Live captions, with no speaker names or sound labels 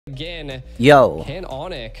again, Yo. can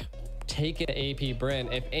Onic take it to AP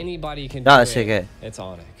Brand? If anybody can do Sige. it's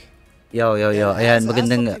Onic. Yo. Ayan,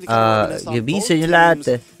 magandang gabi sa inyo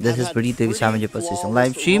lahat. This is Burrito, kasama niyo po sa isang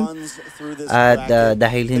live stream. At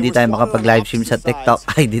dahil hindi tayo makapag-live stream sa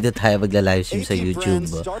TikTok, ay dito tayo magla-live stream sa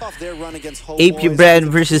YouTube.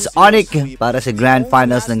 Apbr versus Onic para sa Grand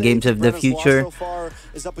Finals ng Games of the Future.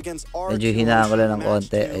 Medyo hinaan ko lang ng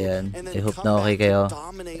konti. Ayan, I hope na okay kayo.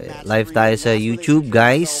 Live tayo sa YouTube,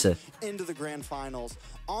 guys. Into the Grand Finals.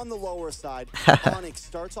 On the lower side, Onic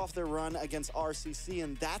starts off their run against RCC,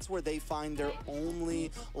 and that's where they find their only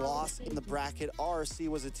loss in the bracket. RC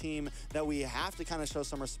was a team that we have to kind of show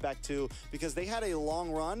some respect to because they had a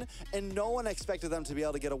long run, and no one expected them to be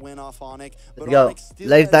able to get a win off Onic. But Onic still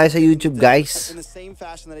live tayo sa YouTube, guys. In the same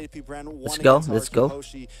fashion that AP Brand won Let's go.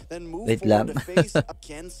 Hoshi, then move forward to face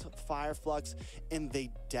against Fireflux, and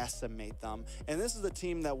they decimate them. And this is the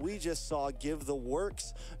team that we just saw give the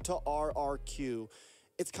works to RRQ.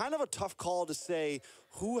 It's kind of a tough call to say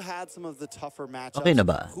who had some of the tougher matchups. Okay na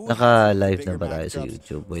ba? Naka-live na ba tayo sa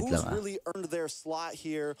YouTube? Wait lang really earned their slot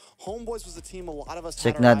here. Homeboys was a team a lot of us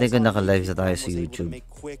check natin kung naka-live na tayo sa YouTube.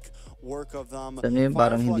 Ano yun?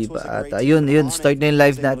 Parang hindi pa ata. Yun. Start na yung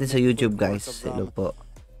live natin sa YouTube, guys. Hello po.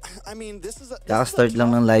 Kaka-start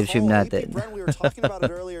lang ng live stream natin.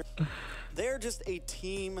 They're just a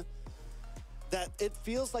team that it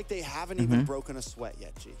feels like they haven't even broken a sweat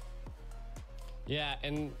yet, G. Yeah,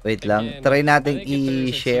 and wait lang, try natin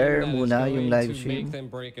i-share muna yung live stream.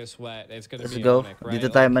 Let's go. Dito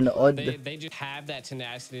tayo manood. They just have that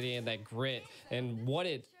tenacity and that grit and what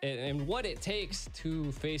it takes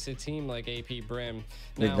to face a team like AP Brim.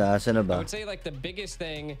 Now, I would say like the biggest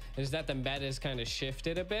thing is that the meta has kind of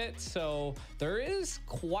shifted a bit, so there is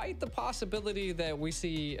quite the possibility that we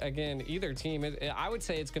see again either team. I would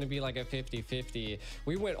say it's going to be like a 50-50.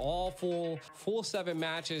 We went all full 7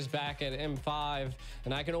 matches back at M5.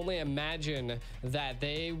 And I can only imagine that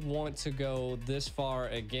they want to go this far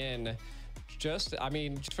again. Just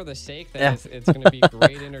for the sake that it's going to be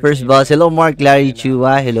great entertainment. First boss, hello Mark Larry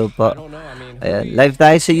Chua, hello po. Ayan, live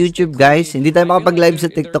tayo sa YouTube, guys. Hindi tayo makapag-live sa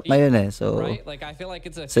TikTok ngayon eh. So,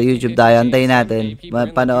 sa YouTube tayo, antayin natin.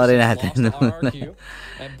 Panoorin natin.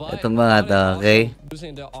 Itong mga to, okay?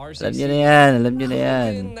 Alam nyo na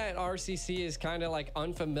yan. RCC is kind of like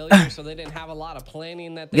unfamiliar, so they didn't have a lot of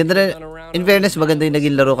planning that they done around. In fairness, maganda yung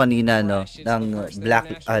naging laro kanina, no? Ng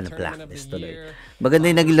Blacklist tuloy.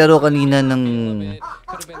 Maganda yung naging laro kanina ng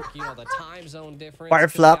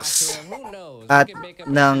Fireflux at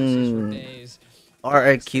ng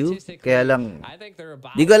RRQ. Kaya lang,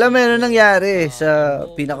 di ko alam ano nangyari sa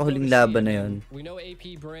pinakahuling laban na yun.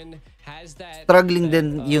 Struggling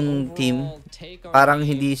din yung team. Parang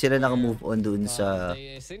hindi sila naka-move on dun sa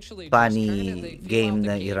funny game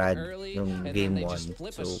na Irad yung game 1.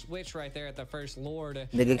 So,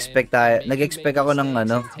 nag-expect ako ng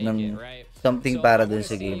something para dun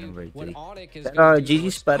sa game number 3. Pero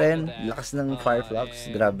GG's pa rin. Lakas ng Fireflux.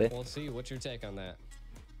 Grabe.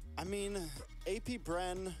 I mean, AP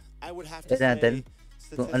Bren, I would have say to natin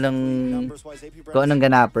kung anong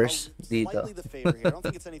ganapers dito.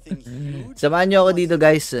 Samahan nyo ako dito,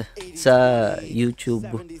 guys, sa YouTube.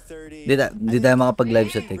 Hindi tayo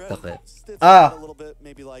makapag-live sa TikTok eh.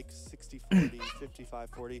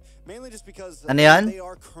 Ano yan?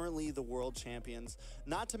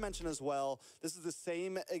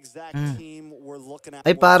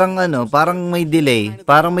 Ay, parang may delay.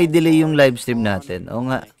 Parang may delay yung live stream natin.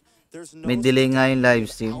 Oo nga. May delay nga yung live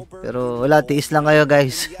stream. Pero wala, tiis lang kayo,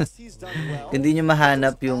 guys. Hindi nyo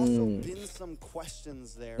mahanap yung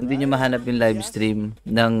live stream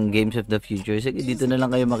ng Games of the Future. Sige, dito na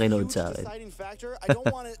lang kayo makinood sa akin.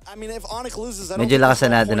 Medyo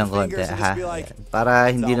lakasan natin ng konti. Para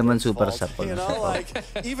hindi naman super sapol.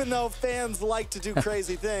 Even though fans like to do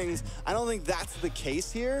crazy things, I don't think that's the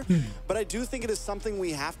case here. But I do think it is something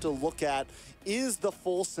we have to look at. Is the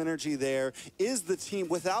full synergy there? Is the team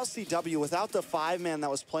without CW, without the 5-man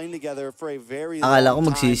that was playing together for a very long time? Akala ko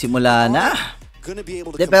magsisimula na.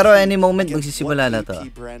 Pero any moment magsisimula na to.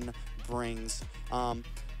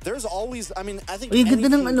 There's always, I think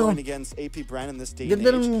ganda ng going against AP Bren in this day and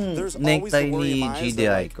ganda age, ng there's always a worry in my eyes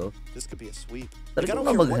that this could be a sweep. Talagang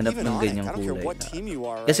ka maghanap ng ganyang kulay.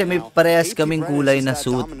 Kasi may parehas kaming kulay na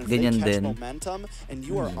suit, ganyan din.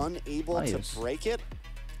 Ayos.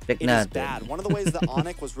 Check natin. One of the ways that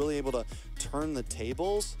Onic was really able to turn the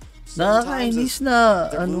tables. Nakakainis na,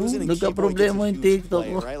 nagka-problema yung TikTok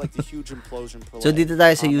ko. So dito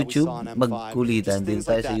tayo sa YouTube, magkulitan. Dito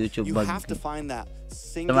tayo sa YouTube,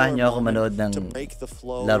 samahan nyo ako manood ng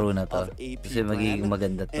laro na to. Kasi magiging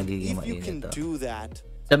maganda at magiging mainit to.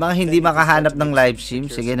 Sa mga hindi makahanap ng live stream,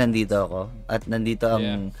 sige, nandito ako. At nandito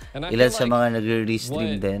ang ilan sa mga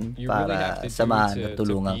nagre-restream din para samahan at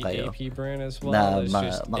tulungan kayo na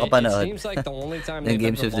makapanood ng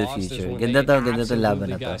Games of the Future. Ganda to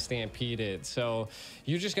laban na to.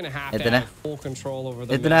 Ito na.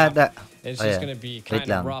 Ito na ata. It's just going to be kind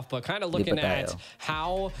of rough, but kind of looking at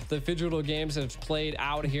how the Digital Games have played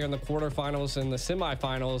out here in the quarterfinals and the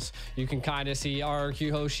semifinals, you can kind of see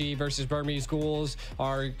RRQ Hoshi versus Burmese Ghouls.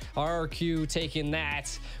 RRQ taking that,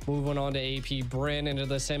 moving on to AP Bryn into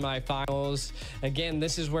the semifinals. Again,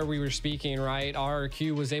 this is where we were speaking, right?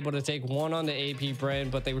 RRQ was able to take one on the AP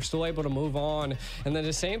Bryn, but they were still able to move on. And then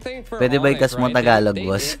the same thing for Pwede ba ikas mo Tagalog,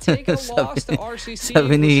 boss?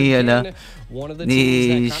 Sabi ni, one of the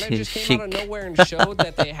teams that kind of just came out of nowhere and showed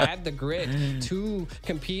that they had the grit to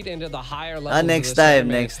compete into the higher levels. Next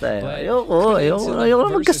time. Ayoko na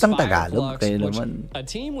magkas ng Tagalog. Kayo naman. A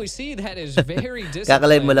team we see that is very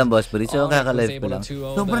disciplined. Kakalive mo lang, boss. Pero kakalive ko lang.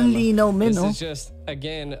 Sobrang linaw, men, oh.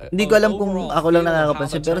 Hindi ko alam kung ako lang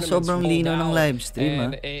nakakapansin, pero sobrang linaw ng live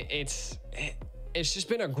stream, It's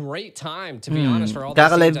just been a great time, to be honest, for all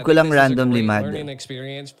kakalive ko lang randomly, mad. Learning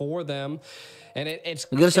experience for them. And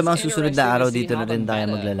siguro sa mga susunod na araw dito na rin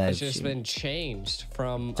tayo magla-live stream.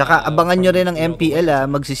 From tsaka abangan nyo rin ang MPL,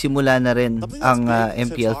 magsisimula na rin ang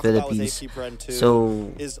MPL Philippines. So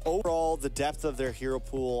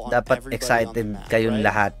dapat excited kayong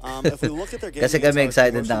lahat. Kasi kami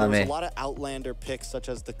excited na kami.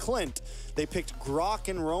 They picked Grok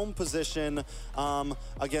in roam position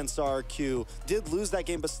against RQ. Did lose that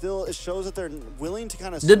game, but still it shows that they're willing to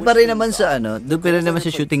kind of. Doon pa rin naman sa doon pa rin naman sa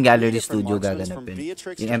Shooting Gallery Studio gaganapin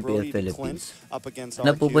yung MPL Philippines.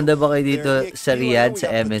 Napupunta ba kayo dito sa Riyadh sa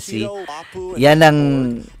MSC? Yan ang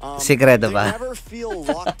sikreto ba?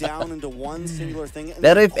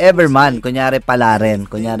 Pero if ever man, kunyari pala rin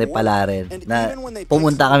na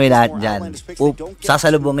pumunta kami lahat dyan,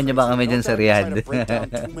 sasalubungin niyo ba kami dyan sa Riyadh?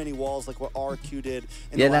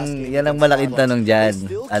 Yan ang malaking tanong dyan.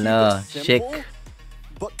 Chic.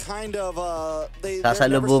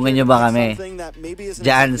 Sasalubungin nyo ba kami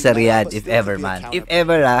dyan sa Riyadh, if ever man? If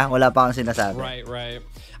ever, wala pa akong sinasabi. Right.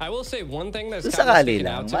 I will say one thing that's sakali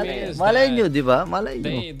lang. Malay nyo, di ba? Malay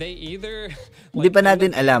nyo. Hindi pa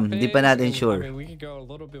natin alam. Hindi pa natin sure.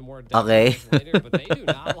 Okay.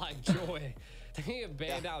 They have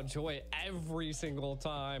banned out Joy every single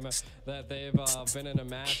time that they've been in a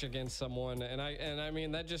match against someone, and I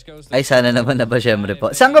mean that just goes. Ay, sana naman na ba syempre po.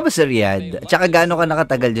 Saan ka ba sa Riyadh? Tsaka gaano ka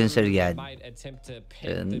nakatagal dyan sa Riyadh?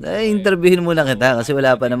 Ay, interviewin muna kita kasi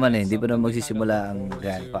wala pa naman eh. Hindi pa naman magsisimula ang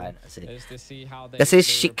grand final. Kasi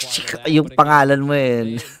chic yung pangalan mo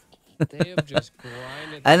eh.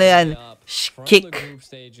 Ano yan? Chic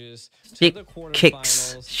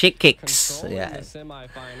kicks. Yeah.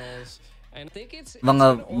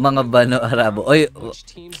 Mga Bano Arabo. Oy,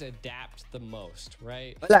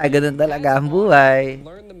 wala, ganun talaga ang buhay.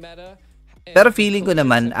 Pero feeling ko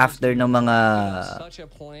naman after ng mga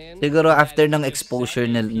siguro after ng exposure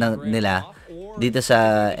nila dito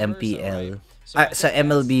sa MPL, sa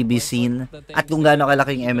MLBB scene at kung gaano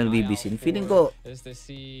kalaki yung MLBB scene, feeling ko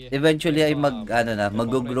eventually ay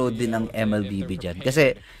mag-grow din ang MLBB diyan.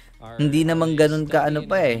 Kasi hindi naman ganun ka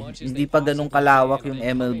hindi pa ganun kalawak yung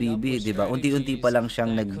MLBB, di ba? Unti-unti pa lang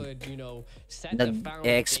siyang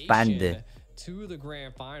nag-expand.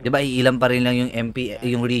 Di ba, iilan pa rin lang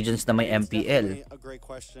yung regions na may MPL.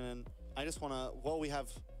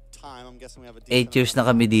 8 years na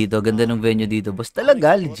kami dito. Ganda ng venue dito, boss.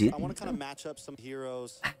 Talaga, legit.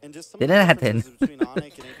 Tignan natin.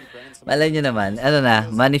 Malay nyo naman.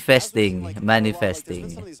 Manifesting.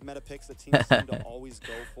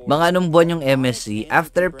 Mga anong buwan yung MSC?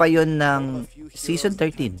 After pa yun ng Season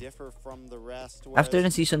 13. After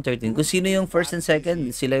ng Season 13. Kung sino yung first and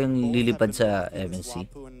second, sila yung lilipad sa MSC.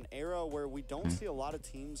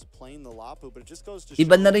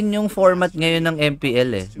 Iba na rin yung format ngayon ng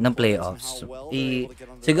MPL ng playoffs.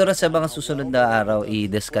 Siguro sa mga susunod na araw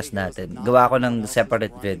i-discuss natin. Gawa ko ng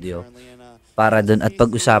separate video para doon at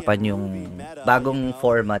pag-usapan yung bagong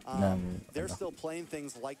format ng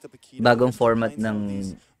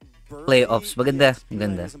playoffs. Maganda.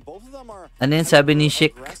 Ano yan sabi ni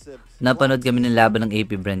Chic? Napanood kami ng laban ng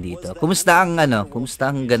AP Brand dito. Kumusta ang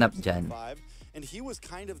ganap dyan? and he was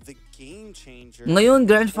kind of the game changer. Ngayon,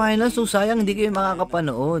 Grand Finals, so sayang hindi kayo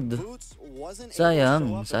makakapanood.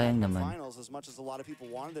 Sayang naman.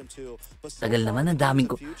 Tagal naman,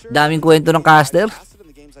 daming kwento ng caster.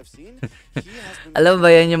 Alam mo ba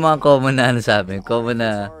yan yung mga common na ano sa amin? Common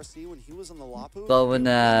na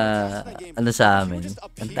ano sa amin?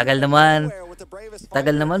 Ang tagal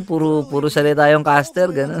naman, puro salita yung caster,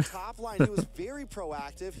 ganun.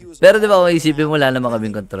 Pero di ba kung isipin mo, wala naman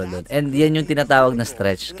kaming control doon. And yan yung tinatawag na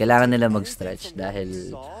stretch. Kailangan nila mag-stretch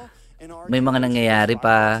dahil may mga nangyayari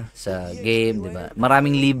pa sa game, di ba?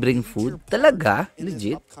 Maraming libreng food. Talaga?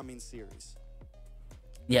 Legit?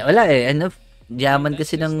 Yeah, wala eh. Yaman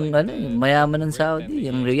kasi ng mayaman ng Saudi,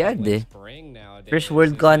 yung Riyadh eh. First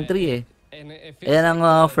world country eh. Ayan ang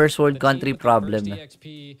first world country problem.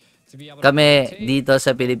 Kami dito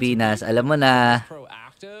sa Pilipinas, alam mo na,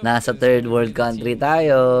 nasa third world country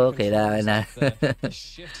tayo. Kailangan na.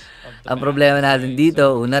 Ang problema natin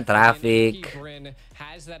dito, una, traffic.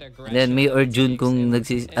 And then May or June kung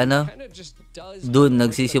doon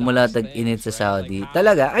nagsisimula tag-init sa Saudi.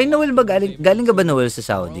 Talaga, ay Noel ba galing ka ba Noel sa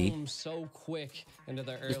Saudi?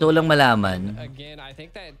 Gusto ko lang malaman.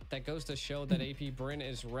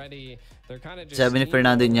 Sabi ni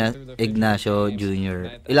Fernando Ignacio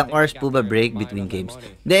Jr., ilang hours po ba break between games?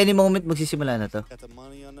 Hindi, any moment magsisimula na to.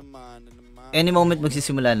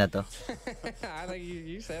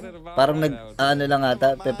 Parang ano lang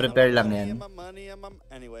ata, prepare lang yan.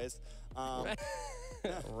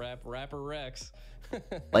 Rapper Rex.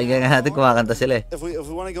 Pakinggan nga natin, kumakanta sila eh. If we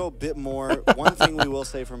want to go a bit more, one thing we will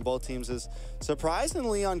say from both teams is,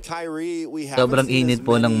 surprisingly on Kyrie, we haven't sobrang init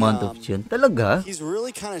po ng month of June. Talaga? He's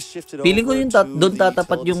really kind of shifted over. Feeling ko yung doon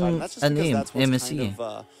tatapat yung MSC eh.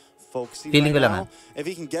 Feeling ko lang If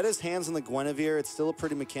he can get his hands on the Guinevere, it's still a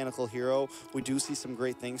pretty mechanical hero. We do see some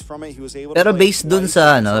great things from it. He was able Pero based dun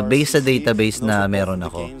sa based sa database na meron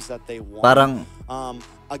ako. Parang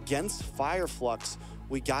against Fireflux,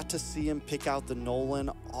 we got to see him pick out the Nolan,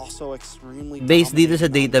 also extremely based dito sa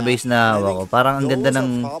database na hawak ko. Parang ang ganda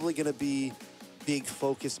ng probably gonna be big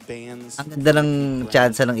focus bands. Ang ganda ng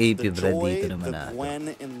chance ng Apbr dito naman na.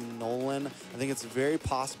 Gwen and Nolan, I think it's very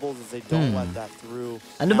possible that they don't let that through.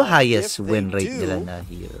 Ano ba highest win rate nila na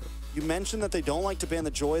hero? You mentioned that they don't like to ban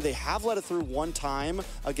the Joy. They have let it through one time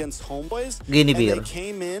against Homeboys. Guinevere. And they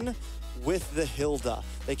came in with the Hilda.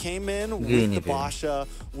 They came in with the Basha,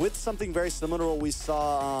 with something very similar to what we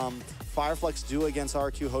saw Fireflex do against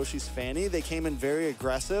RQ Hoshi's Fanny. They came in very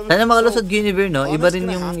aggressive. Sana makalusot Guinevere, no? Iba rin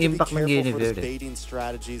yung impact ng Guinevere. Baiting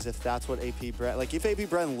strategies if that's what Apbr, like if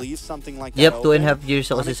Apbr leaves something like that. Yep, 2.5 open, years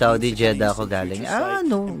ako sa Saudi, Jeddah ako galing.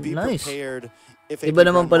 No, nice. Iba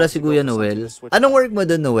naman pala si Kuya Noel. Anong work mo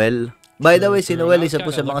doon, Noel? By the way, si Noel isa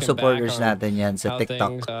po sa mga supporters natin yan sa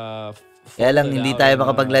TikTok. Kaya lang, hindi tayo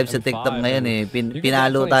makapag-live sa TikTok ngayon eh.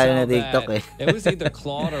 Pinalo tayo na TikTok eh.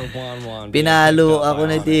 Pinalo ako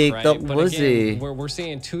na TikTok, boss eh.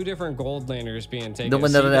 Doon ko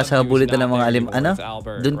naranasan habulitan ng mga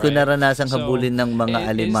Doon ko naranasan habulin ng mga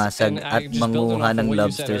alimasag at manguha ng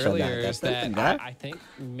lobster sa dagat. Talaga?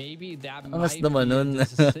 Angas naman nun.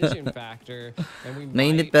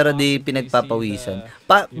 Mainit pero di pinagpapawisan.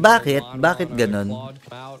 Bakit? Bakit ganun?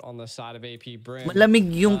 Malamig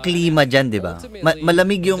yung klima dyan, di ba?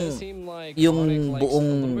 Malamig yung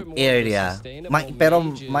buong area. Pero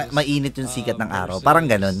mainit yung sikat ng araw. Parang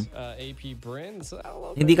ganun.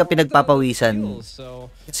 Hindi ka pinagpapawisan.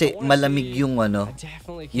 Kasi malamig yung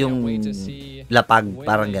yung lapag.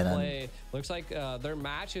 Parang ganun. Looks like their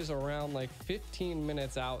match is around like 15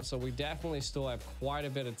 minutes out, so we definitely still have quite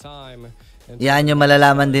a bit of time. Yan yung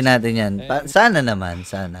malalaman din natin yan. Sana naman,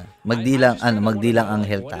 sana. Magdilang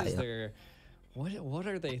anghel tayo. What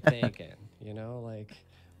are they thinking? You know, like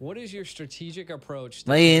what is your strategic approach?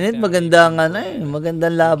 Mainit, magandang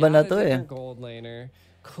magandang laban na to eh.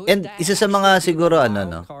 And isa sa mga siguro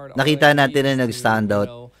nakita natin na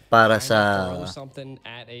nag-standout para sa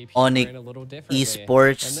Onic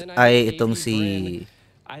Esports ay itong si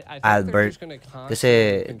Albert.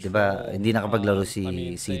 Kasi, di ba, hindi nakapaglaro si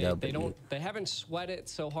CW.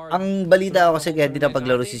 Ang balita ako kasi kaya hindi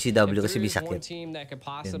nakapaglaro si CW kasi may sakit.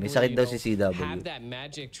 May sakit daw si CW.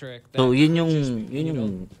 So, yun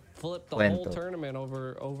yung kwento.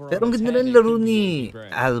 Pero ang ganda ng laro ni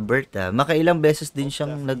Albert makailang beses din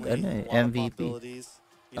siyang MVP.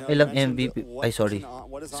 Nakailang MVP. Ay, sorry.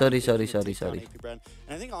 Sorry.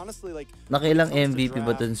 Nakailang MVP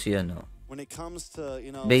ba dun si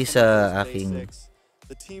based sa aking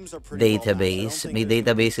database. May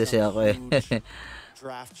database kasi ako eh.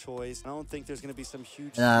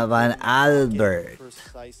 Albert.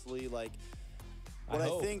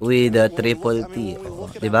 With a triple T.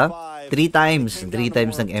 Diba? 3 times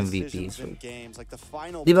ng MVP. So,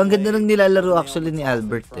 di ba ang ganda ng nilalaro actually ni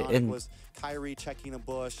Albert eh. And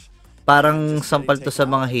parang sampal to sa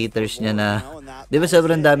mga haters niya na, di ba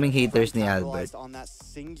sobrang daming haters ni Albert?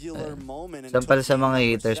 Sampal sa mga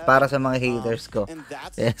haters, para sa mga haters ko.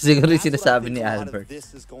 Siguro yung sinasabi ni Albert.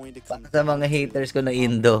 Para sa mga haters ko na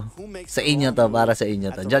Indo. Sa inyo to, para sa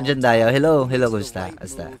inyo to. John Dayo, hello, kumusta?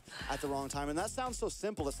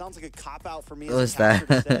 Kumusta?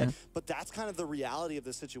 But that's kind of the reality of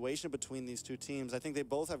the situation between these two teams. I think they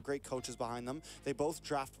both have great coaches behind them. They both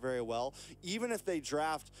draft very well. Even if they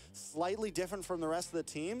draft slightly different from the rest of the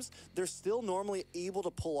teams, they're still normally able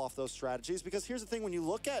to pull off those strategies. Because here's the thing, when you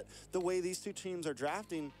look at the way these two teams are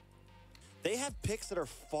drafting, they have picks that are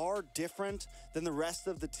far different than the rest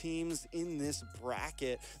of the teams in this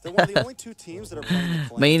bracket. They're one of the only two teams that are playing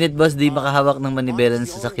the play. Mainit boss, di makahawak ng manibela ng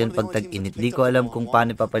sasakyan pag tag-init. Di ko alam kung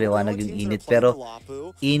paano papaliwanag yung init, pero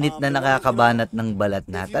init na nakakabanat ng balat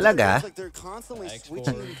na. Talaga?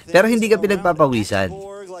 Pero hindi ka pinagpapawisan.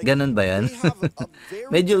 Ganun ba yan?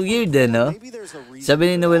 Medyo weird eh, no? Sabi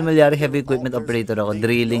ni Noel Malyari, heavy equipment operator ako.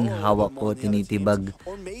 Drilling, hawak ko, tinitibag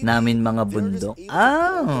namin mga bundok.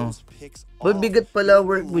 Mabigat pala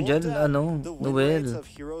work mo dyan, Noel.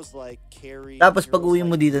 Tapos pag uwi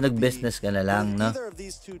mo dito, nag-business ka na lang, no?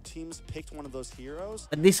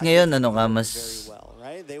 At least ngayon,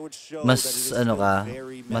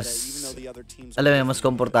 mas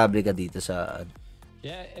komportable ka dito sa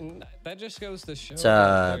Yeah, and that just goes to show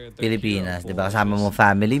sa Pilipinas, 'di ba? Kasama mo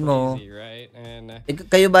family mo.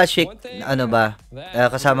 Kayo ba, Shik,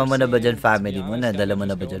 kasama mo na ba diyan family mo? Dala mo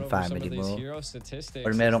na ba diyan family mo?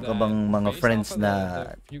 Or meron ka bang mga friends na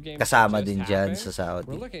kasama din diyan sa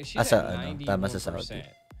Saudi? Tama sa Saudi.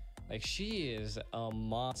 Like she is a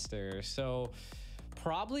monster. So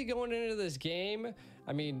probably going into this game,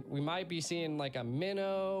 I mean, we might be seeing like a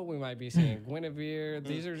Minnow, we might be seeing Guinevere.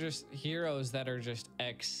 These are just heroes that are just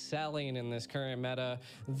excelling in this current meta.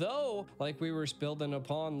 Though, like we were building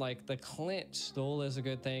upon, like the Clint stole is a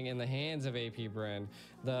good thing in the hands of Apbr.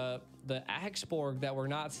 The Axborg that we're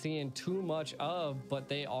not seeing too much of, but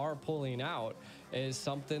they are pulling out, is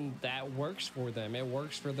something that works for them. It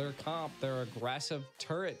works for their comp, their aggressive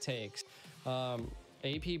turret takes.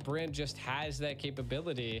 Apbr just has that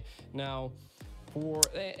capability. Now,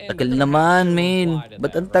 tagal naman, man.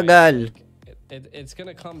 Ba't ang tagal?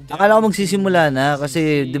 Akala ko magsisimula na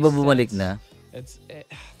kasi di ba bumalik na?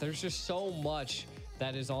 There's just so much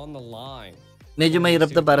that is on the line. Medyo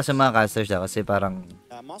mahirap to para sa mga casters kasi parang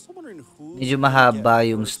medyo mahaba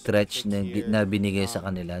yung stretch na binigay sa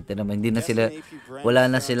kanila. Wala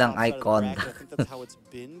na silang eye contact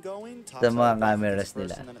sa mga cameras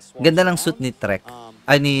nila. Ganda ng suit ni Trek.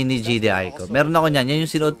 Ni GDI ko. Meron ako niyan. Yan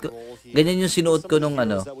yung sinuot ko. Ganyan yung sinuot ko nung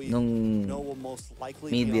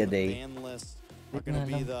media day.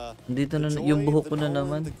 Dito na yung buhok ko na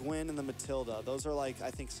naman. Those are like,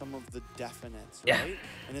 I think, some of the definites, right? Yeah.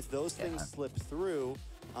 And if those things slip through,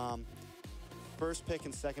 first pick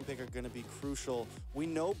and second pick are going to be crucial. We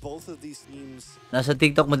know both of these teams. Nasa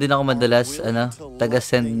TikTok mo din ako madalas,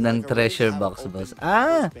 taga-send ng treasure box, boss.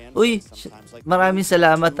 Uy, maraming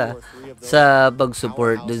salamat sa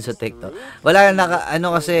pag-support dun sa TikTok. Wala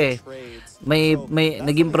kasi may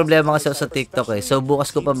naging problema kasi sa TikTok eh. So bukas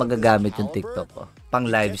ko pa magagamit yung TikTok ko pang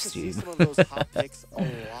live stream.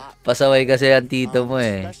 Pasaway kasi ang tito mo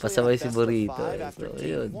eh. Pasaway si Burrito eh. So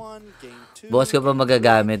yun. Bukas ko pa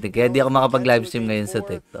magagamit eh. Kaya di ako makapag-live stream ngayon sa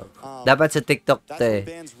TikTok. Dapat sa TikTok to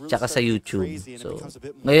eh. Tsaka sa YouTube. So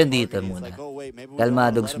ngayon dito muna.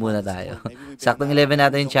 Kalmadogs muna tayo. Saktong 11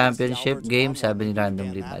 natin yung championship game. Sabi ni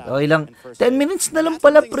Randomly Mad. Okay lang. 10 minutes na lang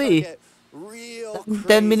pala pre. 10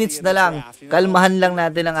 minutes na lang. Kalmahan lang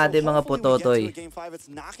natin ang ating mga putotoy.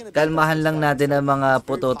 Kalmahan lang natin ang mga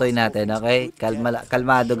putotoy natin, okay?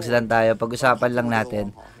 Kalmadogs lang tayo. Pag-usapan lang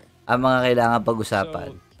natin ang mga kailangan pag-usapan.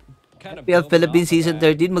 PL Philippines Season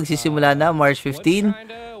 13 magsisimula na March 15.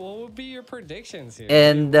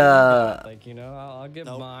 And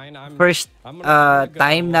first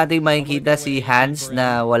time natin makikita si Hans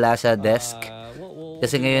na wala sa desk.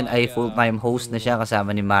 Kasi ngayon ay full-time host na siya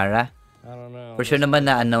kasama ni Mara. For sure naman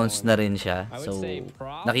na-announce na rin siya. So,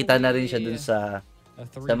 nakita na rin siya dun sa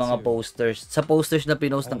mga posters. Sa posters na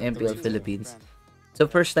pinost ng MPL Philippines. So,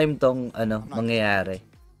 first time tong mangyayari.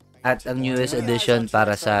 At ang newest edition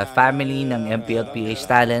para sa family ng MPL PH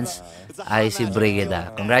Talents ay si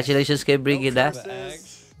Brigida. Congratulations kay Brigida.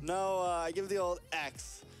 No, I give the old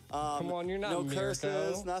X. Come on, you're not no Mirko.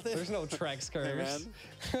 Curses, nothing. There's no Trex curse.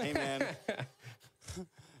 Hey, man.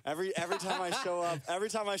 Every time I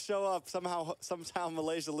show up, somehow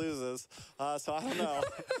Malaysia loses. So I don't know.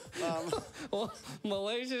 Well,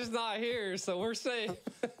 Malaysia's not here, so we're safe.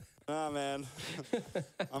 Oh man,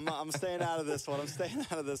 I'm staying out of this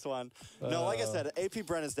one. No, like I said,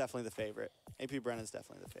 Apbr is definitely the favorite.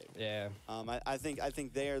 Yeah. I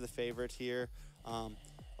think they are the favorite here.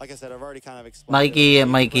 Like I said, I've already kind of explained.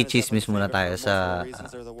 Makikichismis muna tayo sa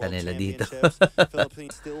kanila dito.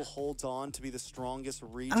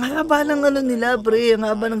 Ang haba ng ano nila, pre. Ang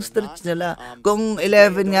haba ng stretch nila. Kung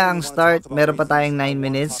 11 nga ang start, meron pa tayong 9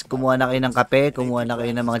 minutes. Kumuha na kayo ng kape, kumuha na kayo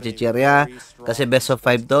ng mga chichirya. Kasi best of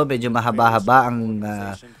 5 to. Medyo mahaba-haba ang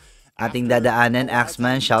ating dadaanan.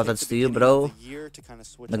 Axman, shoutouts to you, bro.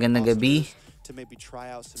 Magandang gabi.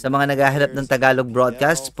 Sa mga naghahanap ng Tagalog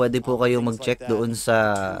broadcast, pwede po kayong mag-check doon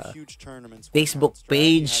sa Facebook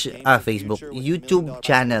page, YouTube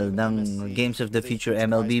channel ng Games of the Future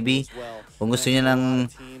MLBB. Kung gusto niyo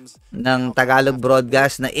ng Tagalog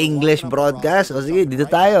broadcast, na English broadcast, o sige, dito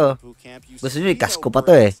tayo. Gusto niyo, kasko pa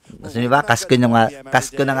to eh. Gusto niyo ba? Kasko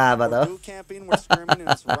na nga ba to?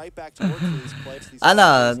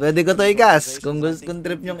 Ano, pwede ko to ikas. Kung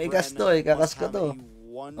trip niyong ikas to, ikakas ko to.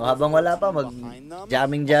 O habang wala pa,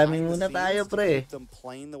 mag-jamming muna tayo, pre.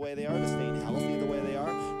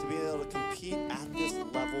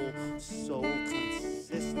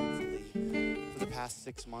 Past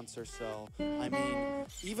 6 months or so. I mean,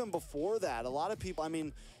 even before that, a lot of people, I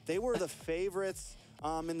mean, they were the favorites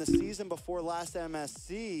in the season before last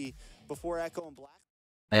MSC, before Echo and Black.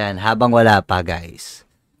 Ayan, habang wala pa, guys.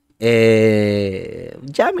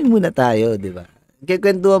 Jamming muna tayo, di ba?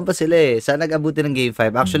 Kikwentuhan pa sila eh. Sana nag-abuti ng Game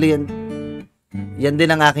 5. Actually, yan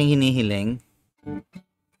din ang aking hinihiling.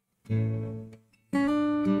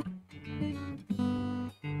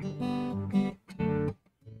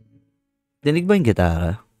 Dinig ba yung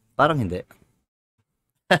gitara? Parang hindi.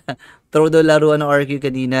 Throw daw laruan ng RQ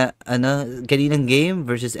kaninang game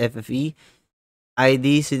versus FFE.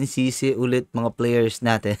 ID, sinisisi ulit mga players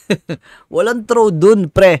natin. Walang throw dun,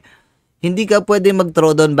 pre. Hindi ka pwede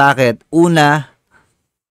mag-throw dun. Bakit? Una,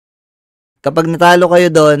 kapag natalo kayo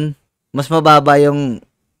doon, mas mababa yung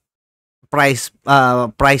price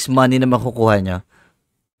money na makukuha nyo.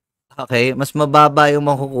 Okay? Mas mababa yung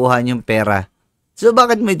makukuha yung pera. So,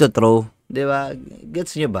 bakit mo ito throw? Diba?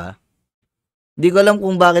 Gets nyo ba? Hindi ko alam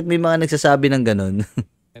kung bakit may mga nagsasabi ng ganun.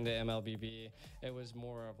 And the MLBB, it was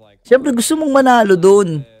more of like... Siyempre, gusto mong manalo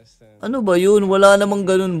doon. Ano ba yun? Wala namang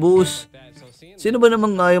ganun, boss. Sino ba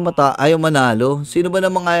namang ayaw manalo? Sino ba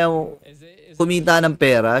namang ayaw kumita ng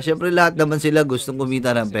pera? Siyempre, lahat naman sila gustong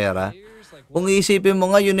kumita ng pera. Kung iisipin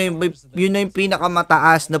mo nga, yun na yung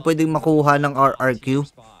pinakamataas na pwedeng makuha ng RRQ.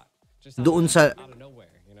 Doon sa...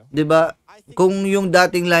 Diba? Kung yung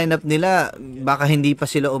dating lineup nila, baka hindi pa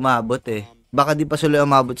sila umabot eh. Baka di pa sila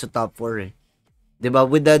umabot sa top 4 eh. Diba?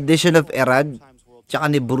 With the addition of Erad,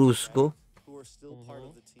 tsaka ni Brusco.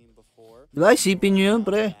 Diba? Isipin nyo yun,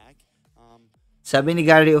 pre. Sabi ni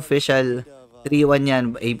Gary Official, 3-1 yan,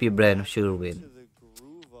 Apbr, sure win.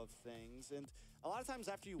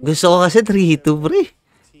 Gusto ko kasi 3-2, pre.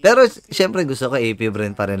 Pero, syempre, gusto ko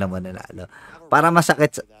Apbr pa rin naman nanalo. Para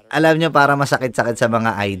masakit, alam nyo, para masakit-sakit sa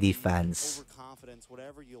mga ID fans.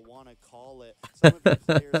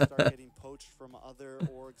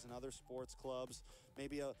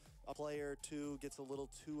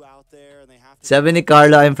 Sabi ni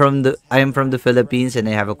Carlo, I'm from the Philippines and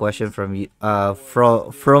I have a question from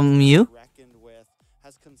you.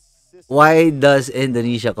 Why does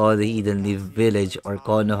Indonesia call the Eden Leaf Village or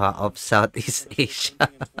Konoha of Southeast Asia?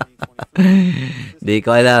 Di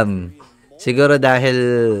ko alam. Siguro dahil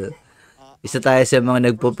isa tayo sa mga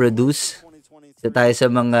nagpo-produce, isa tayo sa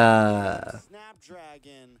mga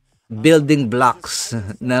building blocks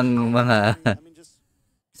ng mga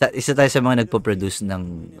isa tayo sa mga nagpo-produce ng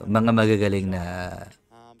mga magagaling na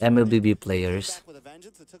MLBB players.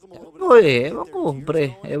 Ewan ko,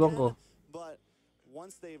 pre. Ewan ko.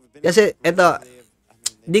 Kasi, eto,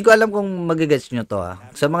 di ko alam kung magigets nyo to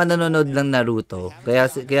sa mga nanonood lang Naruto, kaya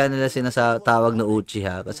nila sinasatawag na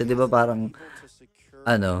Uchiha. Kasi di ba parang,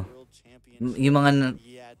 yung mga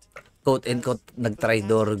quote-and-quote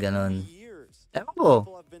nag-tridor, ganon. Ewan ko.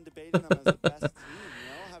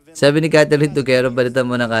 Sabi ni Catherine Tuquero, balita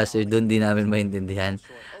mo na caster, doon di namin maintindihan.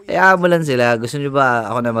 Kaya mo lang sila. Gusto nyo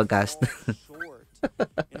ba ako na mag-cast?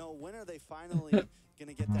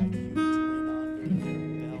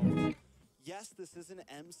 Yes, this is an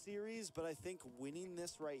M series, but I think winning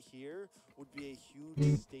this right here would be a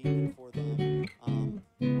huge statement for them.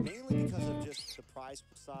 Mainly because of just the prize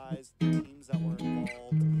size, the teams that were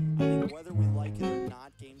involved. I think whether we like it or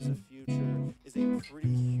not, Games of Future is a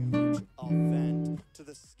pretty huge event to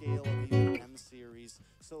the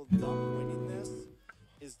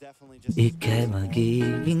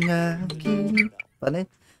Ano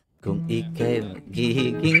yun? Kung ika'y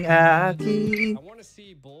magiging aking,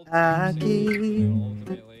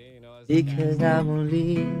 ika na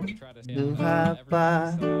muling luha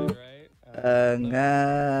pa ang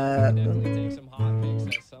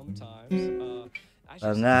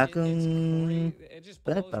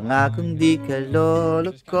pangakong di ka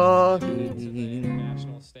lolokohin.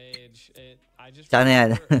 Tsaka na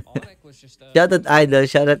yan. Shoutout Idol,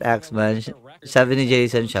 shoutout Axman. Sabi ni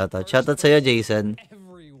Jason, shoutout. Shoutout sa'yo, Jason.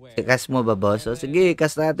 Kas mo ba, boss? O, sige,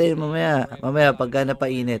 kas natin mamaya. Mamaya, pagka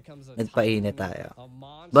napainit, nagpainit tayo.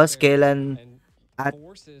 Boss, kailan at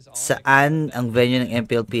saan ang venue ng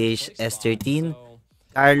MPLPH S13?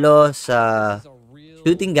 Carlo, sa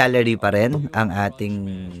Shooting Gallery pa rin ang ating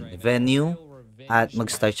venue at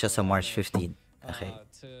mag-start siya sa March 15. Okay.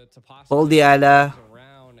 Paul Diala,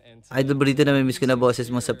 Idol Burrito, na may miss ko na boses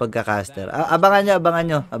mo sa pagkakaster. Abangan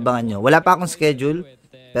nyo. Wala pa akong schedule,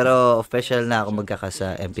 pero official na ako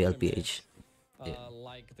magkakasa MPLPH. Yeah.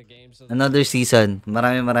 Another season.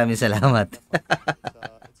 Maraming salamat.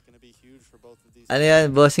 Ano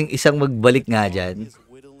yan, bossing, isang magbalik nga dyan.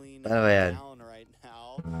 Ano ba yan?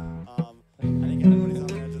 I think everybody's on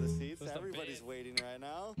the edge of the seats. Everybody's waiting right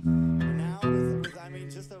now. Now, I mean,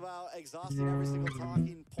 just about exhausting every single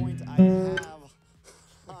talking point I have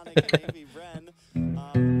on it. Maybe Bren.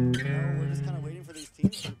 We're just kind of waiting for these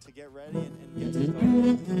teams to get ready and get started.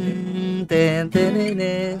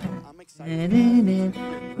 I'm excited.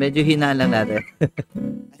 Medyo hina lang natin. That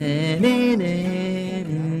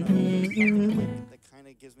kind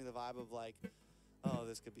of gives me the vibe of like, oh,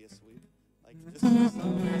 this could be a sweep.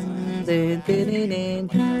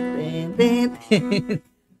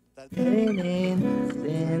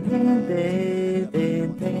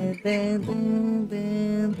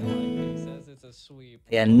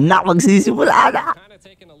 Ayan na, magsisimula na.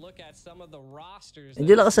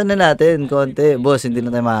 Medyo lakasan na natin konti. Boss, hindi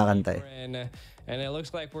na tayo makakantay. And it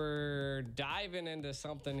looks like we're diving into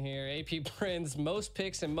something here. Apbr most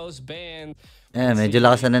picks and most bans. Medyo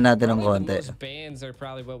lakasan na natin ng konti. Most bans are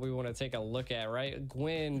probably what we want to take a look at, right?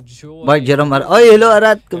 Gwen, Joy. Bart, Jerome, Oy, hello,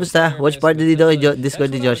 Arat. Kumusta? Watch party dito kay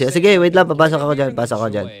Discord ni Joshua. Sige, wait lang. Pasok ako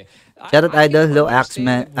dyan. Shoutout Idol. Hello,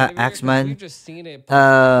 Axman.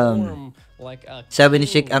 Sabi ni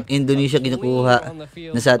Sheik, ang Indonesia kinukuha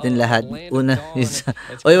na sa atin lahat. Una,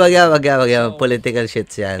 oy, wag yan. Political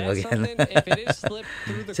shits yan. Wag yan.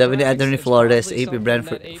 Sabi ni Anthony Flores, Apbr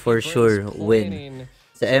for sure win.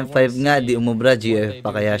 Sa M5 nga, di umubra, GF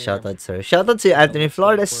pa kaya. Shoutout, sir. Shoutout si Anthony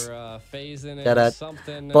Flores. Shoutout.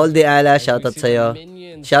 Paul Diala, shoutout sa'yo.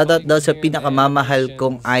 Shoutout daw sa pinakamamahal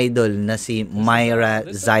kong idol na si Myra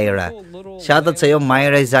Zaira. Shoutout sa'yo,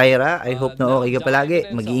 Myra Zaira. I hope na okay ka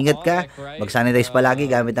palagi. Mag-iingat ka. Mag-sanitize palagi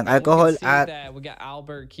gamit ng alcohol at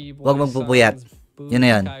huwag magpupuyat. Yun na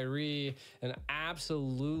yun. An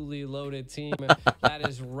absolutely loaded team that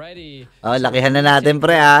is ready. Lakihan na natin,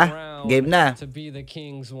 pre, Game na. To be the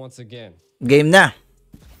Kings once again. Game na.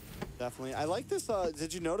 Definitely. I like this. Did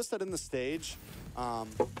you notice that in the stage?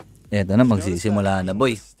 Ito na, magsisimula na,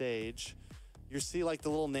 boy. You see like the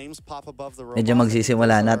little names pop above the medyo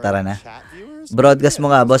magsisimula na, tara na. Broadcast mo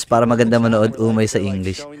nga, boss, para maganda manood umay sa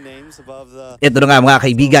English. Ito na nga, mga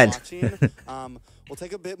kaibigan. We'll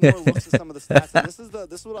take a bit more looks at some of the stats. And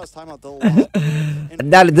this is what I was talking about. Ang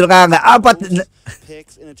dali, doon ka nga, apat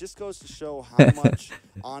picks, and it just goes to show how much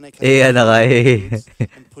Onic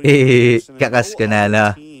kakas ka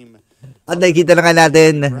na. At nakikita na nga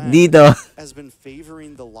natin dito. Has been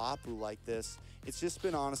favoring the Lapu like this. It's just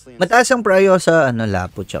been honestly mataas ang prayo sa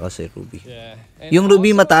Lapu tsaka si Ruby. Yung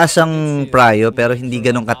Ruby mataas ang prayo pero hindi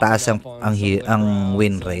ganun kataas ang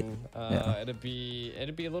win rate. It'd be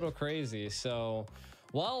a little crazy. So,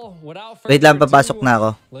 well, without further wait lang, papasok na ako.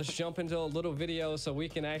 Let's jump into a little video so we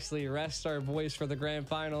can actually rest our voice for the grand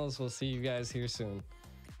finals. We'll see you guys here soon.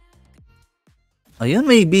 Ayun,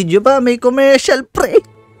 may video pa, may commercial, pre.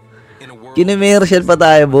 Kine-commercial pa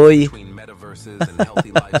tayo, boy.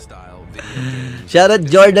 Shoutout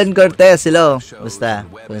Jordan Cortez, hello. Kumusta?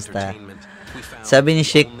 Sabi ni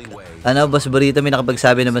Sheik, Boss Burrito, may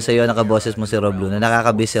nakapagsabi naman sa'yo, nakaboses mo si Rob Luna.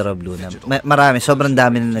 Nakakabis si Rob Luna. Marami, sobrang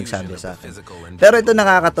dami na nagsabi sa akin. Pero ito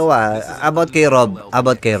nakakatawa, about kay Rob.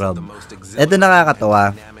 Ito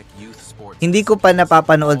nakakatawa. Hindi ko pa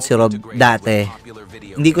napapanood si Rob dati.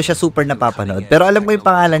 Hindi ko siya super napapanood. Pero alam ko yung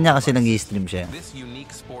pangalan niya kasi nag-i-stream siya.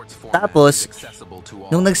 Tapos,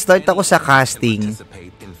 nung nag-start ako sa casting,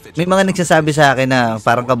 may mga nagsasabi sa akin na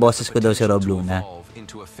parang kaboses ko daw si Rob Luna.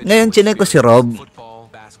 Ngayon, chinek ko si Rob.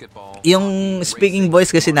 Yung speaking voice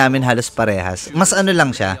kasi namin halos parehas. Mas ano lang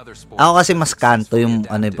siya. Ako kasi mas kanto yung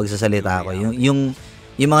yung pagsasalita ko. Yung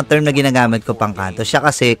yung mga term na ginagamit ko pang kanto. Siya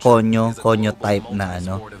kasi konyo type na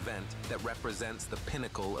ano.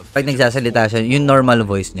 Pag nagsasalita siya, yung normal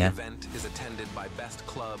voice niya.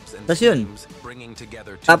 Tapos yun.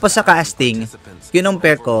 Tapos sa casting,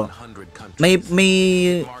 kinumpare ko,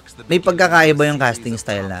 may pagkakaiba yung casting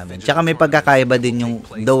style namin. Tsaka may pagkakaiba din yung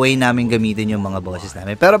the way namin gamitin yung mga boses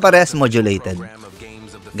namin. Pero parehas modulated.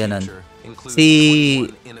 Ganon. Si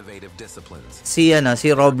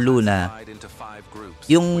Rob Luna,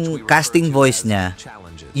 yung casting voice niya,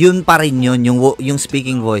 yun pa rin yun, yung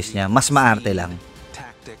speaking voice niya, mas maarte lang.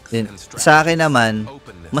 Sa akin naman,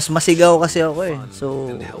 mas masigaw kasi ako eh.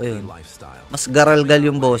 So, ayun. Mas garalgal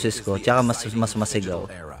yung boses ko, tsaka mas masigaw.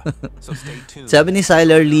 Sabi ni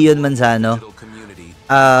Siler Leon Manzano,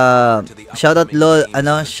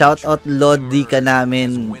 shoutout Lodi ka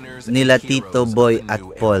namin nila Tito Boy at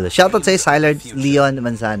Paul. Shoutout sa Siler Leon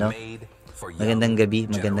Manzano. Magandang gabi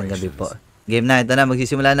po. Game na, ito na,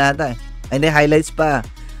 magsisimula na ata eh. Ay, hindi, highlights pa.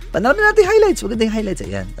 Panoorin natin highlights. Magandang highlights.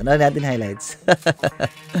 Ayan, panoorin natin highlights.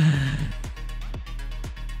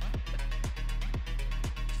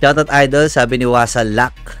 Shoutout Idol, sabi ni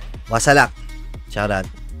Wasalak. Shoutout.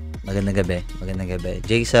 Magandang gabi.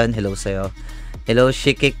 Jason, hello sa'yo. Hello,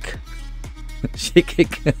 Shikik.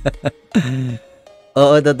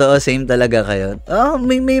 Oo, totoo, same talaga kayo. Oh,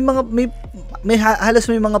 halos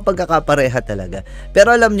may mga pagkakapareha talaga.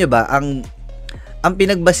 Pero alam nyo ba, ang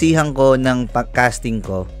pinagbasihan ko ng casting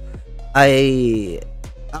ko ay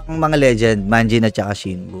ang mga legend, Manjin at saka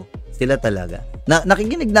Shinbu. Sila talaga.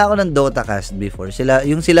 Nakikinig na ako ng Dota cast before. Sila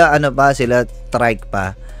Trike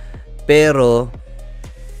pa. Pero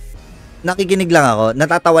nakikinig lang ako.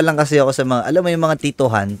 Natatawa lang kasi ako sa mga, alam mo yung mga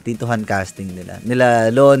tituhan casting nila.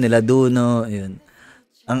 Nila Lo, nila Duno, yun.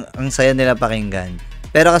 Ang saya nila pakinggan.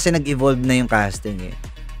 Pero kasi nag-evolve na yung casting eh.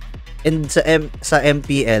 And sa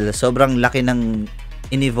MPL, sobrang laki ng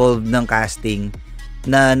in-evolve ng casting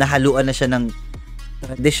na nahaluan na siya ng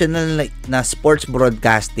traditional na sports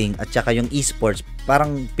broadcasting at saka yung esports,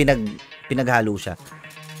 parang pinaghalo siya.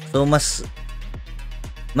 So mas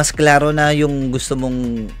klaro na yung gusto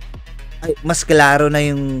mong mas klaro na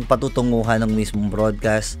yung patutunguhan ng mismong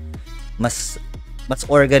broadcast. Mas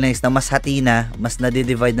organized na, mas hati na, mas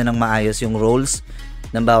nade-divide na ng maayos yung roles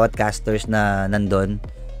ng bawat casters na nandun.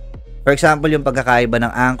 For example, yung pagkakaiba ng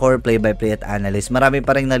anchor, play-by-play at analyst, marami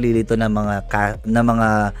pa rin nalilito ng mga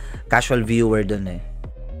casual viewer dun eh.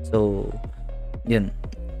 So, yun.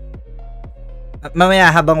 Mamaya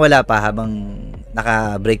habang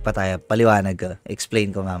naka-break pa tayo, paliwanag ko, explain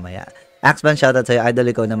ko mamaya. Axman, shoutout sa'yo.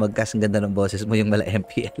 Idol, ikaw na mag-cast. Ang ganda ng boses mo, yung mala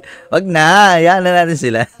MPL. Wag na, yan na natin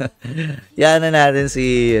sila. Yan na natin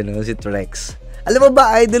si Trex. Alam mo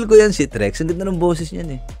ba, idol ko yan si Trex. Ang ganda ng boses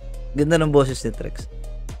niyan eh. Ganda ng boses ni Trex.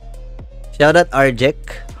 Shoutout Arjek.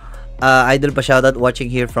 Idol pa shoutout,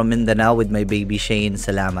 watching here from Mindanao with my baby Shane.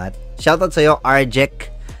 Salamat. Shoutout sa'yo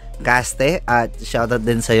Arjek Caste. At shoutout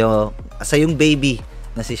din sa'yo sa yung baby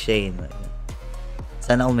na si Shane.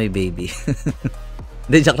 Sana ako may baby.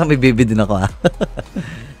 Hindi, joke lang, may baby din ako ha.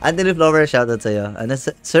 Anthony Flower, shoutout sa'yo.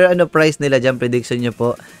 Sir, ano price nila dyan? Prediction nyo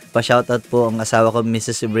po. Pa-shoutout po ang asawa ko,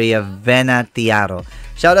 Mrs. Rhea Vena Tiaro.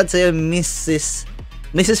 Shoutout sa'yo, Mrs.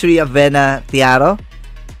 Rhea Vena Tiaro.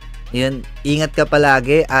 Yun, ingat ka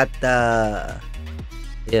palagi at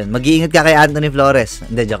yun, mag-iingat ka kay Anthony Flores.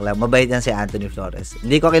 Hindi, joke lang, mabait yan si Anthony Flores.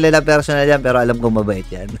 Hindi ko kilala personal yan, pero alam kong mabait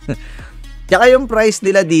yan. Tsaka yung price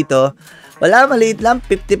nila dito, wala, maliit lang,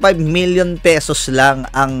 55 million pesos lang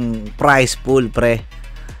ang prize pool, pre.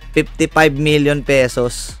 55 million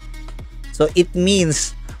pesos. So it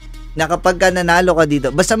means na kapag ka nanalo ka dito,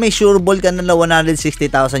 basta may sure ball ka na $160,000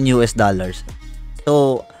 US.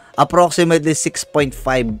 So approximately 6.5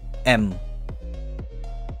 M.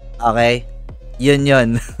 Okay?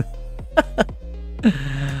 Yun.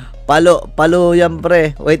 Palo yan,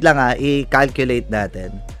 pre. Wait lang ha, i-calculate natin.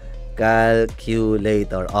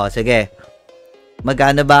 Calculator. O, sige.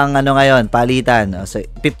 Magkano ba ang ngayon? Palitan. So,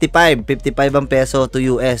 55 ang peso to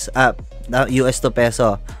US. US to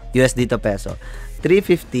peso. USD to peso.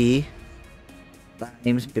 350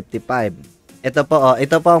 times 55. Ito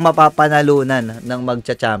po ang mapapanalunan ng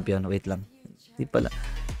magcha-champion. Wait lang. Hindi pala.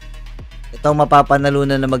 Ito ang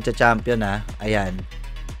mapapanalunan ng magcha-champion ha. Ayan.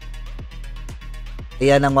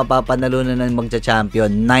 Ayan ang mapapanalunan ng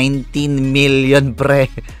magcha-champion. 19 million, pre.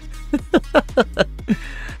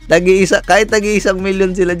 Kahit tagi-1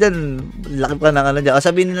 million sila dyan, laki pa ng dyan. O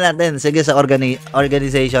sabihin natin, sige sa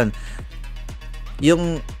organization,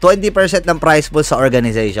 yung 20% ng prize pool sa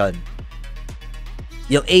organization,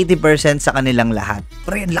 yung 80% sa kanilang lahat.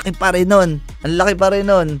 Pre, ang laki pa rin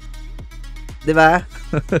nun. Diba?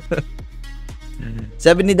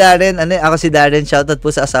 Sabi ni Darren, ako si Darren, shoutout po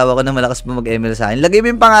sa asawa ko na malakas po mag-ML sa akin. Lagay mo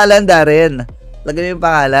yung pangalan, Darren. Lagay mo yung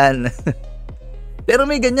pangalan. Pero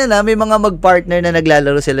may ganyan may mga mag-partner na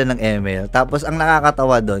naglalaro sila ng ML. Tapos ang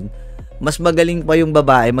nakakatawa doon, mas magaling pa yung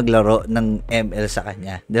babae maglaro ng ML sa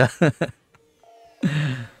kanya. Di ba?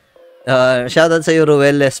 Shoutout sa iyo,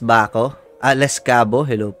 Ruel Lesbaco. Lescabo,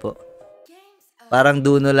 hello po. Parang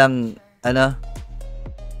duno lang,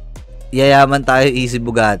 yayaman tayo, easy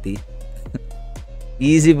Bugatti.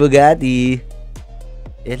 Easy Bugatti.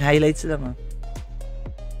 Yan, highlights lang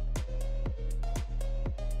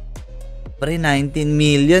Pre, 19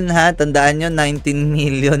 million ha. Tandaan nyo, 19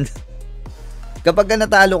 million. Kapag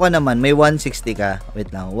natalo ka naman, may 160 ka. Wait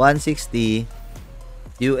lang, 160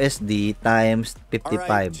 USD times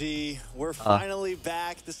 55.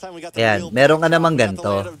 Ayan, meron ka naman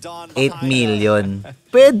ganito. 8 million.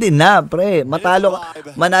 Pwede na, pre. Manalo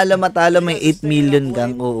may 8 million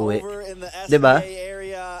kang uuwi. Diba?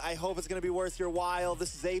 I hope it's going to be worth your while.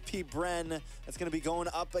 This is Apbr that's going to be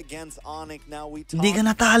going up against Onic. Now we talk Hindi ka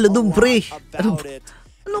natalo dun, pre. about it.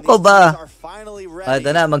 Ano ka ba?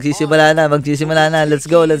 Ito na, magsisimula na. Let's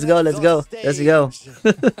go. We got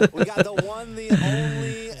the one, the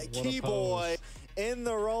only key boy in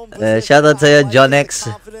the Rome. Shoutout sa'yo, John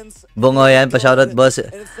X. Bungo yan, pa-shoutout boss.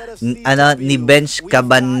 Ni Bench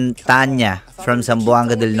Cabantanya from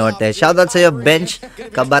Zamboanga del Norte. Shoutout sa'yo, Bench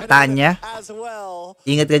Cabantanya.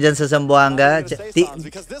 Ingat ka dyan sa Zamboanga.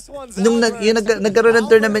 Nagkaroon ng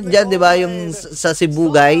tournament dyan, di ba? Yung sa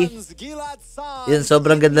Sibugay. Yun,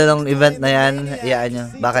 sobrang ganda ng event na yan. Iyaan nyo.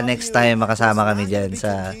 Baka next time makasama kami dyan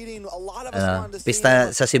sa pista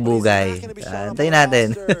sa Sibugay. Antayin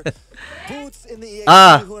natin.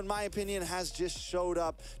 Who in my opinion has just showed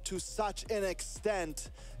up to such an extent.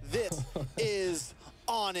 This is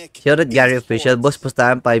Onic. Shoutout Gary Official. Boss,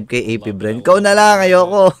 pustahan 5K Apbr. Ikaw na lang,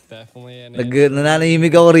 ayoko.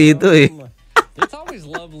 Nananahimik ako rito eh. It's always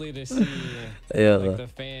lovely to see like the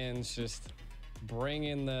fans just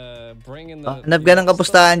bringing the hanap ka ng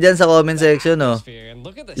kapustahan dyan sa comment section,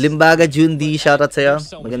 Limbaga June D, shoutout sa'yo.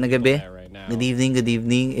 Magandang gabi. Good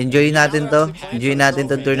evening. Enjoy natin to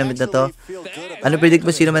tournament na to. Ano predict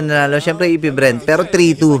mo sino man nanalo? Siyempre Apbr. Pero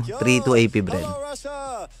 3-2 Apbr.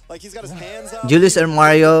 Julius and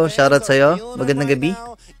Mario, shoutout sa'yo. Magandang gabi.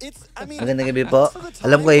 Magandang gabi po.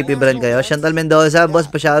 Alam ko Apbr kayo. Chantal Mendoza,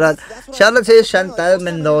 boss pa shoutout. Shoutout sa'yo, Chantal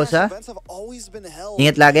Mendoza.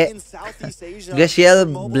 Ingat lagi. Graciel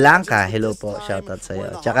Blanca, hello po. Shoutout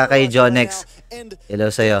sa'yo. Tsaka kay John X.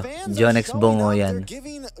 Hello sa'yo. John X Bongo yan.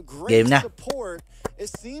 Game na.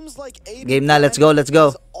 Let's go. Let's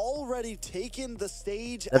go.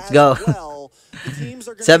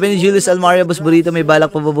 Sabi ni Julius Almario, Boss Burrito, may balak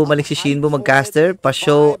pa ba bumalik si Shinbu mag-caster?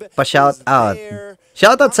 Pa-shout out.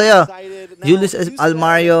 Shoutout sa'yo, Julius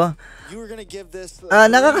Almario.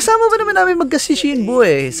 Nakakasama ba naman namin magka-si Shinbu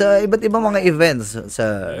sa iba't ibang mga events,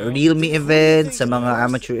 sa Realme events, sa mga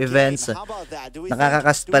amateur events.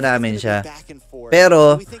 Nakakakast pa namin siya.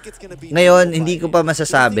 Pero ngayon hindi ko pa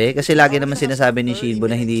masasabi kasi lagi naman sinasabi ni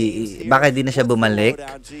Shinbu na baka hindi na siya bumalik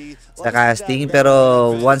sa casting, pero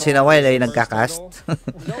once in a while ay nagka-cast.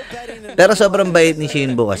 Pero sobrang bait ni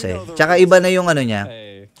Shinbu kasi. Tsaka iba na yung niya.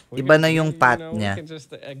 Iba na yung path niya.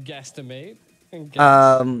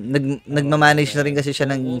 Nagmamanage na rin kasi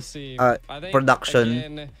siya ng production.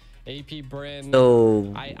 So,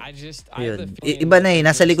 yun. Iba na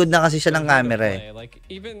nasa likod na kasi siya ng camera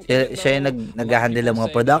Siya yung nag-handle ng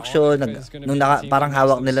mga production, parang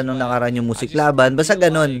hawak nila nung nakaraan yung music laban. Basta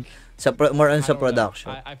ganun. More on sa production.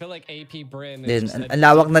 Then, ang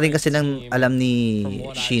lawak na rin kasi ng alam ni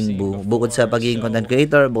Shinbu. Bukod sa pagiging content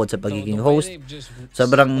creator, bukod sa pagiging host,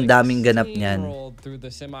 sobrang daming ganap niyan.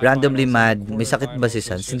 Randomly mad. May sakit ba si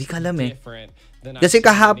Sans? Hindi ka alam Kasi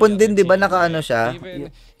kahapon din, di ba, naka-ano siya?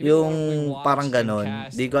 Yung parang ganon.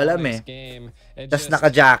 Di ko alam Tapos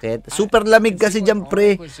naka-jacket. Super lamig kasi dyan,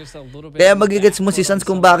 pre. Kaya magigets mo si Sans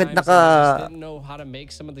kung bakit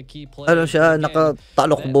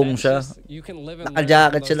naka-talokbong siya.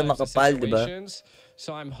 Naka-jacket siya na makapal, di ba?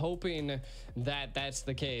 So I'm hoping that that's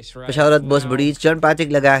the case, right? Shoutout Boss Burrito, John Patrick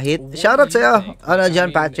Lagahit. Shoutout sa'yo. John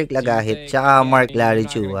Patrick Lagahit. Tsaka Mark Larry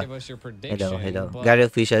Chua. Hello. Gary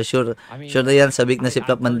Official. Sure na yan, sabik na si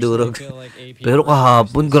Plap Mandurog. Pero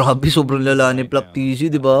kahapon, grabe, sobrang lala ni Plap TC,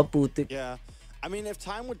 di ba? Putik.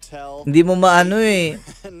 Hindi mo maano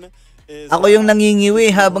Ako yung nangingiwi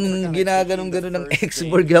habang ginaganong-ganon ng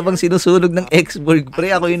Xborg, habang sinusunog ng Xborg, pre.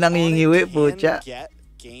 Ako yung nangingiwi, putya.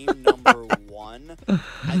 Game number 1,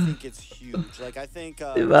 I think it's huge. Like I think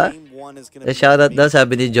diba? game 1 is going to be shoutout daw,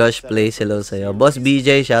 sabi ni Josh Play, hello sa'yo. Boss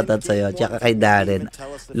BJ, shoutout sa'yo. Tsaka kay Darren.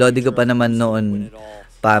 Lodi ko pa naman noon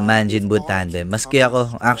pa Manjin-Buu tandem. Maski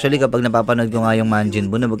ako, actually kapag napapanood ko nga yung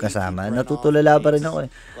Manjin-Buu na magkasama, natutulala pa rin ako eh.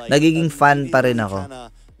 Nagiging fan pa rin ako.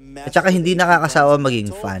 At saka hindi nakakasawa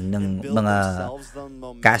maging fan ng mga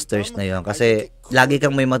casters na yon kasi lagi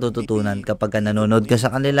kang may matututunan kapag ka nanonood ka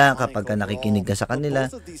sa kanila, kapag ka nakikinig ka sa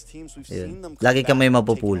kanila. Yun. Lagi kang may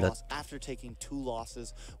mapupulot.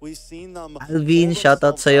 Alvin,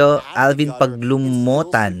 shoutout sa'yo. Alvin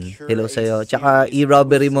Paglumutan. Hello sa'yo. Tsaka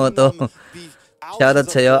e-robbery mo to.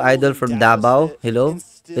 Shoutout sa'yo. Idol from Davao. Hello.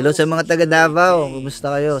 Hello sa mga taga Davao. Kumusta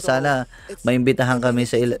kayo? Sana maimbitahan kami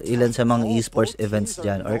sa ilan sa mga esports events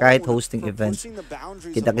dyan or kahit hosting events.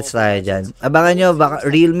 Kita-kits tayo dyan. Abangan nyo, baka,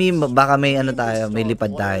 Realme, baka may ano tayo, may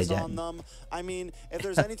lipad tayo dyan. I mean, if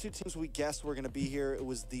there's any two teams we guessed were gonna be here, it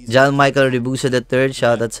was these. John Michael Rebusa III,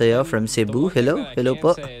 shoutout sa'yo from Cebu. Hello, hello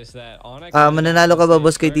po. Mananalo ka ba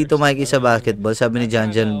boss kay Tito Mikey sa basketball? Sabi ni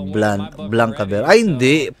John Blancaber. Ay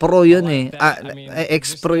hindi, pro yun eh.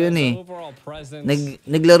 Ex-pro yun eh.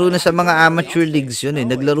 Naglaro na sa mga amateur leagues yun eh.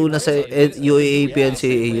 Naglaro na sa UAAP and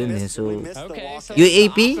CAA yun eh. So,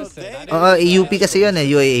 UAAP? UP kasi yun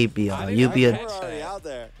eh, UAAP. UP yun.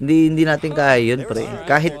 Hindi natin kaya yun, pre.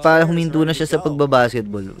 Kahit pa huminto na siya sa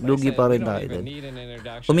pagbabasketball, lugi pa rin tayo dun.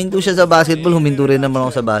 Huminto siya sa basketball, huminto rin naman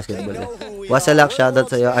ako sa basketball. Wasalak, shoutout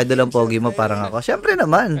sa'yo. Idol ang pogi mo, parang ako. Siyempre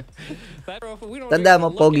naman. Tanda mo,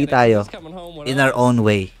 pogi tayo. In our own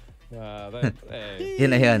way. Yun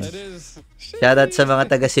na yun. Shoutout sa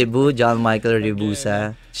mga taga Cebu, John Michael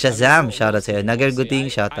Rebusa. Shazam, shoutout sa'yo.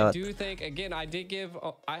 Nagarguting, shoutout.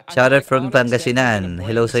 Shoutout from Pangasinan.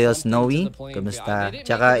 Hello sa'yo, Snowy. Kamusta?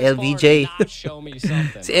 Tsaka LBJ.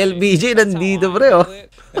 Si LBJ nandito, pre, oh.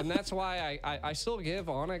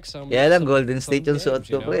 Kaya lang, Golden State yung suot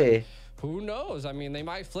ko, pre. Who knows? I mean, they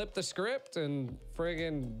might flip the script and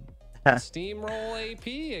friggin' steamroll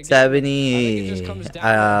AP again. Sabi ni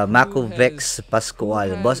Makuvex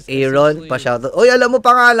Pascual, Boss Aaron, pa-shoutout. Oy, alam mo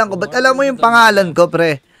pangalan ko. Ba't alam mo yung pangalan ko,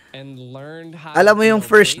 pre? Alam mo yung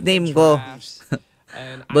first name ko.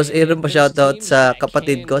 Boss Aaron, pa-shoutout sa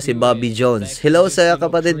kapatid ko, si Bobby Jones. Hello sa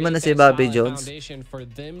kapatid mo na si Bobby Jones.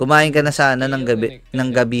 Kumain ka na sana ng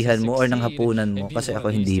gabihan mo or ng hapunan mo kasi ako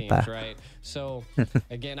hindi pa. So,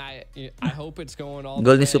 again, I hope it's going all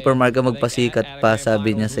Goal ni Supermarket magpasikat pa,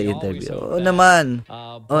 sabi niya sa interview. Oo naman.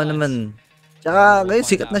 Oo naman. Tsaka ngayon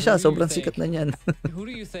sikat na siya. Sobrang sikat na niyan.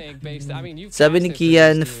 Sabi ni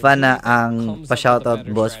Kian, Fana ang pa-shoutout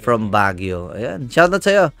boss from Baguio. Ayan. Shoutout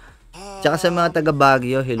sa'yo. Tsaka sa mga taga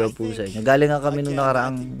Baguio, hello po sa inyo. Galing nga kami nung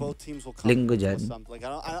nakaraang linggo dyan.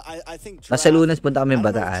 Nasa Lunes punta kami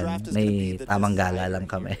Bataan. May tamang gala lang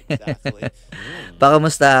kami.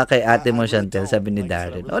 Pakamusta kay ate mo, Chantel? Sabi ni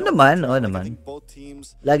Darren. Oo naman, oo naman.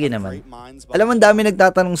 Lagi naman. Alam mo, dami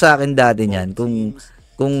nagtatanong sa akin dati niyan kung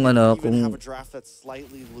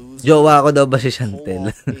jowa ko daw ba si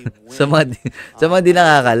Chantel. sa mga di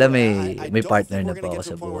nakakala, may partner na po ako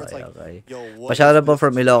sa buhay. Okay. Pasyara po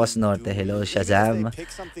from Ilocos Norte. Hello, Shazam.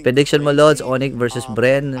 Prediction mo, Lods, Onic versus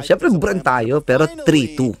Bren. Siyempre, Bren tayo, pero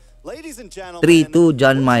 3-2. 3-2,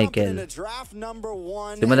 John Michael.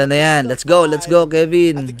 Simulan na yan. Let's go,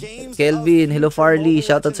 Kevin. Kelvin, hello, Farley.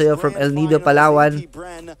 Shoutout sa'yo from El Nido, Palawan.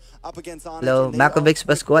 Hello, Macovex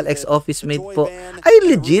Pascual, ex-office mate po. Ay,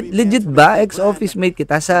 legit ba? Ex-office mate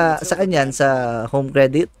kita sa kanyan, sa home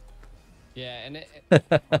credit? Yeah, and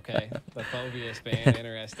okay, the Phobius ban,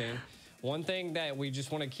 interesting. One thing that we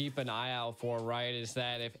just want to keep an eye out for, right, is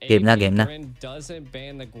that if Apbr doesn't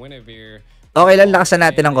ban the Guinevere, okay lang, lakasan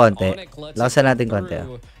natin ng konti. Lakasan natin konti.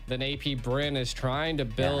 Then Apbr is trying to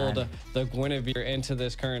build the Guinevere into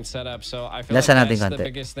this current setup. So I feel like that's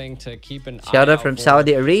the biggest thing to keep an eye out. Shout out from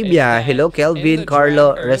Saudi Arabia. Hello, Kelvin,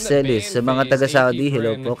 Carlo, Reselis. Sa mga taga Saudi,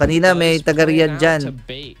 hello po. Kanina may taga Riyadh dyan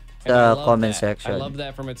sa comment section. I love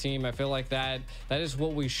that from a team. I feel like that is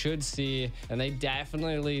what we should see, and they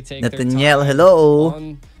definitely take Nathaniel, their time hello.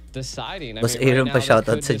 on deciding. Boss Aaron pa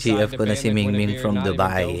shoutout sa GF ko na si Mingming from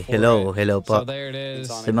Dubai. Hello po.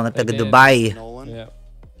 Sa mga taga Dubai.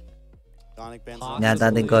 Yan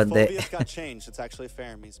natin konti.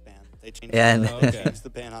 Yan.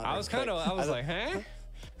 I was like, huh?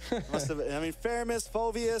 I mean, Faramis,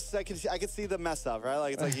 Phobius, I could see the mess up, right?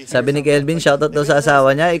 Like, it's like sabi ni Kelvin, shoutout daw sa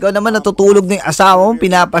asawa niya. Ikaw naman natutulog ng asawa mo,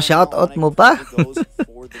 pinapa-shoutout mo pa.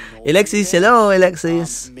 Alexis, hello,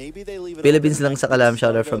 Alexis. Philippines lang sa Kalam,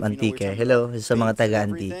 shoutout from Antique. Hello sa mga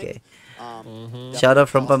taga-Antique. Shoutout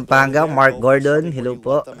from Pampanga, Mark Gordon, hello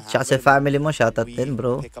po. Tsaka sa family mo, shoutout din,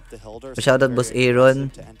 bro. Shoutout Boss Aaron.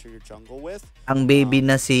 Ang baby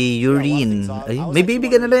na si Urine. Ay, may baby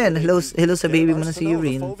ka na rin. Hello sa baby mo na si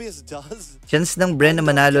Urine. Chance ng Bren na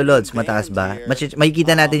manalo, Lods, mataas ba?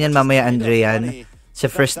 Makikita natin yan mamaya, Andrean. sa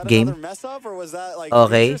first game.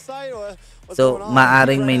 Okay. So,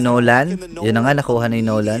 maaring may Nolan. Yun na nga, nakuha na yung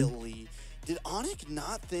Nolan.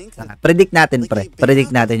 Predict natin, pre.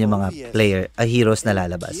 Predict natin yung mga heroes na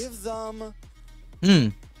lalabas.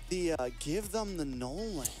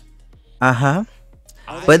 Aha.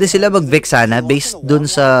 Pwede sila mag-Vexana based dun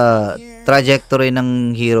sa trajectory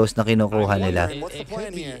ng heroes na kinukuha nila.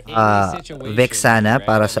 Vexana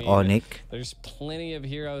para sa Onic.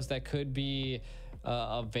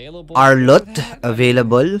 Arlot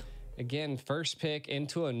available. Again, first pick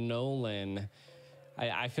into a Nolan.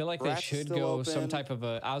 I feel like they should go some type of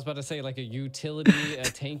I was about to say like a utility, a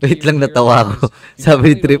tanky. Wait lang, natawa ko.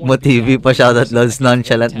 Sabi ni Trip Mo TV, pa shoutout Lods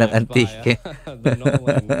Nonchalant ng Antique.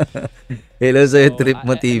 Hello sa'yo, Trip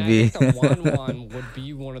Mo TV.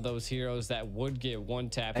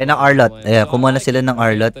 Ay, ng Arlot. Ayan, kumuha na sila ng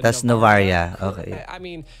Arlot, tas Novaria. Okay.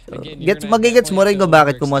 Magigets mo rin kung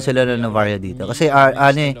bakit kumuha sila ng Novaria dito. Kasi,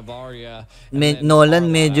 Nolan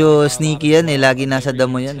medyo sneaky yan eh. Lagi nasa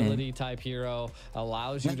damo yan eh.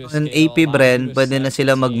 Ang AP Bren, pwede na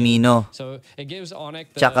sila mag-Mino.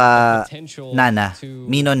 Tsaka Nana.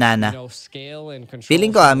 Mino Nana. Feeling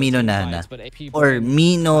ko Mino Nana. Or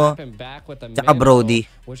Mino tsaka Brody.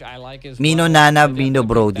 Mino Nana, Mino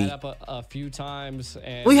Brody.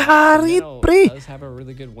 Uy, hari, pre!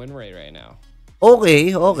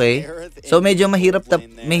 Okay, okay. So medyo mahirap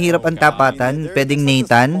ang tapatan. Pwedeng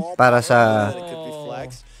Nathan para sa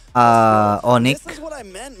Onic.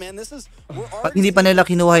 Pag hindi pa nila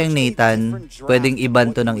kinuha yung Nathan, pwedeng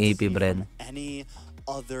iban to ng AP Bren.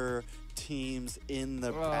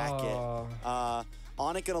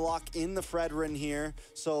 Onic gonna lock in the Fredrin here,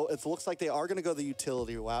 so it looks like they are gonna go the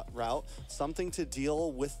utility route, something to deal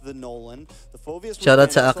with the Nolan. The Phobius. Shoutout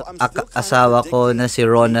sa asawa ko na si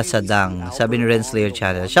Rona Sadang, sabi ni Renslayer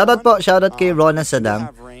Channel. Shoutout po, shoutout kay Rona Sadang.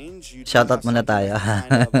 Shoutout muna tayo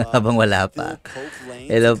habang wala pa.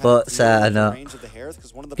 Hello po sa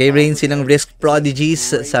kay Rainsy ng Risk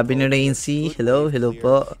Prodigies, sabi ni Rainsy. Hello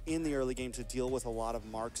po.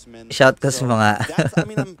 Shout ka sa mga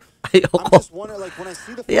ayoko.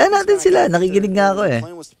 Ayan natin sila, nakikinig nga ako eh.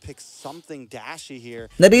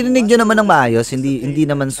 Naririnig nyo naman ng maayos, hindi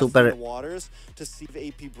naman super.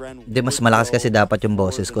 Hindi, mas malakas kasi dapat yung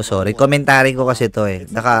boses ko, sorry. Commentary ko kasi to eh.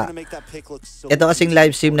 Ito kasing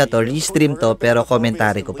live stream na to, restream to, pero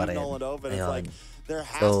commentary ko pa rin. Ayun.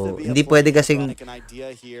 So, hindi pwede kasing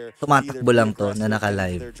tumatakbo lang to na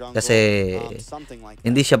naka-live. Kasi,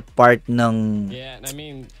 hindi siya part ng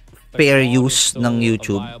fair use ng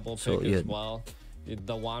YouTube. So, yun.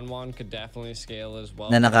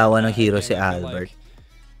 Nanakawa ng hero si Albert.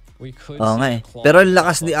 Oo nga eh. Pero ang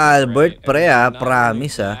lakas ni Albert, pre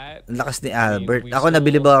promise ang lakas ni Albert. Ako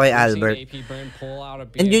nabilib ako kay Albert.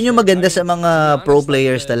 And yun yung maganda sa mga pro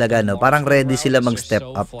players talaga, no? Parang ready sila mag-step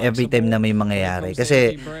up every time na may mangyayari.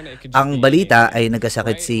 Kasi ang balita ay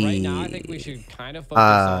nagkasakit si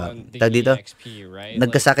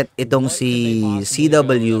nagkasakit itong si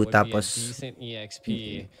CW, tapos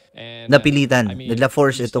napilitan.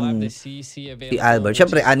 Nagla-force itong si Albert.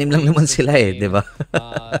 Siyempre, 6 lang naman sila eh, di ba?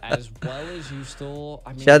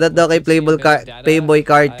 Shoutout daw kay Playboy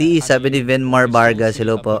Carty, sabi ni Venmar Vargas.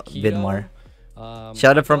 Hello po, Venmar.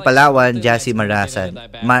 Shoutout from Palawan, Jassy Maraasin.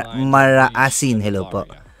 Hello po.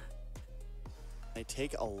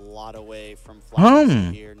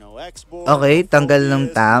 Okay, tanggal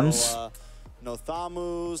ng Tams. Ano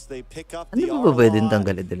ba pwedeng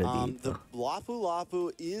tanggalin nila dito?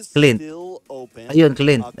 Clint. Ayun,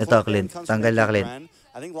 Clint. Ito, Clint. Tanggal na Clint.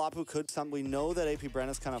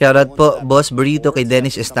 Shoutout po, Boss Burrito, kay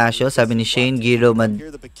Dennis Estacio. Sabi ni Shane Giro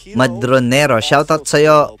Madronero. Shoutout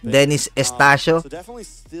sa'yo, Dennis Estacio.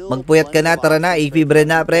 Magpuyat ka na, tara na. AP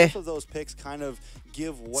Bren na, pre.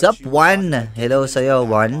 Sup, Juan. Hello sa'yo,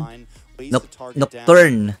 Juan.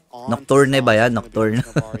 Nocturne. Nocturne ba yan? Nocturne.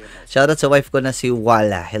 Shoutout sa wife ko na si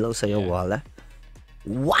Wala. Hello sa'yo, Wala.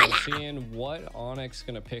 Wala! Seeing what Onyx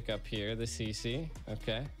gonna pick up here, the CC.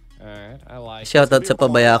 Okay. Alright, I like. Shoutout sa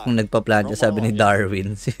pabaya akong nagpa-planta, sabi ni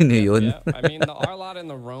Darwin. Sino yun?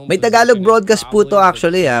 May Tagalog broadcast po to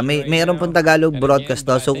actually mayroon pong Tagalog broadcast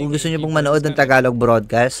to. So kung gusto niyo pong manood ng Tagalog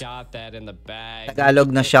broadcast,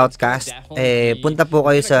 Tagalog na shoutcast, punta po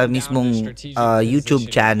kayo sa mismong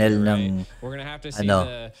YouTube channel ng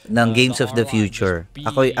ng Games of the Future.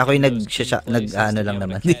 Ako'y nag lang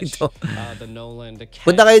naman dito.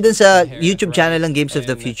 Punta kayo dun sa YouTube channel ng Games of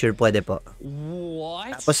the Future, pwede po.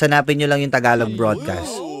 Tapos hanapin nyo lang yung Tagalog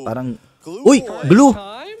broadcast. Parang, uy, glue!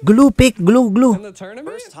 Glue pick, glue.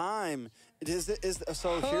 First time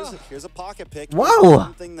So here's a pocket pick. Wow.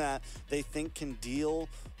 Something that they think can deal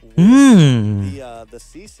with the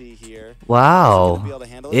CC here. Wow.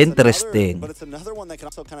 Interesting. But it's another one that can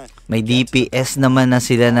also kind of may DPS naman na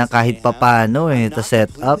sila na kahit papano to set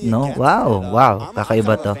up, no? Wow, wow.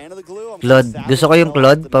 Kakaiba to. Claude. Gusto ko yung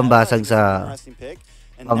Claude pambasag sa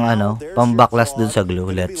pambaklas dun sa glue.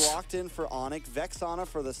 Let's.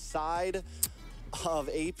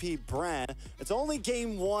 Of Apbr. It's only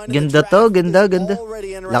game 1. Ganda to, ganda.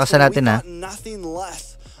 Lakasan natin ha. Nothing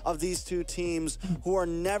less of these two teams who are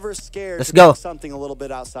never scared Let's to go. do something a little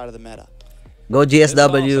bit outside of the meta. Go GSW.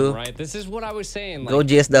 Awesome, right? This is what I was saying. Go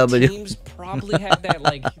GSW. Teams probably had that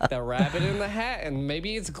the rabbit in the hat, and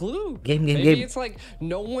maybe it's glue. Maybe it's like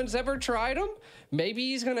no one's ever tried him.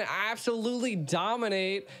 Maybe he's gonna absolutely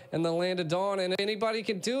dominate in the land of Dawn, and anybody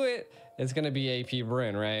can do it. It's gonna be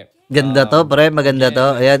Apbr, right? Ganda to, pre. Maganda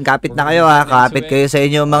to. Ayan, kapit na kayo ha. Kapit kayo sa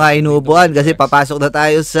inyo mga inuupuan kasi papasok na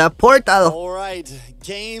tayo sa portal. Alright,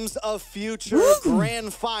 Games of Future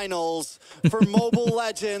Grand Finals for Mobile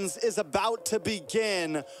Legends is about to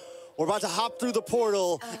begin. We're about to hop through the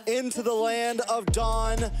portal into the land of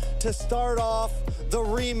Dawn to start off the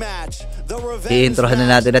rematch. The revenge I-introhan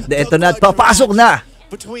na natin at ito na at papasok na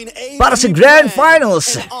para sa Grand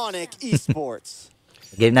Finals. Onic Esports.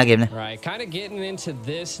 Game na. Right, kind of getting into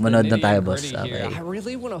this. Manood na tayo, boss. Okay. I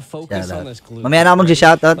really want to focus on this glue. Mamaya na ako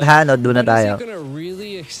mag-shoutout ha. Nood na tayo. What it's going to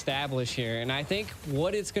really establish here, and I think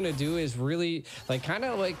what it's going to do is really, kind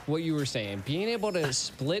of like what you were saying, being able to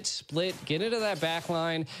split, get into that back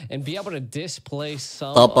line, and be able to displace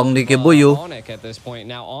some of Onic at this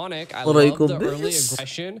point. Now, Onic, I love the early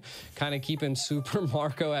aggression, kind of keeping Super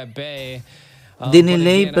Marco at bay.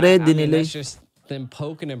 Dinelay, pre, dinelay. That's just them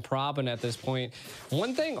poking and propping at this point.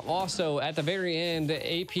 One thing also at the very end,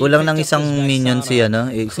 AP kulang ng isang minion si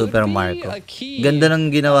Super Marco. Ganda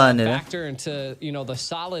ng ginawa nila. Factor into the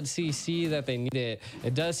solid CC that they needed.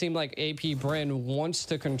 It does seem like Apbr wants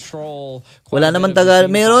to control. Wala naman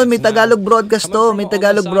Tagalog. May Tagalog broadcast to. May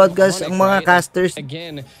Tagalog broadcast ang mga casters.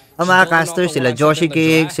 Ang mga casters sila Joshi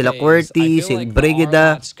Cake, sila Qwerty, sila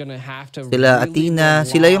Brigida, sila Athena,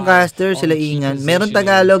 sila yung caster, sila Ingan. Meron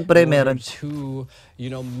Tagalog, pre, meron.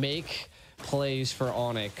 Make plays for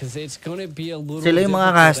Onic because it's gonna be a little sila yung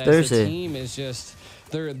mga casters team is just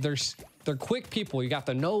they're quick people. You got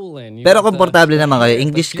the Nolan. Pero komportable naman kayo.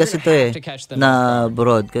 English kasi to na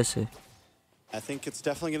broadcast I think it's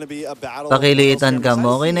definitely gonna be a battle. Pakiliitan ka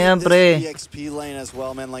mo. Okay na yan, pre.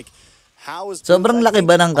 Sobrang laki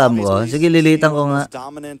ba ng cam ko? Sige, lilitan ko nga.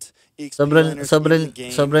 Sobrang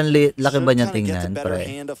laki ba niya tingnan, pre?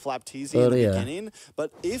 Sorry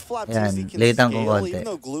Yan, lilitan ko konti.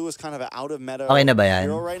 Okay na ba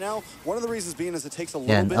yan?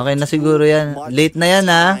 Yan, okay na siguro yan. Late na yan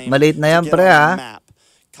ha. Malate na yan, pre ha.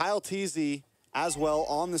 Kyle TZ as well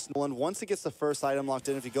on this Nolan. Once it gets the first item locked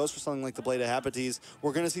in, if he goes for something like the Blade of Hepatitis,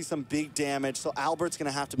 we're going to see some big damage. So Albert's going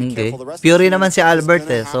to have to be careful. The rest Fury naman si Albert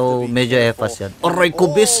so medyo efas yan. Aray ko,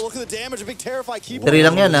 bis! Look at the damage, a big Terrify. Three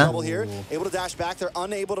lang yan ha. Able to dash back, they're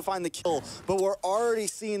unable to find the kill, but we're already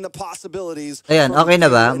seeing the possibilities. Ayan, okay na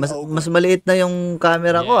ba? Mas maliit na yung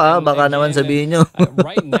camera ko ha. Baka naman sabihin nyo.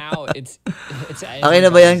 Right now, it's okay na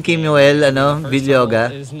ba yan, Kim Noel, Vilyoga?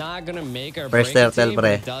 First turtle,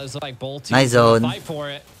 pre. Nice zone.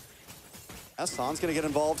 Son's gonna get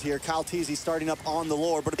involved here. Kyle TZ starting up on the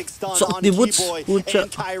lore, but a big stun on Boots.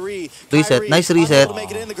 and Kyrie. Reset, nice reset.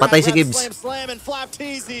 Patay si Gibbs. Slam and Flap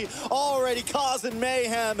TZ already causing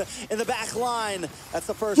mayhem in the back line. That's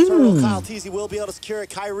the first turtle. Kyle TZ will be able to secure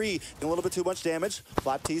it. Kyrie doing a little bit too much damage.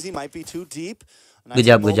 Flap TZ might be too deep. Good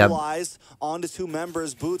job. Onto two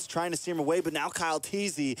members, Boots trying to steer him away, but now Kyle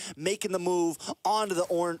TZ making the move onto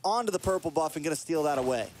the purple buff and gonna steal that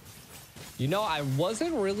away. I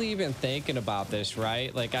wasn't really even thinking about this, right?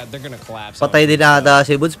 They're gonna collapse. Patay din ata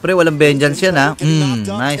si Boots, pre. Walang vengeance yan, ha?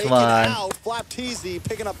 Nice one.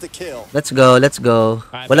 Let's go.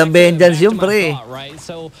 Walang vengeance yun, pre.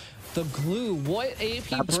 So the glue, what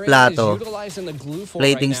Apbr is utilizing the glue for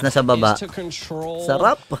platings right now na sa baba. is to control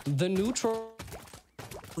Sarap. the neutral.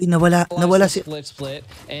 Uy, nawala si split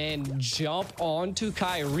and jump onto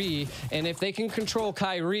Kyrie, and if they can control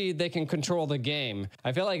Kyrie, they can control the game.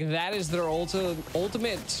 I feel like that is their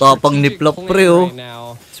ultimate Tapang ni Plop, pre, right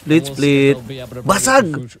now. Split.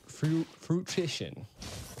 Basag! Fruition.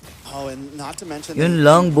 Oh, and not to mention yun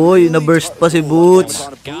lang, boy. Na-burst pa si Boots.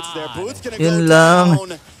 Yun lang.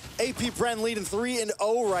 Apbr leading 3-0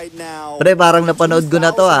 right now. Pre, parang napanood ko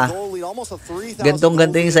na to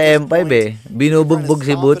Gantong-ganting sa M5 Binubugbog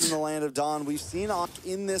si Boots. We've seen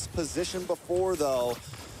in this position before though.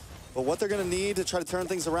 But what they're going to need to try to turn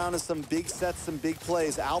things around is some big sets, some big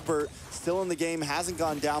plays. Albert still in the game, hasn't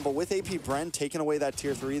gone down, but with AP Brent taking away that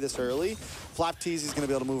tier 3 this early, Flapteezy's going to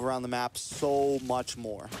be able to move around the map so much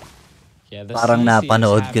more. Yeah, parang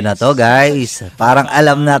napanood ko na to, guys. Parang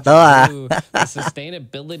alam na to, ah. The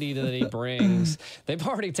sustainability that he brings. They've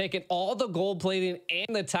already taken all the gold plating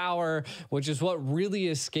and the tower, which is what really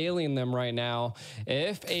is scaling them right now.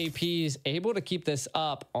 If AP is able to keep this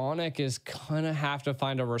up, Onic is gonna have to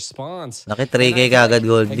find a response. Laki 3K kagad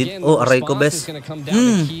gold. Oh, aray ko, bes.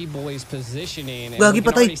 Gagi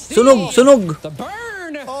patay. Sunog, sunog. The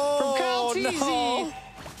burn from Kalteezy.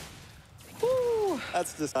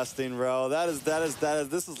 That's disgusting, bro.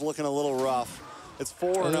 This is looking a little rough. It's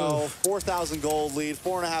 4-0, 4,000 gold lead,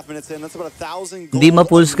 4.5 minutes in. That's about 1,000 gold. Hindi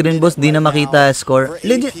ma-full screen, boss. Di na makita score.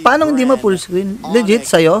 Legit, paano hindi ma-full screen? Legit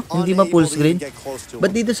sa'yo? Hindi ma-full screen?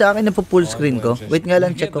 Ba't dito sa akin napo-full screen ko? Wait nga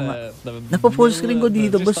lang, check ko nga. Napo-full screen ko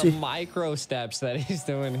dito, boss eh. Micro steps that he's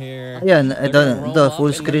doing here. Ayan, ito,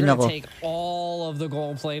 full screen ako.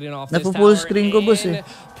 Napo-full screen ko, boss eh.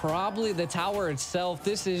 Probably the tower itself.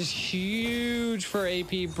 This is huge for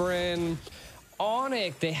AP Bryn.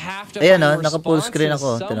 Onic, they have to find responses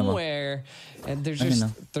somewhere. And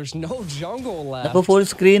there's no jungle left. Napo-full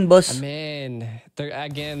screen, boss. Man,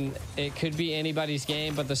 again, it could be anybody's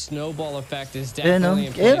game, but the snowball effect is definitely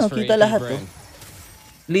in place for kita AP lahat, Bryn.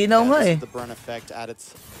 Linaw nga eh. The Bryn effect at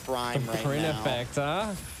its prime right now. Bryn effect,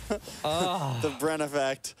 huh? The Bryn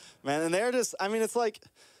effect, man. And they're just, I mean, it's like,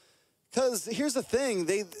 because here's the thing,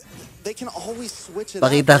 they can always switch it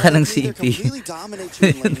Pakita up. Ka ng They CP. can really dominate you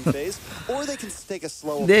in laning phase, or they can take a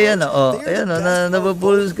slow approach. Ayan o,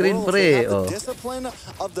 napo-full screen pre. The discipline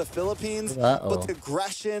of the Philippines, but the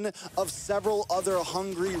aggression of several other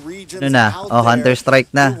hungry regions out there. Hunter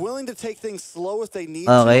strike na. They're willing to take things slow if they need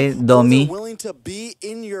okay, to. Domi. They're willing to be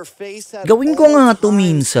in your face at Gawin ko all nga to times,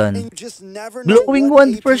 minsan. and you just never know Glowing what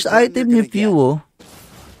one AP first Bryn item you're ni Pew, oh.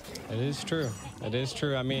 It is true. It is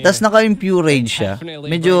true. I mean, tas naka-impure rage siya.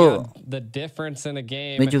 Medyo the difference in the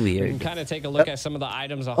game. Medyo weird. You can kind of take a look at some of the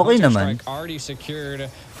items. Okay naman. Strike already secured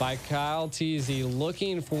by Kalteezy,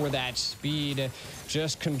 looking for that speed,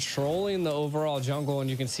 just controlling the overall jungle, and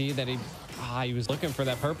you can see that he was looking for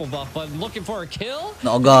that purple buff, but looking for a kill.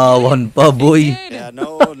 Nakagawan pa, boy. Yeah,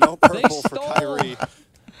 no purple for Kyrie.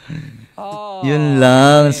 Yun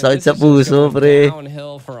lang, sakit sa puso, pre.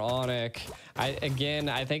 Downhill for Onic. I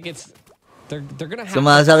think it's they're gonna have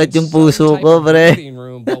sumasakit yung puso ko, pre.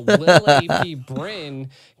 Room, but will AP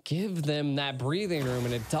Bryn give them that breathing room?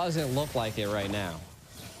 And it doesn't look like it right now.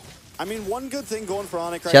 I mean, one good thing going for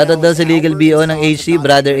Onic right Shoutout now daw sa Legal BO ng HC,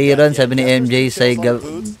 Brother Aaron, sabi ni MJ sa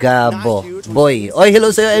Gabo. Boy. Oy,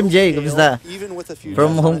 hello sa'yo, MJ. Kamusta?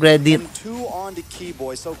 From home credit.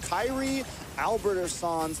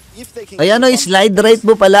 Ayan o, slide right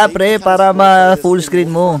mo pala, pre, para ma-full screen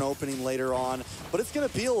mo.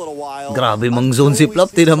 Grabe mang zone si Flop.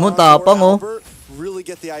 Tira mo, tapang oh.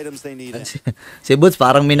 Si Boots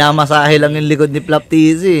parang minamasahe lang yung likod ni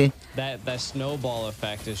Flapteezy. That snowball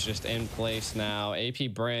effect is just in place now.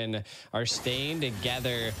 AP Bryn are staying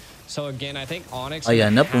together. So again, I think Onyx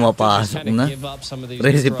ayan na, pumapasok na.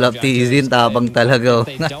 Pre, si Flapteezy tapang talaga.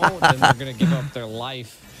 If they don't, then they're gonna give up their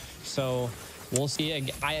life. So we'll see.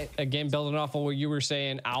 Again, building off of what you were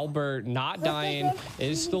saying, Albert not dying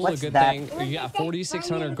is still a good thing. You got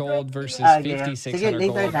 4,600 gold versus 5,600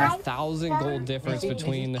 gold. 1,000 gold difference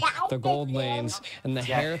between the gold lanes, and the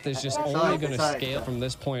Hearth is just only going to scale from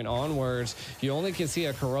this point onwards. You only can see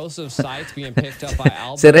a corrosive sight being picked up by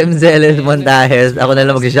Albert. Si Remzeles Montajes, ako na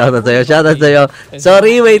lang mag-shoutout sa'yo. Shoutout sa'yo.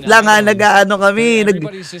 Sorry, wait lang ha. Nag-ano kami.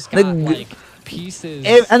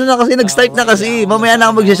 Ano na kasi, nag-start na kasi. Mamaya na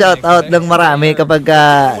ako mag-shoutout ng marami kapag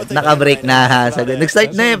naka-break na ha.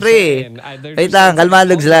 Nag-start na pre. Wait lang,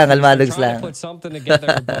 kalmadogs lang.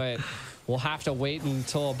 We'll have to wait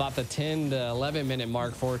until about the 10 to 11 minute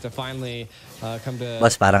mark for it to finally come to...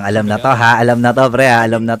 Boss, parang alam na to ha. Alam na to, pre ha.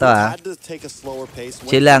 Alam na to ha.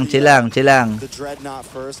 Chill lang. The Dreadnought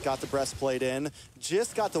first, got the breastplate in.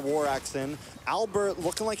 Just got the War Axe in. Albert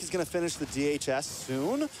looking like he's going to finish the DHS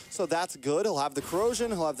soon. So that's good. He'll have the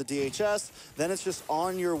Corrosion. He'll have the DHS. Then it's just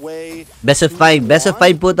on your way. Best of 5. Best of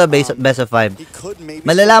 5 po to. Best of 5.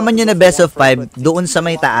 Malalaman nyo na best of 5 doon sa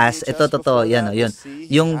may taas. Ito, totoo. Yan o, yun.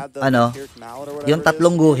 Yung, yung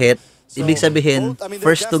tatlong guhit. ibig sabihin,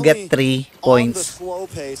 first to get 3 points,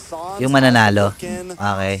 yung mananalo.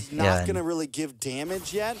 Okay, yan.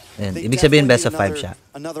 Yan. Ibig sabihin, best of 5 siya.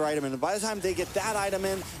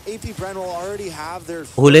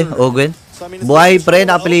 Huli, Ogwen. Buhay pre,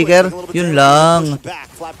 naka-flicker. Yun lang.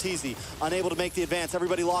 Unable to make the advance.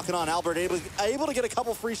 Everybody locking on. Albert able to get a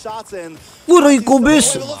couple free shots in. Uray ko,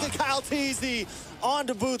 bis! Look at Kyle Teasy on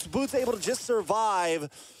to Boots. Boots able to just survive.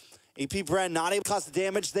 Apbr not able to cause the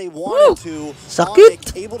damage they wanted to. Sakit!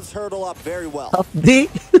 Onic able to turtle up very well.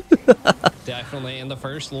 Update. Definitely, and the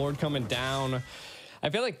first Lord coming down. I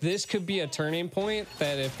feel like this could be a turning point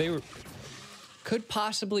that if they could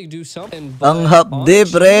possibly do something. Ang hapdi,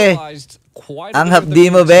 pre. Ang hapdi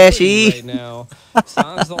mo, Beshi. Right now.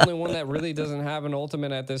 San's the only one that really doesn't have an ultimate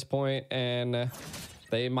at this point, and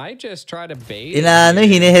they might just try to bait. Inaano,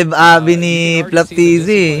 hinihib abi ni Flap TZ.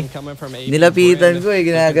 Nilapitan ko eh,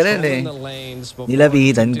 ginaganon eh.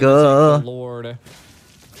 Nilapitan ko.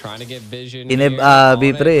 Hinihib abi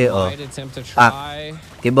pre, oh.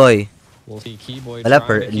 Kiboy. Wala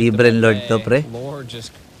per, libre Lord to pre.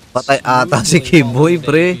 Patay ata si Kiboy,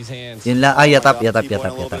 pre. Yun lang. Ah, yatap.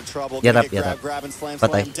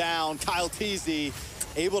 Patay.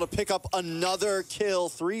 Able to pick up another kill.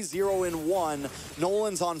 3-0 in 1.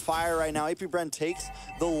 Nolan's on fire right now. Apbr takes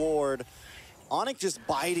the Lord. Onic just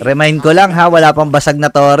biting. Remind ko lang ha, wala pang basag na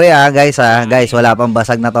tore ha, guys ha. Guys, wala pang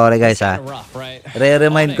basag na tore, guys ha.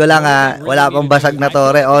 Re-remind ko lang ha, wala pang basag na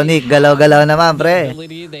tore. Onic, galaw-galaw naman, pre.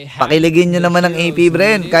 Pakiligin nyo naman ng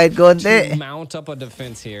Apbr kahit konti. Mount up a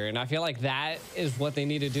defense here, and I feel like that is what they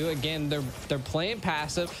need to do. Again, they're playing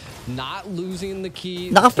passive, not losing the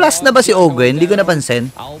key. Naka-flash na ba si Ogwen? Hindi ko napansin.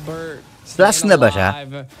 Albert Flash na ba siya?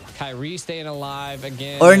 Kyrie staying alive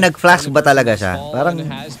again. Or nag-flash ba talaga siya? Parang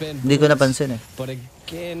hindi ko napansin eh. But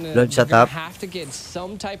again, Lord sa top. have to get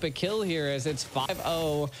some type of kill here as it's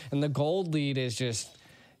 5-0 and the gold lead is just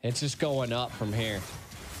going up from here.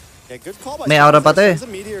 May aura pa to eh.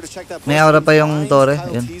 May aura pa yung tore.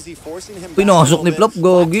 Yan. Pinasok ni Flop,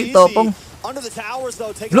 gogi, topong. Under the towers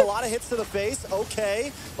though, taking a lot of hits to the face. Okay.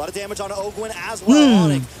 A lot of damage on Ogwen as well.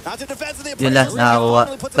 Onic. Not to defense of the Yun lang,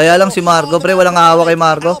 nakakuha. Kaya lang si Marco, pre, walang awa kay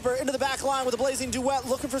Marco. Albert into the back line with a blazing duet,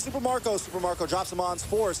 looking for Super Marco. Super Marco drops him on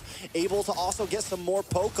force, able to also get some more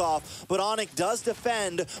poke off, but Onic does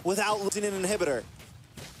defend without losing an inhibitor.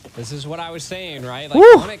 This is what I was saying, right? Like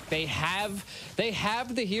Onic, they have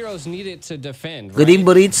the heroes needed to defend. Good game,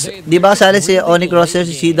 Burits. Di ba kasali si Onic Roster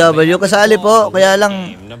si CW? Kasali po, kaya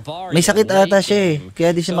lang may sakit ata siya eh.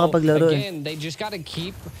 Kaya di siya makapaglaro eh.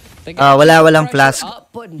 Walang flask.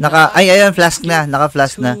 Ayun, flask na.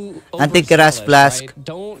 Naka-flask na. Anti-crash flask.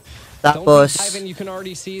 Tapos you can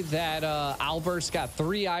already see that Albert's got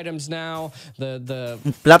 3 items now. The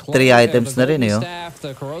Flap 3 items na rin eh.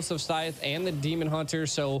 The corrosive scythe and the demon hunter,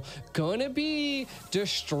 so gonna be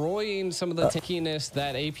destroying some of the tankiness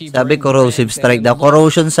that AP. Sabi corrosive strike daw.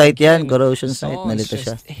 Corrosion scythe yan. Corrosion scythe, nalito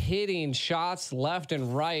siya. Hitting shots left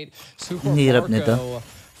and right. Super hirap nito.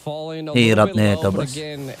 Hirap na ito, boss.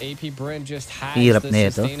 Hirap na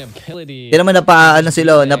ito. Hindi naman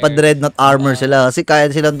sila, napa-dreadnought armor sila kasi kaya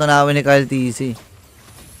silang tunawin ni Kyle TC.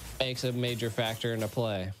 Makes a major factor in the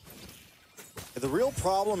play. The real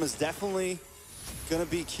problem is definitely gonna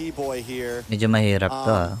be Keyboy here. Medyo mahirap to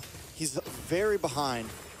ha. He's very behind.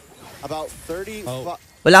 About 30...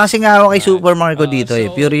 Wala kasing hawak kay Super Marco dito eh.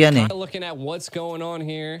 Pure yan eh.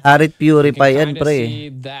 Arit Purify yan pre.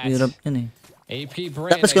 Hirap yan eh.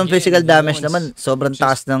 Tapos kung physical damage naman, sobrang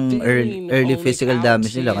taas ng early physical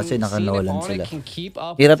damage nila kasi naka-Nolan sila.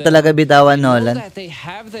 Hirap talaga bitawan Nolan.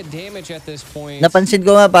 Napansin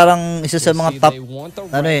ko nga parang isa sa mga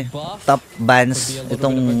top bans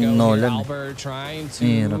itong Nolan.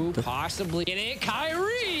 Hirap to.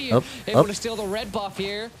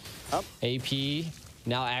 AP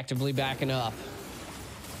now actively backing up.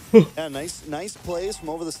 Yeah, nice plays from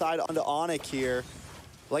over the side onto Onic here.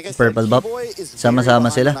 Like I said, Purple buff. Sama-sama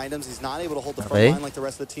sila. Okay.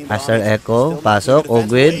 Master Echo. Pasok.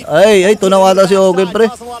 Ogwen. Ay, tunawala si Ogwen, pre.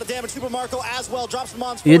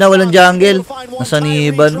 Yun na, walang jungle. Nasa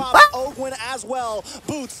Niban.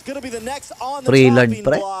 Pre-lord,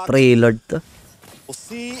 pre. Pre-lord to. We'll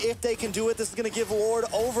see if they can do it. This is going to give Lord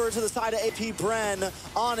over to the side of Apbr.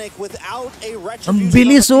 Onic without a retribution. Ang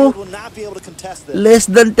bilis oh. Will not be able to contest this. Less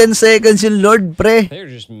than 10 seconds yung Lord, pre. They're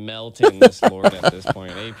just melting this Lord at this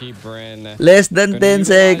point. Apbr. Less than 10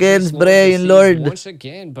 seconds, pre, yung Lord. Once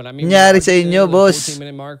again, but I mean, nangyari sa inyo, boss.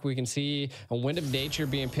 14-minute mark, we can see a wind of nature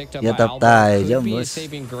being picked up by Albert. Could be a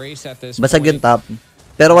saving grace at this Basag yung point. top.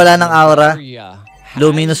 Pero wala nang aura.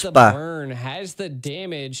 Luminous pa. Burn has the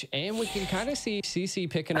damage, and we can kind of see CC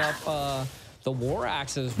picking up the War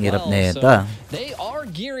Axe as Hirap well. na ito. So they are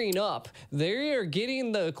gearing up. They are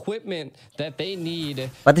getting the equipment that they need.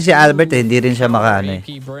 Pati si Albert hindi rin siya makaano eh.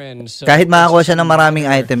 So kahit makakuha siya ng maraming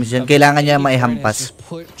items yan, kailangan niya maihampas.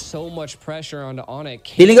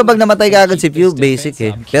 Feeling ko pag namatay ka agad si Pew, basic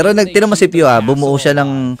eh. Pero nagtino mo si Pew bumuo siya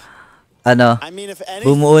ng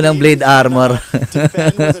bumuo ng blade armor.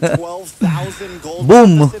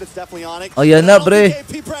 Boom! O yan na, pre.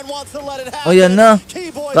 O yan na.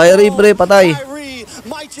 Kyrie, pre, patay.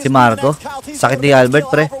 Si Marco. Sakit ni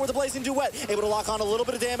Albert, pre.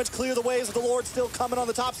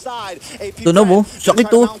 Tuno mo, sakit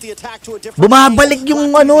to. Bumabalik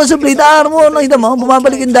yung sa blade armor. Nakita mo,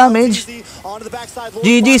 bumabalik yung damage.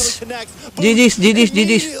 GG's. GG's, GG's,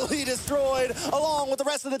 GG's. Along with the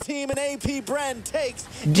rest of the team, and Apbr takes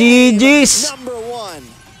GG's. number 1.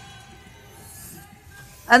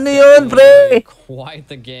 Ano yun, pre? Quite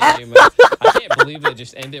the game. I can't believe they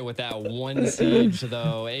just ended with that one siege,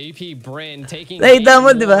 though. Apbr taking Nakita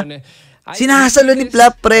mo, di ba? Sinasalo ni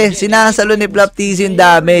Flap, pre. Sinasalo ni Flap TZ yung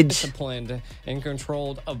damage. And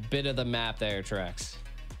controlled a bit of the map there, Trex.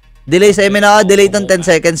 Delay sa amin ako, delay tong 10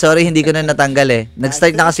 seconds. Sorry, hindi ko na natanggal eh.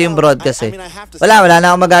 Nag-start na kasi yung broadcast eh. Wala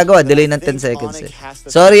na akong magagawa. Delay ng 10 seconds eh.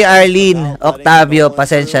 Sorry, Arlene, Octavio,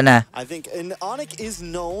 pasensya na. Onic is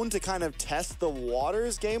known to kind of test the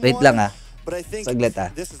waters game. Wait lang saglit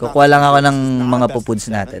kukuha lang ako ng mga pupuds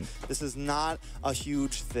natin. This is not a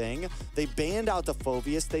huge thing. They banned out the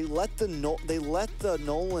Phobius. They let the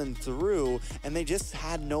Nolan through, and they just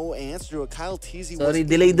had no answer to it. Kyle TZ. Sorry,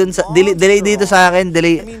 delay dun sa delay dito sa akin.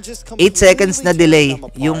 Delay 8 seconds na delay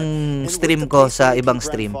yung stream ko sa ibang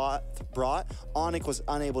stream. Onic was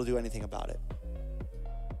unable to do anything about it.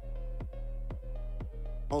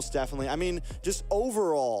 Most definitely. I mean, just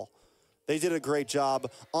overall, they did a great job.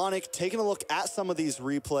 Onic taking a look at some of these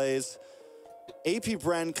replays.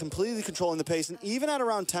 Apbr completely controlling the pace, and even at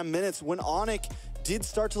around 10 minutes, when Onic did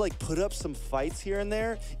start to put up some fights here and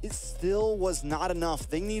there, it still was not enough.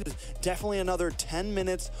 They needed definitely another 10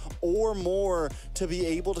 minutes or more to be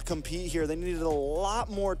able to compete here. They needed a lot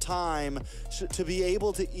more time to be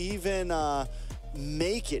able to even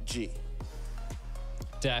make it, G.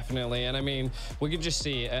 Definitely, and I mean, we could just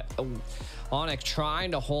see Onic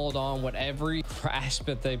trying to hold on with every grasp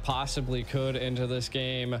that they possibly could into this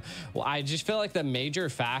game. Well, I just feel like the major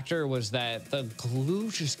factor was that the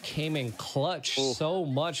glue just came in clutch so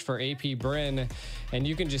much for Apbr, and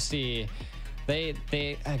you can just see they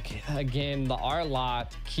again, the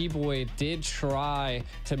R-Lot Keyboy did try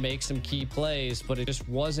to make some key plays, but it just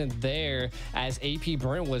wasn't there as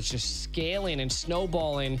Apbr was just scaling and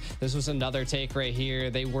snowballing. This was another take right here.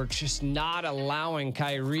 They were just not allowing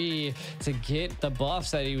Kyrie to get the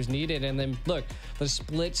buffs that he was needed. And then look, the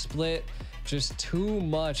split, just too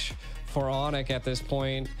much for Onic at this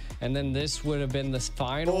point. And then this would have been the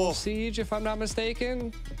final siege, if I'm not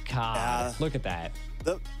mistaken. God, look at that.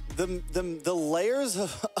 The layers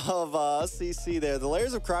of CC there, the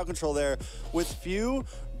layers of crowd control there, with Few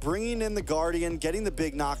bringing in the Guardian, getting the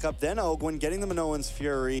big knockup, then Ogwin getting the Minoan's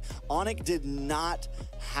Fury. Onic did not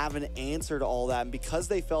have an answer to all that, and because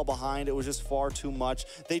they fell behind, it was just far too much.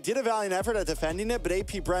 They did a valiant effort at defending it, but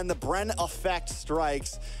Apbr, the Bren effect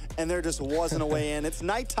strikes, and there just wasn't a way in. It's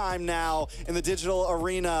nighttime now in the digital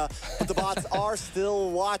arena, but the bots are still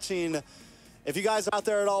watching. If you guys are out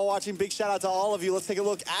there at all watching, big shout out to all of you. Let's take a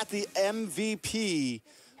look at the MVP.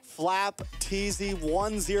 Flap TZ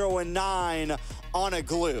 1-0-9 on a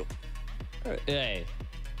glue. Hey,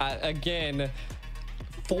 again,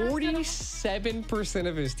 47%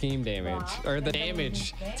 of his team damage, or the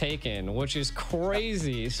damage taken, which is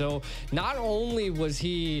crazy. So not only was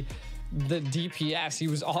he the DPS, he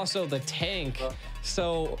was also the tank.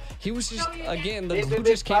 So he was just, again, the blue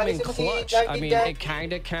just came in clutch. I mean, it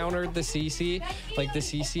kind of countered the CC. Like the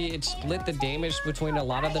CC, it split the damage between a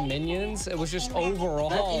lot of the minions. It was just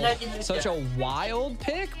overall such a wild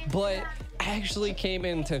pick, but actually came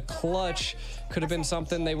into clutch. Could have been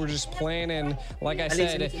something they were just planning. Like I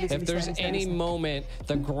said, if there's any moment,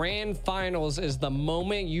 the grand finals is the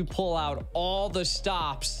moment you pull out all the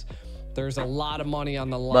stops. There's a lot of money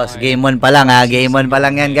on the line. Boss, game 1 pa lang ha. Game 1 pa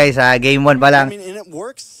lang yan, guys ha. Game 1 pa lang. Game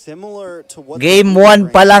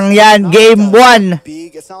 1 pa lang yan. Game 1.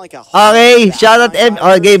 Okay, shoutout M.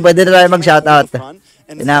 Okay, pwede na tayo mag-shoutout.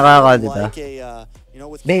 Pinaka ako dito. You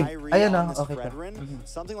know, with Babe, Kyrie ayun on this okay Fredrin,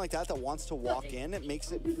 something like that wants to walk in, it makes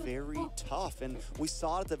it very tough. And we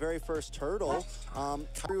saw it at the very first turtle.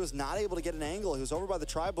 Kyrie was not able to get an angle. He was over by the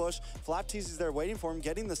tri-bush. Flap teases there waiting for him,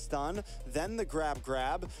 getting the stun, then the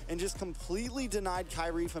grab, and just completely denied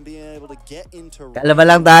Kyrie from being able to get into... Kalma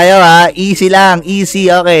lang tayo ha. Easy lang. Easy.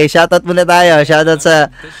 Okay. Shoutout muna tayo.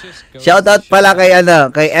 Shoutout pala kay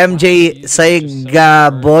kay MJ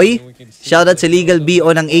Saigaboy. Shoutout sa Legal BO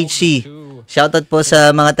ng HC. Shoutout po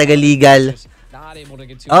sa mga taga-legal.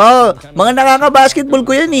 Oh, mga nakaka-basketball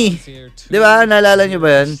ko yan eh. Di ba? Naalala nyo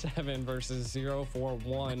ba yan?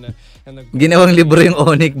 Ginawang libro yung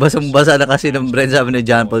Onic. Basang-basa na kasi ng brand, sabi ni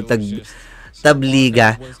John Paul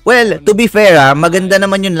Tabliga. Well, to be fair maganda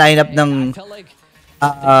naman yung lineup ng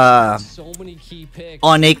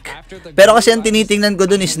Onic. Pero kasi ang tinitingnan ko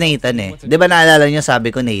dun is Nathan eh. Di ba naalala nyo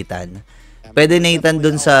sabi ko Nathan? Pwede Nathan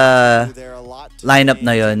dun sa lineup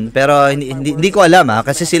na yon, pero hindi ko alam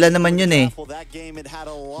kasi sila naman yun eh.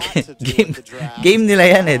 game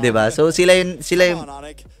nila yan eh, 'di ba? So sila yung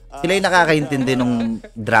nakakaintindi nung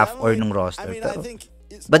draft or nung roster. Pero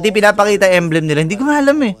ba't di pinapakita emblem nila? Hindi ko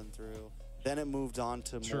alam eh.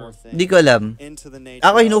 Hindi ko alam.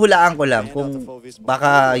 Ako hinuhulaan ko lang kung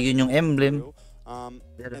baka yun yung emblem.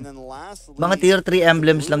 Mga tier 3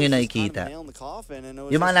 emblems lang yun nakikita.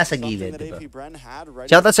 Yung mga nasa gilid, diba?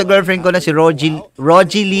 Shoutout sa girlfriend ko na si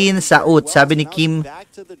Rogeline Saut. Sabi ni Kim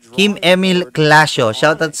Emil Clasio.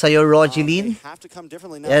 Shoutout sa'yo, Rogeline.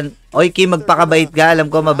 Yan. Oy, Kim, magpakabait ka.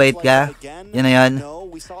 Alam ko, mabait ka. Yan na yan.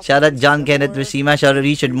 Shoutout John Kenneth Rosima. Shoutout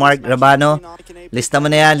Richard Mark Rabano. Lista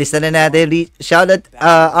mo na yan. Lista na natin. Shoutout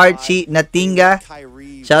Archie Natinga.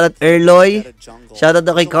 Shoutout Erloy. Shoutout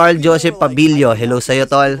kay Carl Joseph Pabilio. Hello sa'yo,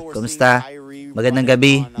 tol. Kumusta? Magandang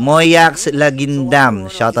gabi. Moyax Lagindam.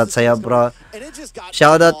 Shoutout sa'yo, bro.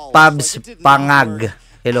 Shoutout Pabs Pangag.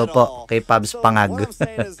 Hello po kay Pabs Pangag.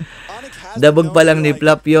 Dabog pa lang ni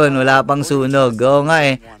Flap yun. Wala pang sunog. Oo nga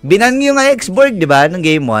eh. Binan yung Xborg, di ba? Nung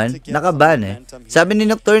game 1. Nakaban eh. Sabi ni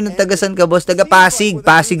Nocturne, tagasan ka, boss. Taga Pasig.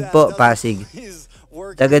 Pasig po. Pasig.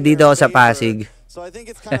 Taga dito ako sa Pasig. So I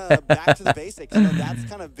think it's kind of back to the basics. You know, that's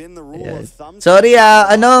kind of been the rule of thumb. Sorry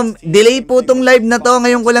delay po tong live na to.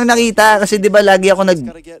 Ngayon ko lang nakita kasi 'di ba lagi ako nag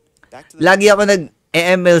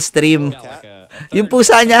ML stream. Yung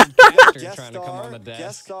pusa niya.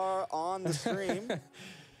 Guest star on the stream.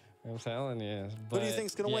 I'm telling you. Who do you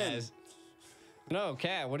think's going to win? No,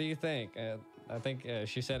 Kat, what do you think? I think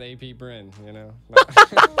she said AP Bryn, you know.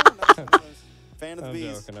 Fan of the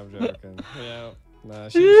bees. I'm joking. Yeah.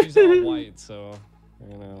 Nah, she's all white, so,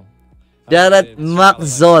 you know. Jarat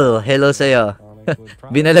Maxzol, hello sa'yo.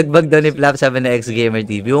 Binalagbag daw ni Flap, sabi na X-Gamer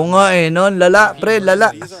TV. Oo nga eh, no? Lala, pre,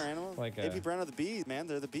 lala. AP Brand of the bees, man.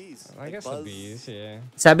 They're the bees. I guess the bees, yeah.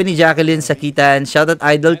 Sabi ni Jacqueline Sakitan, shoutout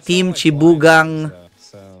Idol Team Chibugang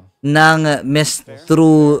ng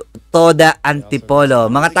Mestru Toda Antipolo.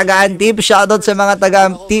 Mga taga-Antip, shoutout sa mga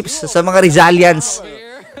taga-Antips, sa mga Rizalians.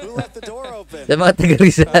 Sa mga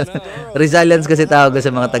taga-Rizal. Rizalians kasi tawag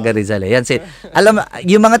sa mga taga-Rizal. Yan alam,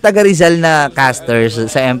 yung mga taga-Rizal na casters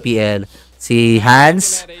sa MPL, si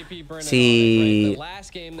Hans, si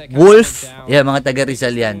Wolf, yan, mga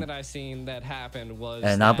taga-Rizal yan.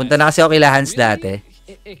 Nakapunta na kasi ako kila Hans dati.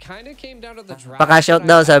 Paka-shout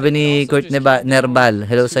daw, sabi ni Kurt Nerbal.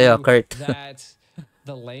 Hello sa'yo, Kurt.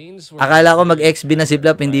 Akala ko mag-XB na si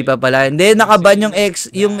Flap, hindi pa pala. Hindi, nakaban yung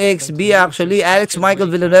XB actually. Alex Michael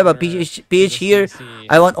Villanueva, PH here.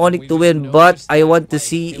 I want Onic to win, but I want to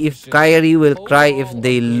see if Kyrie will cry if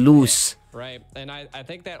they lose.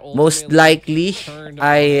 Most likely,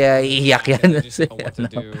 ay iyak yan.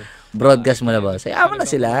 Broadcast mo na ba? Sayama na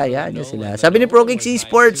sila. Yan nyo sila. Sabi ni ProKicks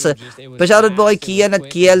Esports, pa-shoutout po kay Kian at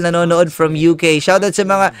Kiel, nanonood from UK. Shoutout sa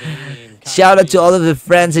mga... Shout out to all of the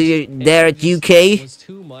friends there at UK.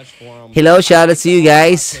 Hello, shout out to you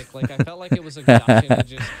guys.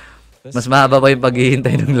 Mas mahaba pa yung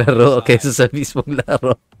paghihintay ng laro kaysa sa mismong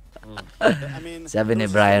laro. Sabi ni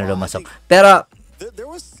Brian Romasok. Pero,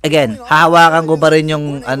 again, hahawakan ko pa rin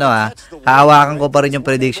yung, hahawakan ko pa rin yung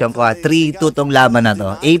prediction ko. 3-2 tong laban na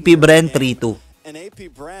to. AP Brand 3-2.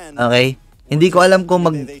 Okay? Hindi ko alam kung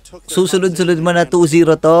susunod-sunod mo na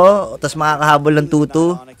 2-0 to, tapos makakahabol ng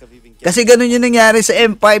 2-2. Kasi ganun yung nangyari sa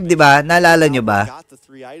M5, di ba? Naalala nyo ba?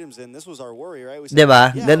 Di ba?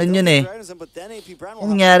 Ganun yun eh.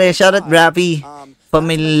 Yung nangyari, shoutout Rafi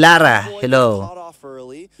Pamilara. Hello.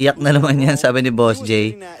 Iyak na naman yan, sabi ni Boss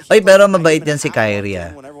J. Oy, pero mabait yan si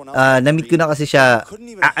Kyrie. Na-meet ko na kasi siya.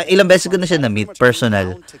 Ilang beses ko na siya na-meet,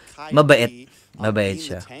 personal. Mabait. Mabait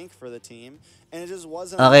siya.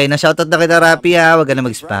 Okay, na-shoutout na kita, Rapi, ha. Huwag ka na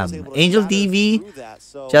mag-spam. Angel TV,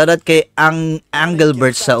 shoutout kay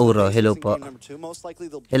Angelbert Sauro. Hello po.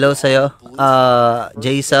 Hello sa'yo.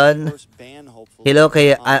 Jason. Hello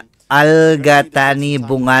kay Algatani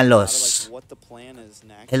Bungalos.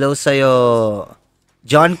 Hello sa'yo.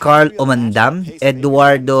 John Carl Umandam.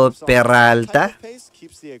 Eduardo Peralta.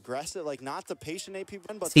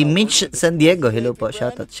 Si Mitch San Diego, hello po,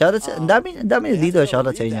 shoutout. Shoutout sa, ang dami dito,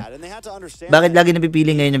 shoutout sa inyo. Bakit lagi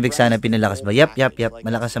napipili ngayon yung Vixana, pinalakas ba? Yap,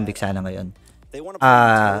 malakas ang Vixana ngayon.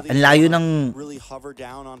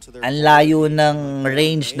 Ang layo ng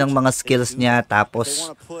range ng mga skills niya, tapos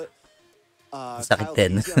sakit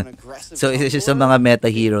din. So, isa siya sa mga meta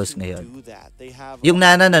heroes ngayon. Yung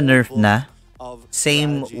Nana na nerf na,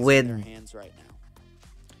 same with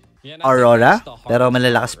Aurora, pero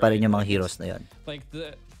malalakas pa rin yung mga heroes na yun.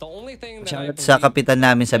 Shoutout sa kapitan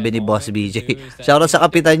namin, sabi ni Boss BJ. Shoutout sa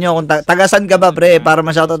kapitan nyo, kung tagasan ka ba, pre, para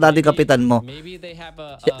ma-shoutout natin kapitan mo.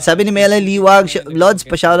 Sabi ni Mela Liwag, Lods,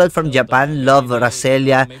 pa-shoutout from Japan, Love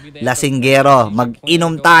Racelia Lasingero.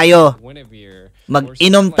 Mag-inom tayo.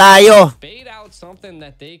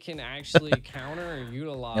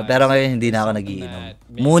 Pero ngayon hindi na ako nagiinom.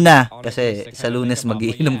 Muna, kasi sa Lunes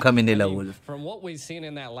magiinom kami nila Wolf.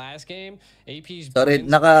 Sorry,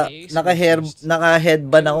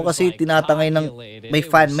 naka-headband ako kasi tinatangay ng may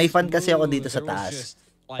fan kasi ako dito sa taas.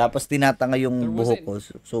 Tapos tinatanga yung buhok ko.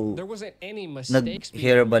 So,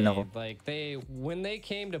 nag-hairband ako.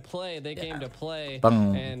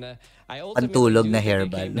 Pantulog na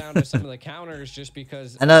hairband.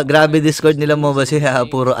 Ano, grabe Discord nila mo ba siya?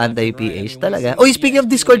 Puro anti-PH talaga. Oh, speaking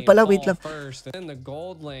of Discord pala, wait lang.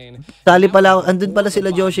 Sali pala ako. Andun pala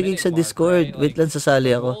sila Joshi Geek sa Discord. Wait lang,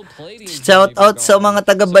 sasali ako. Shout out sa mga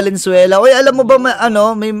taga Valenzuela. Oy, alam mo ba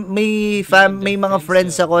may mga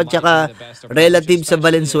friends ako tsaka relatives sa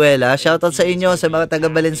Valenzuela. Shout out sa inyo sa mga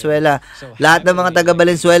taga Valenzuela. Lahat ng mga taga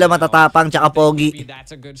Valenzuela matatapang tsaka pogi.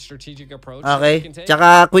 Okay?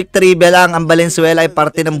 Tsaka quick trivia lang, ang Valenzuela ay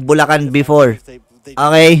parte ng Bulacan before.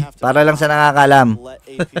 Okay? Para lang sa nakakalam.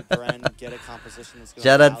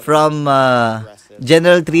 Shoutout from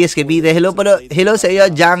General Trias Cavite. Hello sa iyo,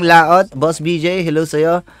 Jang Laot. Boss BJ, hello sa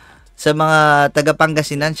iyo. Sa mga taga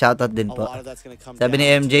Pangasinan, shoutout din po. Sabi ni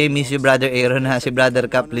MJ, miss you brother Aaron ha. Si brother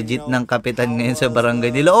Cap, legit ng kapitan ngayon sa barangay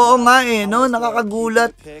nila. Oo nga no,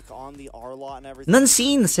 nakakagulat.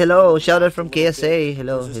 Non-scenes, hello. Shoutout from KSA.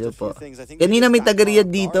 Hello po. Kanina may taga-Riyadh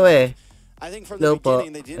dito eh. Hello po.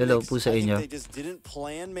 Hello po sa inyo.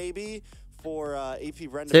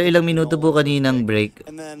 Sir, ilang minuto po kaninang break?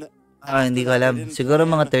 Hindi ko alam. Siguro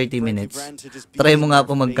mga 30 minutes. Try mo nga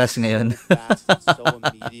po mag-cast ngayon.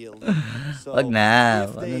 Wag na.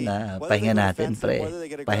 Pahinga natin, pre.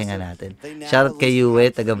 Pahinga natin. Shoutout kay Yue,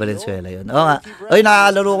 taga Valenzuela yun. Oo nga. Ay,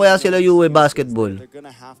 nakakalaro ko yan sila Yue basketball.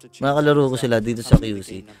 Nakakalaro ko sila dito sa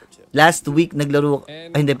QC. Last week, naglaro...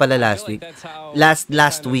 hindi pala last week.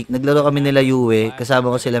 Last week, naglaro kami nila Yue. Kasama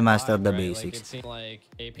ko sila Master the Basics.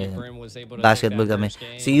 Basketball kami.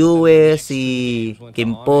 Si Yue, si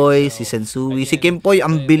Kimpoy, si Sensui. Si Kimpoy,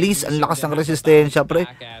 ang bilis, ang lakas ng resistensya, pre.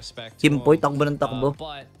 Kimpoy, takbo ng takbo.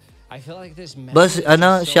 Boss,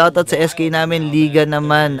 shoutout sa SK namin, Liga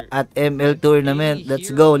naman, at ML Tournament. Let's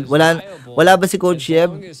go. Wala ba si Coach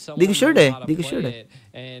Sheb? Di ko sure eh.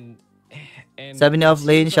 Sabi ni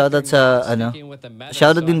Offlane, shoutout sa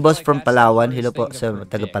shoutout din boss from Palawan. Hello po sa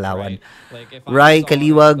taga Palawan. Rai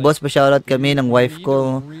Kaliwag, boss, pa-shoutout kami ng wife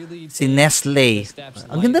ko, si Nestle.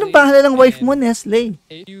 Ang ganda ng pangalan ng wife mo, Nestle.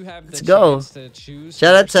 Let's go.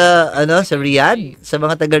 Shoutout sa sa Riyadh, sa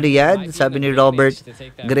mga taga Riyadh. Sabi ni Robert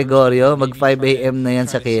Gregorio, mag 5 AM na yan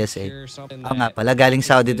sa KSA. Nga pala, galing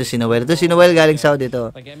Saudi to si Noel. Si Noel galing Saudi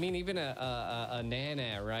to.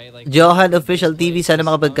 Johan Official TV, sana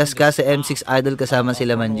makapagkas ka sa M6 Idol kasama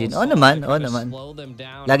sila Manjin. Oo naman.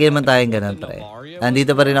 Lagi naman tayong ganun, pre.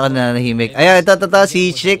 Nandito pa rin ako nanahimik. Ayan, ito,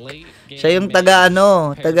 si Chick. Siya yung taga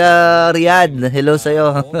Riyadh. Hello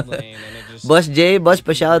sa'yo. Boss J, boss,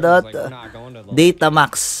 pa-shoutout.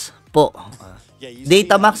 Datamax po.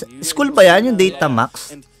 Datamax, school ba yan yung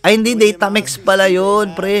Datamax? Ay, hindi, Datamax pala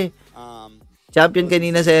yun, pre. Champion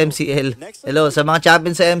kanina sa MCL. Hello, sa mga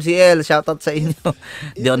champion sa MCL, shoutout sa inyo.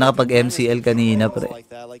 Hindi ako nakapag-MCL kanina, pre.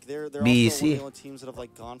 Busy.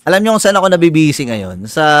 Alam nyo kung saan ako nabibisi ngayon?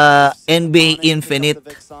 Sa NBA Infinite.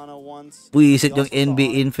 Buisit yung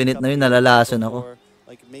NBA Infinite na yun, nalalason ako.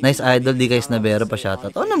 Nice idol, di kayo snabero pa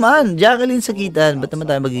shoutout. Oo naman, Jacqueline Sakitan. Ba't naman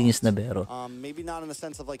tayo magiging snabero?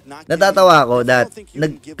 Natatawa ako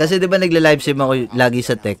kasi di ba nagla-livestream ako lagi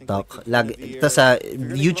sa TikTok. Sa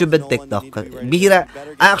YouTube at TikTok. Bihira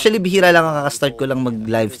lang ang kakastart ko lang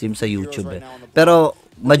mag-livestream sa YouTube eh. Pero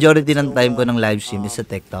majority ng time ko ng live stream is sa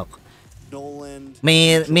TikTok.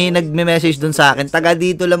 May nagme-message dun sa akin, taga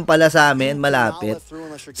dito lang pala sa amin, malapit.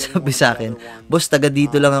 Sabi sa akin, boss, taga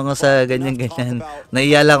dito lang ako sa ganyan-ganyan.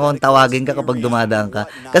 Naiya lang akong tawagin ka kapag dumadaan ka.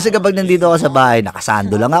 Kasi kapag nandito ako sa bahay,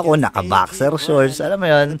 nakasando lang ako, naka-boxer shorts, alam mo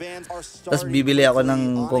yun. Tapos bibili ako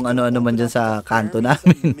ng kung ano-ano man dyan sa kanto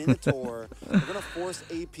namin.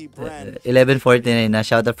 11:49 na,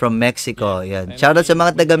 shoutout from Mexico. Yan. Shoutout sa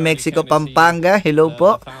mga taga Mexico, Pampanga. Hello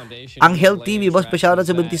po. Angel TV, boss, pa shoutout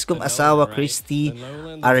sa buntis kong asawa, Christy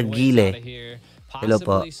Argile. Hello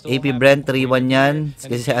po. AP Brent 3-1 yan.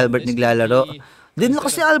 Kasi si Albert naglalaro. Din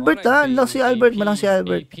lang si Albert ha. Lang si Albert. Malang si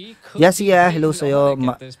Albert. Jasia, hello sa'yo.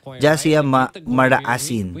 Jasia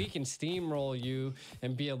Maraasin.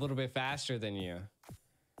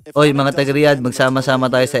 Oy, mga taga-Riyadh, magsama-sama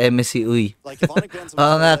tayo sa MSC. Uy.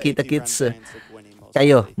 Oo nga, kita-kits.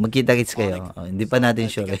 Kayo, magkita-kits kayo. Hindi pa natin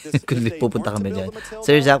sure kung pupunta kami dyan.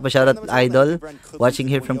 Sir Zach, pa-shoutout idol. Watching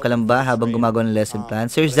here from Calamba habang gumagawa ng lesson plan.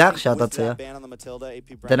 Sir Zach, shoutout sa'yo.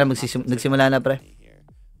 Ito na, nagsimula na pre.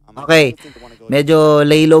 Okay, medyo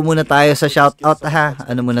lay low muna tayo sa shoutout ha.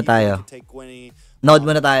 Ano muna tayo? Node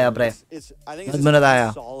muna tayo pre. Node muna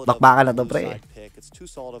tayo. Bakbakan na to pre.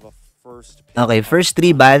 Okay, first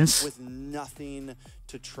 3 bans.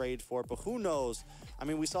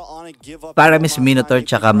 Para Miss Minotaur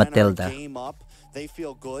tsaka Matilda.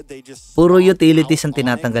 Puro utilities ang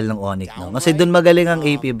tinatanggal ng Onic, no? Kasi doon magaling ang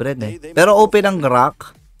AP Bread eh. Pero open ang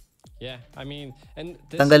Rock.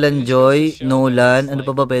 Tanggalan Joy, Nolan, ano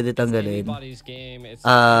pa ba pwede tanggalin?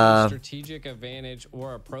 Strategic advantage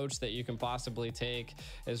or approach that you can possibly take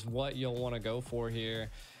is what you'll want to go for here.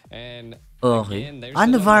 And okay.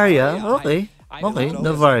 Navaria. Okay. Okay,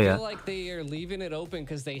 Navaria.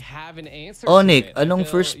 Onic. Anong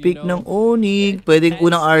first pick ng Onic? Pwedeng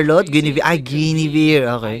unang Arlot? Guinevere. Ay, Guinevere.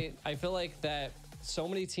 Okay. I feel like that so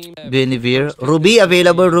many teams Guinevere. Ruby,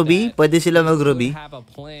 available Ruby. Pwede sila mag-Ruby.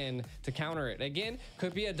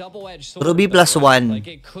 Ruby plus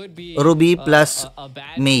 1. Ruby plus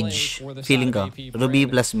Mage. Feeling ko. Ruby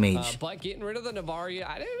plus Mage. But getting rid of the Navaria,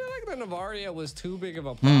 I didn't feel like the Navaria was too big of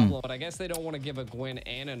a problem. But I guess they don't want to give a Gwen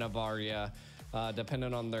and a Navaria.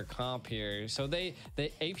 Depending on their comp here. So the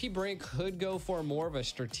AP Brain could go for more of a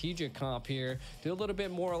strategic comp here. Do a little bit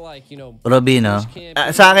more like, you know, Ruby, no?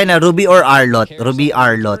 Sa akin na, Ruby or Arlot. Ruby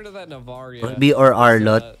Arlot. Ruby or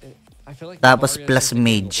Arlot. Tapos plus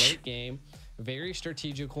Mage.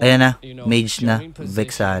 Ayan na, Mage na.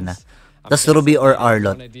 Vexana. Tapos Ruby or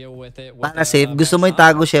Arlot. Para safe, gusto mo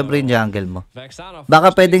itago syempre yung jungle mo.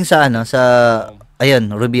 Baka pwedeng sa ano, sa, ayun,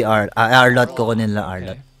 Ruby Arlot, kukunin lang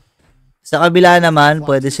Arlot. Sa kabila naman,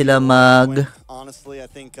 pwede sila mag...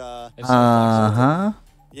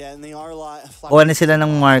 Kuha na sila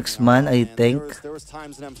ng marksman, I think.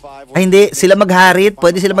 Ay, hindi. Sila mag-Harit.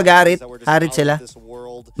 Pwede sila mag-Harit. Harit sila.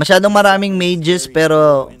 Masyadong maraming mages,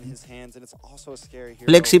 pero...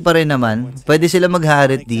 Flexi pa rin naman. Pwede sila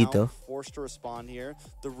mag-Harit dito.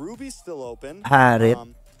 Harit.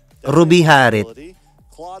 Ruby Harit.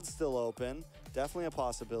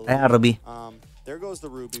 Ay, Ruby. There goes the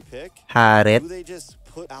Ruby pick. Harit. Do they just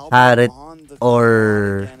put Harit on the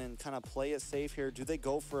or and kind of play it safe here? Do they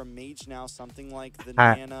go for a mage now, something like the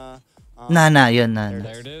Nana? Nana, yun Nana.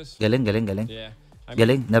 There it is. Galing. Yeah.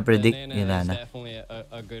 Galing, na-predict yun Nana. Definitely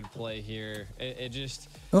a good play here. It just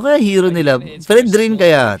okay, hero nila. Fred Drain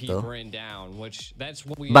kaya to.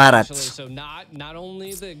 Barats. So not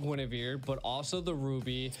only the Guinevere but also the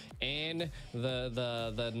Ruby and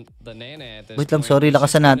the Nana at this. Wait lang, sorry,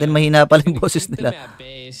 lakasan natin. Mahina pala yung boses nila.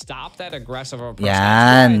 Stop that aggressive approach.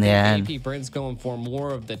 Yan. AP Brent's going for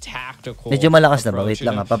more of the tactical. Medyo malakas na ba? Wait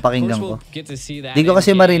lang, papakinggan ko. Di ko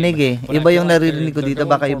kasi marinig eh. Iba yung naririnig ko dito,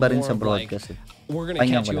 baka iba rin sa broadcast. We're gonna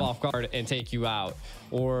catch you off guard and take you out,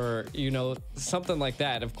 or you know, something like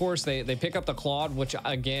that. Of course, they pick up the Claude, which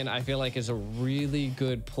again I feel like is a really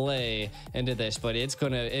good play into this, but it's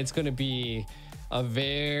gonna be a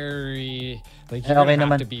very like you're gonna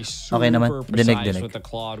have to be super precise with the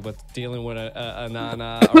Claude, with dealing with a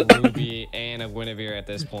Nana, a Ruby, and a Guinevere at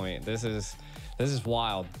this point. This is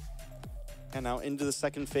wild. And now into the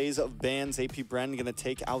second phase of bans, AP Bren gonna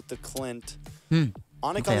take out the Clint.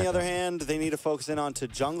 Onic, on the other hand, they need to focus in on to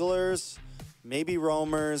junglers, maybe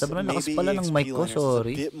roamers, maybe XP laners. A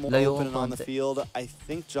bit more open on the field. I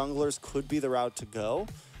think junglers could be the route to go.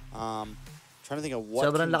 Trying to think of what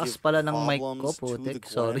can give problems to the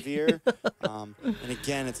Guinevere. And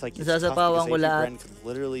again, it's like it's tough because AP Bren could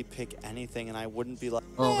literally pick anything, and I wouldn't be like,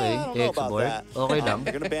 okay, I don't know about that. Okay lang.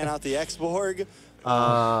 They're gonna ban out the X-Borg.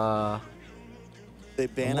 They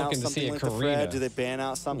ban out something like the Fred? Do they ban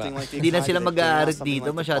out something like the Hindi na sila mag-aarit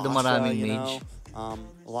dito, masyado maraming mage. A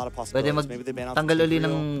lot of possibilities. Maybe they ban out tanggal uli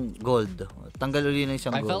ng gold. Tanggal uli ng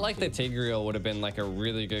isang I gold. felt like the Tigreal would have been like a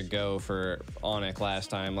really good go for Onic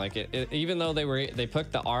last time. Like even though they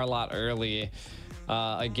picked the R lot early,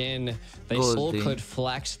 again they still could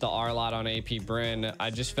flex the R lot on AP Bryn.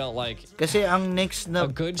 I just felt like kasi ang next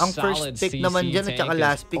na ang first pick CC naman diyan at saka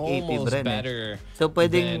last pick AP Bryn. So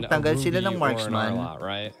pwedeng tanggal sila ng marksman.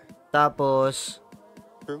 Right? Tapos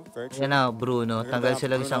Very true. yan na, Bruno. Tanggal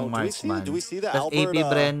sila isang marksman. Do we see the Tapos Albert? AP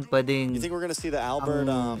Bren, pwedeng You think we're gonna see the Albert?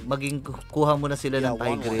 maging kuha muna sila ng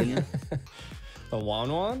Tigreal. The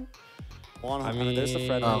Wanwan? I mean, there's the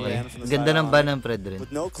Fred ban from the ganda side ng ban ng Fred rin.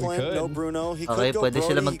 With no Clint, no Bruno. He okay, could go pwede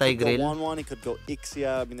sila Brody, he could mag-Tigreal. go Wanwan, he could go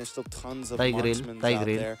Ixia. I mean, there's still tons of Tigreal, marksmen out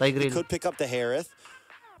there. He could pick up the Harith.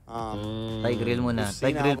 Tigreal muna. We've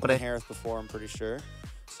seen Tigreal pre. Harith before, I'm pretty sure.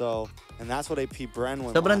 So, and that's what AP Bren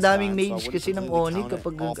went sobrang last daming time, mage so kasi ng Onic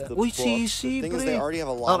kapag uy, CC The thing is, pre. they already have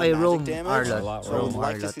a lot Okay, of Rome, magic damage, Arlot. so I would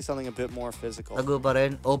like to see something a bit more physical. Tago pa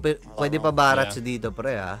rin. Open, pwede pa Barats dito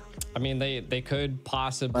pre ha. I mean, they could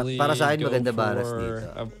possibly para sa akin go maganda for, Barats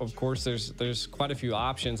dito. of course, there's quite a few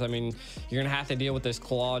options. I mean, you're gonna have to deal with this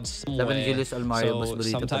Claude some way. So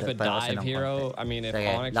some type of dive hero. I mean, if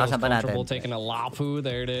Onic feels comfortable taking a Lapu,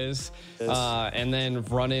 there it is, and then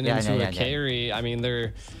running into a carry. I mean,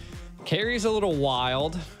 carry's a little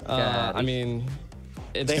wild. I mean,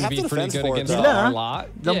 it's going to be pretty good against the R lot.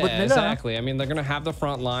 Yeah, exactly. I mean, they're going to have the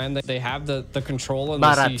front line. They have the control and the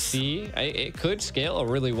CC. It could scale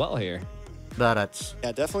really well here. Barats.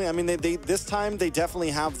 Yeah, definitely. I mean, they this time they definitely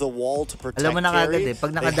have the wall to protect. Alam mo na kagad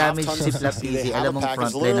pag naka-damage si Flap Easy, alam mong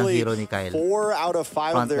frontline ng hero ni Kyle. 4 out of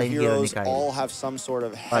 5 of their heroes all have some sort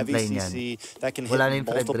of heavy CC that can hit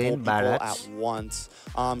multiple people at once.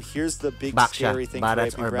 Here's the big scary thing for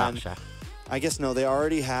AP Bren. I guess no, they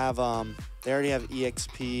already have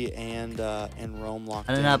EXP and Rome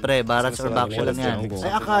locked in. Ano na pre, Barats or Baksha lang yan.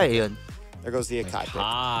 Ay, Akai yun. There goes the Akai pick.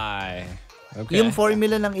 Okay. Yung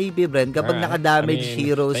formula ng AP Bren, kapag naka-damage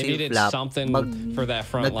hero si Flap,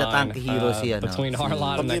 nagtatank hero siya. Between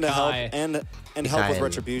Harlot and Akai. And help with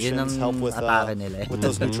retributions, help with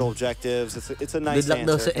those neutral objectives. It's a nice answer. Good luck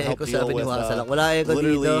daw sa Echo, sabi ni Wasalak. Wala Echo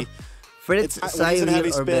dito. Fritz, Cyril,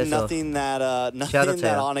 or Beso. Nothing that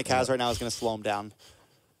Onic has right now is going to slow him down.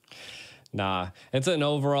 Nah, it's an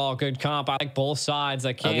overall good comp. I like both sides.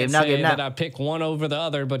 I can't say that I pick one over the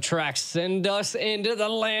other, but Trax, send us into the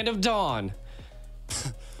land of dawn.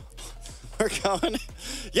 We're going.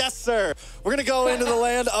 Yes, sir. We're going to go into the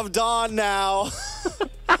land of dawn now.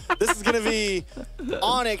 This is going to be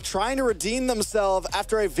Onic trying to redeem themselves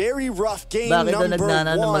after a very rough game. Number 1.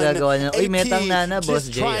 AP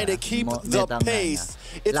just trying to keep the pace.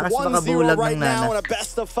 It's 1-0 right now in a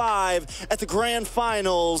best of 5 at the grand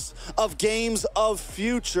finals of Games of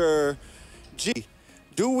Future.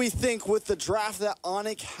 Do we think with the draft that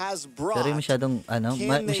Onic has brought, masyado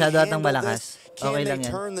atang malakas. Okay lang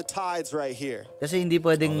yan. Turn the tides right here? Kasi hindi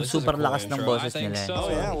pwedeng super lakas ng boses nila.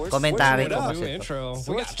 Commentary ko kasi ito.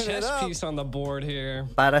 We got chess piece on the board here.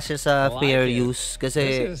 Para siya sa fair use.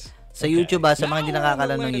 Kasi sa YouTube sa mga hindi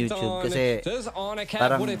nakakalam ng YouTube. Kasi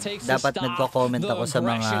parang dapat nagko-comment ako sa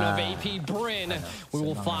mga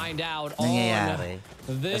nangyayari.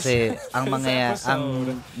 Kasi ang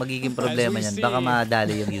magiging problema niyan, baka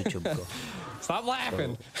madali yung YouTube ko. Stop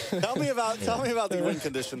laughing. Tell me about the win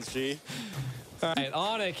conditions, G. All right,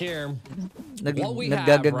 Onic here. What we have,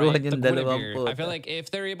 right, the Guinevere. I feel like if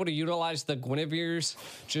they're able to utilize the Guinevere's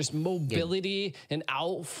just mobility and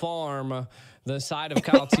out-farm the side of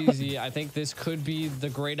Kaltizi, I think this could be the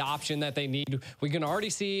great option that they need. We can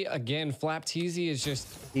already see, again, Flaptizi is just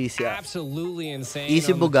absolutely insane.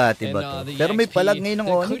 Easy Bugatti ba to? Pero may palag ngayon ng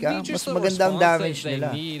Onic, mas maganda ang damage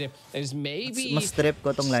nila. Is maybe mas trip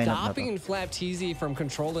ko tong lineup na to. Stopping Flaptizi from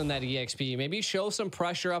controlling that EXP. Maybe show some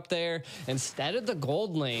pressure up there instead of the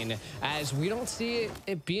gold lane, as we don't see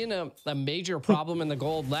it being a major problem in the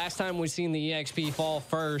gold. Last time we seen the EXP fall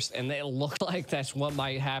first, and it looked like that's what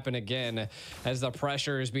might happen again, as the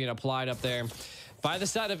pressure is being applied up there by the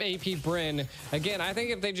side of AP Bryn. Again, I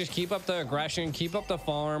think if they just keep up the aggression, keep up the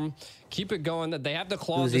farm, keep it going, that they have the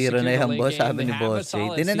claws to secure the late game, they have a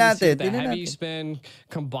solid CC, the heavy spin,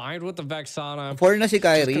 combined with the Vexana. 4 na si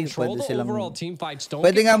Kyrie, pwede silang...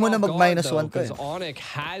 Pwede nga muna mag-1 to eh.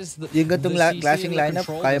 Yung gatong clashing lineup,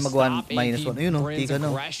 kaya mag-1 -1. Yun o, tika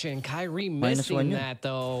no. Kyrie missing that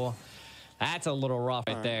though. That's a little rough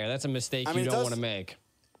right there. That's a mistake you don't want to make.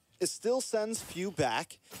 It still sends few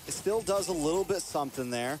back. It still does a little bit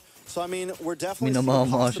something there. So I mean, we're definitely seeing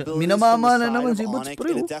possibilities from the side of Onic,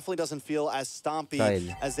 and it definitely doesn't feel as stompy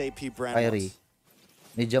as AP Bren.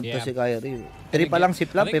 May jump to si Kyrie. 3 pa lang si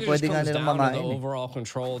Plump pwede nga nilang mamain. The overall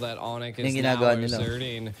control that Onic is now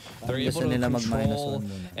exerting. They're able to control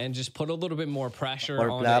and just put a little bit more pressure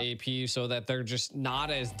on the AP so that they're just not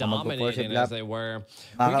as dominating as they were.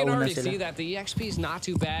 We can already see that the EXP is not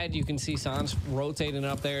too bad. You can see Sans rotating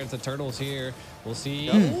up there. It's the Turtles here. We'll see.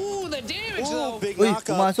 Ooh, the damage though. Big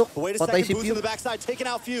knockup. Wait a second, boost in the backside, taking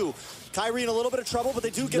out Few. Kyrie in a little bit of trouble, but they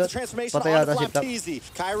do get the transformation onto Flapteezy.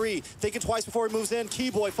 Kyrie thinking twice before he moves in.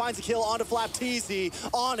 Keyboy finds a kill onto Flapteezy.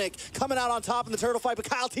 Onic coming out on top in the turtle fight, but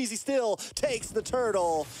Kyle Teasy still takes the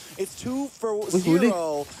turtle. It's 2 for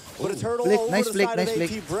 0. But a turtle over the side of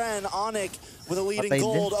AP Bren. Onic with a leading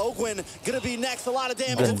gold. Ogwin gonna be next. A lot of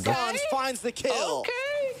damage. And Franz finds the kill.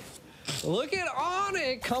 Look at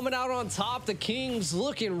Onic coming out on top. The Kings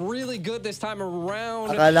looking really good this time around.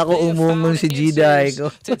 Akala ko umumong si Jedi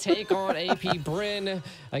ko. To take on AP Bren.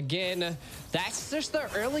 Again, that's just the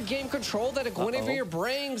early game control that a Guinevere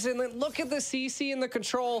brings. And then look at the CC and the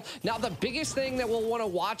control. Now, the biggest thing that we'll want to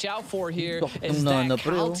watch out for here is that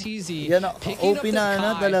Kaltizi picking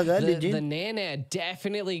up the Nana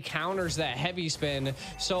definitely counters that heavy spin.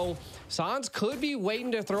 So Sans could be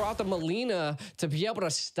waiting to throw out the Melina to be able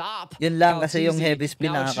to stop. Yun lang kasi yung heavy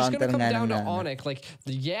spin now, it's just counter gonna come down to Onic. Like,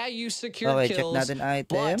 yeah, you secured kills,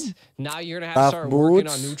 but now you're gonna have to start working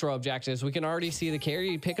on neutral objectives. We can already see the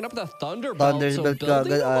carry picking up the Thunderbolt, so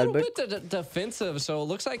building a little bit defensive. So it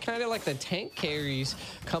looks like kind of like the tank carries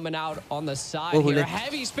coming out on the side here.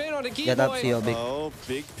 Heavy spin on the Keyboy. Oh,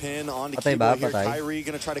 big pin on the Keyboy here. Kyrie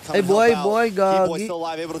gonna try to come and help out. Keyboy still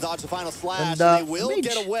alive, able to dodge the final slash, and they will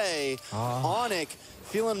get away. Onic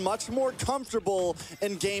feeling much more comfortable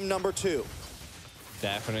in game number 2.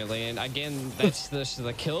 Definitely, and again, that's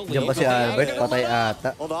the kill lead.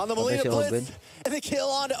 Hold on, the Melina blitz. And the kill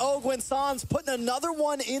on to Ogwin. Sans putting another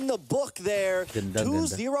one in the book there.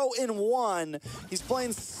 2-0 in 1. He's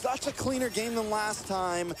playing such a cleaner game than last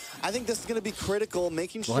time. I think this is going to be critical,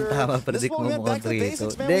 making sure this won't get back to the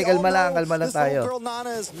basics, man. We all know this little girl Nana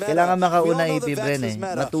is meta. Kailangan makauna AP Bren eh.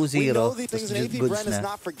 We know the things, and AP Bren is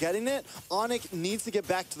not forgetting it. Onic needs to get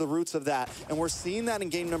back to the roots of that. And we're seeing that in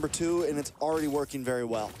game number 2, and it's already working very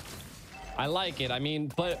well. I like it. I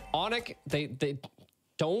mean, but Onic, they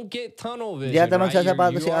don't get tunnel vision, right?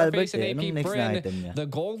 You are facing AP Bren. The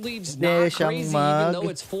gold lead's not crazy, even though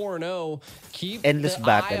it's 4-0. Keep endless the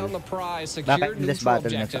battle. eye on the prize. Secure neutral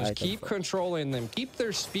objectives. Keep controlling them. Keep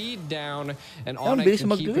their speed down. And Onic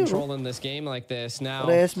can keep controlling this game like this. Now,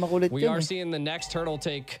 we are seeing the next turtle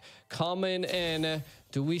take coming in.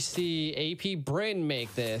 Do we see AP Bren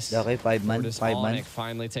make this? Okay, 5 man. Or does Onic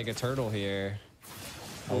finally take a turtle here?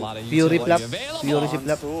 A lot of Fury flap. Fury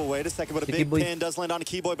flap. Ooh, wait a second, but a big pin does land on a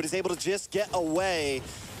Keyboy, but he's able to just get away.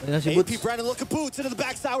 AP Brennan looking boots into the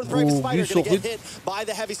backside with Bravest Spider. Gonna get hit by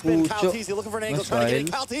the heavy spin. Kaltizi looking for an angle, trying to get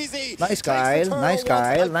it. Kaltizi. Nice Kyle. Nice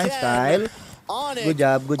Kyle. Nice Kyle. Good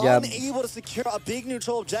job. Good job. Unable to secure a big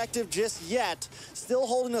neutral objective just yet. Still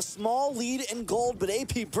holding a small lead in gold, but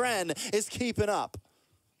AP Bren is keeping up.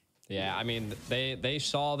 Yeah, I mean, they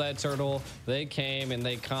saw that turtle, they came and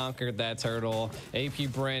they conquered that turtle. AP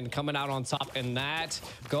Bren coming out on top in that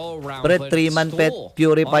go around. But 3-man pet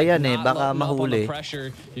Fury pa yan eh, baka mahuli.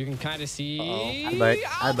 Pressure, you can kind of see Albert,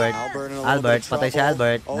 patay si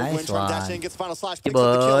Albert. Nice one.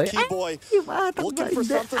 Keyboy looking for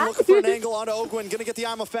something, looking for an angle onto Ogwin. Gonna get the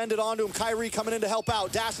I'm offended onto him. Kyrie coming in to help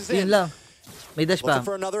out. Dashes in. May dash pa. Looking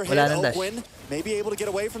for another hit. Ogwin maybe able to get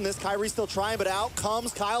away from this. Kyrie still trying, but out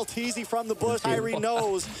comes Kyle Teasy from the bush. Kyrie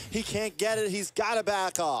knows he can't get it. He's got to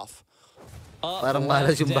back off. Parang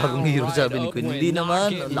malas yung bagong hero, sabi ni Quinn. Hindi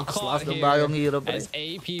naman. Lakas ng bagong hero. As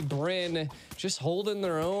AP Bren just holding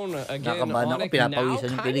their own again. Onic now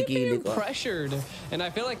kind of getting pressured. And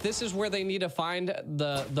I feel like this is where they need to find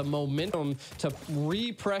the momentum to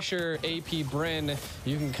re-pressure AP Bren.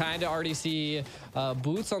 You can kind of already see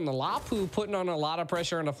Boots on the Lapu putting on a lot of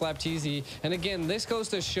pressure on the Flapteezy. And again, this goes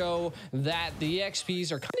to show that the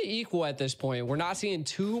EXPs are kind of equal at this point. We're not seeing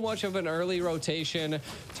too much of an early rotation.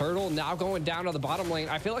 Turtle now going down to the bottom lane.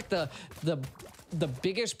 I feel like the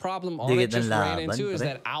biggest problem Onic just ran into is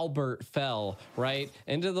that Albert fell, right?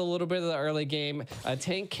 Into the little bit of the early game. A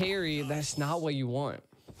tank carry, that's not what you want.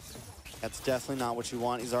 That's definitely not what you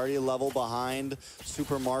want. He's already a level behind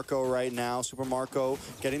Super Marco right now. Super Marco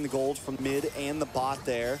getting the gold from mid and the bot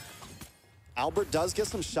there. Albert does get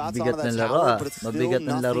some shots on that tower, but it's still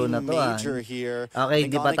nothing major here. Okay,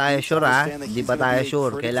 hindi pa tayo sure Hindi pa tayo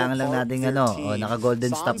sure. Kailangan lang natin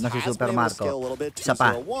naka-golden stop na si Super Marco. Isa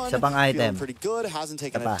pang item.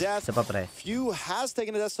 Isa pa pre. Few has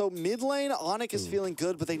taken a death, so mid lane, Onic is feeling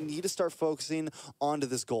good, but they need to start focusing onto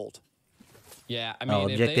this gold. Yeah, I mean,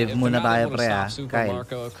 objective muna tayo, pre, Kyle.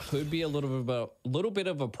 It could be a little bit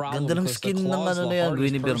of a problem Ganda ng because skin the ng claw's ano the na yan, hardest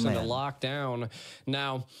Guinevere person na to yan. lock down.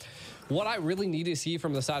 Now, what I really need to see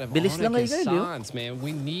from the side of Bilis lang Onic is kayo, Sans, man.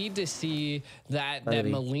 We need to see that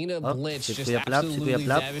Melina Blitz si just Kuya Plap, absolutely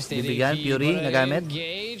devastating. Bibigyan, Fury, nagamit.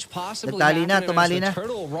 Engage, possibly Nagtali na, tumali as na. the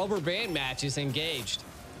Turtle Rubber Band match is engaged.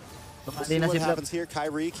 See what happens here.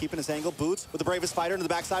 Kyrie keeping his angle. Boots with the bravest fighter into the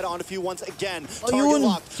backside. On a few once again.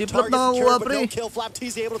 Ayun, si Plap nakakuha, but pre. no kill. Flap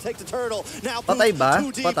TZ able to take the turtle. Now Patay ba? too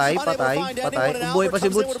deep. Patay. Buhay pa si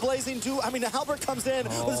Boots. I mean, Albert comes in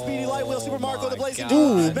with a speedy light wheel. Super Marco, the blazing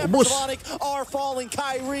God. members of Onic are falling.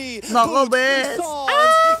 Kyrie. Nako, bes.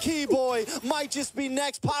 Keyboy might just be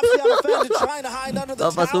next. Pops down offended, trying to hide under the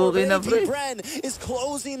tower. na, pre. Bren is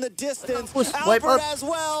closing the distance. Wipe Albert out. as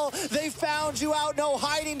well. They found you out. No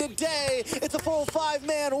hiding today. It's a full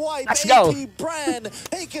 5-man wipe. Let's go. Bren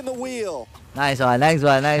taking the wheel. Nice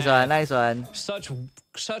one.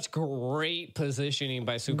 Such great positioning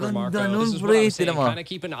by Super Marco. Ganda nun, This is what I'm pre. saying. Tinan mo. Kind of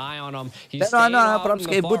keep an eye on him. He's Pero staying out props in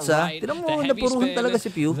kay the Boots, far ha. right. Tinan mo, The heavy napuruhan spin, talaga si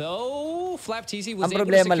Pew. Though Flap TZ was Ang able to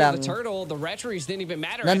problema secure lang, the turtle, the retries didn't even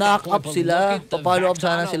matter. Na-knock at that point, up but sila. look at the Papalo up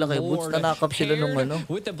sana Vexana sila kay Boots. Lord Na-knock up sila nung paired ano.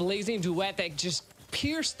 with the blazing duet that just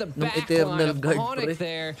pierced the Nung back Eternal line of Guard, Onic pre.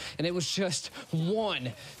 there, and it was just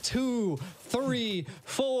 1, 2, 3,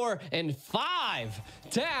 4, and 5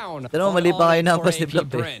 down. Pero mali pa kayo on napas for ni AP Plap,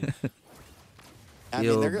 eh. Bren. I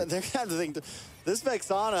mean, they're going to have to think. This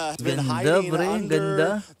Vexana has been hiding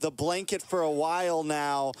under the blanket for a while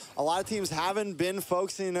now. A lot of teams haven't been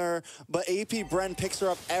focusing her, but AP Bren picks her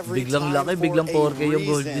up every time for a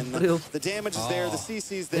reason. The damage is there, the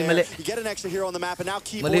CC's there. You get an extra hero on the map, and now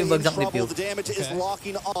Keyboy in trouble. The damage is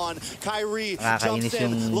locking on. Kyrie jumps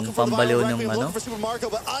in, looking for the violent requiem, looking for Super Marco,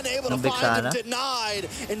 but unable to find him, denied,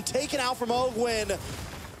 and taken out from Ogwin.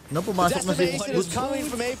 No, pumasok na si Destination is coming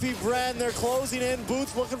from AP Bren. They're closing in.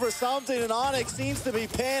 Boots looking for something, and Onic seems to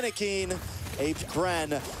be panicking. AP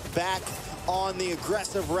Bren back on the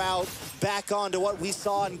aggressive route, back onto what we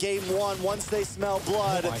saw in Game 1. Once they smell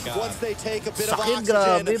blood, once they take a bit of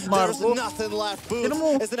oxygen, there's nothing left. Boots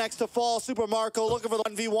is the next to fall. Super Marco looking for the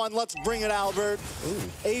 1v1. Let's bring it, Albert.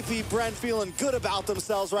 AP Bren feeling good about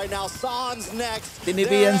themselves right now. Sans next.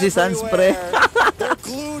 Tinipian si Sans, pre. They're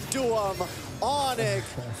glued to him. Onic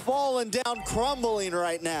falling down, crumbling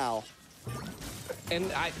right now. And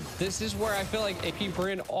this is where I feel like AP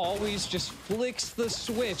Bren always just flicks the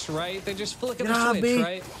switch, right? They just flick the switch,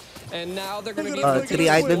 right? And now they're going to be able to 3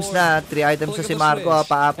 items na. 3 items na si Marco,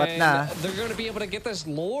 pa-apat na. They're going to be able to get this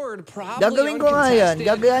Lord probably Gagawin ko nga yan.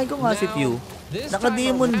 Gagayahin ko nga si Pew.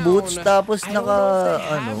 Naka-demon boots, tapos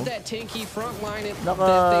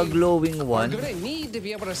naka-glowing one. They're going to need to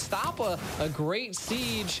be able to stop a great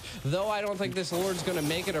siege, though I don't think this Lord's going to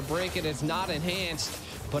make it or break it. It's not enhanced.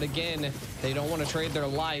 But again, they don't want to trade their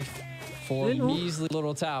life for measly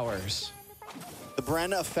little towers. The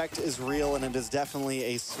Bren effect is real, and it is definitely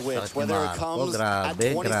a switch. Whether it comes at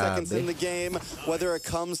 20 seconds in the game, whether it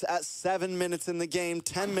comes at 7 minutes in the game,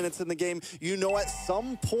 10 minutes in the game, you know at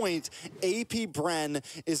some point, AP Bren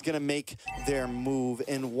is going to make their move.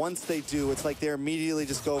 And once they do, it's like they immediately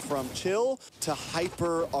just go from chill to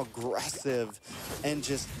hyper-aggressive and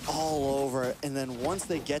just all over. And then once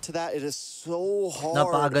they get to that, it is so hard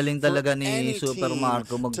Napakagaling talaga ni Super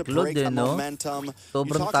Marco mag-load din, no?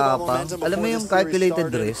 Sobrang tapang. Alam mo yung calculated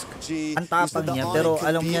risk, ang tapang niya, pero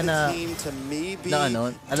alam niya na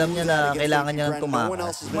alam niya na kailangan niya ng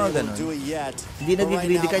tumakas. Mga ganun. Hindi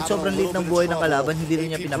nag-greedy kahit sobrang late ng buhay ng kalaban, hindi rin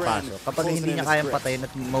niya pinapasok. Kapag hindi niya kayang patayin at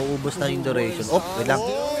mauubos na yung duration. Oh, wait lang.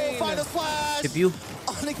 Si Pew.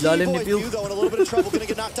 Lalim ni Pew. Though in a little bit of trouble, gonna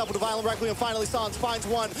get knocked up with a violent requiem. Finally, Sans finds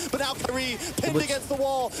one, but now Kyrie pinned against the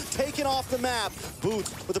wall, taken off the map.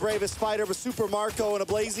 Boots with the bravest fighter, but Super Marco and a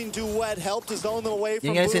blazing duet helped to zone them away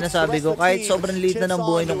from Boots. Yung sinasabi ko, kahit sobrang late na ng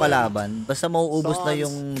buhay ng kalaban, basta mauubos na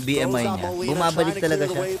yung BMI niya, bumabalik talaga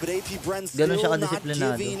siya. Ganun siya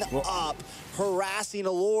kadisiplinado. Harassing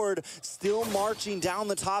a Lord, still marching down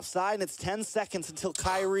the top side, and it's 10 seconds until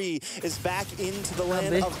Kyrie is back into the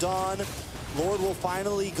land of Dawn. Lord will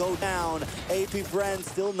finally go down. AP Bren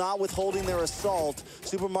still not withholding their assault.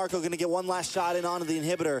 Super Marco going to get one last shot in onto the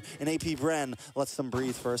inhibitor, and AP Bren lets them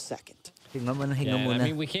breathe for a second. Hinga muna. I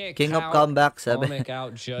mean, we can't King of comeback, sabi.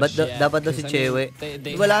 But dapat daw si Chewe.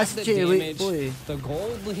 Wala si Chewe po eh. The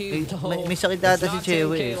gold lead, may sakit data si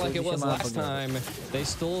Chewe eh. Like it was last time. They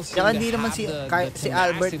still seem Kaya hindi to naman have si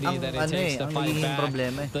Albert ang ang nagiging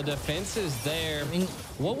problema eh. The defense is there.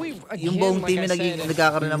 Yung buong team yung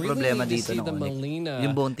nagkakaroon ng problema dito ng Onic.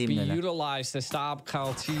 Yung buong team nila. Utilized to stop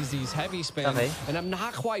Kaltizi's heavy spin. And I'm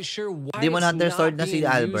not quite sure why Demon it's Hunter not sword na si being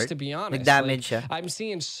Albert. used, to be honest. Nag-damage siya. I'm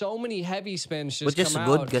seeing so many heavy heavy spins just which is come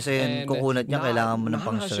good out. kasi yung kukunat niya, kailangan mo ng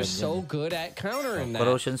pang-shred just so good at countering that.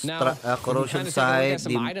 Corrosion Sight,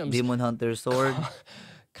 Demon Hunter Sword.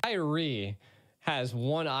 Kyrie has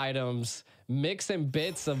one items, mix and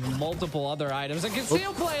bits of multiple other items. A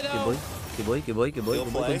conceal play though. Kiboy.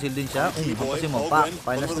 Conceal din siya. Kasi mo pa.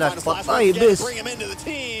 Final slash. Patay, bis. Bring him into the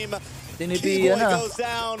team. Tinipiyan na. Goes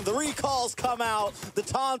down. The recalls come out. The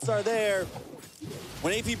taunts are there.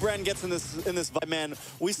 When Apbr gets in this man,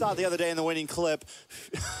 we saw it the other day in the winning clip.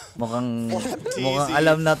 Mukhang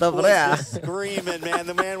alam na to, pre. Screaming, man.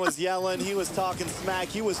 The man was yelling. He was talking smack.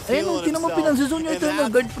 He was feeling himself.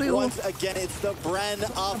 Once again, it's the Bren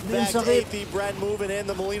up back. Apbr moving in.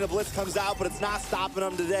 The Molina Blitz comes out, but it's not stopping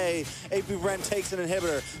them today. Apbr takes an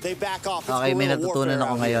inhibitor. They back off. Okay, may natutunan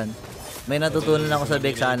ako ngayon. May natutunan ako sa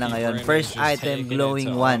Vexana ngayon. First item,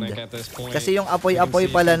 glowing wand. Kasi yung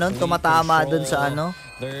apoy-apoy pala nun, tumatama dun sa ano,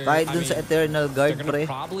 kahit dun sa Eternal Guard, pre.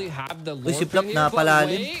 Uy, si Plak na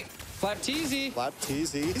palalim. Flap Teasy.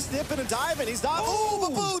 He's dipping and diving. He's not. Oh,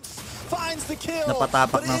 the boots finds the kill.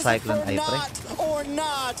 Napatapak ng Cyclone Eye, pre. Or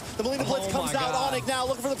not. The Molina Blitz comes out. Onic now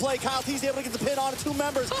looking for the play. Kyle Teasy able to get the pin on two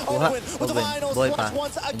members. Owen with the finals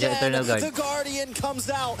once again. The Guardian comes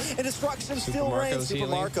out. And destruction still reigns. Super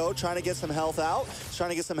Marco trying to get some health out. Trying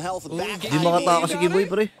to get some health back. Di makatakas si Kiboy,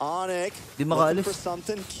 pre. Onic looking for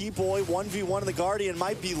something. Keyboy 1v1 of the Guardian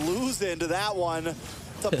might be losing to that one.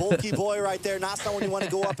 The bulky boy right there, not someone you want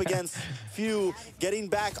to go up against. Few getting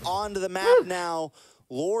back onto the map now.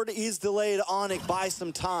 Lord is delayed. Onic by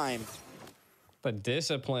some time. But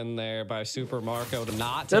discipline there by Super Marco to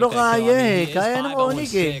not take Pero that kaya kaya ng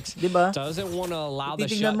Onic diba? Doesn't want to allow the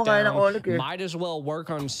shutdown. Might as well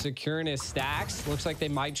work on securing his stacks. Looks like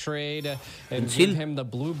they might trade and give him the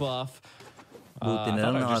blue buff. Buti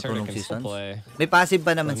na lang nakatulong si Sans. May passive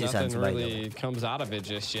pa naman si Sans, by the way. Nothing really comes out of it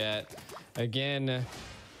just yet. Again,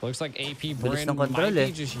 looks like Apbr might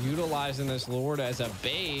be just utilizing this Lord as a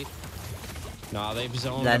bait. No, they've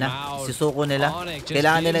zoned him out. Sisuko nila.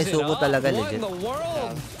 Kailangan nila isuko talaga, legit. What in the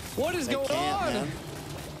world? What is going on?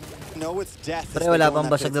 Pre, wala pang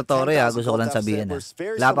basag na tore, ha. Gusto ko lang sabihin, ha.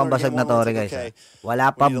 Wala pang basag na tore, guys.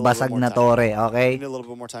 Wala pang basag na tore, okay? We need a little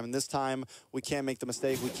bit more time. And this time, we can't make the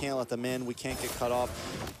mistake. We can't let them in. We can't get cut off.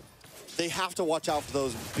 They have to watch out for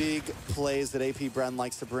those big plays that Apbr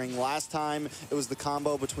likes to bring. Last time, it was the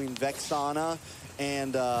combo between Vexana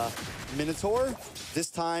and Minotaur.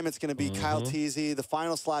 This time, it's going to be Kyle Teasy, the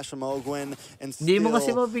final slash from Ogwin, and still hindi mo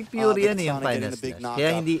kasi mabig Fury yan yung final slash.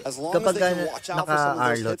 Kaya hindi, kapag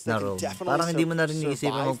naka-Arlot na roam, parang hindi mo na rin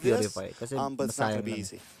iisipin mag-purify. Kasi masayang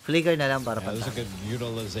na. Flicker na lang para that was a good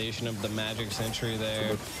utilization of the Magic Sentry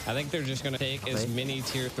there. I think they're just going to take as many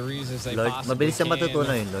tier 3s as they possibly mabilis na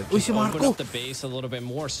matutunan yun, Lord. Uy, si Marco! Open up the base a little bit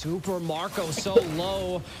more. Super Marco so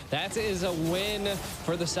low. That is a win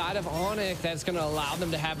for the side of Onic. That's going to allow them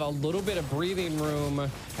to have a little bit of breathing room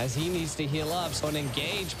as he needs to heal up. So an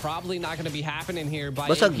engage probably not going to be happening here by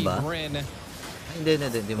Apbr. Hindi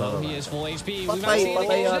he is full HP.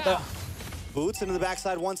 Patay. Boots into the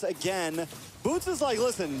backside once again. Boots is like,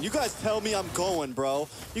 listen, you guys tell me I'm going, bro.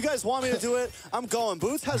 You guys want me to do it? I'm going.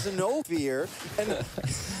 Boots has no fear. And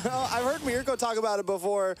I've heard Mirko talk about it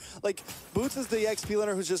before. Like, Boots is the XP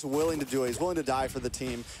laner who's just willing to do it. He's willing to die for the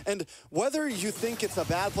team. And whether you think it's a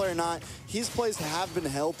bad play or not, his plays have been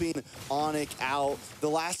helping Onic out.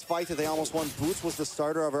 The last fight that they almost won, Boots was the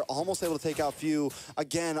starter of her, almost able to take out Few.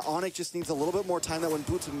 Again, Onic just needs a little bit more time that when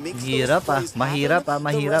Boots makes those plays happen,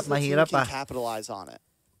 the rest of the team can capitalize on it.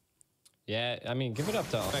 Yeah, I mean, give it up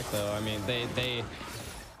to Onic, though. I mean, they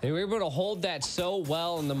were able to hold that so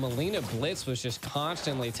well, and the Molina Blitz was just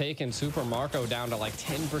constantly taking Super Marco down to like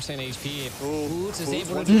 10% HP. Boots is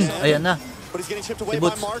able to do something. Ayan na. But he's getting chipped away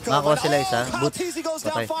by Marco. Boots goes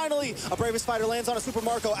down finally. A Bravest Fighter lands on a Super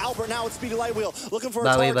Marco. Albert now with Speedy Light Wheel. Looking for a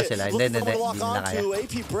target. Looking for to lock onto.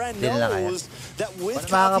 Apbr knows that with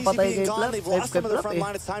Teasy being gone, they've lost some of their front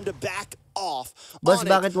line. It's time to back off. Boss,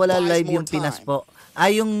 bakit wala live yung Pinas po?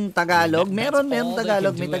 Ay, yung Tagalog? Meron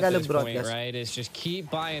Tagalog. May Tagalog broadcast. Right, is just keep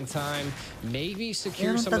buying time. Maybe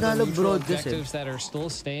secure some of the neutral objectives that are still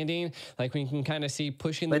standing. Like we can kind of see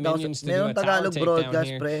pushing the minions to do a tower takedown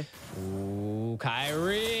here. Ooh,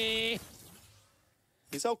 Kyrie.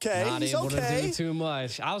 He's okay. Not able to do too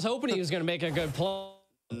much. I was hoping he was going to make a good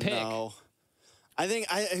pick. No. I think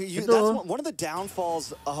that's one of the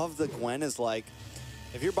downfalls of the Gwen is like,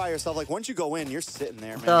 if you're by yourself, like once you go in, you're sitting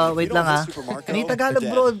there, man. Ito, wait lang ha. May Tagalog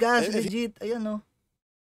broadcast, legit. Ayan o.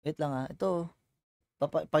 Wait lang ha. Ito.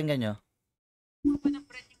 Pakinggan nyo.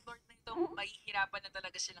 Mahihirapan na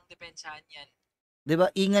talaga silang depensahan yan.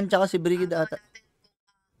 Diba? Ingan tsaka si Brigid ata.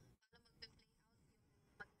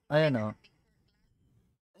 Ayan o.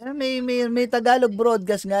 May Tagalog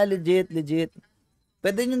broadcast nga, legit.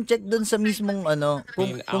 Pwede nyo check dun sa mismong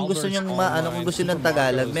kung gusto nyo kung gusto ng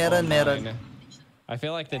Tagalog, meron. I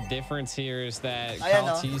feel like the difference here is that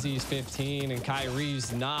Caltizi's 15 and Kyrie's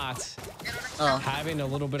not having a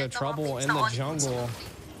little bit of trouble in the jungle.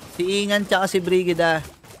 Si Ingan tsaka si Brigida.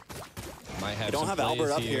 They don't have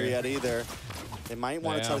Albert up here yet either. They might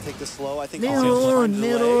want to try to take this slow. I think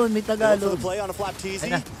meron, may Tagalog. Play on a Flaptizi.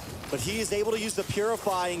 But he is able to use the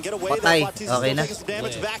Purify and get away there. Okay na.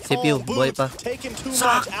 Si Pew, boy pa.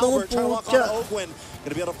 Sakto po siya.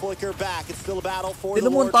 Gonna be able to flicker back. It's still a battle for the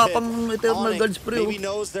Lord Pit. Onic maybe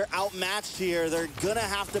knows they're outmatched here. They're gonna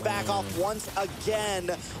have to back off once again.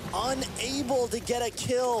 Unable to get a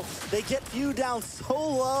kill. They get Pew down so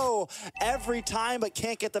low every time, but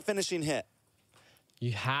can't get the finishing hit.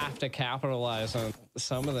 You have to capitalize on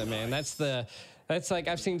some of them, man. That's like,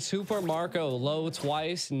 I've seen Super Marco low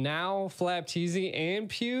twice. Now Flaptizi and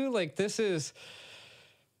Pew. Like,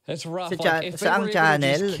 it's rough. Like, if they were able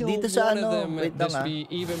to just kill one of them, this be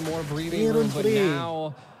even more breathing room. But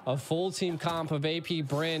now a full team comp of AP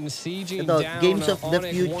Bren sieging down Games of the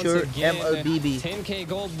Onic Future once again. MLBB. 10K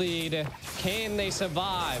gold lead. Can they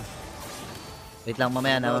survive? Wait lang,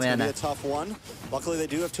 mamaya na. It's gonna be a tough one. Luckily, they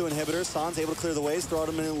do have 2 inhibitors. San's able to clear the ways, throw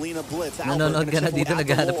them in Lina Blitz. Nanonood ka na dito,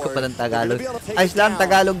 naghahanap ka pa ng Tagalog. Ayos lang,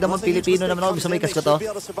 Tagalog naman, Pilipino naman ako. Gusto may kas ko to.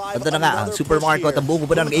 Ito na nga, Super Marco at ang buko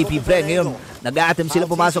pa ng AP Bren. Ngayon, nag-a-attempt sila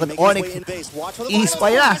pumasok at Onic.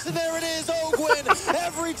 Ispay na.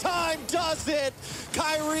 Every time does it.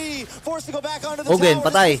 Kyrie forced to go back onto the Ogwen,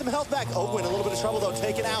 patay. Ogwen, a little bit of trouble though,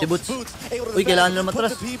 taken out. Boots. Uy, kailangan naman put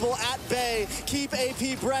matras. the people at bay, keep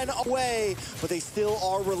AP Bren away, but they still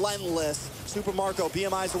are relentless. Super Marco,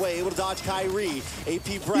 BMI's away, able to dodge Kyrie.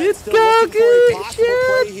 AP Bren still looking for a possible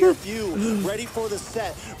play here. Few ready for the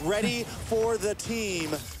set, ready for the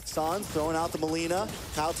team. Sans throwing out the Melina.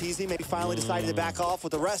 Caltizi maybe finally decided to back off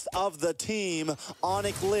with the rest of the team.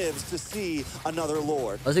 Onic lives to see another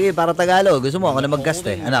Lord. O sige, para Tagalog. Gusto mo ako na mag-cast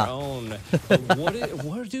Ano?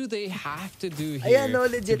 What do they have to do here? Ayan, no,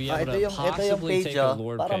 legit. Ito yung page,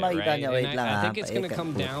 para makita niya. Wait lang, I think it's gonna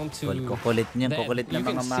come down to kukulit ng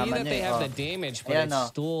mga mama niya. They have the damage, but it's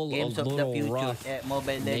still Games a of the little Future, rough.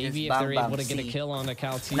 Mobile Legends, Maybe if they're able to get a kill on the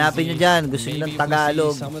Caltizi. Hanapin nyo dyan. Gusto nyo ng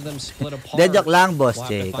Tagalog. Some of them split apart. Joke lang, boss,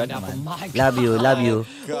 Jay. Love you.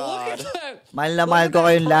 Mahal na mahal ko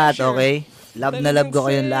kayong lahat, okay? Love na love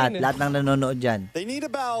ko kayong lahat. Lahat ng nanonood dyan. They need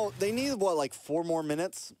what, like 4 more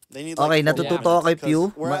minutes? They need okay, like natututo ako kay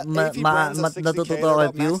Pew. Natututo ako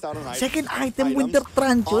kay Pew. Second item, Winter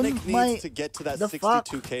Truncheon. The fuck?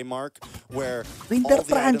 Winter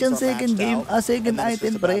Truncheon second game. Second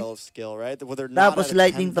item, pre. Tapos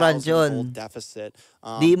Lightning Truncheon.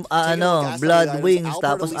 Blood Wings.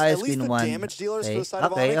 Tapos Ice Queen 1.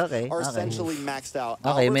 Okay.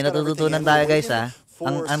 Okay, may natututunan tayo, guys, ha.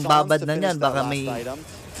 Ang babad na niyan, baka may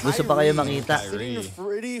gusto pa kayo makita.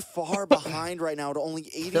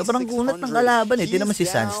 Sobrang kunat ng kalaban eh. Tingnan mo si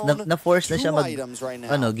Sans, na-force na siya mag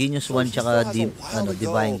Genius 1 tsaka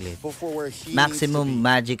Divine Glade. Maximum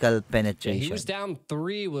magical penetration. He was down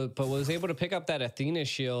 3 but was able to pick up that Athena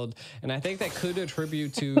shield, and I think that could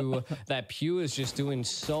attribute to that Pew is just doing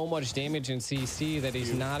so much damage in CC that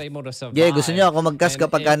he's not able to survive. Yeah, gusto niyo ako mag-cast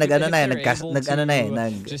kapag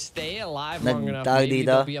just stay alive long enough, maybe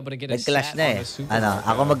they'll be able to get a nag-clash set on the Super Marco.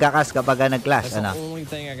 Ako magkakas kapag nag-clash. That's the only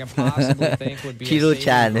thing I can possibly think would be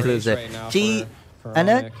Chiru-chan. right now for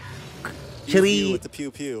Onic.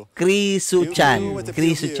 Krisuchan.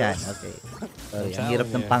 Okay. Sorry, ang hirap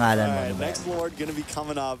ng pangalan mo. Next Lord gonna be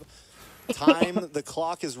coming up. Time, the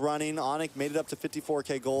clock is running. Onic made it up to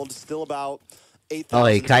 54k gold. Still about 8,000.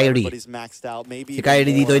 Okay, Kyrie. Si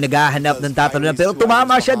Kyrie dito ay naghahanap ng tatalunan, pero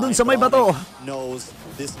tumama siya dun sa may bato.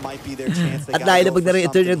 At dahil na pag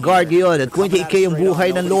na-return yung guard yun, at 28k yung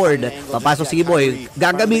buhay ng Lord, papasok si Boy,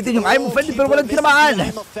 gagamitin yung I'm offended pero walang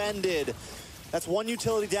tinamaan. That's one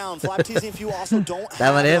utility down. Flaptizi and Few also don't have.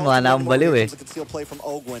 Tama na yun, mga nakambaliw eh.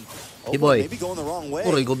 Boy,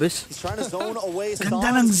 puro ko bes.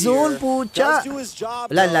 Ganda ng zone, pucha.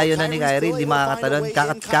 Wala, layo na ni Kyrie, hindi makakatalon.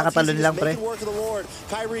 Kakatalon lang, pre.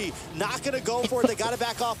 Kyrie not gonna go for it. They gotta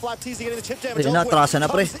back off. Flaptizi getting the chip damage. Atrasa na,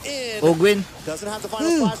 pre. Ogwin. Doesn't have the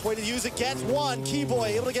final flash way to use it. Gets one.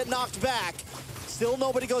 Keyboy able to get knocked back. Still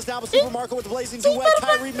nobody goes down, but Super Marco with the blazing duet.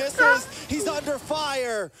 Kyrie misses. He's under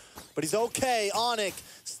fire. But he's okay. Onic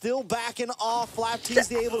still backing off.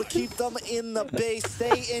 Flaptizi able to keep them in the base.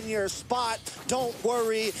 Stay in your spot. Don't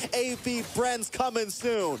worry. AP Bren's coming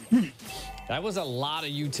soon. That was a lot of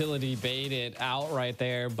utility baited out right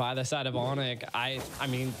there by the side of Onic. I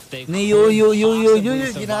mean, they could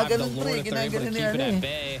possibly survive the Lord if they're able to keep it at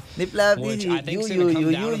bay, which I think is going to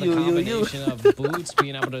come down to the combination of Boots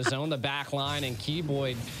being able to zone the back line and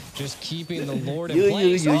Keyboy just keeping the Lord in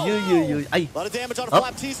place. A lot of damage on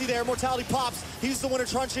Flap TC there. Mortality pops. He's the winner,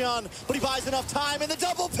 Truncheon, but he buys enough time, and the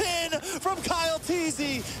double pin from Kyle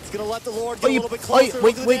TZ. It's going to let the Lord get a little bit closer.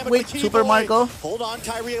 Wait. Super Marco. Hold on,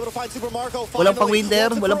 Kyrie able to find Super Marco. Walang pang-win there.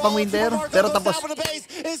 Pero tapos. The base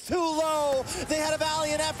is too low. They had a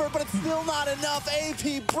valiant effort, but it's still not enough.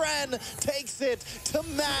 AP Bren takes it to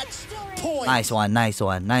match point. Nice one, guys.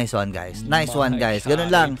 Nice one, guys. Ganun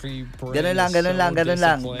lang.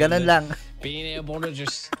 Being able to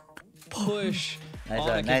just push Nice Onic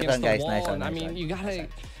one, against guys. the Nice wall. one. I mean, you gotta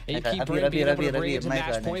AP Bren being able to bring it to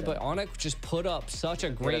match point, but Onic just put up such a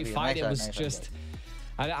great fight. It was just.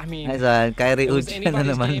 I mean, Kyrie it was Uchi na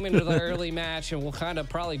anybody's naman. game into the early match, and we'll kind of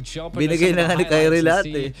probably jump into Binigay some of na the ni Kyrie highlights lahat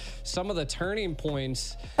and see some of the turning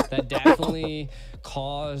points that definitely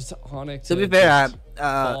caused Onic To be fair,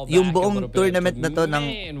 yung buong tournament na to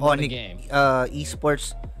ng Onic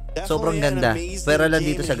esports, sobrang ganda. Pero lang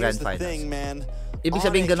dito sa Grand Finals. Ibig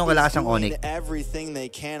sabihin ganun kalakas ang Onic. At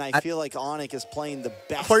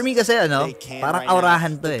for me kasi parang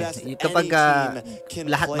aurahan to eh. Kapag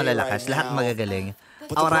lahat malalakas, lahat magagaling,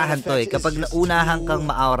 aurahan to eh. Kapag naunahan kang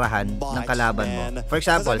maaurahan ng kalaban mo. For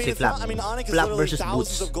example, si Flap versus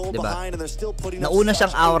Boots, di ba? Nauna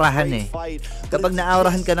siyang aurahan eh. Kapag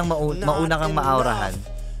naaurahan ka ng mauna kang maaurahan,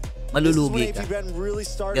 malulugi ka.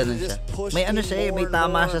 Ganun siya. May siya eh, may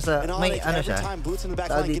tama siya sa, may siya.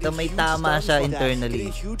 Tawag dito, may tama siya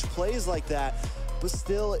internally.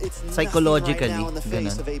 Psychologically,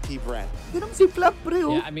 ganun. Ganun si Flap,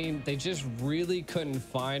 bro. Yeah, I mean, they just really couldn't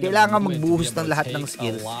find kailangan magbuhos ng lahat ng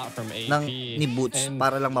skills ni Boots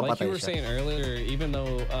para lang mapatay siya. Like you were saying earlier, even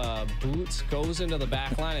though Boots goes into the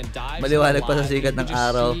backline and dives, maliwanag pa sa sikat ng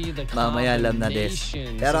araw, mamaya alam na this.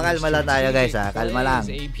 Pero kalma lang tayo guys ha, kalma lang.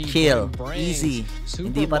 Chill, easy.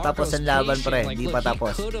 Hindi pa tapos ang laban pre, hindi pa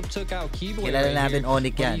tapos. Kilala natin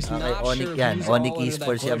Onic yan. Okay, Onic yan. Onic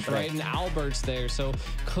esports yan pre. So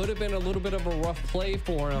could have been a little bit of a rough play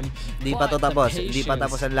for him. Hindi pa to tapos. Hindi pa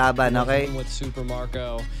tapos ang laban, okay? With Super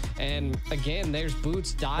Marco. And again, there's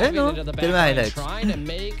Boots diving into the backline, trying to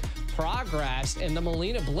make progress, and the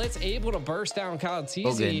Molina Blitz able to burst down Kyle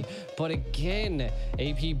TZ. But again,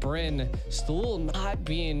 AP Bren still not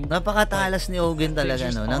being. Napakatalas ni Hogan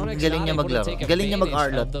talaga, no? Nang galing niya maglaro. Galing niya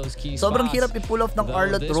mag-Arlot. Sobrang hirap i-pull off ng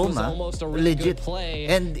Arlot roam, ha? Legit.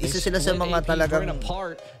 And isa sila sa mga talagang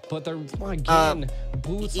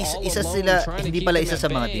isa sila, hindi pala isa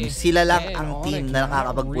sa mga team. Sila lang ang team na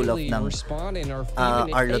nakakapag-pull off ng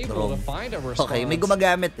Arlot roam. Okay, may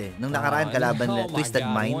gumagamit eh. Nung nakaraan kalaban na Twisted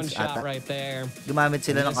Minds ata. Gumamit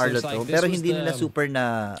sila ng Arlot roam pero hindi nila super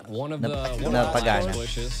na pagana.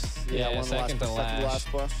 Yeah, second to last.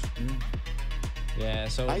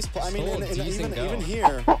 Yeah, so nice. I mean, even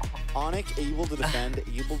here, Onic able to defend,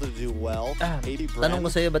 able to do well. Tanong ko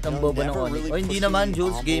sa'yo, ba't ang bobo ng Onic? O hindi naman,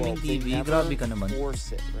 Jules Gaming TV. Grabe ka naman.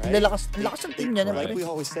 Lakas ang team niya naman.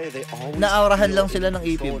 Naaurahan lang sila ng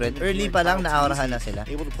AP Bren. Early pa lang, naaurahan na sila.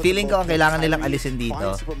 Feeling ko ang kailangan nilang alisin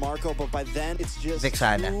dito.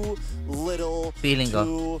 Vexana. Feeling ko.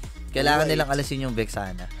 Kailangan nilang alisin yung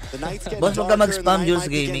Vexana. Boss, huwag ka mag-spam, Jules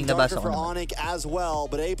Gaming. Nabasa ko naman.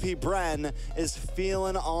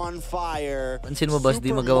 Pansin mo, boss,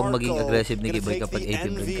 di magawang maging aggressive ni Giboy kapag AP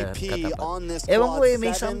Bren katapat. Ewan ko eh,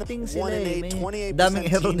 may something sila eh. May daming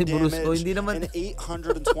error ni Brusco. Hindi naman.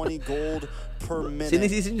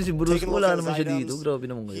 Sinisisin nyo si Brusco. Wala naman siya dito. Grabe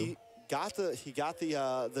naman kayo. He got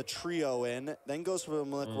the trio in, then goes for the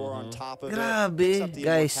Malik Roar on top of it. Grabe,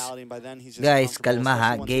 guys, kalma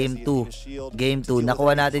ha. Game 2. Game 2.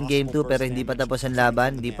 Nakuha natin game 2 pero hindi pa tapos ang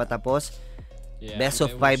laban, hindi pa tapos. Best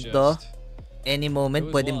of 5 to. Any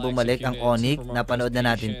moment pwedeng bumalik ang Onic. Napanood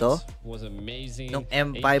na natin to. Nung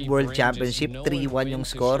M5 World Championship, 3-1 yung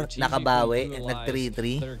score. Nakabawi,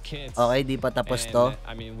 nag-3-3. Okay, di pa tapos to.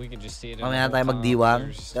 Mamaya tayo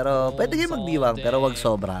magdiwang. Pero pwede kayo magdiwang, pero wag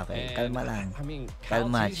sobra. Okay? Kalma lang.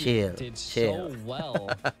 Kalma, chill. Chill.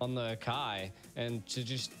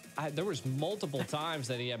 There was multiple times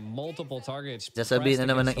that he had multiple targets. Sasabihin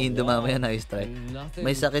na naman ng Indo mamaya na strike.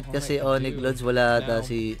 May sakit kasi Onic Lods, wala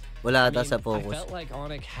ata sa focus.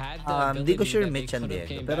 Hindi ko sure Mitch and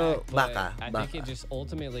Diego, pero baka.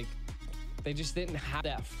 they just didn't have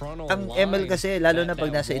that frontal ang line. ML kasi, lalo na that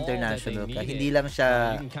pag nasa wall that international they ka, needed. hindi lang siya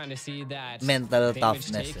You can kind of see that mental damage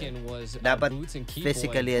toughness. taken was Dapat boots and keyboard,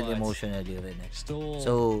 physically and but emotionally rin.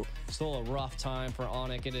 Still a rough time for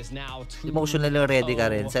Onic. It is now 2-0 Emotionally ready ka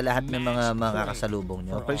rin sa lahat ng mga makakasalubong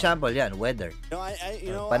nyo. For example, yan, weather.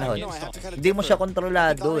 Panahon. Hindi mo siya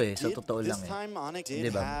kontrolado eh, sa totoo lang eh.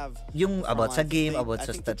 Diba? Yung about sa game, about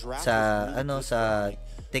sa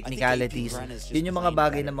technicalities, yun yung mga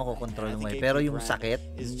bagay na makokontrol mo eh. Pero yung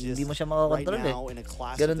sakit, hindi mo siya makokontrol eh.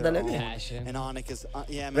 Ganun talaga eh.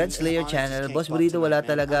 Red Slayer Channel, Boss Burrito, wala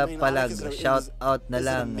talaga palag. Shout out na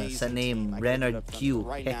lang sa name, Renard Q.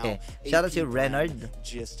 Shout out si Renard.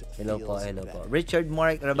 Hello po, hello po. Richard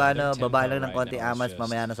Mark Rabano, baba lang ng konti amas,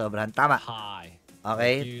 mamaya na sobrahan. Tama.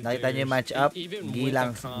 Okay, nakita niyo yung match-up.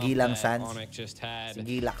 Gilang Sans.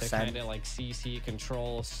 Gilak Sans.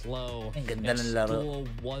 Ang ganda ng laro.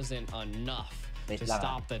 Wait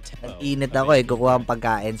lang. Nag-init ako eh. Kukuha ang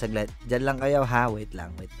pagkain saglit. Diyan lang kayo ha. Wait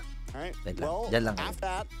lang. Alright, well, after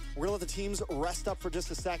that, we're going to let the teams rest up for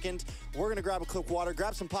just a second. We're going to grab a quick water,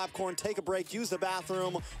 grab some popcorn, take a break, use the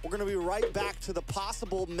bathroom. We're going to be right back to the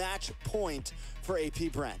possible match point for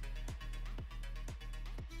Apbr.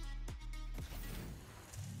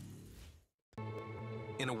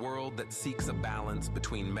 In a world that seeks a balance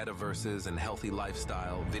between metaverses and healthy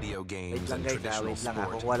lifestyle, video games and traditional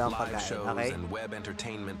sport, live shows and web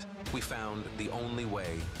entertainment, we found the only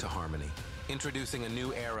way to harmony. Introducing a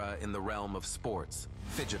new era in the realm of sports,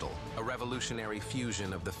 Phygital, a revolutionary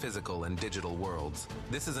fusion of the physical and digital worlds.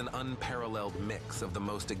 This is an unparalleled mix of the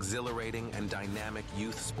most exhilarating and dynamic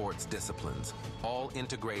youth sports disciplines, all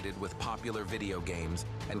integrated with popular video games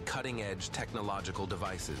and cutting-edge technological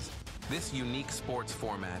devices. This unique sports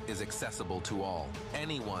format is accessible to all.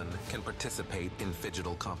 Anyone can participate in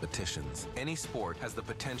Phygital competitions. Any sport has the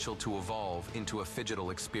potential to evolve into a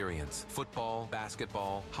Phygital experience. Football,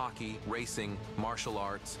 basketball, hockey, racing, martial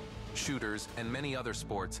arts, shooters, and many other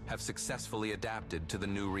sports have successfully adapted to the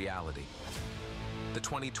new reality. The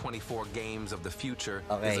 2024 Games of the Future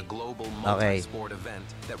is a global multi-sport event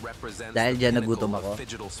that represents the pinnacle of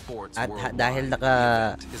Phygital sports worldwide. Dahil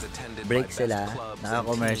naka-break sila,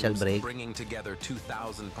 naka-commercial break, bringing together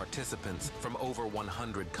 2,000 participants from over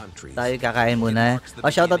 100 countries. Tayo kakain muna.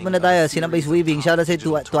 Shoutout muna tayo. Sinabay Weaving. Shoutout sa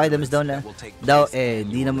 2 items down na.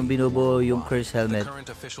 Di naman binubuo yung curse helmet.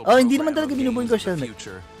 Hindi naman talaga binubuo yung curse helmet.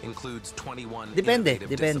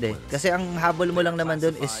 Depende. Kasi ang habol mo lang naman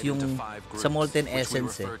doon is yung sa molten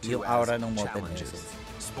essence yung aura ng molten essence.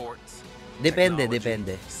 Depende.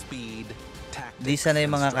 Di sana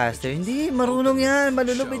yung mga caster. Hindi, marunong yan.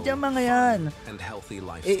 Malulupit yan mga yan.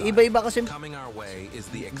 Iba-iba kasi.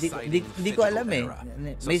 Di ko alam eh.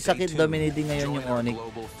 May sakit dominating ngayon yung Onic.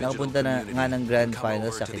 Nakapunta na nga ng Grand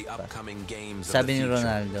Finals, sakit pa. Sabi ni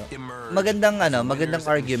Ronaldo. Magandang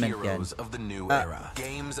argument yan.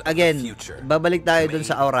 Again, babalik tayo dun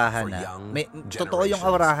sa aurahan na. Totoo yung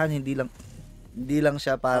aurahan, hindi lang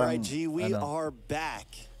siya parang we are back.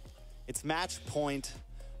 It's match point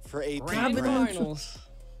for a Grand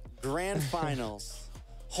Finals.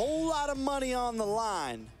 Whole lot of money on the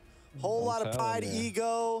line. Whole lot of pride,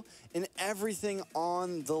 ego, and everything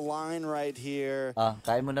on the line right here.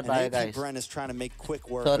 Kain muna tayo, guys. Apbr is trying to make quick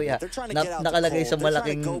work. Sorry They're trying to get out nakalagay sa the cold.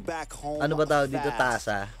 malaking, Go back home ano ba tawag dito,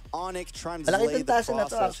 tasa? Onic trying to delay the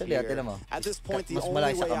process here. At this point, the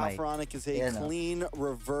only way out for Onic is a clean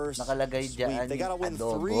reverse sweep. They got to win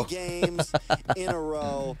 3 games in a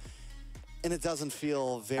row. And it doesn't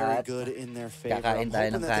feel very good in their favor. Kakain tayo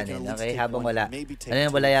ng kanin. Okay, habang wala.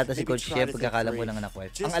 Wala yata si Coach Chef pagkakalam ko ng anak wife.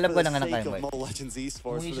 Ang alam ko ng anak wife.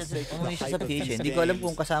 Umuwi siya sa kitchen. Hindi ko alam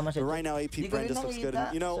kung kasama siya. Right now, Apbr just looks good.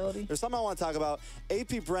 And, you know, there's something I want to talk about.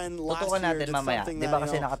 Apbr last year did something that,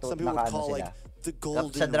 you know, some people would call like the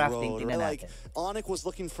golden road. Or like Onic was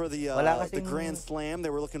looking for the Grand Slam. They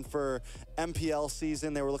were looking for MPL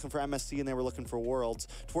season. They were looking for MSC, and they were looking for Worlds.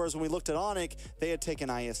 Whereas when we looked at Onic, they had taken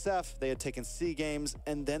ISF, they had taken SEA Games,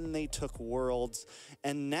 and then they took Worlds.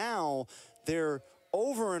 And now they're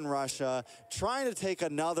over in Russia, trying to take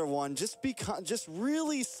another one, just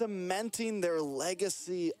really cementing their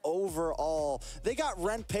legacy overall. They got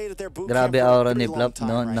rent paid at their boot camp for a pretty long time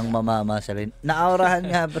right nang mamamasa rin. Naaurahan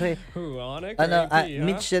nga, pre. Onic?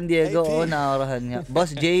 Mitch San Diego, naaurahan nga.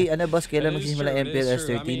 Boss J, boss, kailan magsisimula MPL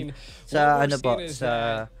S13? Sa ano po, is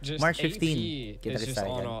sa just March AP 15. Kita is kayo just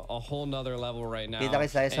tayo on dyan. a whole nother level right now. Kita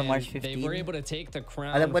kayo tayo sa And March they were 15. able to take the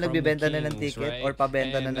crown Alam ko from the nagbibenta na ng Kings, ticket right? or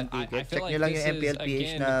pabenta And na ng ticket. I feel Check like nyo lang this yung is,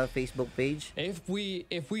 MPLPH again, na Facebook page. If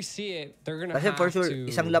we see it, they're gonna Kasi have for sure,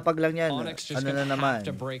 to. isang lapag lang yan. Onyx just Ano gonna na naman.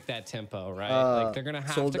 have to break that tempo, right? Like they're gonna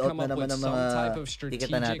have sold to out come na up naman with ng some mga type of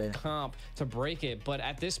ticket na natin. strategic comp to break it. But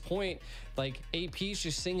at this point, like AP's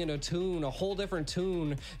just singing a tune, a whole different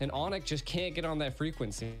tune, and Onic just can't get on that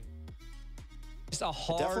frequency. It's a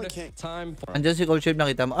hard time for. Andyan si Coach Shape,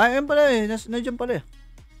 nakita mo. Ay, ayun pala eh. Nandiyan pala eh.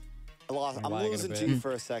 I'm losing G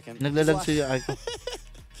for a second. Naglalag siya.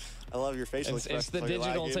 I love your facial expression. It's the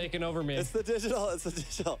digital taking over me. It's the digital.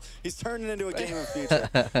 He's turning into a game of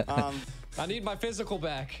future. I need my physical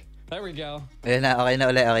back. There we go. Ayan na, okay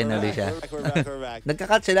na uli siya. We're back.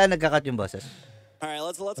 Nagkakat yung bosses. All right,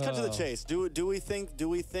 let's cut to the chase. Do we think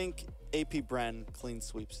AP Bren clean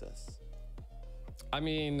sweeps this? I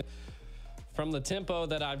mean, from the tempo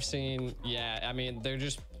that I've seen, yeah, I mean,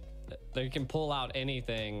 they can pull out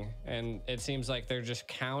anything, and it seems like they're just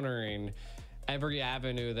countering every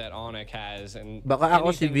avenue that Onic has, and baka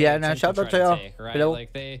ako si Viana, shoutout sa'yo. Hello.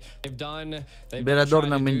 Like they've Berador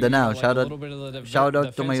ng Mindanao,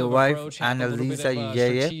 shoutout to my wife, Annalisa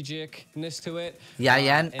Yeye.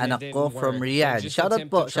 Yayan, anak ko from Riyadh. Shoutout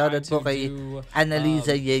po kay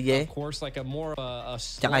Annalisa Yeye. Of course, like a more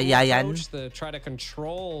Tsaka Yayan. to try to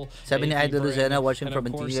control. Sabi ni Idol Lucena, watching from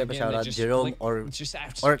Antigua, shoutout Jerome or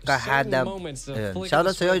Kahada.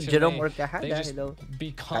 Shoutout sa'yo, Jerome or Kahada. Hello.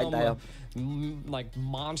 Become like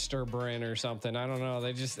monster brain or something. I don't know.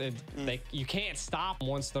 You can't stop them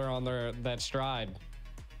once they're on that stride.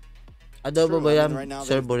 Adobo ba yan,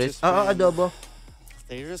 Sir Boris? Adobo.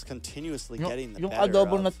 They're just continuously getting the yung better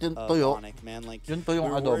adobo of tuyo, Onic, man. Like, yun to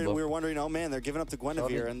yung adobo. We were wondering, oh man, they're giving up to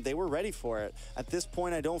Guinevere, and they were ready for it. At this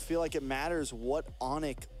point, I don't feel like it matters what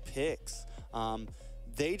Onic picks.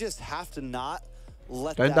 They just have to not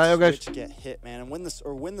let that switch get hit, man. And when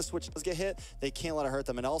the switch does get hit, they can't let it hurt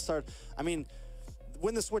them. And I mean,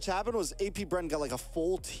 when the switch happened was AP Bren got like a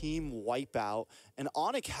full team wipeout, and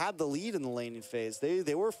Onic had the lead in the laning phase.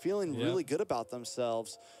 They were feeling really good about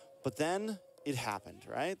themselves, but then it happened,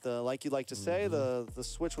 right? Like you like to say, the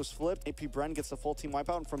switch was flipped. AP Bren gets the full team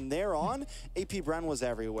wipeout, and from there on, AP Bren was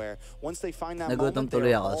everywhere. Once they find that moment,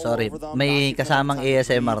 tuloy ako. Sorry. May kasamang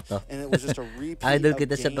ASMR to. And it was just a repeat Idol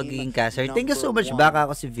kita sa pagiging caster. Thank you so much. Baka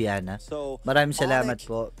ako si Viana. Maraming salamat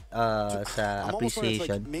po sa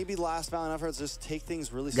appreciation. Maybe last Valiant efforts just take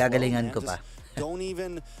things really slow. Gagalingan ko pa. Don't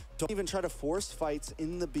even try to force fights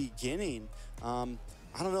in the beginning. I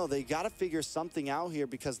don't know. They got to figure something out here,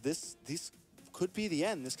 because this could be the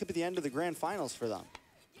end. This could be the end of the grand finals for them.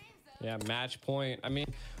 Yeah, match point. I mean,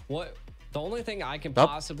 the only thing I can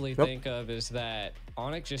possibly think of is that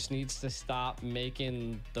Onic just needs to stop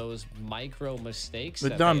making those micro mistakes.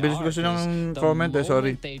 Wait lang, bilis ko silang comment eh,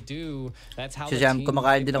 sorry. They do, that's how Siyam,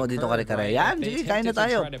 kumakain din ako dito kare-kare. Yan, sige, kain na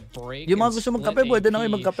tayo. Yung mga gusto magkape, pwede na kayo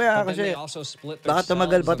magkape ha, kasi baka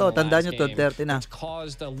tumagal pa to. Tandaan nyo, 12:30 na. It's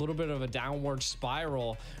caused a little bit of a downward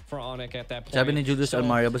spiral for Onic at that point. Sabi ni Julius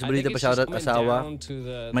Almario, basta balita pa shoutout asawa,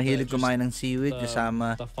 mahilig kumain ng seaweed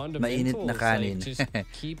kasama mainit na kanin.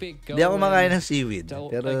 Hindi ako kumakain ng seaweed.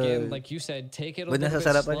 Pero like you said, take it a little bit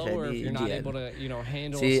slower if you're not able to,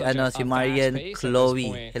 handle si Marian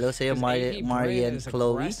Chloe. Hello sa iyo, Marian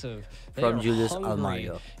Chloe from Julius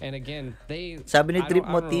Almario. And again, sabi ni Trip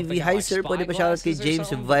Mo TV, hi sir, pwede pa shoutout kay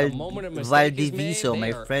James Valdiviso,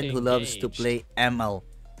 my friend who loves to play ML.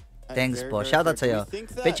 Thanks po. Shoutout sa'yo.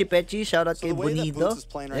 Pechi, shoutout kay Bonito.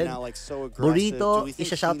 Burrito,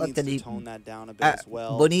 isa shoutout ka ni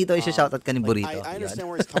Bonito, isa shoutout ka ni Burrito. I understand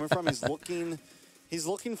where he's coming from. He's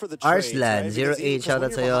looking for the trades, Arslan, right? 08,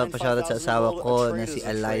 shoutout sa'yo. Pa-shoutout sa asawa ko na si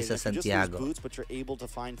Eliza Santiago.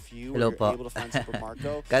 Hello po.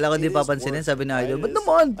 Kala ko di papansinin, sabi ni Idol, ba't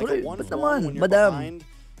naman? Ba't naman? Madam.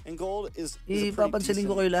 Ipapansinin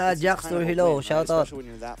ko kayo lahat. Jackster, hello. Shoutout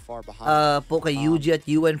po kay Yuji at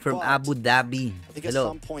Yuan from Abu Dhabi.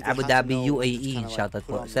 Hello. Abu Dhabi, UAE. Shoutout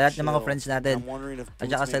po. Sa lahat ng mga friends natin. At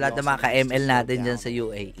saka sa lahat ng mga ka-ML natin dyan sa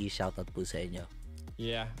UAE. Shoutout po sa inyo.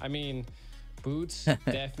 Yeah, I mean, Boots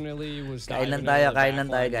definitely was kain lang tayo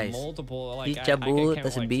guys. Pizza boot,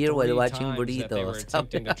 tas beer while watching burritos.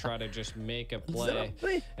 Attempting to try to just make a play.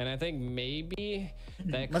 And I think maybe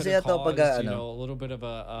that could have caused, a little bit of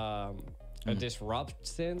a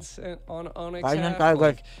disruptance on Onyx.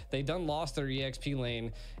 They done lost their EXP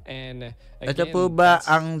lane, and again, ito po ba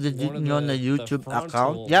ang legit nyo na YouTube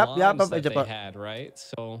account? Yap, ito po. Right?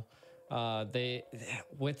 So they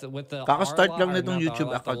with the kakastart lang nitong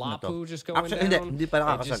YouTube account na to. Actually, hindi pa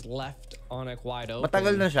nakakastart. just left Onic wide open.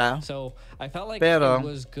 Matagal na siya. So I felt like pero, it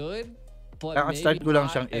was good. Kaka-start ko lang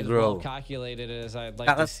siyang i-grow.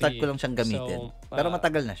 Kaka-start ko lang siyang gamitin. Pero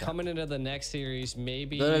matagal na siya. Coming into the next series,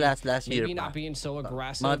 maybe last year maybe pa. not being so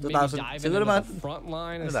aggressive, mga 2000, maybe siguro diving mga, into the front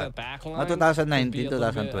line instead of back line. Mga 2019,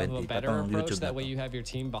 2020. Patong YouTube na that way you have your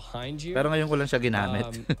team behind you. Pero ngayon ko lang siya ginamit.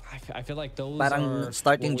 I feel like those parang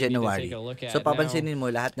starting January. So papansinin mo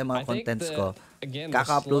lahat ng mga contents ko.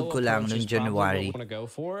 Kaka-upload ko lang noong January.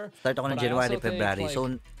 Start ako ng January, February. So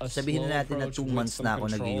sabihin na natin na 2 months na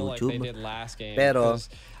ako nag-YouTube. Pero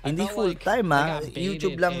hindi full time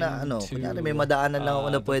YouTube lang na kunyari may madaanan lang ako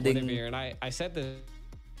na pwedeng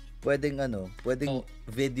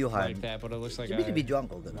videohan. Binibidyoan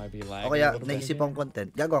ko gano'n. O kaya naisip akong content,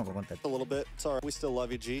 gagawin ko content. A little bit. Sorry, we still love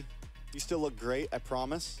you, G. You still look great, I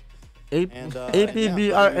promise.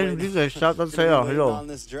 Apbr and guys, shout out sa'yo. Hello. On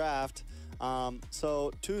this draft.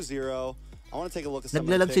 So 2-0. I want to take a look at some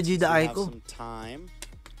Naglalag of the si picks. Gida We have Aiko. some time.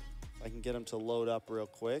 If I can get him to load up real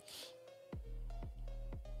quick.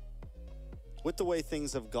 With the way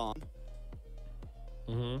things have gone,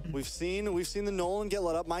 we've seen the Nolan get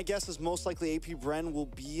let up. My guess is most likely Apbr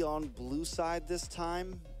will be on blue side this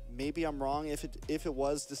time. Maybe I'm wrong. If it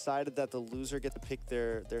was decided that the loser get to pick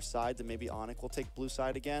their side, then maybe Onic will take blue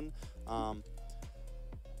side again.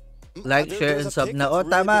 Like, share, and sub na.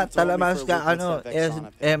 Tama, talamas ka,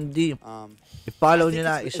 MD. I-follow nyo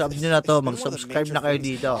na, i-sub nyo na to, mag-subscribe na kayo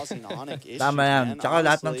dito. Tama yan. Tsaka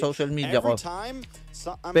lahat ng social media ko.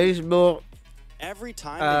 Facebook,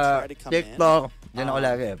 TikTok, dyan ako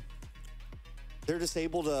lagi. They're just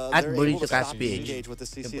able to engage with the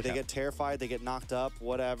CC. They get terrified, they get knocked up,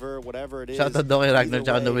 whatever it is. Shout out daw kay Ragnar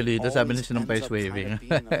tsaka Noelito, sabi nila sinong price waving.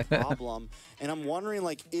 And I'm wondering,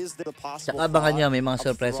 like, is there a possible Tsaka abangan nyo, may mga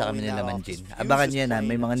surprise sa kami nila man, Jin. Abangan nyo na,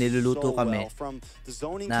 may mga niluluto kami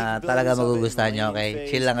na talaga magugustuhan nyo, okay?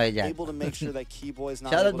 Chill lang kayo dyan.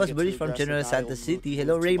 Shout out Boss Boris from General Santos City.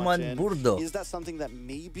 Hello, Raymond Burdo. Is that something that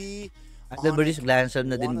maybe At the Boris, glancer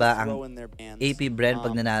na din ba ang Apbr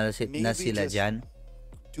pag nanalo na sila dyan?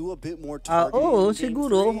 Do a bit more oo,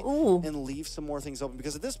 siguro. Oo. And leave some more things open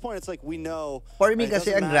because at this point it's like we know. For me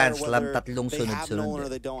kasi ang Grand Slam tatlong sunod-sunod.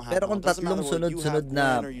 Pero kung tatlong sunod-sunod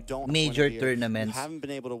na major tournaments ang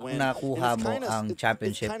nakuha mo ang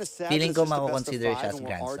championship, feeling ko mako-consider siya as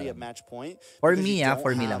Grand Slam. For me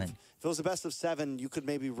lang. If it was the best of 7, you could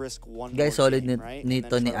maybe risk one guys, more solid game, right?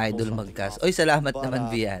 nito ni Idol magcast. Oy, salamat naman,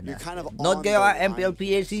 Viana. Note kayo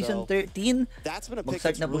MPLPA Season 13.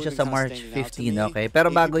 Mag-start na po siya sa March 15, okay? Pero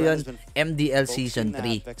bago yon MDL Season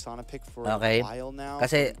 3. Okay?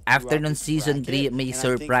 Kasi after nun Season 3, may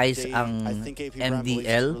surprise ang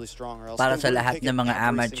MDL para sa lahat ng mga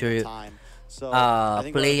amateur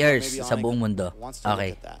players sa buong mundo.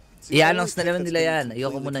 Okay. I-announce na naman nila yan.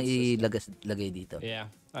 Ayoko mo nang ilagay dito. Yeah.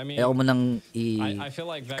 I mean, ayoko mo nang I feel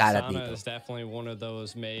like Vexana is definitely one of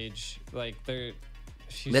those mage, like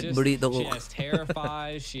she has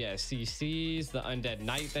Terrifies, she has CCs, the Undead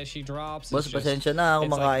Knight that she drops. Boss, pasensya na,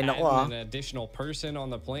 kumakain ako an additional person on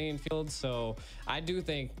the playing field, so I do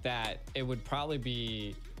think that it would probably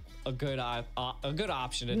be a good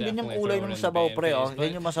option to definitely throw it in the ban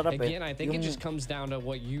phase. But again, I think it just comes down to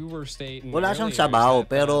what you were stating wala siyang earlier, sabaw,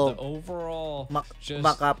 pero the overall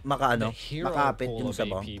makapit yung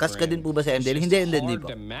sabaw. Kas ka din po ba sa MDL? Hindi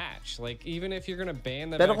po. Like, even if you're gonna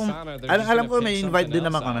ban the pero kung, alam ko may invite din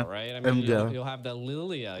naman kami. Right? I mean, you'll have the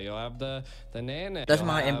Lilia, you'll have the Nana. Tapos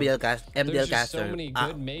mga MDL caster, may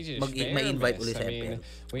invite ulit sa MDL.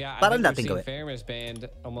 Parang dating gawin. Fairness banned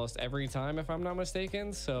almost every time, if I'm not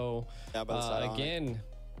mistaken. So again,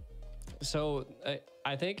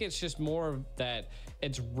 I think it's just more that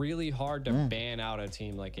it's really hard to ban out a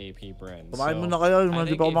team like Apbr. So I think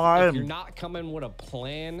if you're not coming with a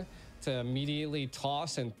plan to immediately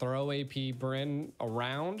toss and throw Apbr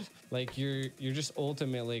around, like you're just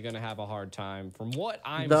ultimately gonna have a hard time from what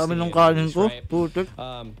I'm seeing. Right?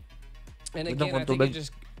 And again, I think it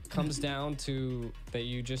just comes down to that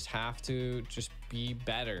you just have to just be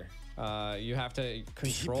better. You have to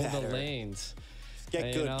control the lanes.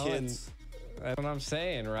 Get good, kids. That's what I'm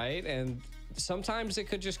saying, right? And sometimes it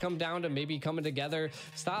could just come down to maybe coming together.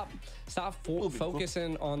 Stop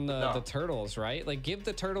focusing on the turtles, right? Like, give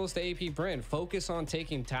the turtles to Apbr. Focus on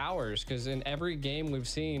taking towers, because in every game we've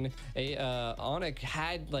seen, Onic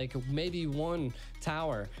had like maybe one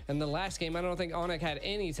tower. And the last game, I don't think Onic had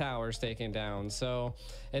any towers taken down. So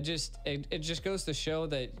it just goes to show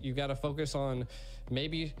that you got to focus on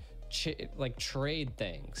maybe like trade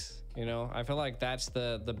things. You know, I feel like that's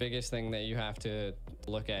the biggest thing that you have to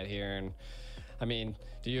look at here. And I mean,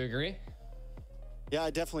 do you agree? Yeah,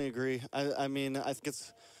 I definitely agree. I mean, I think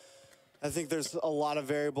I think there's a lot of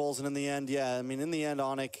variables, and in the end, yeah, I mean, in the end,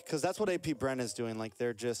 Onic, because that's what AP Bren is doing. Like,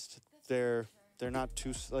 they're not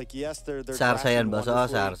too, like, yes, they're Sarsa yan, boss. Oo,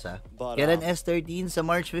 Sarsa. Kailan S13? Sa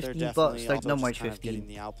March 15 po. Start na March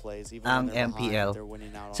 15. Ang MPL.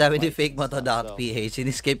 Sabi ni Fake Moto.ph,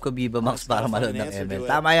 in-escape ko Viva Max para malood ng ML.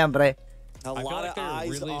 Tama yan, pre. A lot of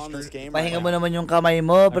eyes on this game. Pahinga mo naman yung kamay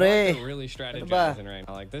mo, pre. They're really strategizing right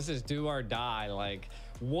now. Like, this is do or die. Like,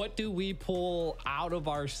 what do we pull out of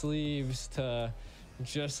our sleeves to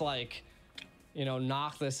just, like, you know,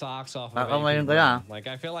 knock the socks off of AP? Like,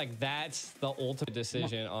 I feel like that's the ultimate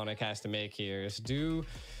decision Onic has to make here is do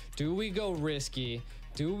we go risky?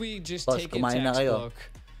 Do we just take it textbook?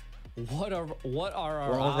 What are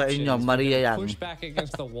our options? Push back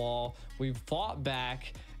against the wall. We've fought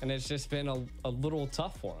back, and it's just been a little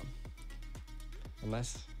tough for him.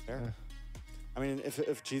 Unless, I mean,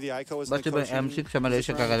 if G the Ico is like coaching, M6 sa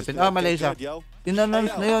Malaysia kagalapin. Oh, Malaysia.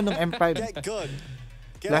 Tinannounce na yun ng M5. Get good.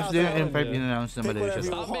 Last day yung M5 in-announce na Malaysia.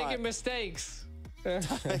 Stop making mistakes.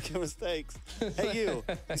 Stop making mistakes. Hey, you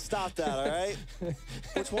stop that, all right?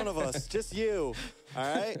 Which one of us? Just you,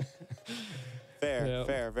 all right? Fair,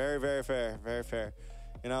 fair, very, very fair, very fair.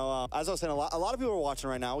 You know, as I was saying, a lot of people are watching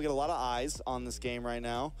right now. We got a lot of eyes on this game right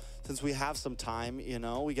now. Since we have some time, you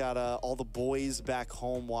know, we got all the boys back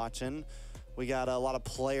home watching. We got a lot of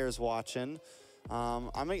players watching.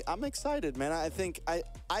 I'm excited, man. I think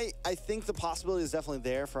the possibility is definitely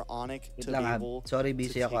there for Onic to be able to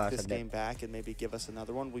take this game back and maybe give us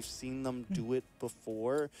another one. We've seen them do it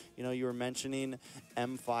before. You know, you were mentioning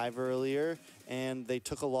M5 earlier, and they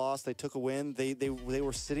took a loss, they took a win. They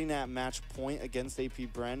were sitting at match point against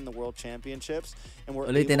AP Bren in the World Championships, and we're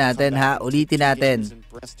ulitin natin ha, ulitin natin.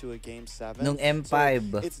 To a game 7. Nung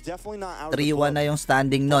M5, so it's definitely not out of 3-1 na yung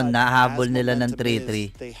standing nun, nahabol nila ng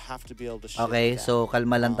 3-3. They have to be able to show okay, so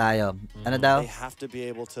kalma lang tayo. Ano daw? They have to be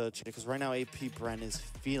able to, because right now AP Bren is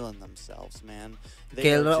feeling themselves, man.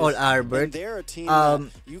 Kelra or Albert. They're a team that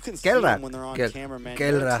you can see them when they're on camera, man.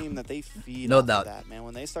 They're a team that they feed no off doubt. That, man.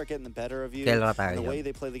 When they start getting the better of you, Kelra and the way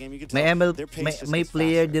they play the game, you can tell their pace just may gets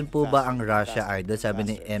player faster, din po ba ang Russia Idol? Sabi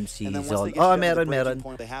ni MC Zol. Oh, meron.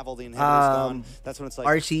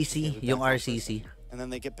 RCC, yung RCC. And then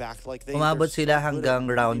they get back like they umabot sila hanggang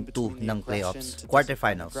round 2 ng playoffs,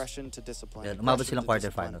 quarterfinals. Yan, umabot silang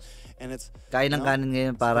quarterfinals. Kain ng kanin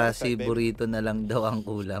ngayon para si Burrito na lang daw ang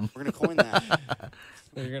ulam. We're gonna coin that.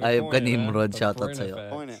 Ayop ka Nimrod, shoutout sa'yo.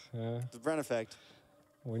 Coin it. The Bren effect.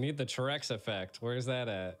 We need the Trex effect. Where's that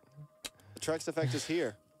at? The Trex effect is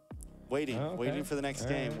here. Waiting for the next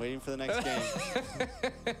game. Waiting for the next game.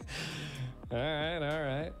 All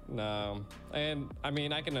right. No, and I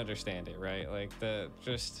mean I can understand it, right? Like wala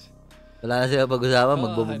na sila pag-usapan,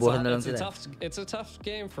 magbububuhan na lang sila. It's a tough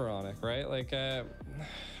game for Onic, right? Like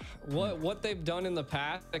what they've done in the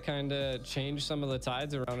past to kind of change some of the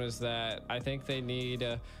tides around is that I think they need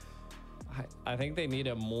a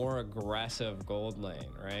more aggressive gold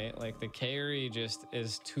lane, right? Like the carry just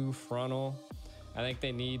is too frontal. I think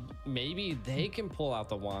they need, maybe they can pull out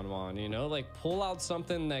the Wan, you know, like pull out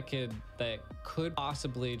something that could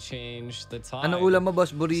possibly change the tide. Ano ulam mo,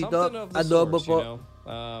 boss? Burrito? Adobo sorts, po. You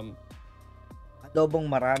know?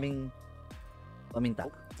 Adobong maraming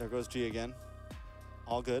paminta. There goes G again.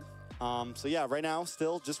 All good. So yeah, right now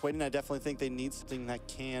still just waiting. I definitely think they need something that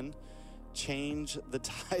can change the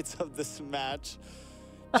tides of this match.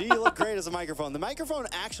 G, you look great as a microphone. The microphone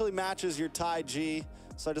actually matches your tie, G.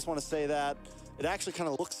 So I just want to say that. It actually kind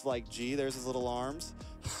of looks like G. There's his little arms.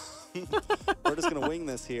 We're just going to wing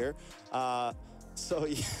this here. So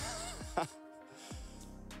yeah.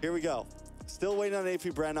 Here we go. Still waiting on AP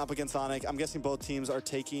Bren up against Onic. I'm guessing both teams are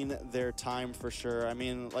taking their time for sure. I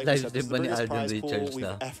mean, like we said, this is the biggest prize pool we've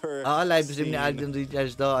ever live seen. Ni Alden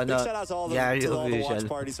Richards to. Big shout out to all the watch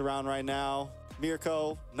parties around right now.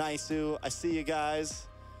 Mirko, Naisu, I see you guys.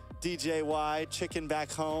 DJY, Chicken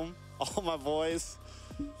back home. All my boys.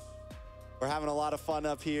 We're having a lot of fun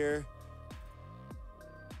up here.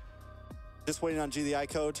 Just waiting on G the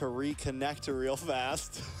Ico to reconnect real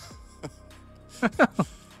fast.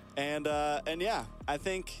 And yeah, I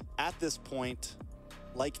think at this point,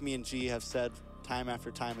 like me and G have said time after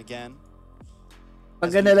time again.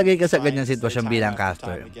 Pag nalagay ka sa ganyang sitwasyon bilang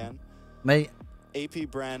caster, may AP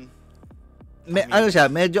Bren. Ano siya,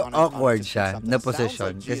 medyo awkward siya na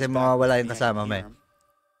position kasi mawawala yung kasama mo.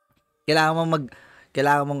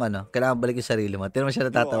 Kailangan mong balik yung sarili mo. Tignan mo siya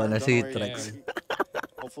natatawa na si Trex.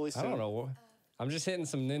 Hopefully soon. I don't know. I'm just hitting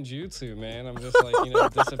some ninjutsu, man. I'm just like, you know,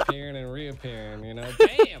 disappearing and reappearing, you know.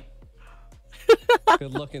 Damn!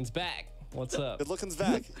 Good looking's back. What's up? Good looking's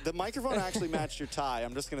back. The microphone actually matched your tie.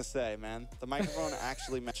 I'm just going to say, man. The microphone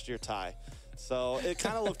actually matched your tie. So it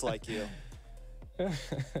kind of looked like you.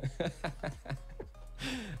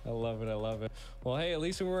 I love it. I love it. Well, hey, at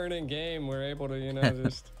least when we're in game, we're able to, you know,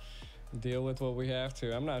 just deal with what we have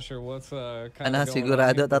to. I'm not sure what's kind of going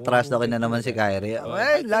sigurado tatras na na naman si Kyrie.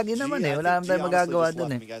 Well, lagi naman eh. Wala naman tayong magagawa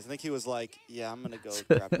dun eh. I think he was like, yeah, I'm gonna go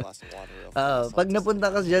grab a glass of water. Pag napunta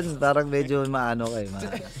ka dyan, parang medyo maano kayo.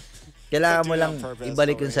 Kailangan mo lang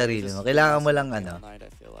ibalik yung sarili mo. Kailangan mo lang ano.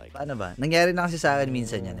 Paano ba? Nangyari na kasi sa akin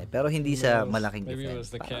minsan yan eh. Pero hindi sa malaking event.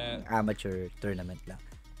 Parang amateur tournament lang.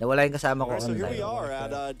 Nawala yung kasama ko online.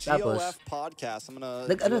 Tapos,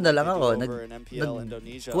 nag-ano na lang ako.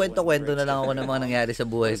 Kwento-kwento na lang ako ng mga nangyari sa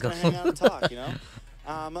buhay ko.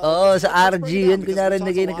 Oo, sa RG. Yun, kunyari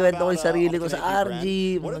nagkwento ko yung sarili ko sa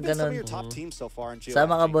RG. Mga ganun.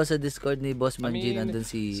 Sama ka boss sa Discord ni Boss Manjin. Nandun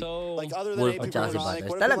si Wolf at saka si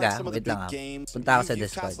Butters. Talaga, wait lang ako. Punta ka sa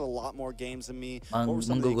Discord.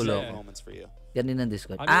 Manggugulo ako. Yan din ang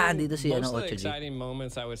Discord. Dito si ano, most of the 8G. exciting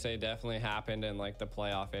moments I would say definitely happened in like the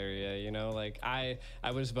playoff area. You know, like I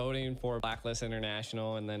was voting for Blacklist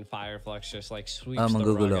International, and then Fireflux just like sweeps the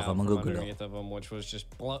rug out from underneath of them, which was just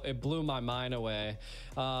it blew my mind away.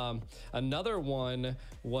 Another one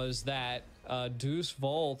was that Deuce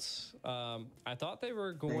Volts. I thought they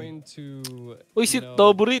were going to. Uy, si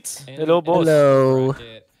Toburitz. Hello, boss. Hello.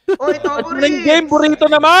 Oy, Toburitz! Game,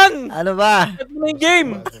 burrito naman! Ano ba?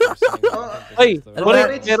 Game! Ay,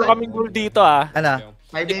 Burit, meron kaming goal dito Ano?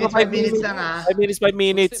 5 minutes lang 5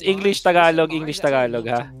 minutes. English, Tagalog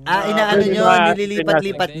ha? Inaano nyo?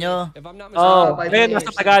 Nililipat-lipat nyo? Ngayon,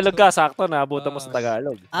 nasa Tagalog ka. Sakto, naabutan mo sa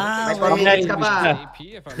Tagalog. May 4 minutes ka pa.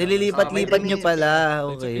 Nililipat-lipat nyo pala.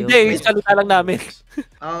 Okay. Hindi, salita lang namin.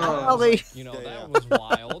 Okay.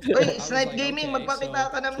 Uy, Snipe Gaming,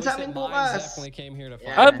 magpakita ka namin sa amin bukas.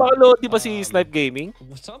 Baka load di ba si Snipe Gaming?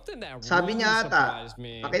 Sabi niya ata,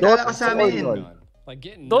 pakilala ka sa amin.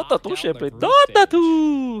 Dota 2, syempre. Dota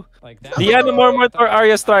 2! Diana Mormont or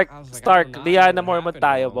Arya Stark? Diana Mormont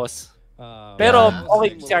tayo, boss. Pero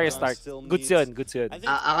okay si Arya Stark. Goods yun.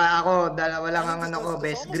 Ako, dalawa lang ang ano ko,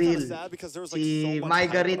 best grill. Si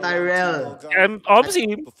Marguerite Tyrell.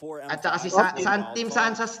 Obviously. At saka si Team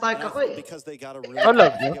Sansa Stark ako eh.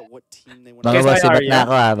 Alam. Mga boss, sibat na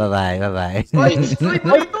ako Bye-bye. Oy,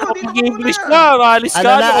 dito English na. Malis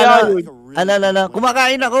ka. Ano.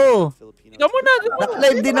 Kumakain ako. Kamu na.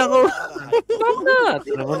 Naka-live din ako.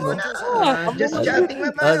 Just chatting na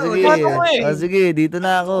tayo. Sige, dito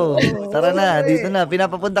na ako. Tara na, dito na.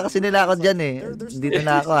 Pinapapunta kasi nila ako dyan eh. Dito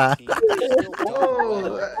na ako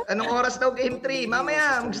Anong oras daw game 3?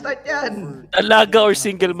 Mamaya, mag-start yan. Alaga or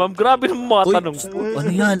single mom? Grabe ng mga tanong.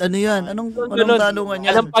 Ano yan? Anong tanungan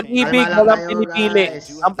yan? Ang pag-ibig, walang pinipili.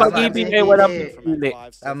 Ang pag-ibig ay walang pinipili.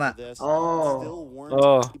 Tama.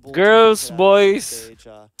 Girls, boys.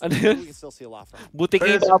 Ano yun?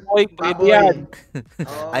 Butiki, baboy, pwede yan.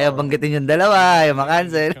 Ayaw banggitin yung dalawa. Ayaw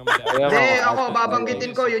makancel. Hindi, ako,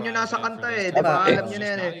 babanggitin ko. Yun yung nasa kanta eh. Diba? Alam nyo na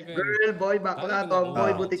yan eh. Girl, boy, bakla,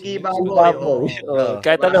 tomboy, butiki, baboy.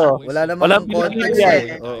 Kahit ano. Wala namang context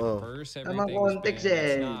eh. Namang context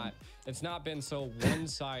eh. It's not been so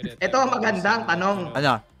one-sided. Ito magandang tanong.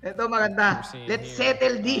 Ano? Ito maganda. Let's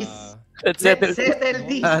settle this. Let's settle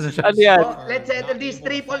this. Ano yan? Let's settle this.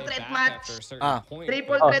 Triple threat match.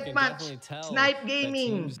 Triple threat match. Snipe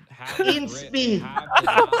Gaming. Inspi.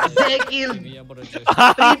 Zekil.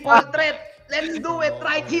 Triple threat. Let's do it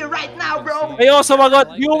right here, right now, bro. Ayaw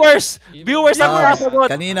sumagot. Viewers ang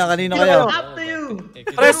sasagot. Kanino kayo? Up to you.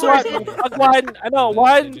 Press 1. Pag 1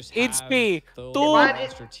 HP.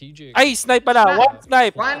 2. Ay, snipe pala. 1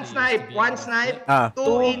 snipe. 1 snipe.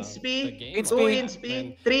 2 inspi. 2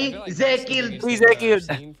 inspi. 3 Zekil.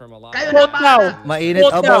 Kayo na pa.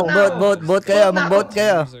 Mainit. Vote kayo. Mag-vote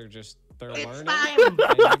kayo. It's time.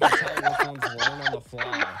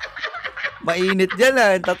 Mainit dyan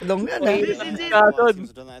yung tatlong yan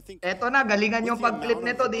Eto na, galingan yung pag-clip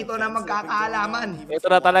nito, dito na magkakaalaman. Ito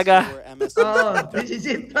na talaga. This is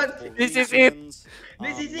it. This is it.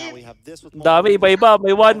 Dami, iba-iba.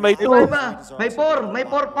 May 1, may 2. May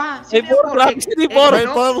 4 pa. May 4, grabe si 4.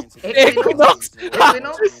 Equinox.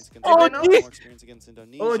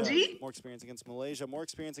 OG? More experience against Malaysia, more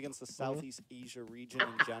experience against the Southeast Asia region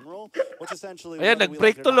in general, which essentially ayan,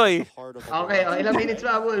 nag-break tuloy. Okay, ilang minutes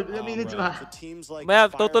ba, Wolf? Ilang minutes ba?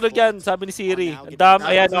 Maya, tutunog yan, sabi ni Siri. Ang dami,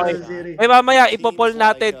 ayan, okay. Ay, mamaya, ipopol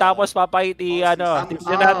natin, tapos tignan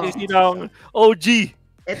natin sinong OG.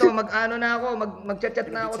 Eto, mag-ano na ako, mag-chat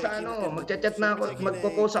na ako sa mag-chat na ako,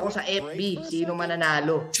 magpo-post ako sa FB, sino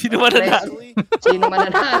mananalo. Sino mananalo?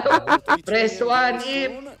 Press 1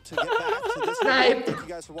 if snipe.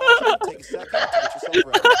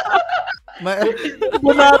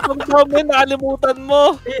 Bunatong namin, nakalimutan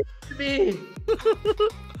mo. B.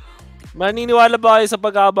 Maniniwala ba kayo sa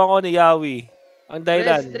pag-aabang ko ni Yawi? Ang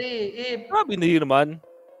dahilan. Press 3 if Grabe, hindi naman.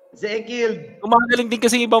 Zekil. Umagaling din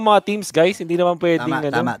kasi ibang mga teams, guys. Hindi naman pwedeng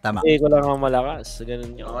Tama. ko lang ang malakas.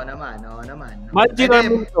 Ganun yun. Oo naman. Imagine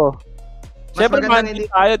naman ito. Siyempre,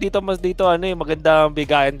 magandang tayo dito, maganda ang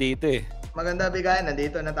bigayan dito eh. Maganda bigayan,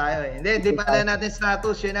 nandito na tayo eh. Hindi pala natin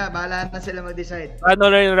status, yun na. Bahala na sila mag-decide.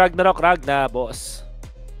 Ano na yung Ragnarok, boss?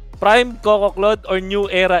 Prime Coco Claude or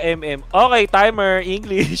New Era MM? Okay, timer,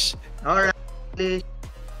 English. Alright.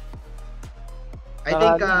 I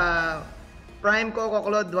think Prime Coco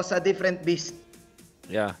Claude was a different beast.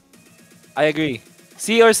 Yeah. I agree.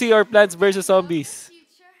 COC or Plants vs. Zombies?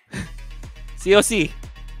 COC.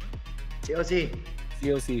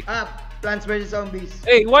 COC. Plants vs. Zombies.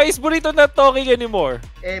 Hey, why is Burrito not talking anymore?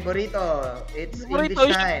 Burrito, it's Burrito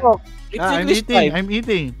English time. It's English time. I'm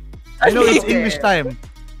eating. I know it's English time.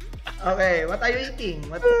 Okay, what are you eating?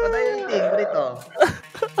 What are you eating, Burrito?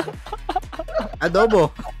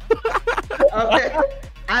 Adobo. Okay.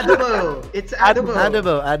 Adobo. It's adobo.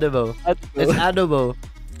 Adobo. It's adobo.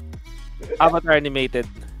 Avatar animated.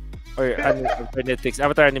 Or Netflix.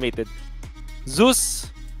 Avatar animated. Zeus.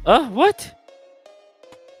 What?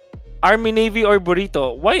 Army, Navy, or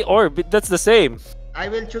Burrito? Why or? That's the same. I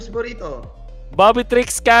will choose Burrito. Bobby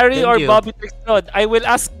Tricks carry or you. Bobby Tricks Rod? I will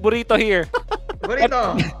ask Burrito here.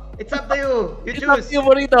 Burrito, it's up to you. You It's up choose. to you,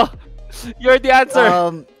 Burrito. You're the answer.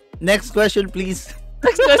 Next question, please.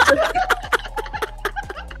 Next question.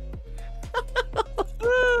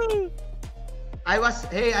 I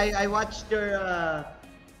watched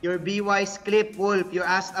your B-Wise clip, Wolf. You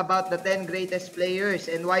asked about the 10 greatest players,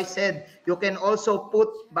 and Wise said you can also put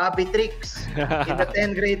Bobby Tricks in the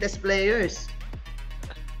 10 greatest players.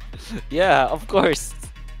 Yeah, of course.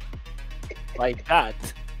 My God.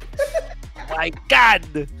 My God.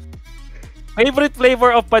 Favorite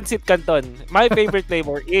flavor of pancit canton? My favorite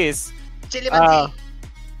flavor is Chili mansi.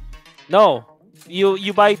 no.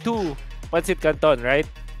 You buy 2 pancit canton, right?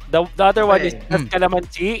 The other one is just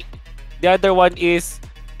calamansi. The other one is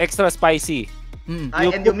extra spicy.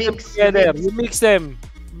 And you mix. You mix them.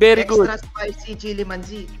 Very good. Extra spicy chili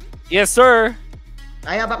mansi. Yes, sir.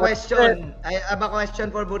 I have a question. I have a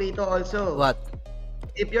question for Burrito also. What?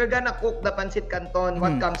 If you're gonna cook the pancit canton,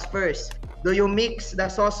 what comes first? Do you mix the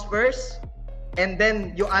sauce first and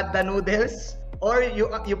then you add the noodles, or you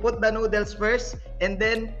put the noodles first and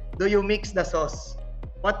then do you mix the sauce?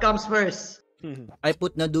 What comes first? I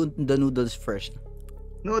put the noodles first.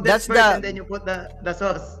 Noodles That's first the- and then you put the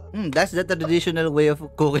sauce. That's the traditional way of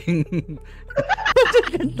cooking.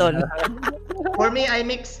 Canton. For me, I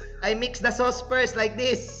mix the sauce first like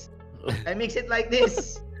this. I mix it like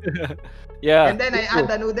this. Yeah. And then I add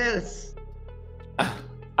the noodles.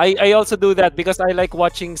 I also do that because I like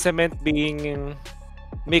watching cement being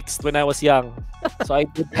mixed when I was young. So I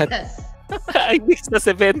did that. Yes. I mixed the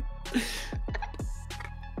cement.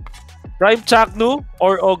 Prime Chaknu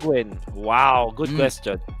or Ogwen? Wow, good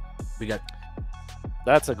question. We got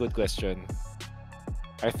That's a good question.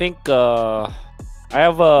 I think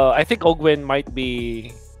I think Ogwen might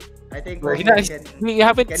be. I think We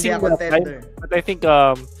haven't can be seen a that contender. time, but I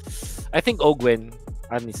think Ogwen,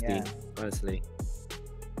 honestly.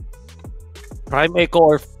 Prime Echo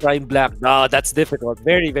or Prime Black? No, that's difficult.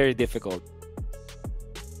 Very, very difficult.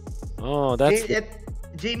 Oh, that's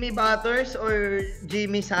Jimmy Butters or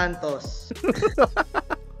Jimmy Santos?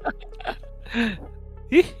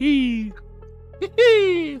 we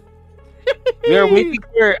are waiting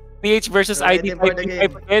for PH versus We're waiting for the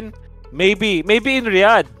ID5 again. Maybe in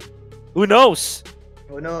Riyadh. Who knows?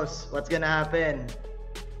 Who knows what's gonna happen?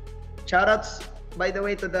 Shoutouts, by the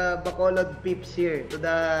way, to the Bacolod peeps here, to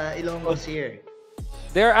the Ilonggos here.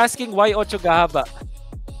 They're asking why Ocho Gahaba.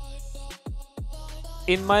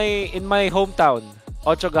 In my hometown,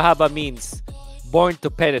 Ocho Gahaba means born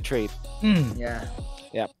to penetrate. Yeah.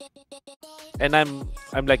 Yep. And I'm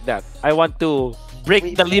like that. I want to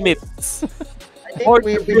break the limits. I think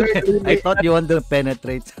we heard, I thought you want to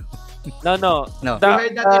penetrate. No. No. The, We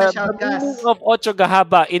heard that in a the shoutcast. meaning of Ocho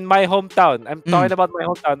Gahaba in my hometown. I'm talking about my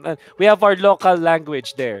hometown. We have our local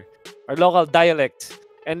language there, our local dialect.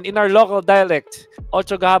 And in our local dialect,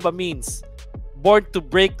 Ocho Gahaba means born to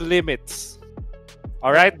break limits.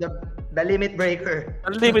 All right? the limit breaker.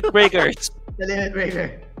 The limit breakers. The limit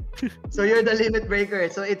breaker. So you're the limit breaker.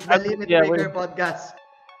 So it's the Limit Yeah, Breaker podcast.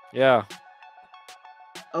 Yeah.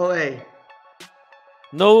 Okay.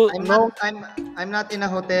 No. I'm not in a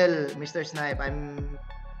hotel, Mr. Snipe. I'm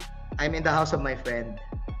in the house of my friend.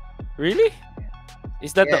 Really?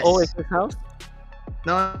 Is that the Yes. OSS house?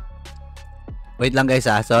 No. Wait lang guys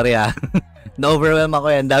sorry Na-overwhelm ako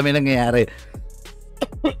yan. Dami nangyayari.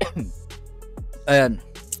 Ayan.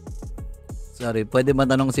 Sorry, pwede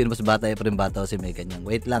matanong sino mas bata, Efren Bata o si Megan Young.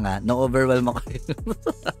 Wait lang ha, no overwhelm ako.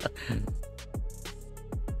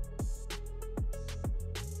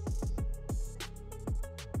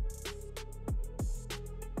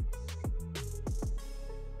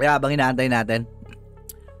 Kaya habang inaantay natin,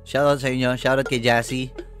 shoutout sa inyo, shoutout kay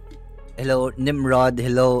Jassy, hello Nimrod,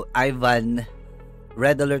 hello Ivan,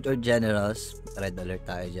 Red Alert or Generals, Red Alert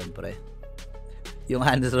tayo dyan pre. Yung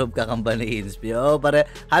hands rope kakamba ni Inspi,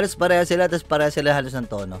 halos pareha sila, tapos pareha sila halos ng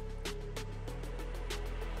tono.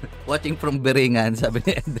 Watching from Beringan, sabi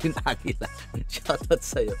ni Edwin Aquila. Shoutout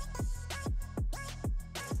sa'yo.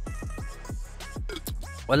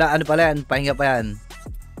 Wala, ano pala yan, pahinga pa yan.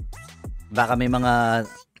 Baka may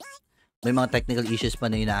mga technical issues pa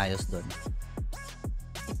na inaayos doon.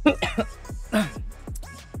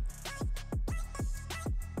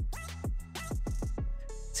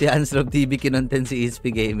 Si Hansrob TV kinontent si ESP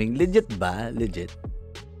Gaming. Legit ba? Legit.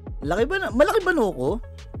 Malaki ba nuko?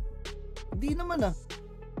 Hindi naman ah.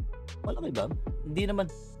 Malaki ba? Hindi naman.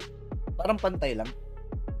 Parang pantay lang.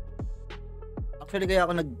 Actually kaya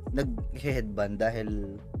ako nag-headband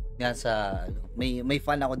dahil nga sa may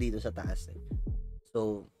fan ako dito sa taas eh.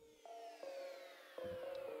 So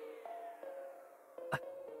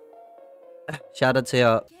shoutout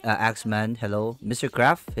sa'yo, Axman, hello. Mr.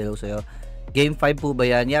 Craft, hello sa'yo. Game 5 po ba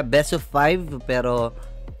yan? Yeah, best of 5, pero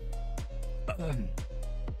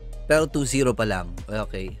 2-0 pa lang.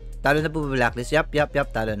 Okay. Talo na po ba Blacklist? Yap,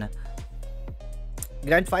 talo na.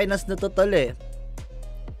 Grand Finals na to tol eh.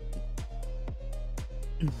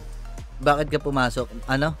 Bakit ka pumasok?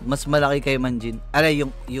 Ano? Mas malaki kay Manjin. Aray,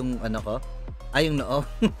 yung ano ko? Ay, yung noo.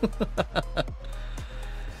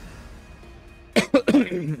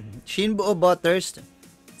 Shinbuo Butters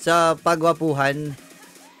sa pagwapuhan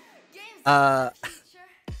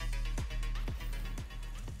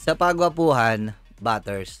sa pagwapuhan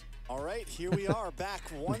Butters. Alright, here we are back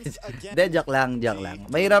once again. Joke lang.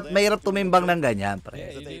 Mahirap tumimbang ng ganyan,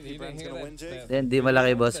 pre. Then di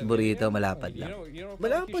malaki boss burrito, malapad lang.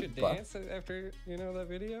 Malapad pa.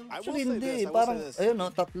 Actually hindi, parang ayun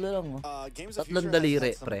no, tatlo lang. Tatlong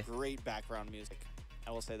daliri, pre.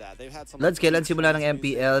 Lads, kailan simula ng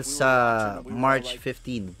MPL sa March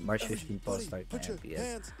 15? March 15 po start ng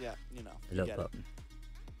MPL. Hello po.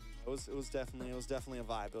 It was definitely a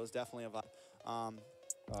vibe.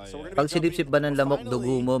 Pag sinipsip ba ng lamok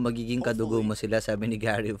dugo mo, magiging kadugo mo sila, sabi ni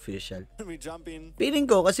Gary Official. Feeling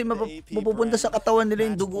ko kasi mapupunta sa katawan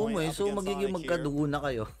nila yung dugo mo eh, so magiging magkadugo na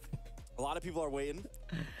kayo.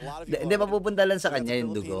 Hindi, mapupunta lang sa kanya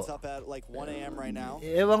yung dugo.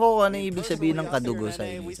 Ewan ko kung ano yung ibig sabihin ng kadugo sa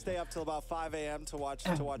inyo.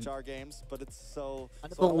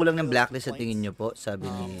 Ano po kulang ng Blacklist sa tingin nyo po, sabi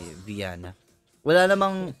ni Viana. Wala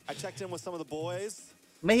namang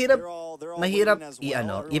mahirap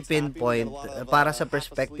i-pinpoint para sa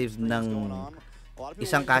perspective ng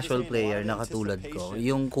isang casual player na katulad ko,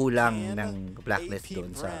 yung kulang ng Blacklist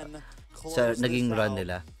doon sa naging run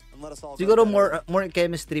nila. Siguro more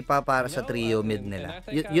chemistry pa para sa trio mid nila.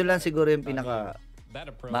 Yun lang siguro yung pinaka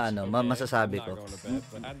masasabi ko.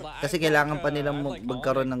 Kasi kailangan pa nilang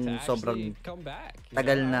magkaroon ng sobrang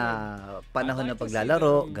tagal na panahon na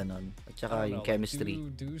paglalaro, ganon. At saka yung chemistry,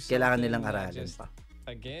 kailangan nilang aralin pa.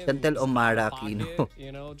 Chantel o Mara Aquino.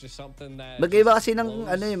 Mag-iba kasi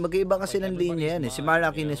ng linya yan eh. Si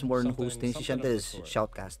Mara Aquino is more on hosting, si Chantel is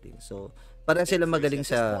shoutcasting. So parang sila magaling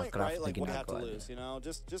sa craft na ginagawa.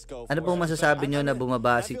 Ano pong masasabi nyo na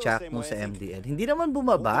bumaba si Chakmo sa MDL? Hindi naman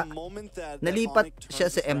bumaba. Nalipat siya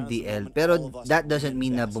sa MDL. Pero that doesn't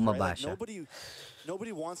mean na bumaba siya.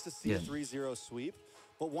 Yun.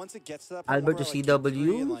 Albert to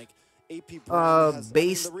CW,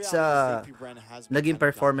 based sa naging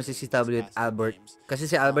performance si CW at Albert, kasi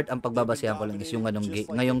si Albert ang pagbabasehan ko lang is yung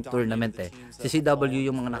ngayong tournament eh. Si CW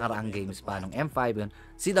yung mga nakaraang games pa nung M5 yun.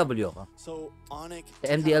 CW ako. Sa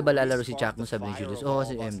MDL ba lalaro si Chuck mo, sabi ni Julius? Oo,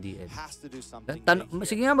 si MDL.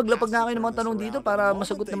 Sige nga, maglapag nga kayo ng mga tanong dito para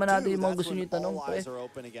masagot naman natin yung mga gusto niyo tanong.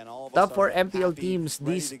 Top 4 MPL teams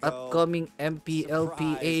this upcoming MPL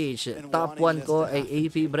PH. Top 1 ko ay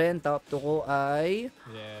AP Bren, top 2 ko ay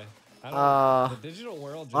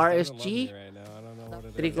RSG,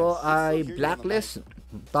 top 3 ko ay Blacklist,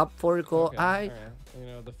 top 4 ko ay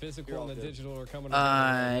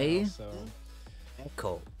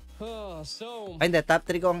Echo. Ay, hindi, top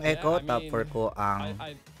 3 ko ang Echo, top 4 ko ang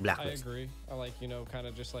Blacklist.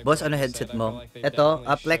 Boss, ano headset mo? Ito,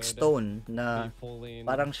 a Plex Stone na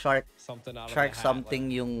parang shark something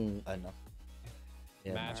yung ano.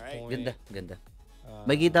 Ganda.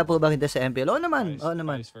 May kita po ba kita sa MPL? Oo naman.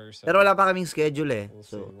 Pero wala pa kaming schedule eh.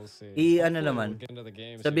 So, ano naman.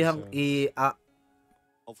 Sabihan,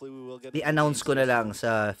 i-announce ko na lang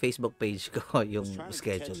sa Facebook page ko yung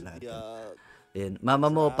schedule natin. Yun. Mama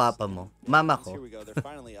mo o papa mo? Mama ko.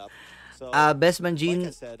 Best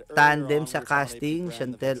Manjin tandem sa casting,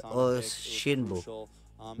 Chantel o Shinbu?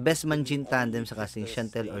 Best Manjin tandem sa casting,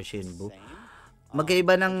 Chantel or Shinbu?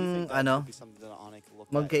 Magkaiba ng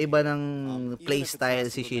magkaiba ng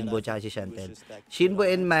playstyle si Shinbu at si Chantel. Shinbu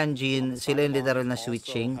and Manjin, sila yung literal na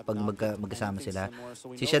switching pag magkasama sila.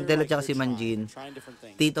 Si Chantel at si Manjin,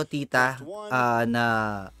 tito-tita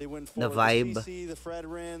na vibe.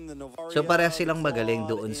 So parehas silang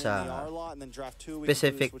magaling doon sa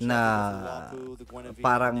specific na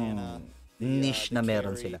parang niche na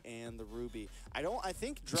meron sila.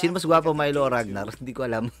 Sino mas gwapo, Milo o Ragnar? Hindi ko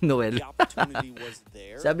alam. Noel.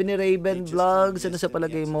 Sabi ni Raven Vlogs, ano sa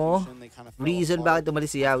palagay mo? Reason bakit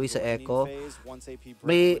umalis si Yawi sa Echo?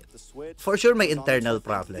 For sure may internal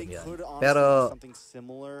problem yan. Pero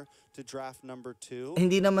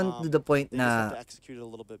hindi naman to the point na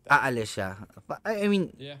aalis siya. I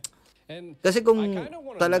mean, kasi kung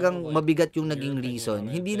talagang mabigat yung naging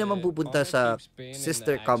reason, hindi naman pupunta sa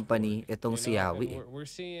sister company itong si Yawi.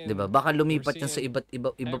 'Di ba? Baka lumipat yan sa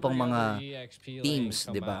iba pang mga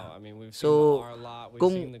teams, 'di ba? So,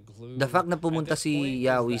 kung the fact na pumunta si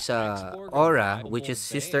Yawi sa Aura, which is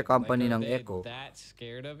sister company ng Echo,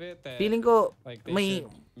 feeling ko may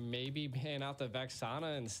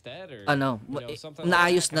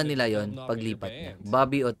naayos na nila yon paglipat niya.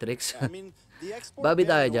 Bobby o Trix? Bobby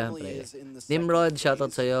tayo dyan, pre. Nimrod,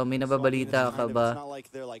 shoutout sa'yo. May nababalita ka ba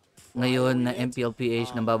ngayon na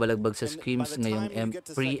MPLPH nang babalagbag sa scrims ngayong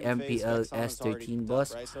pre-MPL S13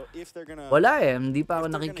 boss? Wala eh. Hindi pa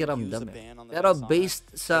ako nakikiramdam eh. Pero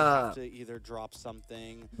based sa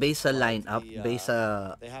lineup, based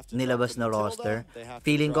sa nilabas na roster,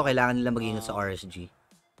 feeling ko kailangan nila mag-ingat sa RSG.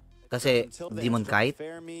 Kasi Demon Kite,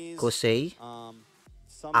 Kosei,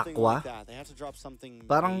 Aqua,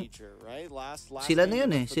 parang sila na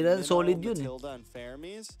yun eh. Sila solid yun eh.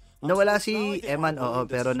 Nawala si Eman, oo,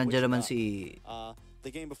 pero nandiyan naman si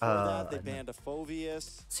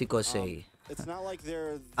Kosei.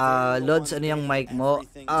 Lods, ano yung mic mo?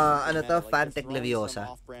 Ano to? Fantech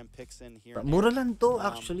Leviosa. Mura lang to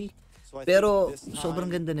actually. Pero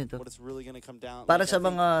sobrang ganda nito. Para sa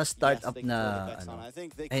mga startup na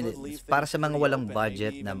para sa mga walang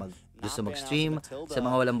budget na gusto mag-stream, sa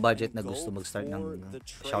mga walang budget na gusto mag-start ng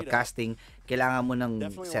shoutcasting, kailangan mo ng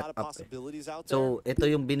setup eh. So, ito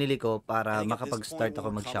yung binili ko para makapag-start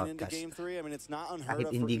ako mag-shoutcast.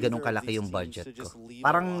 Kahit hindi ganun kalaki yung budget ko.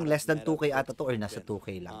 Parang less than 2K ata to or nasa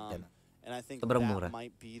 2K lang. Sobrang mura.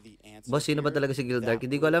 Boss, sino ba talaga si Gildark?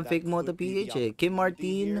 Hindi ko alam, fake mo to PH eh. Kim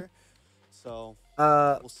Martin,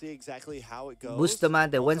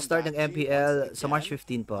 Bustamante, when start ng MPL sa March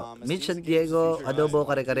 15 po. Mitch Santiago, Adobo,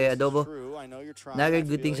 Kare-Kare, Adobo.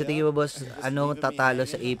 Nagaguting sa tingin mo, boss, ano tatalo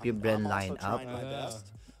sa Apbr lineup?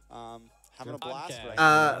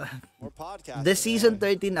 The season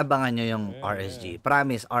 13, abangan nyo yung RSG.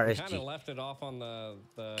 Promise, RSG.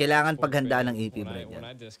 Kailangan paghandaan ng Apbr yan.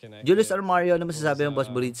 Julius Armario, ano masasabi yung boss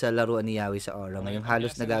Burit sa laruan ni Yawi sa Aura? Ngayong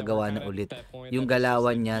halos nagagawa na ulit yung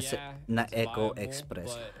galawan niya na Echo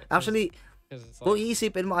Express. Actually, kung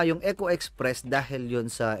iisipin mo yung Echo Express dahil yun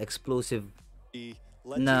sa explosive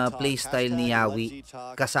na playstyle ni Yawi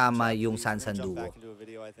kasama yung Sansan Duo.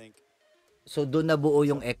 So doon nabuo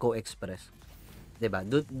yung Echo Express. 'Di ba?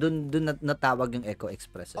 Doon natawag yung Echo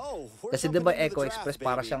Express. Eh. Kasi 'di ba Echo Express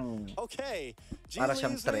para siyang trend.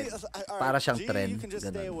 Para siyang trend.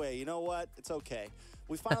 You know what? It's okay.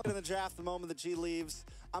 We filed in the draft the moment the G leaves.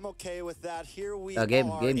 I'm okay with that. Here we are. Game.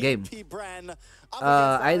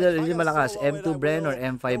 Either hindi malakas M2 Bren or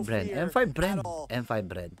M5 Bren. M5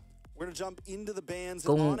 Bren.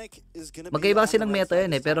 Kung magkaiba silang meta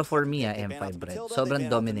yan eh, pero for me M5 Bren. Sobrang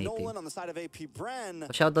dominating.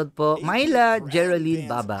 Shoutout po, Myla, Geraldine,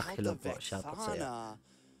 Babak. Hello po, shoutout sa'yo.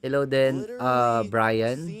 Hello din,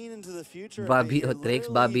 Brian, Bobby Otrix,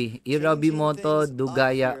 Bobby, Irabi Moto,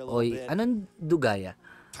 Dugaya, Oy. Anong Dugaya?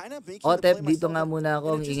 Otep, dito nga muna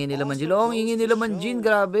ako, ang ingin nila Manjin. Ang ingin nila Manjin,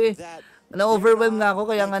 grabe. Na-overwhelm na ako,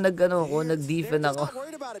 kaya nga nag-defend ako.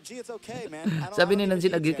 Sabi ni Nancy,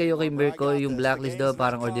 agree kayo kay Mirko, yung blacklist daw,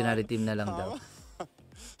 parang ordinary team na lang daw.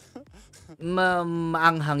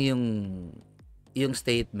 Maanghang yung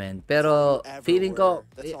statement. Pero feeling ko,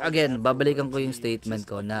 again, babalikan ko yung statement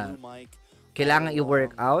ko na kailangan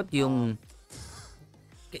i-work out yung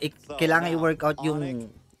kailangan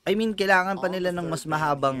pa nila ng mas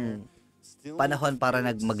mahabang panahon para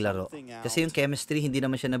maglaro. Kasi yung chemistry hindi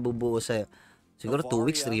naman siya nabubuo sa siguro 2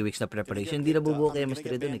 weeks, 3 weeks na preparation. Hindi na bubuo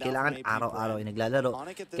chemistry doon. Kailangan araw-araw ay naglalaro.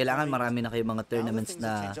 Kailangan marami na kayong mga tournaments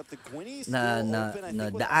na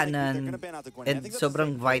daanan. And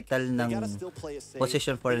sobrang vital ng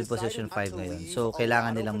position 4 and position 5 ngayon. So,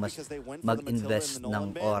 kailangan nilang mas mag-invest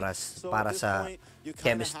ng oras para sa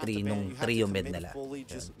chemistry nung trio mid nila.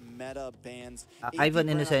 Ivan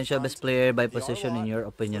Inocencio, best player by position in your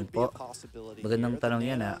opinion po? Magandang tanong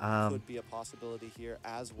yan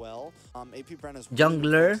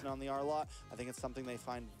Jungler,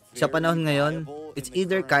 sa panahon ngayon, it's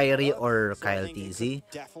either Kyrie or Kyle TZ.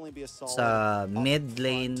 Sa mid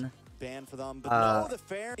lane,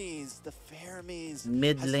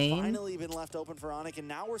 mid lane,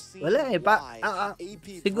 wala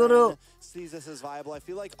siguro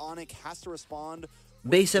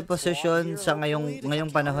base sa position sa ngayong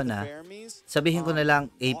panahon sabihin ko na lang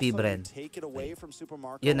Apbr.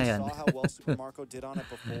 Yun na yan.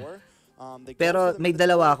 Pero may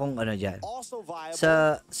dalawa akong dyan.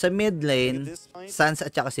 Sa mid lane, Sans at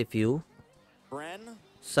saka si Few.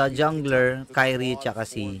 Sa jungler, Kyrie tsaka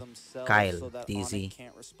si Kyle TZ.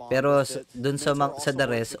 Pero dun sa the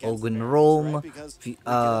rest, Ogun Rome,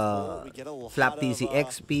 Flap TZ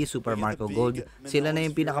XP, Super Marco Gold, sila na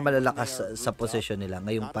yung pinakamalalakas sa position nila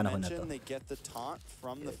ngayong panahon na to.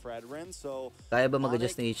 Kaya ba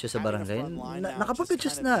mag-adjust na issue sa barangay?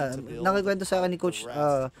 Nakapag-adjust na. Nakakwento sa akin ni Coach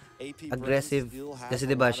Aggressive, kasi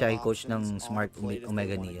diba siya ay coach ng Smart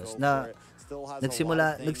Omega Neos, na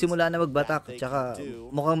nagsimula na magbatak, tsaka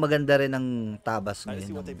mukhang maganda rin ang tabas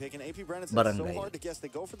ngayon ng barangay.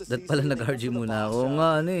 Dat pala nag-RG muna. Oo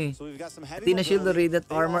nga, Athena Shield o Radiant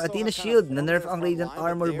Armor. Athena Shield, na-nerf ang Radiant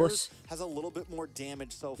Armor, boss.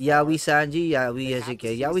 Yawi Sanji, Yawi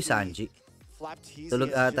Hezekiah, Yawi Sanji.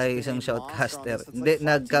 Tulog tayo isang shoutcaster. Hindi,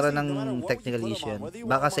 nagkaroon ng technical issue.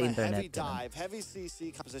 Baka sa internet.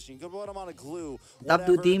 Top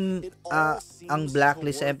 2 team, ang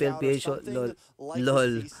blacklist sa MPLPH.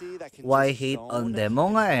 Lol. Why hate on them?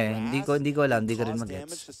 O nga Hindi ko alam. Hindi ko rin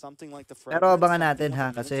mag-gets. Pero abangan natin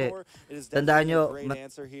kasi tandaan nyo,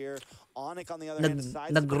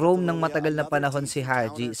 nag-roam ng matagal na panahon si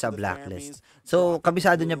Haji sa blacklist. So,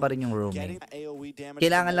 kabisado niya pa rin yung roaming.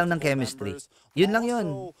 Kailangan lang ng chemistry. Yun lang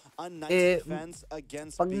yun.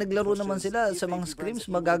 Pag naglaro naman sila sa mga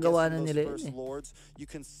scrims, magagawa na nila yun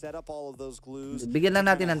Bigyan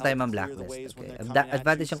lang natin ng time ang blacklist. Okay.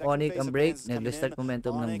 Advantage ng Onic ang break, nag-restart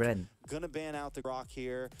momentum ng Bren.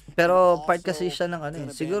 Pero part kasi siya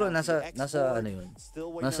ng siguro nasa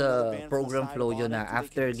program flow yun na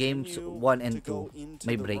after games 1 and 2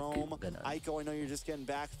 may break. Ganun.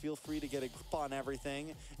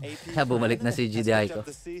 Bumalik na si GDI ko.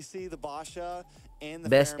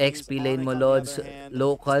 Best XP lane mo, Lods,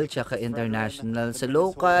 local tsaka international. Sa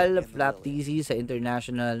local, Flap TZ, sa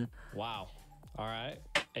international. Wow. Alright.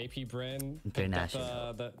 AP Bren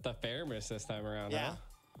international. The fairness this time around.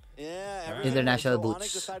 Yeah, international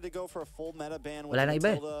boots. Wala na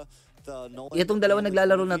iba Itong dalawa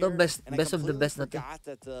naglalaro na to, best of the best na to.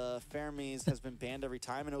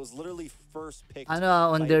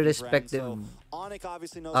 On their respective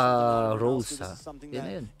roles Yan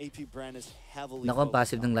na yun. Naku, ang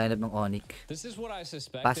passive ng lineup ng Onic.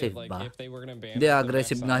 Passive ba? Hindi,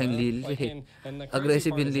 aggressive nga yung Lilia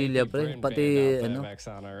Aggressive yung Lilia, pre. Pati,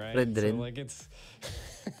 Red rin.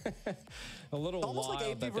 A little wild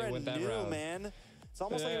that they went that route. It's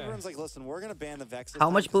almost like everyone's like, listen, we're gonna ban the Vex. How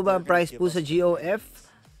much po ba ang price po sa GOF?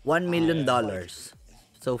 $1 million.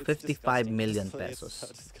 So 55 million pesos.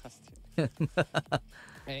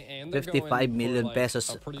 55 million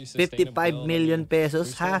pesos. 55 million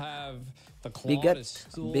pesos, ha?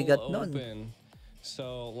 Bigat nun.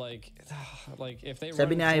 So like if they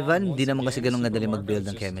Sabi ni Ivan, hindi naman kasi ganun nadali mag-build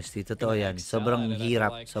ng chemistry. Totoo yan. Sobrang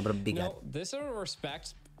hirap, sobrang bigat.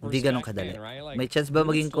 Hindi ganun kadali. May chance ba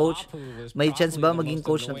maging coach? May chance ba maging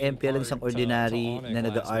coach ng MPL ng isang ordinary na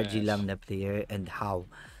nag-RG lang na player, and how?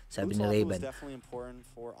 Sabi ni Raven.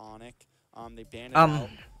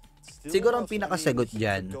 Siguro ang pinakasagot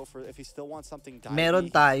dyan, meron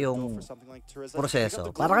tayong proseso.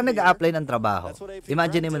 Para ka nag-a-apply ng trabaho.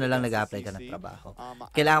 Imagine mo na lang nag-a-apply ka ng trabaho.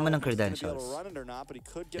 Kailangan mo ng credentials.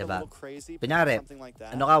 Diba? Kunyari,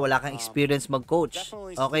 wala kang experience mag-coach.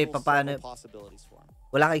 Okay, paano?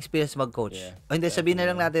 Wala kang experience mag-coach. O hindi, sabihin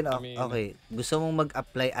na lang natin, okay, gusto mong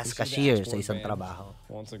mag-apply as cashier sa isang trabaho.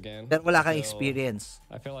 Pero wala kang experience.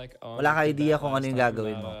 Wala kang idea kung ano yung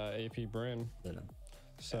gagawin mo.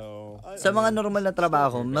 Sa mga normal na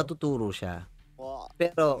trabaho, matuturo siya.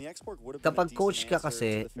 Pero kapag coach ka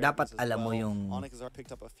kasi, dapat alam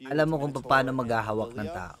mo kung paano maghahawak ng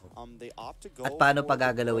tao. At paano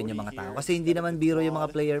pagagalawin yung mga tao. Kasi hindi naman biro yung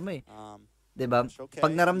mga player mo 'Diba?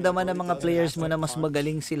 Pag naramdaman ng mga players mo na mas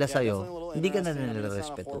magaling sila sa'yo, hindi ka na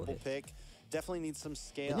nire-respetuhin.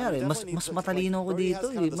 Kunyari, mas matalino ko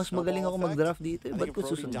dito eh. Mas magaling ako mag-draft dito eh. Ba't ko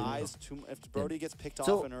susundin ko?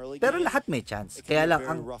 So, pero lahat may chance. Kaya lang,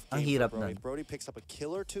 ang hirap nun.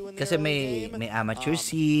 Kasi may amateur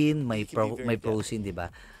scene, may pro scene,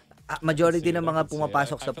 diba? Majority ng mga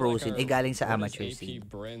pumapasok sa pro scene ay galing sa amateur scene.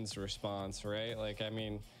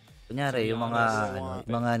 Kunyari, yung mga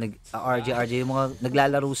RJ, yung mga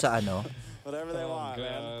naglalaro sa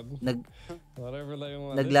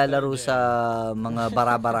naglalaro sa mga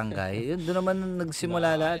bara-barangay. Yun, doon naman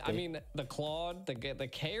nagsimula lahat eh.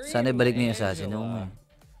 Sana ibalik niya yung assassin.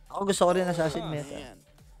 Ako gusto ko rin assassin meta.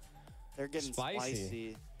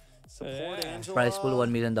 Spicy. Prize pool $1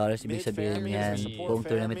 million. Ibig sabihin yan, home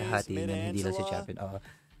tournament hati yan, hindi lang si champion.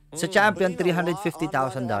 Sa champion,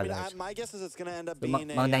 $350,000. Mga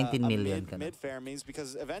 19 million ka na. 19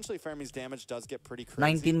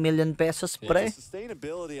 million pesos, pre.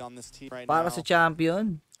 Para sa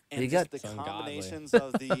champion. Bigat.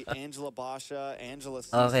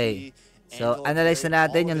 Okay. So, analyze na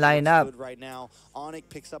natin yung lineup.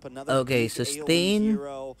 Okay, sustain.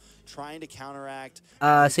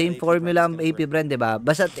 Same formula ang Apbr, diba?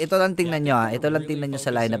 Basta ito lang tingnan nyo Ito lang tingnan nyo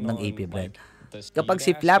sa lineup ng Apbr. Kapag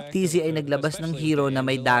si Flap TZ ay naglabas ng hero na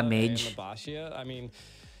may damage,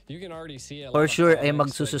 for sure ay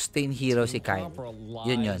magsusustain hero si Kyle.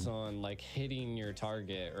 Yun.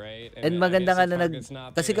 And maganda nga na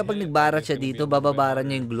kasi kapag nagbarat siya dito, bababaran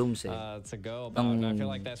niya yung Glooms ng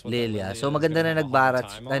Lilia. So maganda na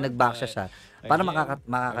nagback siya para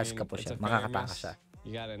makakaska po siya, makakataka siya.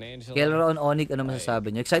 Kelra on Onic, ano masasabi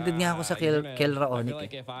niyo? Excited nga ako sa Kelra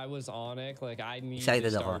Onic. Excited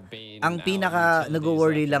ako. Ang pinaka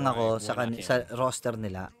nag-worry lang ako sa roster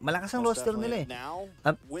nila. Malakas ang roster nila eh.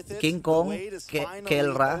 King Kong,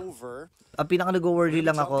 Kelra. Ang pinaka nag-worry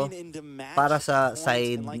lang ako para sa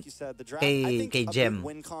side kay Gem.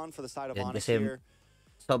 Yan, kasi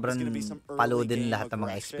sobrang palo din lahat ng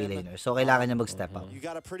mga XP laners. So, kailangan niya mag-step up.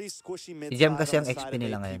 Si Gem kasi ang XP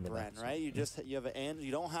nila ngayon, diba?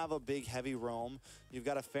 You don't have a big heavy roam. You've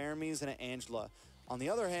got a Fermis and an Angela. On the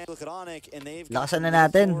other hand, look at Onic, and they've got lakasan na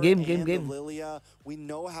natin. Game. Lilia. We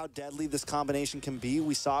know how deadly this combination can be.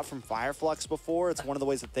 We saw it from Fireflux before. It's one of the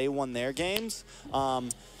ways that they won their games.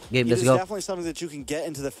 Let's it is go. definitely something that you can get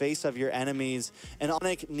into the face of your enemies, and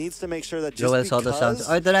Onic needs to make sure that just Joel because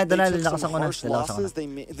they took some harsh losses,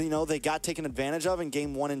 they got taken advantage of in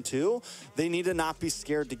game 1 and 2, they need to not be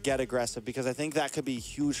scared to get aggressive, because I think that could be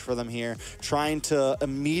huge for them here, trying to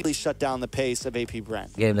immediately shut down the pace of AP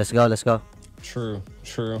Brent. Game, let's go. True.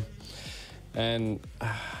 And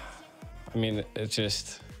I mean, it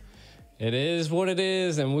is what it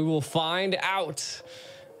is, and we will find out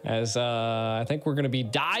as I think we're going to be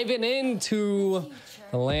diving into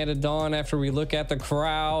the Land of Dawn after we look at the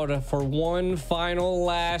crowd for one final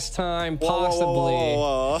last time, possibly.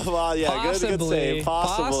 Well, yeah, good save.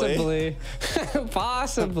 Possibly.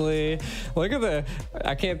 Look at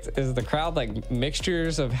is the crowd like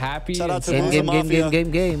mixtures of happy? Shout out to game. I'm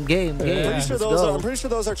pretty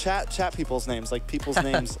sure those are chat people's names, like people's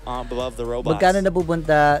names above the robots. Magkano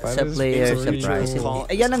napupunta sa player sa price?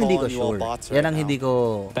 Yan ang hindi ko sure. Yan ang hindi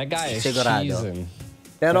ko sigurado.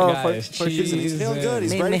 Pero for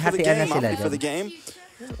sure, may hatian na sila dyan.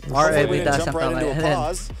 RF, itaas ang kamay.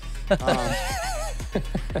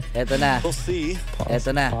 Eto na. We'll see.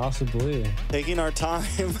 Eto na. Possibly. Taking our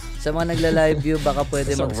time. Sa mga nagla-live view, baka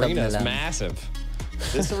pwede mag-sub na lang. Massive.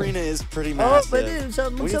 This arena is pretty massive. Pwede. We need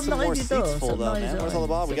Mag-sub some na kayo more dito. seats full though, man. Where's all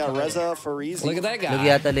the ball? We got Reza, Farizi. Look at that guy. Look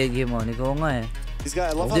yata legi mo. Hindi ko nga eh.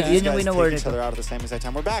 I love how these guys take each other out at the same exact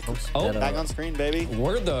time. We're back. Back on screen, baby.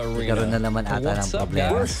 We're the arena. Karoon na naman ata ng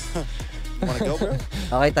problema. Wanna go, bro?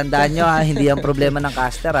 Okay, tandaan nyo hindi ang problema ng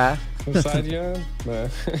caster Side yun?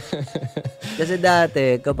 Kasi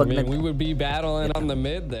dati, kapag we would be battling on the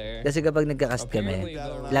mid there. Kasi kapag nagka-cast kami,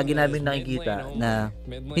 lagi namin nakikita na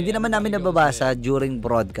hindi naman namin nababasa during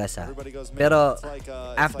broadcast Pero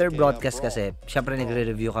after broadcast kasi, syempre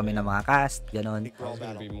nagre-review kami ng mga cast, gano'n.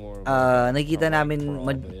 Nakikita namin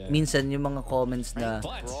minsan yung mga comments na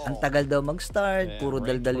ang tagal daw mag-start, puro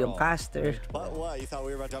daldal yung caster.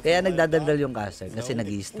 Kaya nagdadaldal yung caster kasi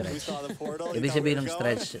nag-i-stretch. Ibig sabihin ng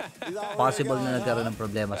stretch, possible na nagkaroon ng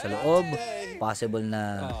problema sa loob, possible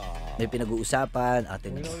na may pinag-uusapan,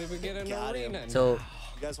 So,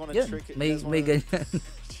 yun, may ganyan.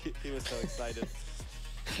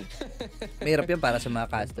 Mahirap yun para sa mga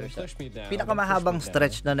casters. Pinakamahabang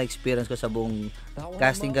stretch na na-experience ko sa buong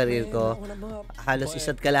casting career ko, halos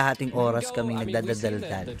 1.5 oras kaming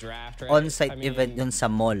nagdadaldal. On-site event yun sa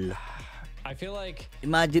mall. I feel like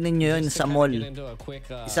imagine niyo yun sa mall.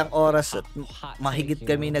 Isang oras at mahigit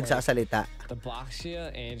kami nagsasalita. The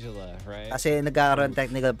Boxia Angela, right? Kasi nagkakaroon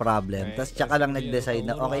technical problem. Tapos tsaka lang nag-decide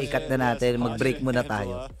na okay, cut na natin, mag-break muna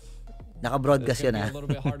tayo. Naka-broadcast yun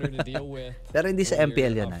Pero hindi sa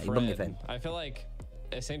MPL yun ibang event. I feel like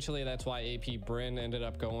essentially that's why AP Bryn ended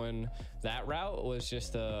up going that route, was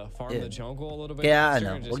just to farm the jungle a little bit. Kaya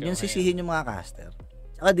huwag niyong sisihin yung mga caster.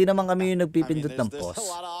 Tsaka di naman kami yung nagpipindot ng pause.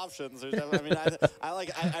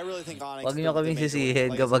 Huwag niyo kaming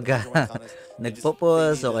sisihin kapag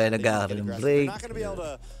nagpo-pause o kaya nagkakaroon ng break.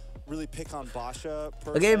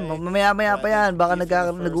 Okay, mamaya-maya pa yan. Baka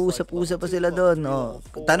nag-uusap-usap pa sila doon.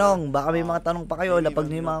 Tanong, baka may mga tanong pa kayo. Lapag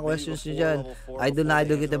niyo yung mga questions niyo dyan. Idol na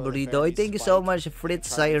idol kita, Burrito. Oy, thank you so much,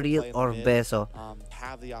 Fritz, Cyril, or Beso.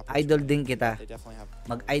 Idol din kita.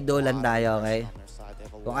 Mag-idolan tayo, okay?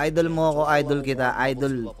 Kung idol mo ako, idol kita,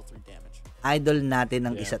 idol natin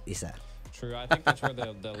ang isa't isa. True. I think that's where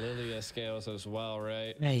the Lilia scales as well,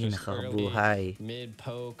 right? Ay, nakabuhay. Mid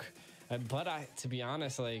poke. But to be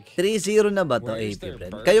honest, like 3-0 na ba to, AP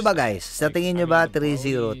Brent? Kayo ba, guys? Sa tingin nyo ba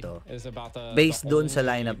 3-0 to? Based doon sa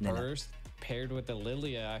lineup nila. Paired with the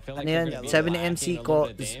Lilia, I feel like sabi ni MC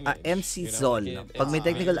ko, MC Zol. Pag may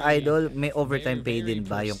technical idol, may overtime pay din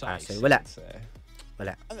ba yung caster? Wala.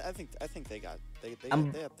 I think they got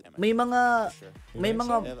may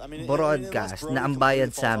mga broadcast na ang bayad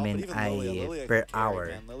sa amin ay per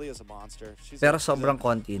hour. Pero sobrang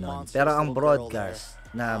konti nun. Pero ang broadcast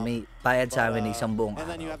na may bayad sa amin ay isang buong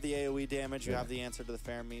araw.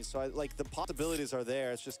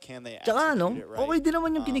 Tsaka okay din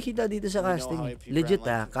naman yung kinikita dito sa casting. Legit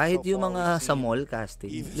kahit yung mga sa mall casting.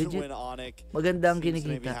 Legit. Maganda ang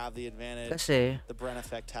kinikita. Kasi,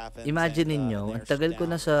 imagine ninyo, ang tagal ko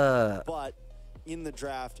na sa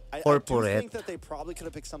corporate,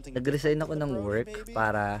 nag-resign ako ng work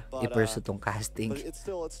para i-pursue tong casting.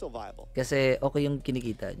 Kasi okay yung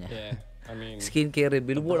kinikita niya. I mean, skincare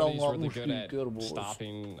reveal. Wala akong skincare, boss.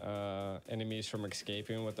 Stopping enemies from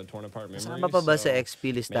escaping with the torn apart memories. Kasama pa ba sa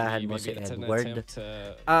XP listahan mo si Edward?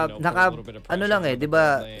 Ano lang di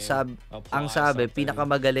ba, ang sabi,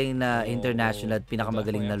 pinakamagaling na international at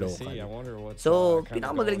pinakamagaling na local. So,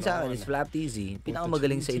 pinakamagaling sa akin is Flap TZ,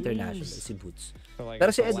 pinakamagaling sa international si Boots.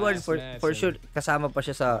 Pero si Edward, for sure, kasama pa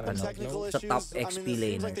siya sa sa top XP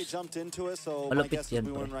laners. Malapit yan,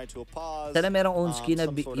 bro. Sana merong own skin na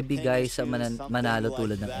ibigay sa manalo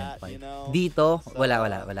tulad ng M5. Dito, wala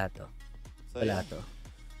to. Wala to.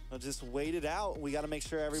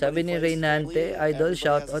 Sabi ni Reynante, idol,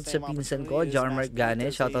 shoutout sa pinsan ko, Jarmark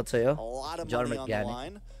Gane. Shoutout sa'yo, Jarmark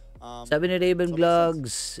Gane. Sabi ni Raven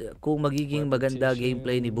Vlogs, kung magiging maganda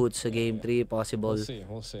gameplay ni Boots sa Game 3, possible.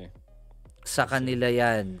 We'll see. Sa kanila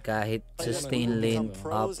yan, kahit sustain lane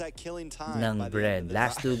up ng brand.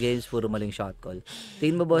 Last 2 games, puro maling shot call.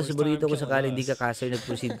 Tingin mo ba, si Burrito, kung sakali hindi ka caster,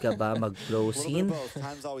 nag-proceed ka ba mag-pro scene?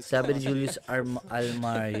 Sabi ni Julius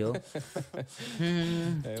Almario.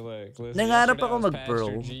 Nangarap ako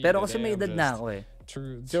mag-pro, pero kasi may edad na ako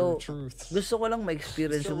So, gusto ko lang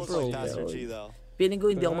ma-experience yung pro. Feeling ko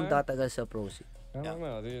hindi ako magtatagal sa pro scene.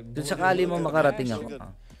 Dun sakali mo makarating ako.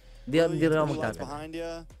 Hindi rin ako magtatagal.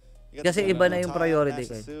 Kasi iba na yung priority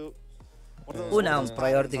ko. Una, ang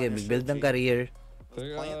priority ko, build ng career.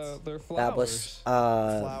 Tapos,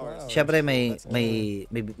 syempre may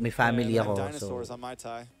family ako. So,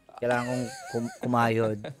 kailangan kong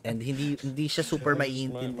kumayod. And hindi siya super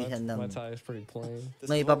maiintindihan ng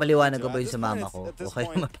may papaliwanag ko ba yun sa mama ko? O kaya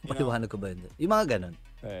mapapaliwanag ko ba yun? Yung mga ganun.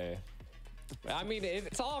 I mean,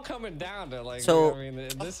 it's all coming down to like, so, I mean,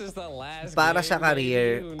 this is the last para sa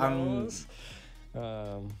career,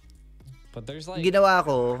 but there's like, ginawa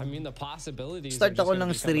ko, I mean, the possibilities start ako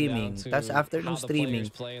ng streaming. Tapos after ng streaming,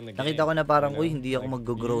 nakita ko na parang, hindi ako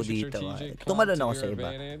mag-grow dito. Tumalon ako sa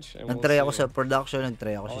iba. Nag-try ako sa production,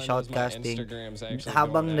 nag-try ako sa shoutcasting,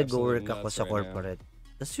 habang nag-work ako sa corporate.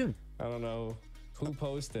 Tapos yun. I don't know who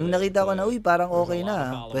posted. Nung nakita ko na, parang okay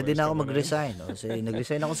na. Pwede na ako mag-resign. Kasi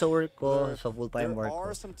nag-resign ako sa work ko, sa full-time work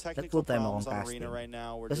ko. At full-time akong casting.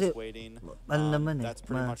 Kasi, ano naman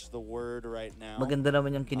maganda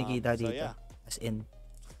naman yung kinikita dito. As in,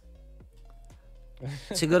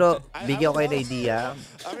 siguro, bigyan ko kayo na idea.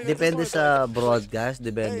 Depende sa broadcast,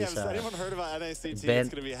 depende sa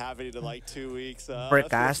event, per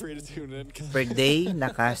cast, per day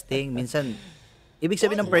na casting. Minsan, ibig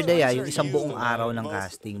sabihin ng per day, yung isang buong araw ng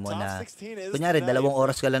casting mo na, kunyari, 2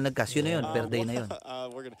 oras ka lang nag-cast, yun na yun, per day na yun.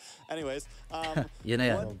 Yun na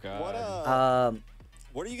yun.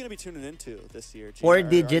 What are you going to be tuning into this year? 4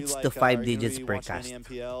 digits to 5 digits per cast.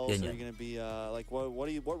 Yun yun.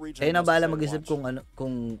 Kayo na bahala mag-isip kung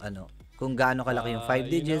kung gaano kalaki yung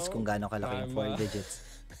 5 digits, kung gaano kalaki yung 4 digits.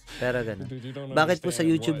 Pero ganun. Bakit po sa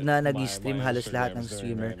YouTube na nag-stream halos lahat ng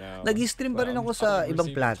streamer? Nag-stream pa rin ako sa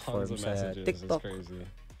ibang platform, sa TikTok.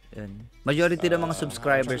 Yun. Majority ng mga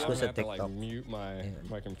subscribers ko sa TikTok.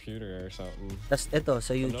 Tapos ito,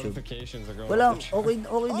 sa YouTube. Wala, okay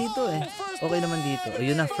dito eh. Okay naman dito.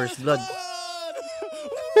 Ayun na, first blood.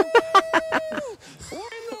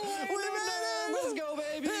 Let's go,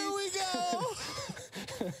 baby. Here we go.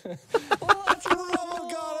 Let's roll. Oh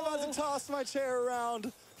God, I'm about to toss my chair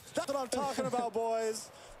around. That's what I'm talking about,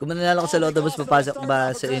 boys. Kung mananalo ko sa Lotto, mas papasok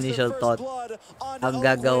ba sa initial thought ang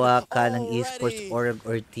gagawa ka ng esports org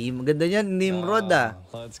or team? Ganda yan, Nimrod ah.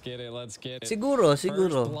 Let's get it. Siguro.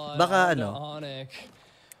 Baka ano.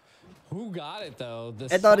 Who got it though?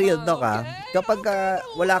 Ito real talk ah. Kapag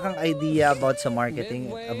wala kang idea about sa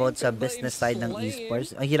marketing, about sa business side ng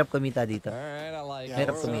esports, ang hirap kumita dito.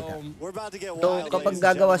 Hirap kumita. So kapag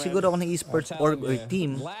gagawa siguro ako ng esports org or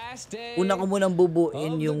team, una ko munang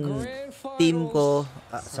bubuin yung team ko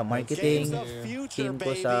sa marketing, team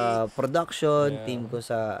ko sa production, team ko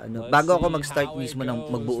sa ano, bago ako mag-start mismo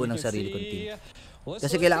ng magbuo ng sarili kong team.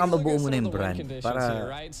 Kasi kailangan mabuo mo na yung brand para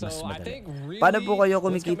mas madali. Paano po kayo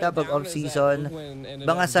kumikita pag off-season?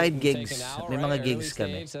 Mga side gigs. May mga gigs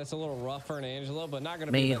kami.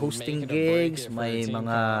 May hosting gigs, may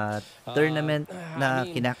mga tournament na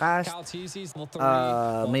kinakast,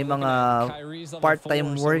 may mga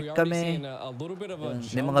part-time work kami,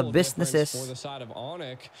 may mga businesses.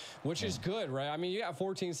 Which is good, right? I mean, you got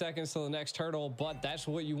 14 seconds till the next turtle, but that's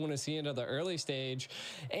what you want to see into the early stage.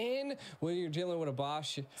 And when you're dealing with a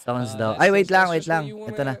boss, sounds daw. Ay, wait lang.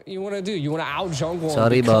 Ito na. You want to do? You want to out jungle him.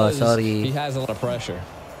 Sorry, boss. Sorry. He has a lot of pressure.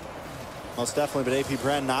 Most definitely, but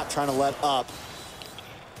Apbr not trying to let up.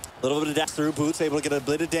 A little bit of dash through. Boots able to get a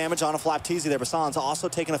bit of damage on a Flap Teasy there. Basan's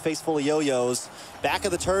also taking a face full of yo-yos. Back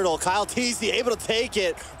of the turtle. Kyle Teasy able to take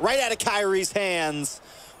it right out of Kyrie's hands.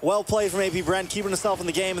 Well played from Apbr, keeping himself in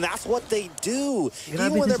the game, and that's what they do.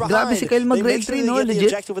 Even when they're behind, si Kyle they make sure they get the legit.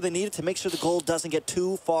 objective where they need it to make sure the goal doesn't get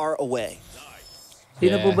too far away.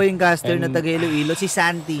 Sino po ba yung caster na taga Iloilo? Si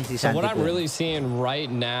Santi. So what I'm really seeing right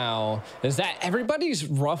now is that everybody's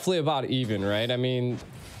roughly about even, right? I mean,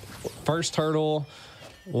 first turtle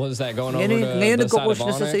was that going over to ngayon the side of nagko-push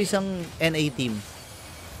na Onic? sa isang NA team.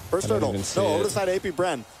 First turtle. No, over the side of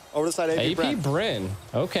Apbr. Over the side of Apbr. Apbr.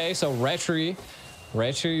 Okay, so Retri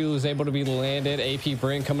was able to be landed.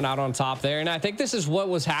 Apbr coming out on top there. And I think this is what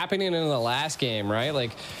was happening in the last game, right?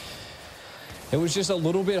 Like, it was just a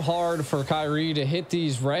little bit hard for Kyrie to hit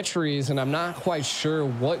these retries, and I'm not quite sure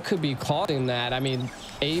what could be causing that. I mean,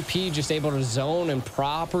 AP just able to zone and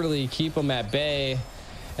properly keep them at bay.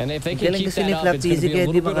 And if they can keep that up, it's going to be a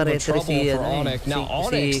little bit of a trouble for Onic. Now,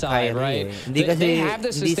 Onic side, right? They have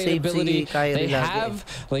the sustainability. They have,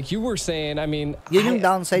 like you were saying, I mean, yun yung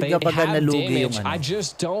downside kapag nalugi yung ano. I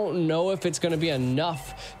just don't know if it's going to be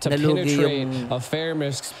enough to penetrate a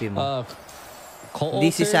Fairness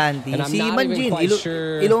Di si Santi, si Manjin,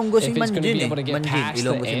 Ilonggo si Manjin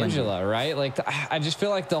Ilonggo si Angela, right? Like I just feel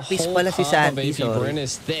like the whole si Santi, of Apbr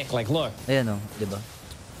is thick. Like look. Ayan o, di ba?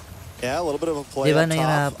 Yeah, a little bit of a play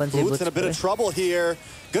up top. Boots in a bit of trouble here.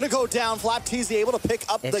 Gonna go down. Flap Teasy able to pick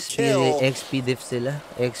up the kill. XP diff sila.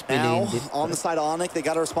 XP now, diff. on the side of Onic, they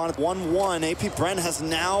got to respond at 1-1. Apbr has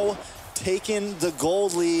now taken the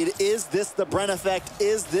gold lead. Is this the Bren effect?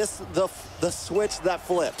 Is this the switch that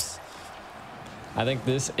flips? I think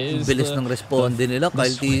this is bilis ng responde nila. Kyle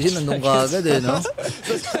Teasy nandun kagad eh, no?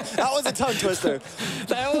 That was a tongue twister.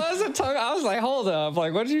 That was a tongue. I was like, hold up.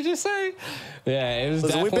 Like, what did you just say? Yeah, it was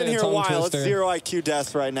definitely we've been here a while. Twister. It's zero IQ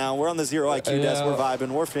desk right now. We're on the zero IQ desk. We're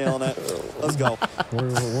vibing. We're feeling it. Let's go.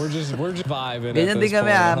 We're just vibing. Ganyan din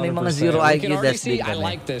kami may mga zero IQ desk din kami. I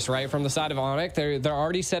like this, right? From the side of Onic, they're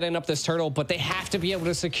already setting up this turtle, but they have to be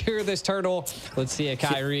able to secure this turtle. Let's see a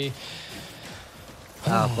Kyrie.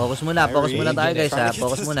 Focus muna tayo guys ha.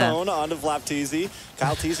 Focus muna. On to Flap Teasy.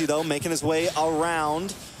 Kyle Teasy though making his way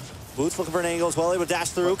around. Boots looking for an angle as well, able to dash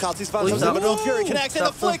through. Kyle Teasy finds himself, but no Fury connects, and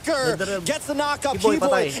the flicker gets the knock-up.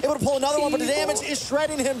 Keyboy able to pull another one, but the damage is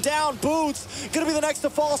shredding him down. Boots gonna be the next to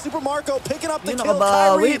fall. Super Marco picking up the kill.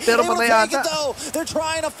 Kyrie able to take it though. They're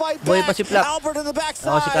trying to fight back. Albert in the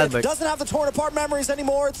backside doesn't have the torn apart memories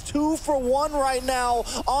anymore. It's 2 for 1 right now.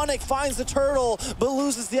 Onic finds the turtle, but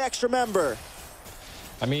loses the extra member.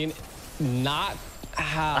 I mean, not.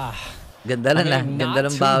 Ganda lang ganda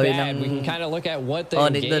ng bawi ng we can kind of look at what the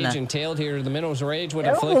Onic engage entailed here. The Minerals Rage with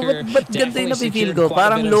a flicker. Ba't ganito yung napipil ko?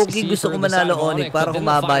 Parang low-key gusto ko manalo Onic para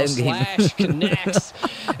kumaba yung game. Connects,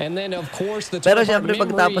 And then, of course, the pero syempre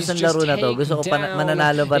pagtapos ng laro na to, gusto ko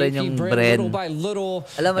mananalo pa rin yung Bren.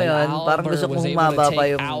 Alam mo yun, parang gusto kong humaba pa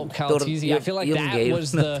yung tour, yung game.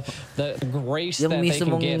 Yung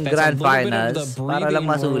mismong Grand Finals, para lang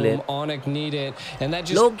masulit.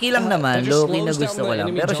 Low-key lang naman, low-key na gusto ko lang.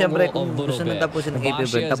 Pero syempre, kung gusto nang tapusin ng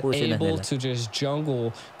Apbr, tapusin na nila. To just jungle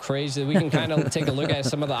crazy. We can kind of take a look at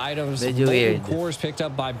some of the items. Cores picked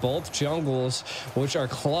up by both jungles, which are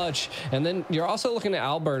clutch. And then you're also looking at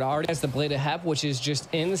Albert already has the Blade of Hep, which is just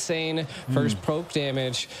insane first poke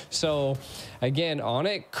damage. So again,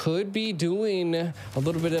 Onic could be doing a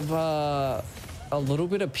little bit of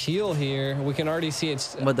peel here. We can already see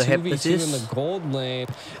it's 2v2 in the gold lane.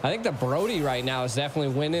 I think the Brody right now is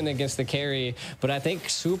definitely winning against the carry, but I think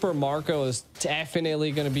Super Marco is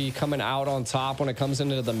definitely going to be coming out on top when it comes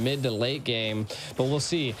into the mid to late game. But we'll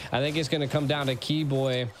see. I think it's going to come down to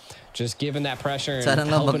Keyboy just giving that pressure and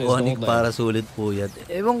helping his gold lane. Para sulit po yan.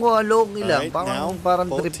 Ewan ko, low-key lang. Parang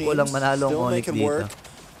trip ko lang manalo ang Onic dito.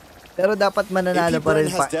 Pero dapat mananalo pa rin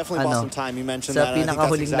sa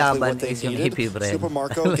pinakahuling laban is yung Apbr. Super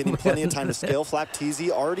Marco getting plenty of time to scale. Flap TZ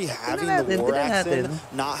already having the war action,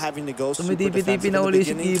 not having to go super defensive in the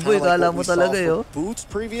beginning. Kind of like what we saw for Boots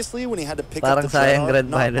previously when he had to pick up the sayang Grand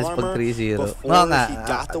Finals pag 3-0. Oo nga,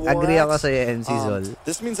 agree ako sa'yo, NC Zol.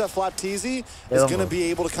 This means that Flap TZ is going to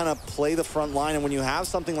be able to kind of play the front line, and when you have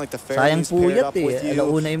something like the Fairies paired up with you,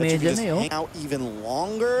 that you can just hang out even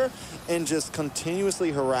longer and just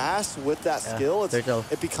continuously harass with that skill,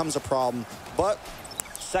 it becomes a problem. But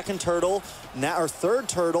second turtle now, or third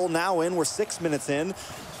turtle now in. We're 6 minutes in.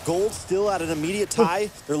 Gold still at an immediate tie.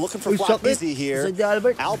 They're looking for Flap Easy here.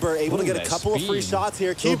 Albert able to get a couple of free shots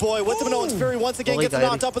here. Keyboy with the Minoan's Fury once again gets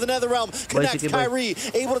knocked up with the Netherrealm. Connects Kyrie,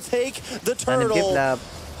 able to take the turtle.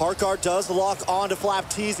 Heartguard does lock onto Flap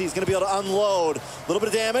TZ. He's going to be able to unload. A little bit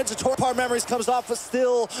of damage. The Torpar Memories comes off, but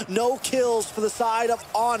still no kills for the side of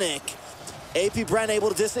Onic. Apbr able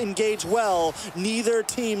to disengage well. Neither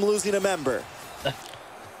team losing a member.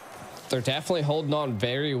 They're definitely holding on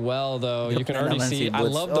very well, though. You can already see. I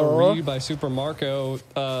love the read by Super Marco.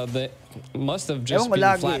 That must have just been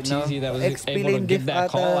Flap TZ that was able to give that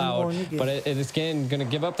call out. But it's again going to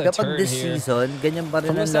give up the turn here. From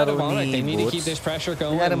the side of Onic, they need to keep this pressure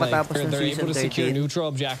going. Like, they're able to secure neutral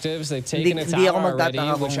objectives. They've taken a tower already,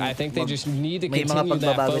 which I think they just need to continue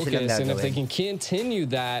that focus. And if they can continue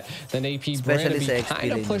that, then Apbr going to be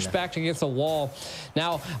kind of pushed back against the wall.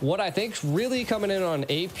 Now, what I think's really coming in on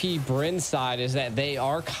Apbr's side is that they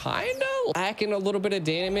are kind of lacking a little bit of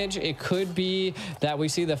damage. It could be that we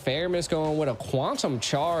see the Fairness going with a Quantum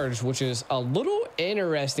Charge, which is a little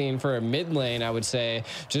interesting for a mid lane, I would say.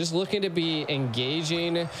 Just looking to be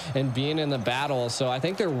engaging and being in the battle. So I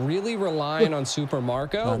think they're really relying on Super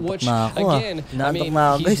Marco, which, again, I mean,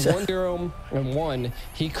 he's 1-0-1.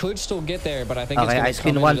 He could still get there, but I think it's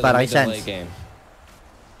going to come into the mid to late game.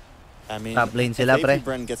 I mean, top lane if sila, pre.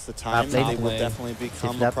 Apbr gets the time, they will definitely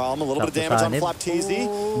become a problem. A little bit of damage on Flap TZ.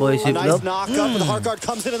 A nice knock-up, but the Heartguard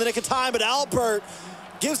comes in the nick of time, but Albert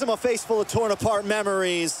gives him a face full of torn-apart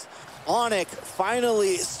memories. Onic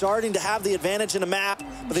finally starting to have the advantage in a map,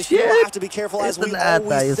 but they still have to be careful, as we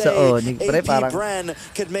always say. Apbr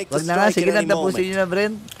could make the strike at any moment.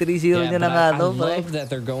 I love that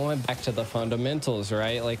they're going back to the fundamentals,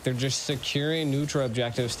 right? Like, they're just securing neutral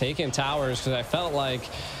objectives, taking towers, because I felt like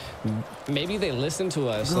maybe they listened to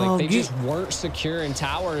us. Like, they just weren't secure in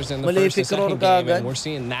towers in the first and second game, and we're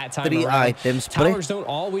seeing that time around. Towers don't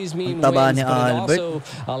always mean wins, but it also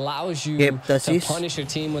allows you to punish a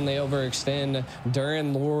team when they overextend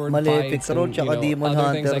during Lord fights and,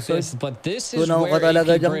 other things like this. But this is where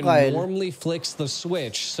Apbr normally flicks the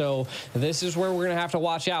switch. So this is where we're going to have to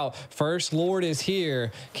watch out. First Lord is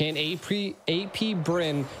here. Can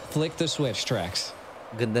Apbr flick the switch, Trex?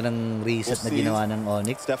 Ganda ng reset na ginawa ng Onic.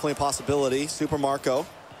 It's definitely a possibility. Super Marco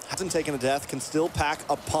hasn't taken a death, can still pack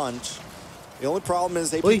a punch. The only problem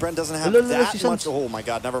is Apbr doesn't have that much. Oh my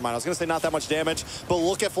god, never mind. I was going to say not that much damage, but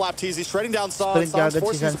look at Flap TZ shredding down Sans,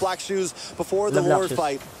 forcing his black shoes before the Lord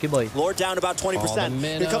fight. Lord down about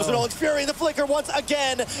 20%. Here comes Minoan's Fury, the flicker once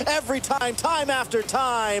again. Every time, time after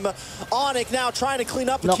time. Onic now trying to clean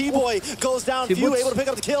up. Keyboy goes down, Few able to pick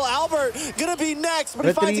up the kill. Albert going to be next, but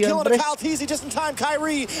he finds a kill on Kyle TZ just in time.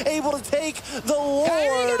 Kyrie able to take the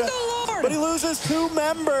Lord, but he loses 2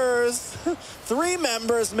 members. 3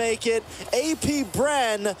 members make it.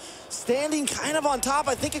 Apbr standing kind of on top.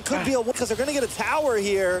 I think it could be a win because they're going to get a tower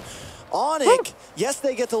here. Onic, yes,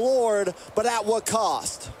 they get the Lord, but at what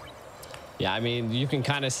cost? Yeah, I mean, you can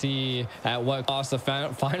kind of see at what cost the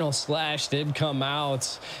final slash did come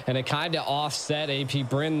out, and it kind of offset AP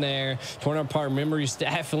Bryn there. Torn apart memories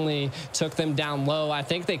definitely took them down low. I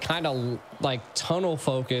think they kind of like tunnel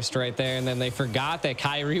focused right there, and then they forgot that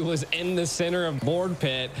Kyrie was in the center of board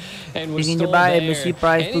pit and was still there. MSC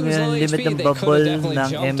price po yung limit ng bubble ng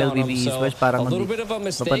MLBB Esports parang a little bit of a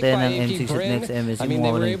mistake by AP Bryn. I mean, they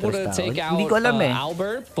were able to take out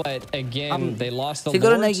Albert, but again, they lost the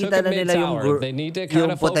siguro Lord, nakikita na nila yung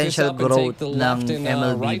potential growth ng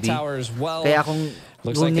MLBB. Kaya kung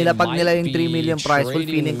pag nila yung 3 million prize pool,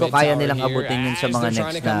 feeling ko kaya nilang abutin yun sa mga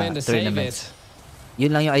next na tournaments.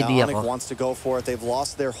 Yun lang yung idea ko.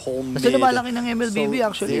 Kasi lumalaki ng MLBB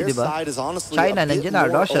actually, di ba? China, nandiyan na.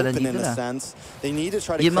 Russia, nandito na.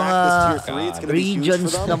 Yung mga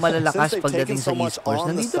regions na malalakas pagdating sa esports,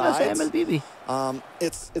 nandito na sa MLBB.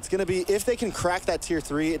 It's going to be, if they can crack that tier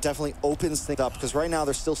 3, it definitely opens things up, because right now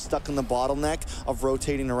they're still stuck in the bottleneck of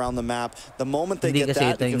rotating around the map. The moment they get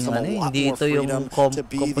that, it gives them a lot more freedom to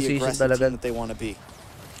be the aggressive team that they want to be.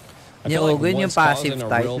 I feel like what's causing a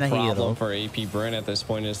real problem for AP Bryn at this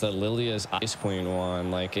point is that Lilia's Ice Queen one.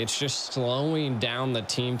 Like, it's just slowing down the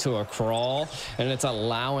team to a crawl, and it's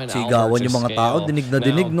allowing Albert to scale.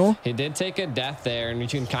 Now, he did take a death there, and you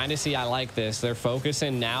can kind of see, I like this. They're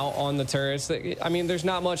focusing now on the turrets. I mean, there's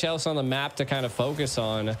not much else on the map to kind of focus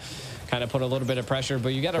on. Kind of put a little bit of pressure,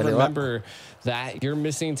 but you got to remember that you're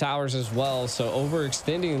missing towers as well, so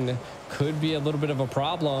overextending could be a little bit of a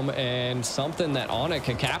problem and something that Onic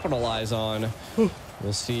can capitalize on.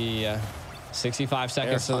 We'll see 65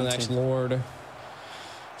 seconds to the next Lord.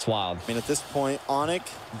 It's wild. I mean, at this point, Onic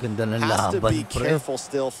has to be careful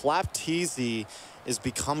still. Flapteezy is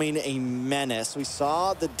becoming a menace. We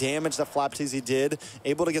saw the damage that Flapteezy did,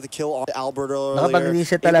 able to get the kill on Albert earlier,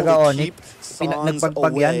 talaga Onic.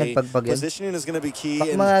 Nagpagpag yan. Positioning is going to be key.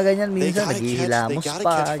 Pag mga ganyan, minsan naghihilamos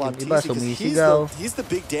pa, yung iba sumisigaw. He's the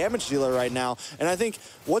big damage dealer right now, and I think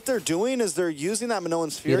what they're doing is they're using that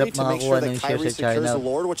Minoan's Fury to make sure that Kyrie secures the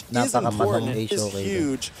Lord, which is important, is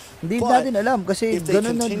huge. Hindi natin alam kasi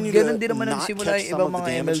ganun din naman nagsimula yung ibang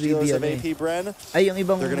mga MLBB ay yung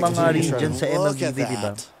ibang mga regions sa MLBB,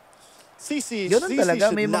 diba? Ganun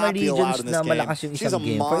talaga, may mga regions na malakas yung isang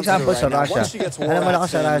game. For example, sa Russia. Alam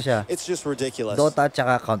malakas sa Russia? Dota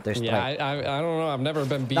tsaka Counter-Strike. Yeah, I don't know. I've never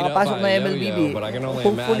been beat up by a yo-yo, but I can only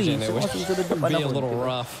imagine it would be a little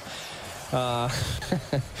rough.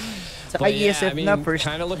 Sa ISF na first,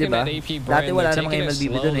 diba? Dati wala namang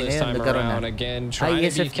MLBB doon eh. Ngayon, nagkaroon na.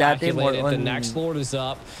 ISF dati more on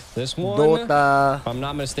Dota. If I'm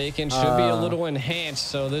not mistaken, should be a little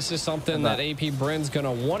enhanced. So this is something that AP Bryn's going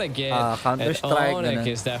to want to get. Counter-Strike.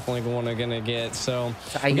 Onic is definitely going to get. So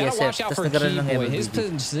we got to watch out for Keyboy. His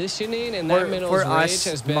positioning in that middle range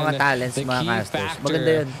has been the key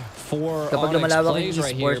factor. Kapag lumalawak yung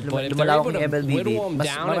esports, lumalawak yung MLBB, mas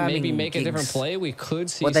maraming make a different play, we could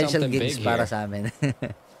see potential something gigs big para here. sa amin.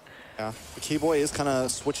 Yeah, the Keyboy is kind of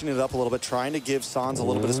switching it up a little bit, trying to give Sans a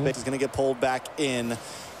little bit of space. He's going to get pulled back in.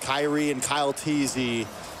 Kyrie and Kyle Teasy,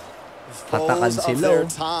 foes of their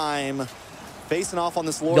time, facing off on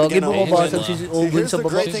this Lord again. Here's the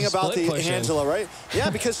great thing about the Angela, right? Yeah,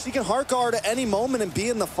 because she can heart guard at any moment and be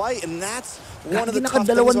in the fight, and that's one of the tough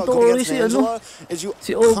things about going against Angela, is you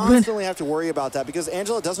constantly have to worry about that, because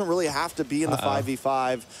Angela doesn't really have to be in the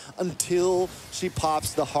 5v5 until she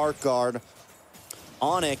pops the heart guard.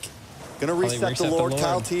 Onic gonna reset the Lord.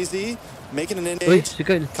 Kyle Teasy making an engage.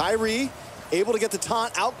 Kyrie able to get the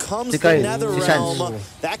taunt. Out comes the Nether Realm.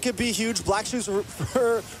 That could be huge. Black shoes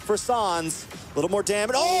for Sans. A little more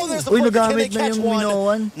damage. Oh, there's the perfect. Can they catch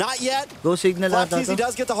one? Not yet. Go signal Flapteezy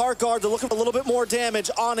does get the heart guard. They're looking for a little bit more damage.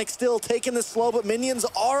 Onic still taking this slow, but minions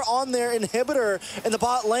are on their inhibitor in the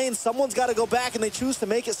bot lane. Someone's got to go back, and they choose to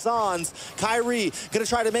make it Sans. Kyrie going to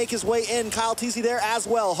try to make his way in. Kyle Teasy there as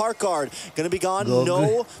well. Heart guard going to be gone.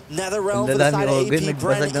 No Nether Realm for the side of AP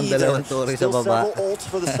Bryn either. Still several ults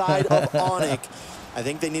for the side of Onic. I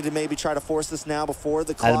think they need to maybe try to force this now before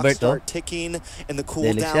the clocks start ticking and the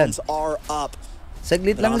cooldowns are up.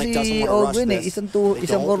 Saglit lang si Ogwin eh. Isang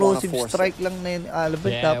corrosive strike lang na yun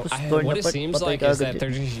Albert. Tapos what it seems like is that they're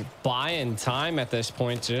just buying time at this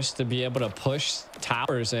point just to be able to push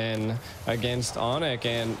towers in against Onic.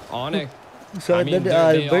 And Onic, I mean,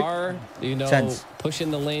 they are, you know,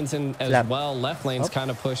 pushing the lanes in as well. Left lane's kind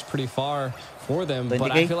of pushed pretty far for them.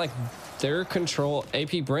 But I feel like their control,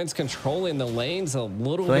 AP Bryn's controlling the lanes a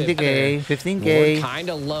little bit better. 15K.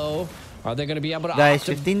 Kind of low. Are they going to be able to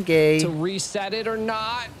 15K to reset it or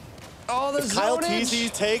not? Oh, the Kyle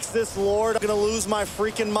TZ takes this Lord, I'm gonna lose my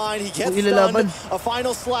freaking mind. He gets stunned. A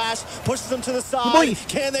final slash pushes him to the side.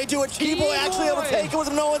 Can they do it? Keyboy actually able to take it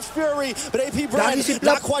with no one's fury, but AP Brand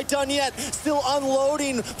not quite done yet. Still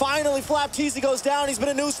unloading. Finally, Flap TZ goes down. He's been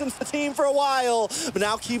a nuisance to the team for a while, but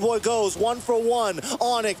now Keyboy goes 1-for-1.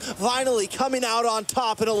 Onic finally coming out on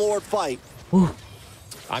top in a Lord fight.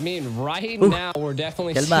 I mean, right now we're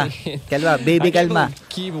definitely seeing... Kalma, baby, kalma.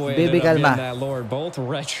 Baby, kalma. That Lord, both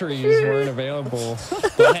retries weren't available.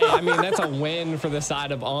 But hey, I mean, that's a win for the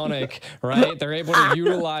side of Onic, right? They're able to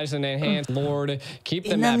utilize an enhanced Lord, keep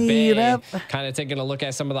them at bay. Kind of taking a look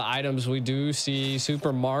at some of the items we do see.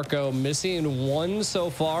 Super Marco missing one so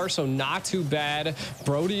far, so not too bad.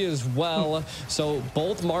 Brody as well. So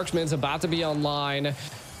both marksmen's about to be online.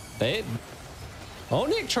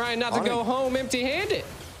 Onic trying not to go home empty-handed.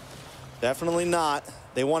 Definitely not.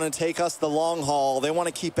 They want to take us the long haul. They want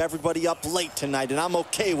to keep everybody up late tonight, and I'm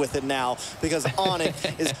okay with it now because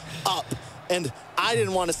Onic is up. And I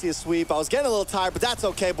didn't want to see a sweep. I was getting a little tired, but that's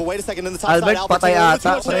okay. But wait a second, in the top side, Albert with too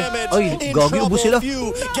much damage. In trouble,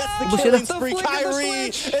 Few gets the killing spree. Kyrie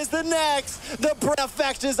is the next. The Brain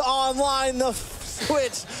effect is online. The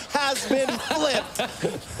switch has been flipped.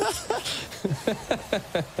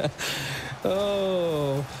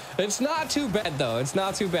 Oh, it's not too bad though. It's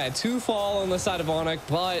not too bad. 2 fall on the side of Onic,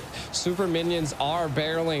 but super minions are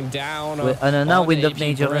barreling down. Ano na, Wind of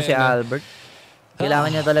Nature na si Albert.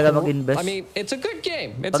 Kailangan niya talaga mag-invest. I mean, it's a good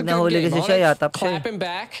game. It's Pag a good game. Kasi siya, yatap siya. Clapping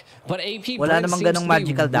back, but AP wala namang ganong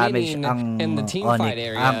magical damage ang in the team fight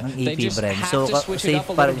area. They just have to switch it up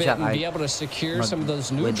a little bit and be able to secure some of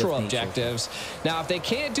those neutral objectives. Now, if they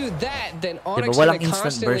can't do that, then Onyx going to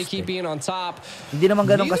constantly keep being on top. Hindi naman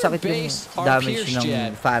ganong kasakit yung damage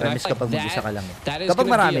ng Faramis kapag mag-isa ka lang. Kapag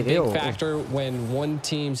marami kayo. That is going to be a big factor when one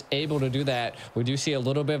team's able to do that. We do see a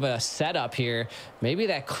little bit of a setup here. Maybe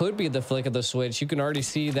that could be the flick of the switch. You can already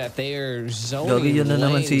see that they are zoning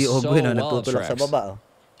lanes so well, Trex.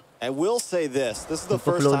 I will say this is the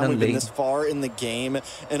first time we've been this far in the game,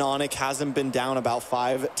 and Onic hasn't been down about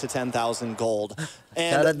 5,000 to 10,000 gold.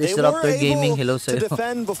 And they were able to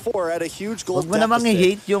defend before at a huge gold deficit. Huwag mo namang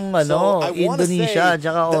i-hate yung Indonesia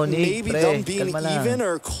that maybe them being even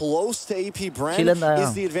or close to AP Bren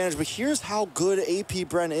is the advantage. But here's how good AP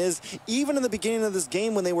Bren is. Even in the beginning of this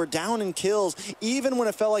game when they were down in kills, even when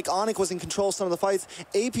it felt like Onic was in control of some of the fights,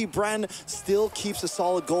 AP Bren still keeps a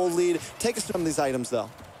solid gold lead. Take us through some of these items though.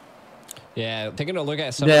 Yeah, taking a look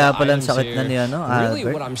at some of the items here. Really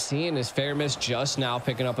what I'm seeing is Fairmiss just now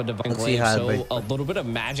picking up a Divine Glaive, so a little bit of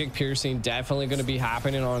magic piercing definitely going to be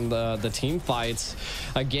happening on the team fights.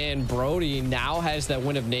 Again, Brody now has that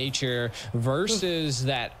Wind of Nature versus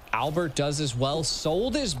that Albert does as well.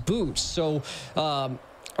 Sold his boots, so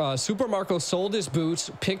Super Marco sold his boots,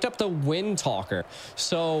 picked up the Wind Talker.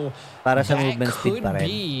 So that could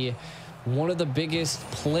be one of the biggest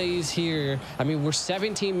plays here. I mean, we're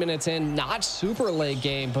 17 minutes in, not super late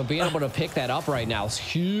game, but being able to pick that up right now is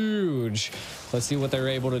huge. Let's see what they're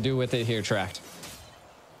able to do with it here, Tract.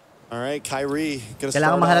 All right, Kyrie gonna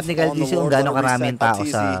start off on the Lord karaming tao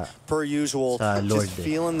sa per usual. Lord. Just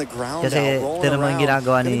feeling the ground Kasi out, rolling around.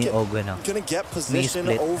 Gonna get position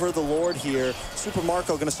over the Lord here. Super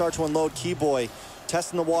Marco gonna start to unload Keyboy.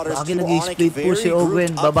 Testing the waters. Nag-split po si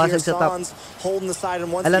Owen, babasag sa top.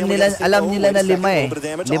 Alam nila na 5 eh.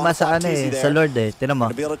 5 sa sa Lord eh. Tinan mo.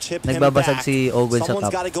 Nagbabasag si Owen sa top.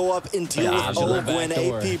 Someone's got to go up and deal with Owen.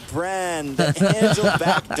 AP Brand, the Angel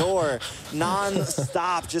backdoor,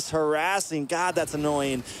 non-stop, just harassing. God, that's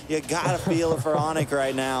annoying. You gotta feel it for Onic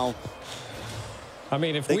right now. I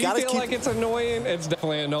mean, if we feel like it's annoying, it's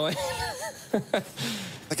definitely annoying.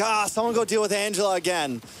 Like, someone go deal with Angela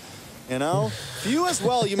again. You know, Few as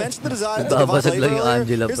well. You mentioned the design. Here's the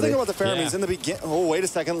thing about the Fermis in the beginning. Oh, wait a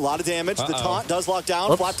second. A lot of damage. The taunt does lock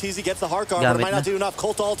down. Flap TZ gets the heart guard, but it might not do enough.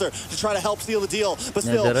 Colt Alter to try to help seal the deal. But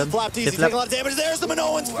still, Flap TZ taking a lot of damage. There's the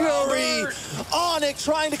Minoan's Fury. Onic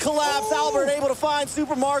trying to collapse. Albert able to find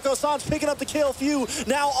Super Marco. Sans picking up the kill. Few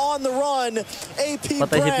now on the run. AP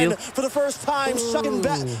Bren for the first time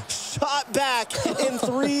shot back in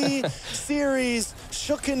 3 series.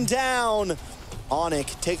 Shooken down.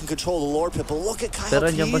 Onic taking control of the Lord Pit, but look at Kyle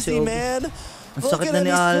TZ, man. Look at him,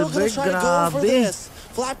 he's still going to try to go for this.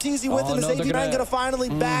 Flap TZ with him, is AP Bren going to finally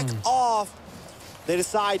back off? They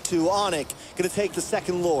decide to. Onic going to take the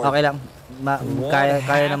second Lord. Okay lang.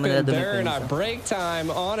 Kaya naman nila there in our break time.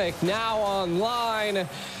 Onic now online.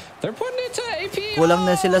 They're putting it to AP. Kulang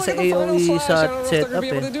na sila sa AoE sa setup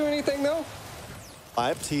eh. Be able to do anything though?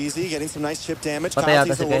 TZ getting some nice chip damage.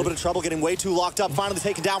 Kylie's in a little bit of trouble, getting way too locked up. Finally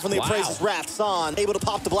taken down from the Appraiser's Wrath. Son able to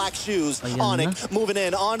pop the black shoes. Onic moving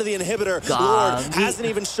in onto the inhibitor. Lord hasn't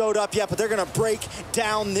even showed up yet, but they're going to break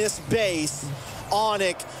down this base.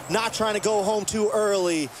 Onic not trying to go home too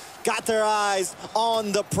early. Got their eyes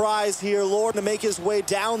on the prize here. Lord to make his way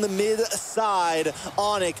down the mid side.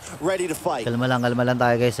 Onic ready to fight. Kalma lang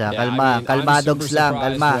tayo guys ha. Kalma, kalma dogs lang.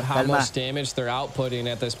 Kalma, how much damage they're outputting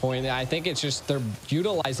at this point. I think it's just they're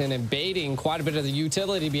utilizing and baiting quite a bit of the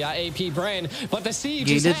utility via AP Brain, but the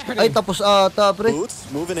siege is happening. Ay, tapos ata, pre.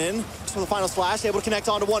 Boots moving in for the final slash, able to connect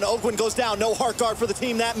onto one. Ogwin goes down, no heart guard for the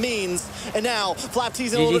team, that means. And now, Flapt's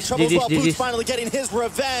in a little bit of trouble as well. Boots finally getting his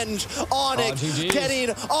revenge. Onic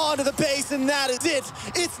getting onto the base, and that is it.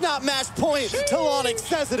 It's not match point till Onic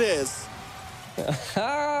says it is.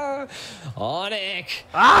 Onic,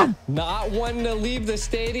 not one to leave the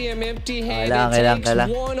stadium empty-handed.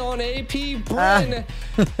 Takes one on AP Bren.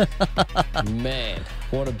 Man,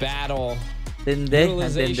 what a battle.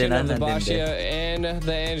 Utilization of the Bashia and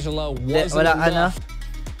the Angela wasn't enough.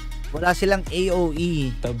 Wala silang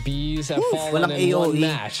AOE. The bees have fallen in one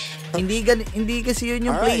match. Hindi kasi yun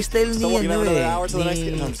yung playstyle niya eh.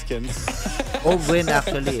 Ogwin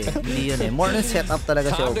actually eh. Hindi yun eh. More than setup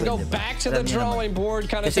talaga si Ogwin. Time to go back to the drawing board,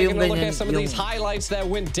 kind of taking a look at some of these highlights that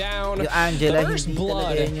went down. The first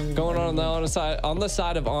blood going on the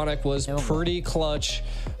side of Onic was pretty clutch,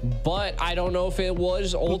 but I don't know if it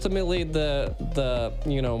was ultimately the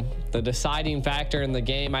deciding factor in the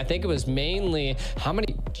game. I think it was mainly how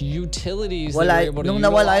many utilities they were able to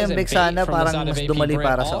utilize and bait from the side of AP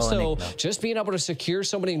Brand. Also, just being able to secure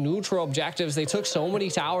so many neutral objectives. They took so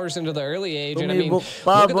many towers into the early age, and I mean, look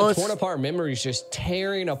at the torn apart memories just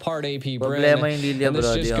tearing apart AP Brand. And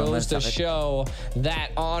this just goes to show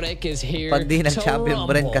that Onic is here Pag di nag-champion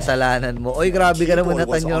Brand, kasalanan mo. Oy, grabe ka naman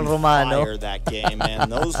natan yung Romano. That game, man.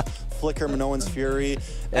 Those flicker Minoan's Fury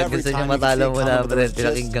every time you matalo mo na Brand,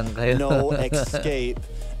 no escape.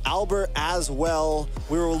 Albert as well.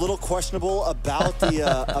 We were a little questionable about the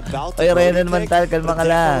Renan Mantal, kalma ka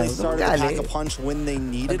lang. Started to pack a punch when they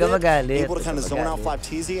needed it. Able to kind of zone out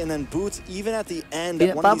Flapteezy, and then Boots even at the end.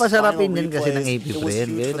 Papasarapin din kasi ng AP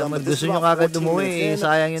Brand. Gusto nyo kagad umuwi.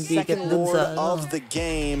 Sayang yung ticket dun sa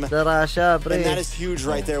Russia, pre. And that is huge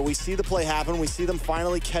right there. We see the play happen. We see them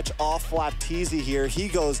finally catch off Flapteezy here. He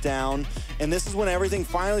goes down, and this is when everything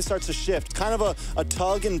finally starts to shift. Kind of a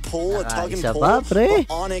tug and pull, But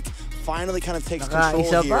Onic finally kind of takes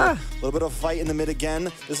control here. A little bit of fight in the mid again.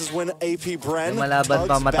 This is when AP Bren malaban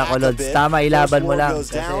pa mata ko, Lods. Tama, ilaban mo lang.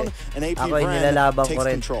 Kasi ako yung nilalaban ko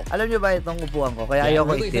rin. Alam nyo ba itong upuan ko? Kaya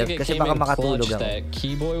ayoko i-tilt kasi baka makatulog ako.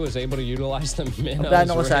 Keyboy was able to utilize the minnows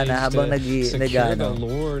plano ko sana habang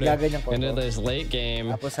gaganyan ko into this late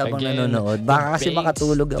game. Tapos habang nanonood, baka kasi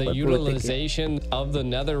makatulog ako. The utilization of the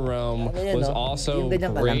Nether Realm was also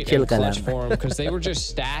great and clutch for him because they were just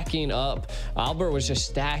stacking up. Albert was just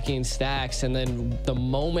stacking stacks, and then the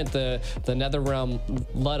moment the Nether Realm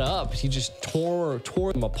let up, he just tore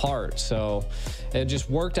them apart. So it just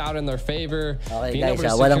worked out in their favor. Okay guys,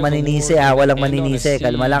 walang maninisi walang maninisi.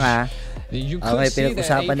 Kalma lang Okay,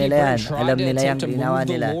 pinag-usapan nila yan. Alam nila yung ginawa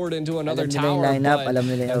nila. Alam nila yung lineup, alam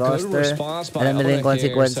nila yung roster, alam nila yung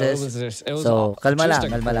consequences. So, kalma lang.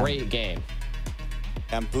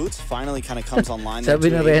 And Boots finally kind of comes online.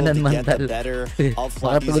 Sabi ni Renan Mantal,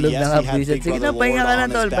 makatulog na nga Blizzard. Sige na, pahinga ka na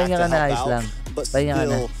tol. Pahinga ka na, ayos lang. Pahinga ka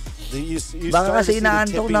na. Baka kasi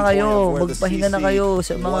inaantok na kayo. Magpahinga na kayo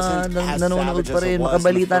sa mga nanonood pa rin.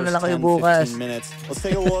 Makabalita na lang kayo bukas. Let's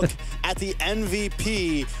take a look at the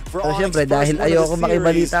MVP for Onyx. Siyempre, dahil ayoko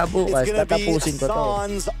makibalita bukas, tatapusin ko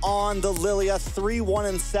to. On the Lilia,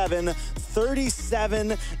 3-1-7,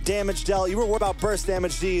 37 damage dealt. You were worried about burst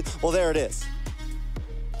damage, D. Well, there it is.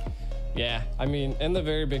 Yeah, I mean, in the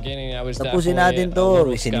very beginning, I was definitely natin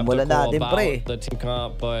to. Sinimulan natin, pre. The team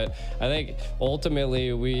comp, but I think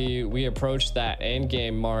ultimately we approached that end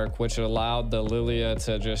game mark, which allowed the Lilia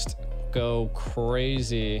to just go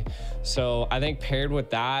crazy. So I think paired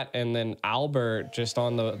with that, and then Albert just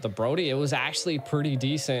on the Brody, it was actually pretty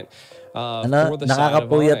decent. For the side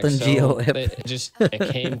of Onic, so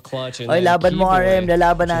it came clutch. Oy, laban mo RM,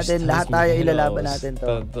 lalaban natin. Lahat tayo ilalaban natin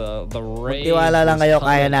to. Magtiwala lang kayo,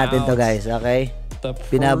 kaya natin to guys, okay?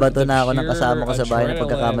 Pinabato na ako ng kasama ko sa bahay na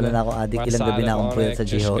pagkakamala na ako adik. Ilang gabi na akong puyat sa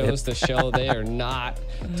GOF.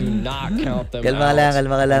 Kalma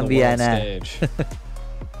ka lang, Biana.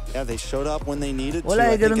 Yeah, they showed up when they needed to.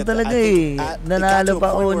 Wala ganun talaga eh. Nanalo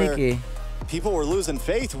pa Onic eh. people were losing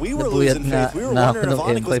faith. We were losing faith. We were wondering if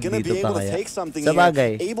Onic was going to be able to take something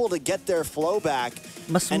here, able to get their flow back.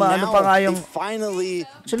 Mas maano pa nga yung finally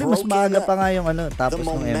actually mas maaga pa nga yung ano tapos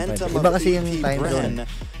ng M5. Iba kasi yung time zone.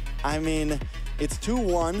 I mean, it's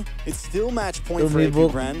 2-1. It's still match point for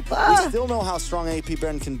Apbr. We still know how strong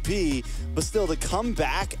Apbr can be, but still to come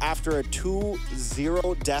back after a 2-0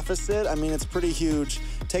 deficit, I mean, it's pretty huge.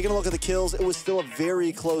 Taking a look at the kills, it was still a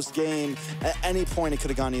very close game. At any point, it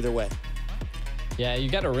could have gone either way. Yeah,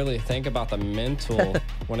 you got to really think about the mental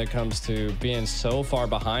when it comes to being so far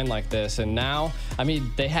behind like this. And now, I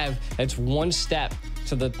mean, it's one step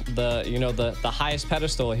to the highest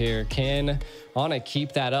pedestal here. Can Onic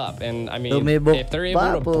keep that up? And I mean, if they're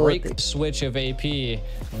able to break the switch of AP,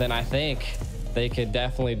 then I think they could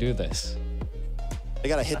definitely do this. They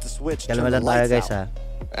got to hit the switch. Kalma lang tayo, guys, ha.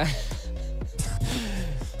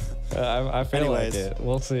 I feel like it.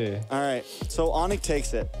 We'll see. All right. So Onic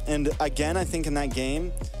takes it, and again, I think in that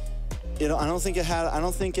game, I don't think it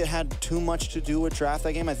had too much to do with draft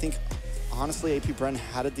that game. I think honestly, Apbr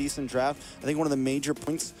had a decent draft. I think one of the major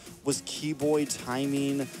points was Keyboy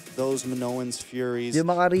timing those Minoan's Furies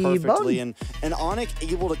perfectly, and Onic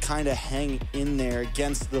able to kind of hang in there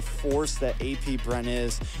against the force that Apbr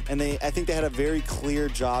is. And I think they had a very clear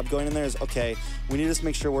job going in there. Is okay, we need to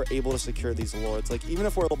make sure we're able to secure these lords. Like even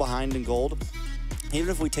if we're a little behind in gold, even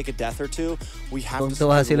if we take a death or two, we have to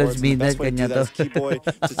secure the lords. And the best way to do that is Keyboy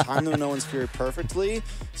to time the Minoan's Fury perfectly,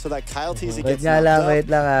 so that Kyle TZ gets knocked up,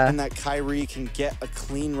 and that Kyrie can get a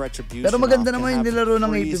clean retribution. Pero maganda naman yung nilaro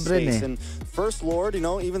ng Apbr eh. And first Lord,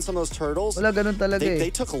 even some of those turtles, they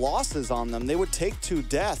took losses on them. They would take 2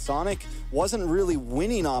 deaths. Onic wasn't really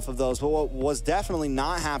winning off of those, but what was definitely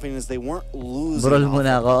not happening is they weren't losing. Brawl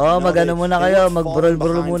muna ako. Magano muna kayo, mag-brawl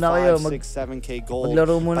muna kayo, 7K gold.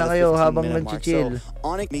 Maglaro muna kayo habang nag-chill.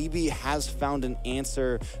 Onic maybe has found an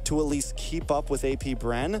answer to at least keep up with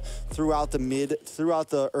Apbr throughout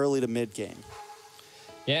the early to mid game.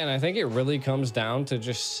 Yeah, and I think it really comes down to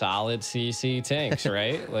just solid CC tanks,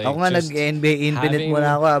 right? Like, ako nga nag-NBA Infinite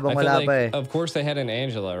muna ako habang wala pa eh. Of course, they had an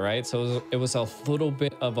Angela, right? So it was a little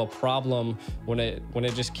bit of a problem when it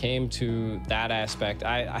just came to that aspect.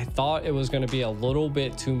 I thought it was going to be a little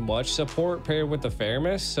bit too much support paired with the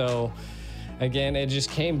Fairness. So again, it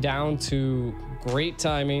just came down to great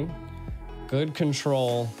timing, good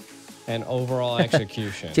control, and overall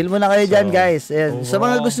execution. Chill muna kayo dyan, guys. Sa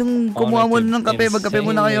mga gustong kumuha muna ng kape, magkape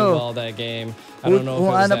muna kayo.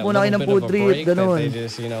 Kung hanap muna kayo ng food trip, ganun.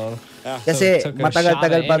 Kasi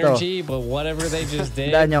matagal-tagal pa to.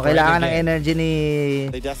 Tandaan nyo, kailangan ng energy ni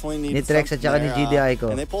Trex at saka ni GDI ko.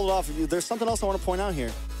 And they pulled it off. There's something else I want to point out here.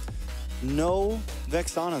 No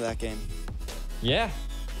Vexana that game. Yeah.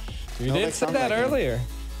 You did say that earlier.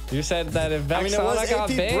 You said that if Vexana got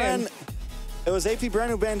banned... It was Apbr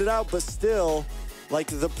who banned it out, but still, like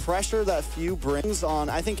the pressure that Few brings on,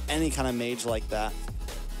 I think any kind of mage like that,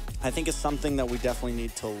 I think is something that we definitely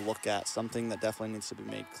need to look at, something that definitely needs to be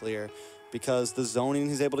made clear. Because the zoning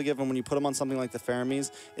he's able to give him, when you put him on something like the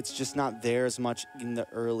Faramis, it's just not there as much in the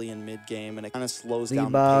early and mid game, and it kind of slows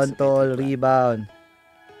down the pace of Rebound.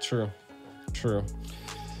 True.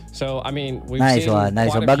 So, I mean, we've nice seen one.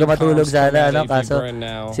 Bago matulog sana, kaso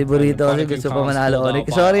si Burrito kasi gusto pa manalo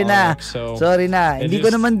Onic. Sorry na. Hindi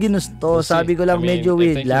ko naman ginusto. Sabi ko lang medyo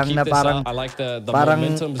weird lang na parang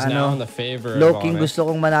low-king gusto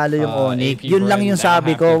kong manalo yung Onic. Yun lang yung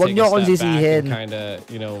sabi ko. Huwag niyo akong sisihin.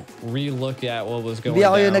 Hindi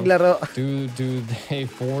ako yung naglaro. Do they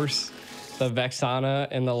force the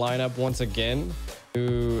Vexana in the lineup once again?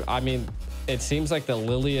 I mean, it seems like the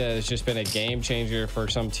Lilia has just been a game changer for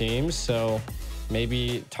some teams. So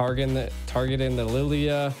maybe targeting the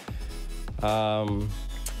Lilia.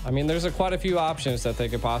 I mean, there's quite a few options that they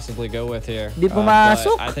could possibly go with here. But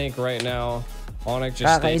I think right now, Onic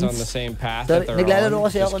just stays on the same path that they're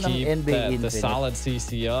on. Just keep the solid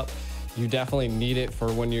CC up. You definitely need it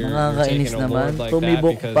for when you're taking a Lord like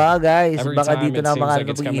that, because every time it seems like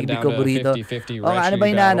it's coming down to 50-50 ano ba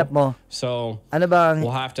hinahanap mo? So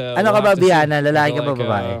we'll have to ka ba, Biana? Lalaki ka ba,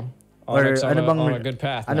 babae? Or ano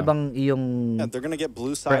bang iyong they're gonna get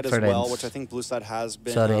blue side as well, which I think blue side has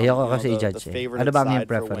been ayoko kasi i-judge eh. Ano bang iyong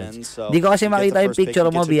preference? Hindi ko kasi makita yung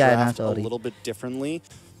picture mo, Biana. Sorry. A little bit differently.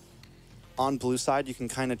 On blue side, you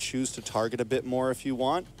can kind of choose to target a bit more if you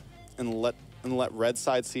want, and let red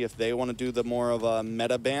side see if they want to do the more of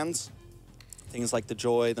meta bans. Things like the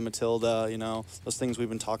Joy, the Matilda, those things we've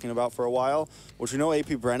been talking about for a while, which we know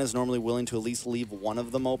Apbr is normally willing to at least leave one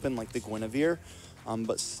of them open, like the Guinevere.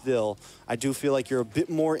 But still, I do feel like you're a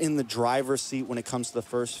bit more in the driver's seat when it comes to the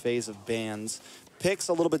first phase of bans. Picks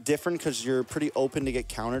a little bit different because you're pretty open to get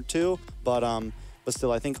countered to, but but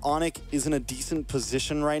still, I think Onic is in a decent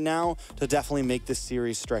position right now to definitely make this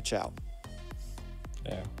series stretch out.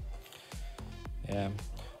 Yeah.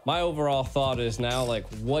 My overall thought is now, like,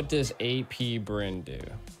 what does Apbr do,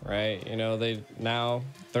 right? You know,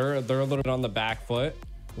 they're a little bit on the back foot.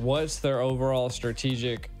 What's their overall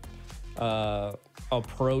strategic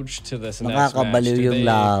approach to this next match? Do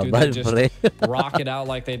they just rock it out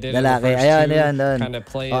like they did in the first two? Kind of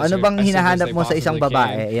play as ano bang hinahanap mo sa isang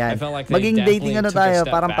babae? I felt like maging dating ano tayo,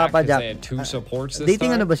 parang Papa Jack. They had two supports this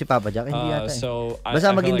dating time. ano ba si Papa Jack? Hindi yata. So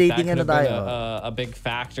basta maging dating ano tayo. A big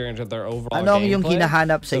factor into their overall ano ang yung gameplay.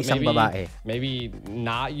 hinahanap sa isang babae? Maybe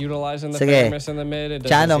not utilizing the fairness in the mid.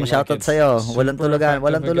 Chanong, shoutout sa'yo. Walang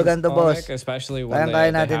tulugan to, boss. Especially when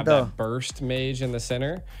they have that burst mage in the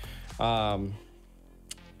center.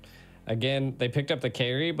 Again, they picked up the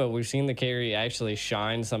carry, but we've seen the carry actually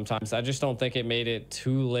shine sometimes. I just don't think it made it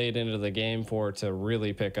too late into the game for it to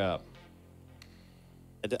really pick up.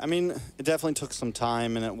 I mean, it definitely took some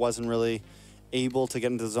time, and it wasn't really able to get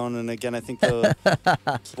into the zone. And again, I think the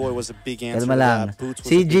boy was a big answer to that. Boots was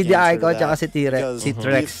si a big GDI answer ko to tsaka that. si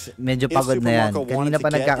Trex, medyo pagod na yan. Kanina pa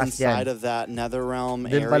nagkakas yan.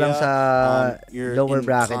 Doon pa lang sa lower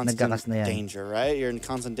bracket nagkakas na yan. Danger, right? You're in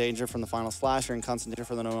constant danger from the final slash. You're in constant danger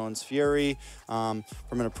from the No One's Fury, from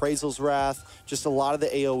an Appraisal's Wrath. Just a lot of the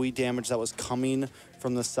AoE damage that was coming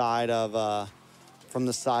from the side of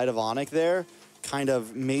Onic there kind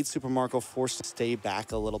of made Super Marco forced to stay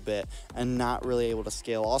back a little bit and not really able to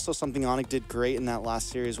scale. Also, something Onic did great in that last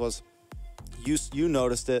series was, you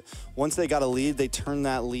noticed it, once they got a lead, they turned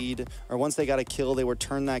that lead, or once they got a kill, they would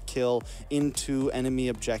turn that kill into enemy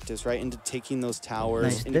objectives, right? Into taking those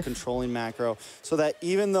towers, into controlling macro, so that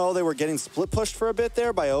even though they were getting split pushed for a bit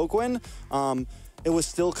there by Oakwin, it was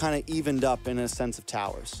still kind of evened up in a sense of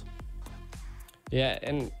towers. Yeah,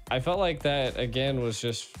 and I felt like that, again, was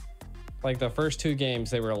just like the first two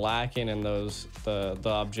games they were lacking in the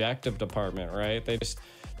objective department, right?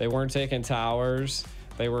 They weren't taking towers.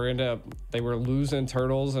 They were losing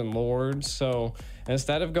turtles and lords. So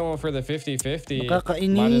instead of going for the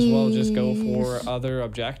 50-50, might as well just go for other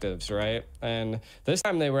objectives, right? And this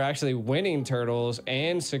time they were actually winning turtles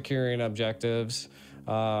and securing objectives.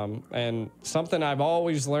 And something I've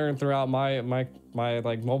always learned throughout my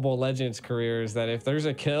like Mobile Legends career is that if there's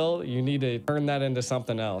a kill, you need to turn that into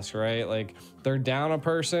something else, right? Like, they're down a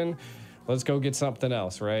person, let's go get something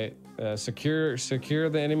else, right? Secure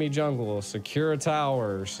the enemy jungle, secure a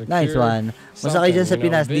tower, secure. Nice one. Masakay dyan sa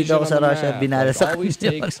Pinas, dito ako sa Russia, binala sa always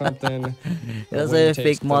take something. Hello sa'yo,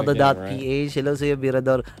 fakemodo.ph. Hello sa'yo,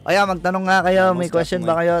 Birador. Aya, magtanong nga kayo. May question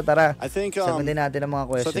ba kayo? Tara, sagutin natin ang mga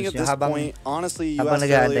questions nyo habang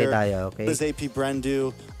nag-aantay tayo, okay? Does Apbr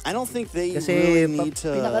do? I don't think they really need to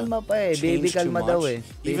pinakalma pa eh. Baby kalma daw eh.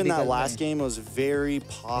 Even that last game was very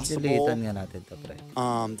possible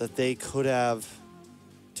that they could have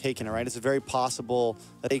taken it, right? It's very possible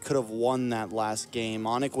that they could have won that last game.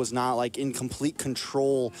 Onic was not like in complete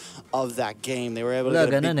control of that game. They were able to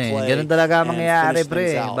get a big play ganun talaga mangyayari, and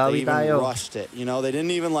finish things out. They even rushed it. You know, they didn't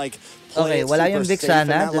even like play it super safe in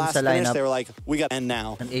that last finish. They were like, we got to end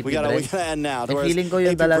now. We got to end now. Feeling ko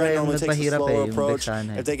yung talaga yung nagpahirap eh, yung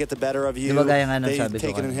Vexana. If they get the better of you, they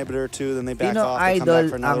take an inhibitor or two, then they back off, they come back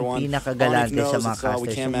for another one. Onic knows, we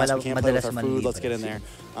can't mess, we can't play with our food, let's get in there.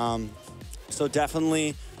 So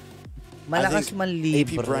definitely, malakas man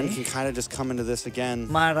libre. Apbr can kind of just come into this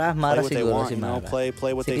again. Mara siguro si Mara.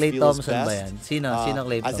 Play what they Clay feel is Thompson best. Ba yan? Sino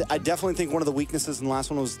Clay Thompson? I definitely think one of the weaknesses in the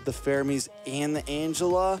last one was the Fermis and the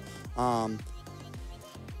Angela.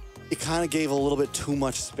 It kind of gave a little bit too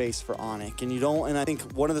much space for Onic, and I think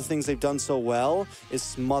one of the things they've done so well is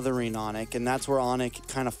smothering Onic, and that's where Onic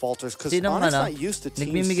kind of falters, because Onic's not used to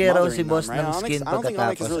teams smothering them, right? I don't think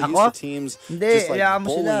Onic is really used to teams just like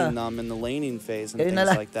bullying them in the laning phase and things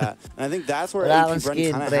like that. And I think that's where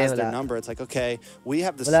Apbr kind of has their number. It's like, okay, we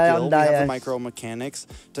have the skill, we have the micro mechanics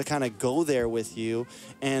to kind of go there with you,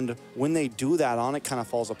 and when they do that, Onic kind of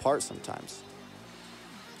falls apart sometimes.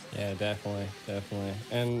 Yeah, definitely.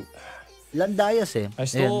 And Landayas eh.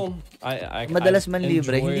 I madalas man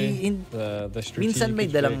libre. The minsan may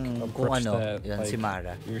dalang kung ano, yan si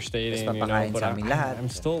Mara. You're stating, you know, but I'm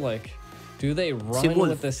still like, do they run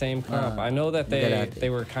with the same comp? I know that they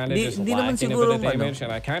were kind of just lacking a bit of damage,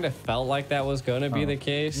 and I kind of felt like that was going to be the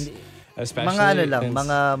case. Especially mga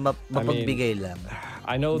mapagbigay lang.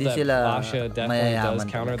 I know that Basha definitely does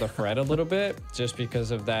counter the Fred a little bit, just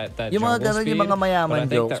because of that jungle speed. Yung mga mayaman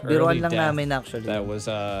jokes, but I think the early death actually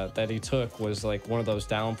that he took was like one of those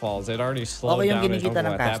downfalls. It already slowed down his jungle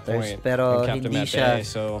at that point and kept him at bay.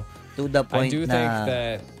 So to the point I do think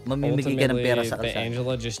that mamimigay ka ng pera sa the kalsada.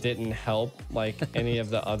 Angela just didn't help like any of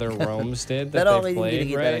the other roams did that Pero they okay, played,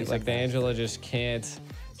 hindi right? kita Like the Angela just can't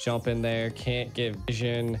jump in there, can't get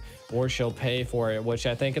vision, or she'll pay for it, which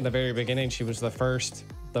I think in the very beginning she was the first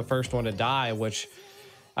one to die, which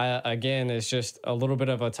again is just a little bit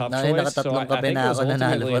of a tough choice. So I think it was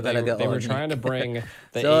ultimately they were trying to bring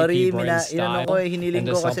the AP Bren style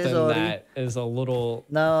into something that is a little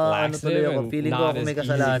laxative and not as easy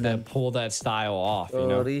to pull that style off.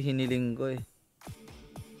 Sorry, hiniling ko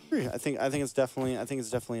eh. I think it's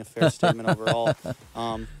definitely a fair statement overall.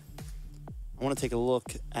 I want to take a look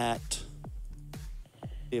at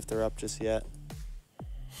see if they're up just yet.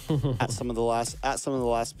 at some of the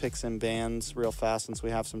last picks and bans real fast since we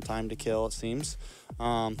have some time to kill, it seems.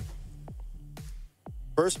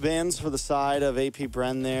 First bans for the side of AP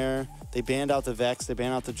Bren there. They banned out the Vex, they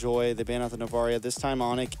banned out the Joy, they banned out the Novaria. This time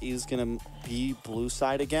Onic is going to be blue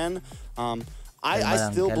side again. I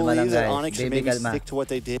still believe that Onic should maybe stick to what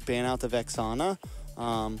they did, ban out the Vexana.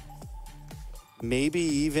 Maybe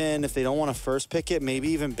even if they don't want to first pick it, maybe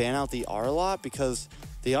even ban out the R-Lot, because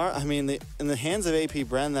in the hands of AP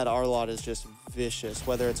Bren, that R-Lot is just vicious.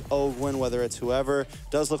 Whether it's Ogwin, whether it's whoever,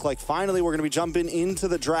 does look like finally we're going to be jumping into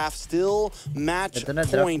the draft. Still match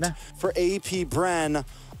point for AP Bren.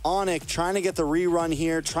 Onic trying to get the rerun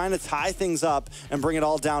here, trying to tie things up and bring it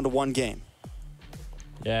all down to one game.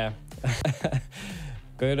 Yeah.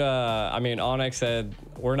 Good. Onic said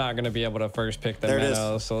we're not going to be able to first pick the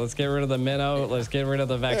Minnow, so let's get rid of the Minnow. Let's get rid of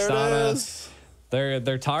the Vexana.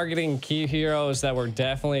 They're targeting key heroes that were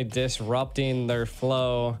definitely disrupting their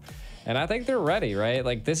flow, and I think they're ready, right?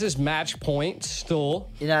 Like this is match point still.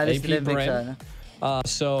 AP Bren.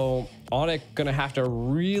 So Onic gonna have to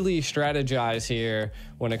really strategize here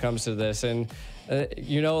when it comes to this, and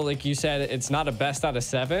like you said, it's not a best out of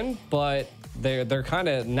 7, but they're kind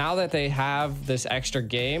of, now that they have this extra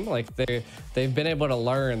game, like they've been able to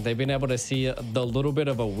learn, they've been able to see the little bit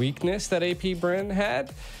of a weakness that AP Bren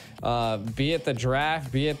had. Be it the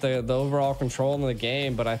draft, be it the overall control in the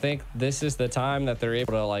game, but I think this is the time that they're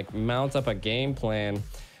able to like mount up a game plan.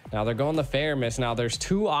 Now they're going the Fairness. Now there's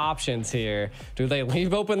 2 options here. Do they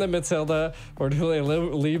leave open the Matilda or do they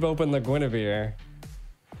leave open the Guinevere?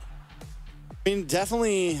 I mean,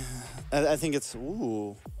 definitely, I think it's,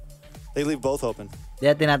 they leave both open.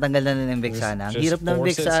 Kaya tinatanggal na ng Vexana. Ang hirap ng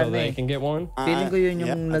Vexana so they can get one. Feeling ko yun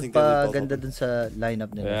yung nagpaganda dun sa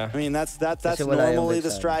lineup nila. Yeah. I mean, that's normally the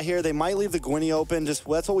strat here. They might leave the Gwynny open. That's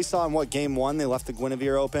what we saw in game 1. They left the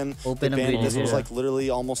Guinevere open. This was like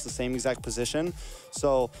literally almost the same exact position.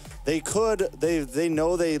 So they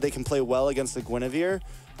know they can play well against the Guinevere.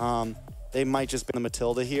 They might just ban the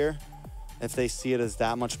Matilda here if they see it as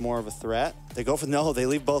that much more of a threat. They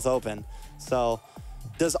leave both open. So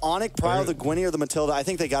does Onic pile the Gwynny or the Matilda? I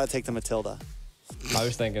think they got to take the Matilda. I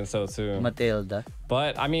was thinking so too. Matilda.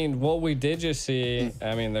 But I mean, what we did just see,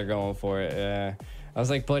 I mean, they're going for it. Yeah. I was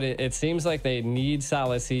like, but it seems like they need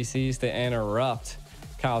solid CCs to interrupt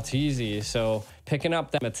Calteezy. So picking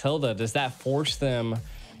up that Matilda, does that force them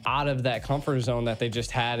out of that comfort zone that they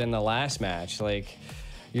just had in the last match? Like,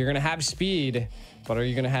 you're going to have speed, but are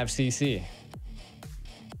you going to have CC?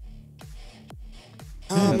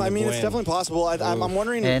 I mean, it's definitely possible. I'm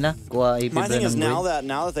wondering. My thing is now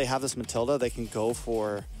that they have this Matilda, they can go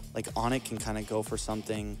for, like, Onic can kind of go for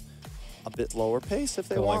something a bit lower pace if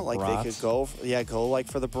they want. Like they could go like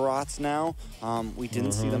for the Barats now. We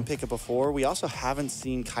didn't see them pick it before. We also haven't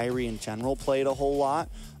seen Kyrie in general played a whole lot.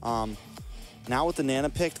 Now with the Nana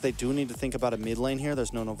picked, they do need to think about a mid lane here.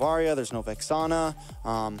 There's no Novaria, there's no Vexana.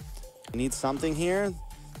 Need something here.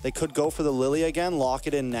 They could go for the Lilia again, lock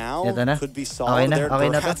it in now. Could be solid.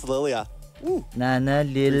 That's Lilia. Nana,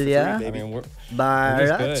 Lilia,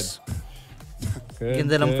 Barats.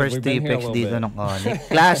 Ganda ng first apex dito ng Onic.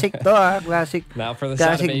 Classic to classic. Now for the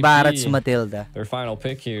classic Barats Matilda. Their final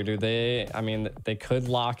pick here, they could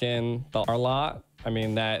lock in the R-Lot. I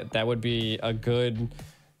mean, that would be a good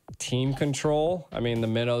team control. I mean, the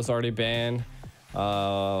Minnow's already banned.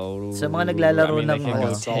 Sa mga naglalaro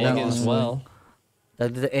ng as well. The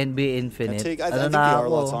NBA Infinite. I think the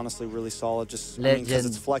R-Lot's honestly really solid. Just because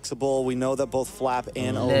it's flexible. We know that both Flap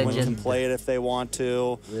and Owen can play it if they want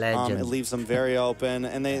to. It leaves them very open,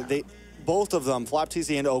 and they both of them, Flap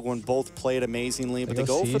TC and Ogwin, both played amazingly. But they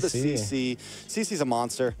go for the CC. CC's a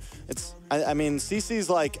monster. I mean, CC's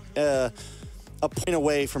like a point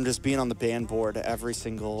away from just being on the ban board every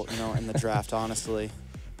single in the draft. Honestly.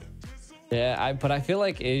 Yeah, but I feel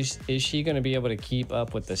like is she going to be able to keep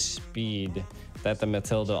up with the speed that the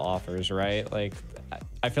Matilda offers, right? Like,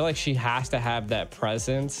 I feel like she has to have that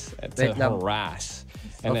presence to harass.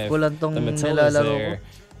 And if the Matilda's there,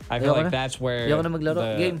 I feel like that's where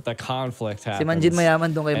the conflict happens. Si Manjin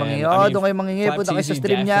mayaman doon kay Mangingi. Doon kay Mangingi. Punta kayo sa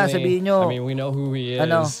stream niya. Sabihin nyo. I mean, we know who he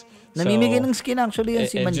is. Namimigay ng skin actually yan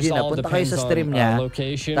si Manjin. Punta kayo sa stream niya.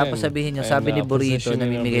 Tapos sabihin nyo, sabi ni Burrito,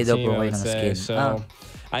 namimigay daw po kayo ng skin.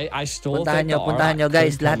 I still puntahan nyo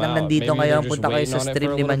guys. Lahat ng nandito ngayon, punta kayo sa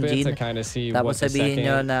stream ni Manjin. Tapos sabihin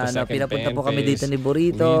nyo na pinapunta po kami dito ni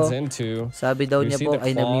Burrito. Sabi daw niya po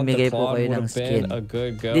ay namimigay po kayo ng skin.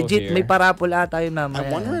 Legit, may parapol ata yun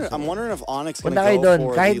mamaya. I'm wondering if Onic punta kayo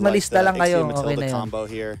doon. Kahit malista lang kayo, okay na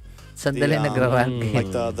yun. Sandali nagra-rank. Like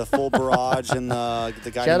the full barrage and the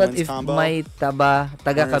guy shoutout wins if combo. may taga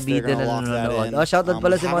Cavite na nanonood. Shoutout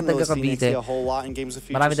pala sa mga taga Cavite.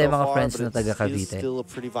 Marami tayong mga friends na taga Cavite.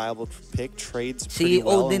 Si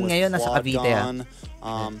Odin ngayon nasa Cavite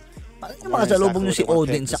Ano mga salubong nyo si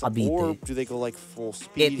Odin sa Cavite?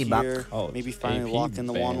 80 back.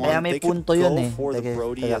 Kaya may punto yun eh.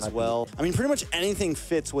 I mean, pretty much anything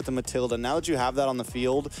fits with the Matilda. Now that you have that on the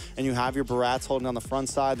field, and you have your Barats holding on the front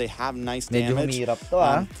side, they have nice damage. Medyo mahirap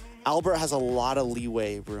to Albert has a lot of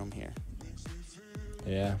leeway room here.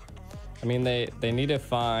 Yeah. I mean, they need to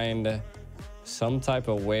find some type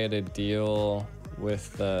of way to deal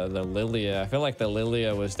with the Lilia. I feel like the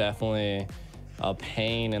Lilia was definitely a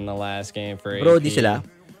pain in the last game for AP. Brody sila.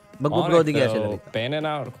 Magbo-Brody kaya sila. Banning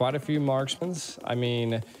out quite a few marksmen. I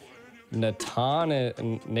mean, Natan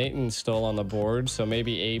and Nathan's still on the board, so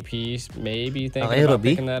maybe AP maybe thinking about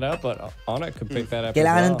picking that up, but Onic could pick that up.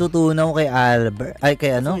 Kailangan ng tutunaw kay Albert. Ay,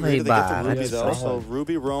 kay ano? Kay Barrett. So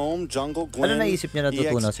Ruby, Rome, Jungle, Gwen, ano naisip niya na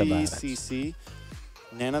tutunaw sa Barrett? CC.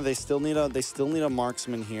 Nana, they still need a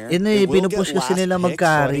marksman here. Pinupush kasi nila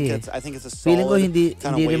mag-carry. I think it's a solid feeling ko hindi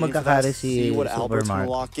rin magka-carry si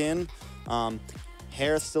Supermark. Lock in.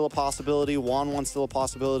 Harris still a possibility. Wanwan's still a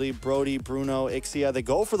possibility. Brody, Bruno, Ixia. They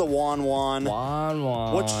go for the Wanwan.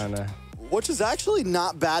 Which is actually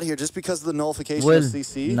not bad here, just because of the nullification of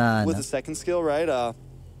CC with the second skill, right?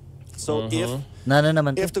 So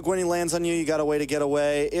if the Gwenny lands on you, you got a way to get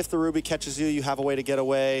away. If the Ruby catches you, you have a way to get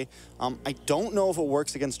away. I don't know if it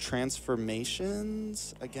works against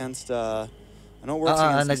transformations. I know it works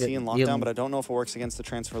against CC and lockdown, but I don't know if it works against the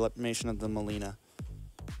transformation of the Melina.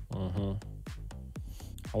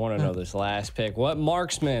 I want to know this last pick. What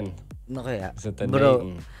marksman? Is it the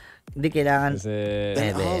Nathan? Hindi kailangan. Is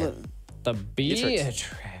it the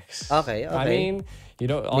Beatrix? Okay. I mean,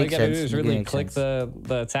 all you gotta do is really click the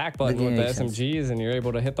attack button with the SMGs, and you're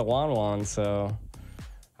able to hit the Wanwan. So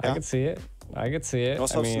I could see it. You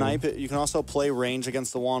also snipe it. You can also play range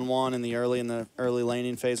against the Wanwan in the early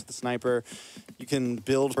laning phase with the sniper. You can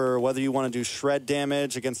build for whether you want to do shred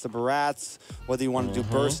damage against the Barats, whether you want to do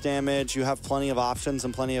burst damage. You have plenty of options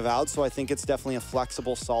and plenty of outs. So I think it's definitely a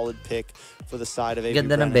flexible, solid pick for the side of AP. It's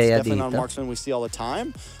definitely not a marksman we see all the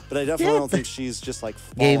time, but I definitely don't think she's just like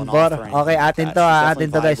falling off or anything. Okay, atin to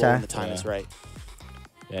guys the time is right.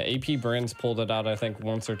 Yeah, AP Bryn's pulled it out I think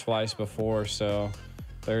once or twice before, so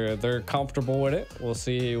they're comfortable with it. We'll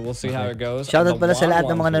see how it goes. Shoutout pala sa lahat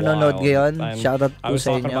ng mga nanonood ngayon. Shoutout po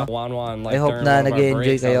sa inyo. I hope na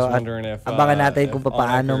nag-enjoy kayo at abangan natin kung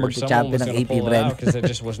paano mag-champion ng AP Bren. Because it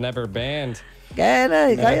just was never banned. Kaya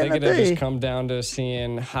na to just come down to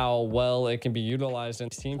seeing how well it can be utilized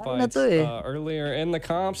in team fights earlier in the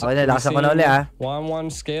comps. Okay na, lakasan ko na uli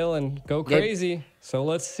 1-1 scale and go crazy. So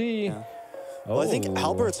let's see. Well, I think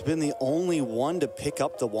Albert's been the only one to pick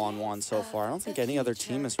up the Wanwan so far. I don't think any other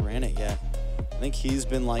team has ran it yet. I think he's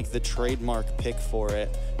been like the trademark pick for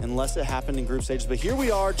it, unless it happened in group stages. But here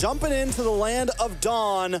we are, jumping into the land of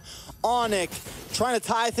Dawn. Onic trying to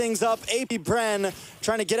tie things up. AP Bren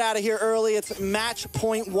trying to get out of here early. It's match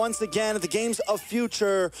point once again at the Games of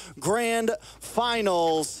Future Grand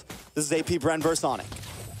Finals. This is AP Bren versus Onic.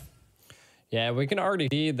 Yeah, we can already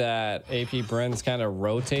see that AP Bren's kind of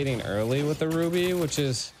rotating early with the Ruby, which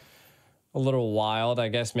is a little wild. I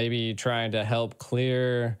guess maybe trying to help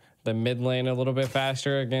clear the mid lane a little bit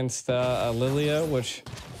faster against Lilia, which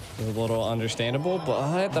is a little understandable.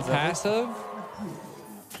 But the passive...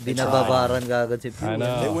 Binababaran kagad si Pew. I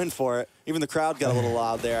know. They went for it. Even the crowd got a little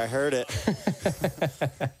loud there. I heard it.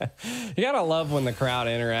 You gotta love when the crowd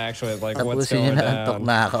interacts with like what's going down.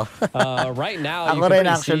 Na ako. Right now, ako rin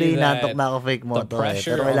actually nantok na ako fake mo to.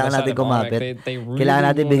 Pero kailangan natin kumapit. Kailangan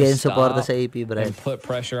natin bigyan suporta sa AP Bren. And put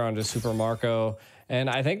pressure onto Super Marco. And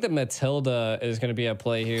I think the Matilda is going to be a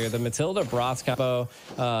play here. The Matilda Brats combo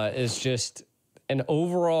is just an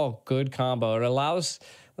overall good combo. It allows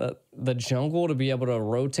the jungle to be able to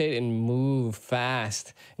rotate and move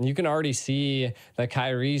fast. And you can already see that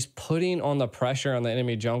Kyrie's putting on the pressure on the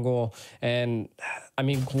enemy jungle. And I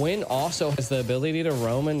mean, Gwen also has the ability to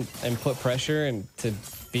roam and put pressure and to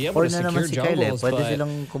be able to secure jungles. But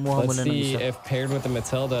let's see if paired with the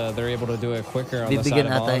Matilda, they're able to do it quicker on the side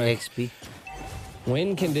of Onic.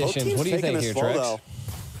 Win conditions. What do you think here, Trex?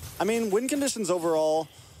 I mean, win conditions overall,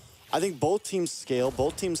 I think both teams scale.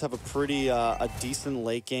 Both teams have a pretty a decent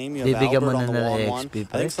late game. You have Albert on the 1-1.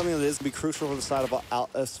 I think something that is going to be crucial for the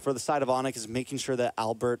side of Onic is making sure that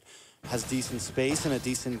Albert has decent space and a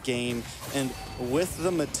decent game. And with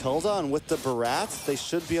the Matilda and with the Barats, they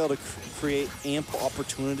should be able to create ample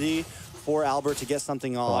opportunity for Albert to get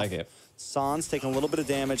something off. I like it. Sans taking a little bit of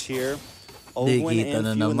damage here. Ogwin and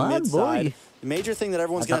Few in the mid side. The major thing that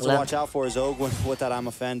everyone's going to have to watch out for is Ogwin with that I'm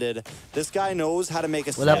offended. This guy knows how to make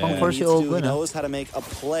a set when he needs to. He knows how to make a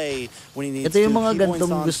play when he needs to. Ito yung mga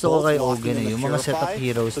gantong gusto ko kay Ogwin eh. Yung mga setup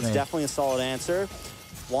heroes na eh. It's definitely a solid answer.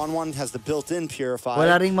 1-1 has the built-in Purify.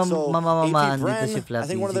 Wala ring mamamamaan dito si Flappy. I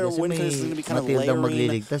think one of their win conditions is going to be kind of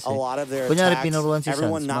layering a lot of their attacks.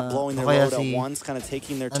 Everyone not blowing their load at once, kind of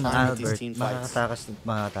taking their time with these team fights.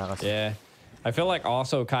 Yeah. I feel like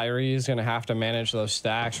also Kyrie is going to have to manage those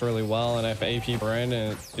stacks really well, and if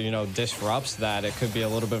Apbr, you know, disrupts that, it could be a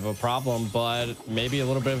little bit of a problem, but maybe a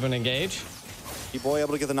little bit of an engage. Boy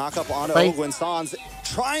able to get the knockup onto Ogwin. Sans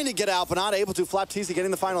trying to get out, but not able to. Flapteasy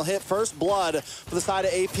getting the final hit. First blood for the side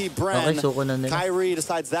of Apbr. Kyrie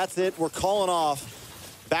decides that's it. We're calling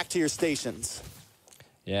off. Back to your stations.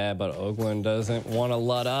 Yeah, but Ogwin doesn't want to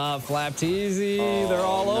let up. Flapteasy, they're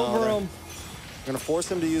all over him. We're going to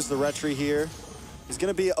force him to use the retry here. He's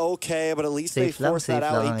going to be okay, but at least they force that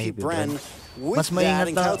out. Apbr with that,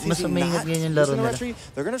 and Flapteasy not using the retry.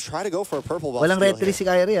 They're going to try to go for a purple buff. Walang retry si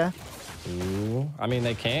Kyrie, ah. Ooh, I mean,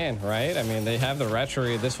 they can, right? I mean, they have the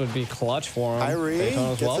retry. This would be clutch for him. Kyrie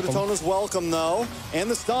gets to Daytona's welcome, though. And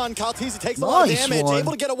the stun. Flapteasy takes a lot of damage.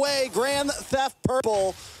 Able to get away. Grand Theft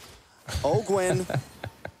Purple. Ogwin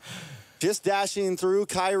just dashing through.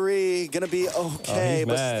 Kyrie gonna be okay,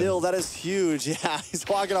 but still, that is huge. Yeah, he's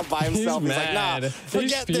walking up by himself. He's like, nah,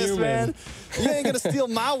 forget this, man. You ain't gonna steal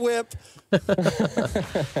my whip.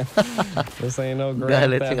 This ain't no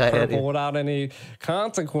Grand Theft Purple without any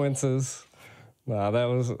consequences. Nah,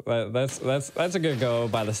 that's a good go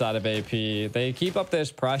by the side of AP. They keep up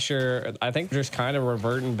this pressure. I think just kind of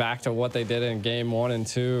reverting back to what they did in game 1 and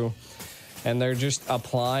 2. And they're just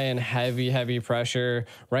applying heavy pressure.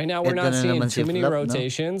 Right now, we're not seeing too many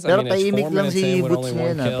rotations. I mean, it's 4 minutes in with only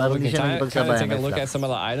 1 kill. We can kind of take a look at some of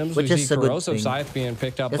the items. We see Corrosive Scythe being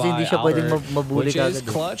picked up by Albert, which is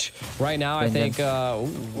clutch. Right now, I think...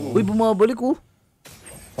 Uy, bumabalik ko.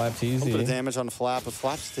 Flapteasy. A little bit of damage on Flap, but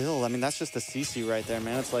Flap still, I mean, that's just a CC right there,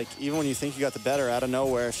 man. It's like, even when you think you got the better, out of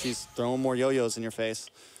nowhere, she's throwing more yo-yos in your face.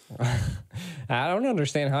 I don't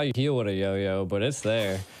understand how you heal with a yo-yo, but it's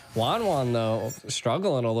there. Wan, though,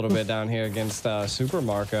 struggling a little bit down here against Super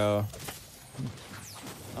Marco.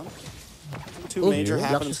 Two major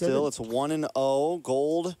happening still. It's 1-0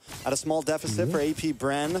 gold at a small deficit for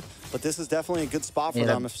Apbr, but this is definitely a good spot for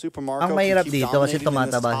them if Super Marco can keep dominating in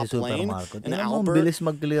this top lane. And Albert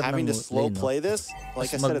having to slow play this,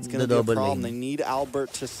 like I said, it's going to be a problem. They need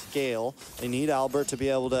Albert to scale. They need Albert to be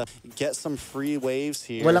able to get some free waves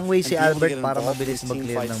here. Walang way si Albert para mabilis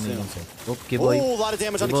mag-clear ng minions. Oh, a lot of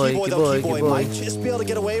damage on Keyboy though. Keyboy might just be able to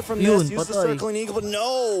get away from this. Use the circling eagle, but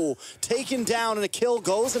no! Taken down, and a kill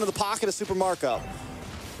goes into the pocket of Super Marco.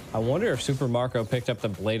 I wonder if Super Marco picked up the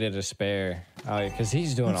Blade of Despair, because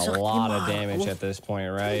he's doing a lot of damage at this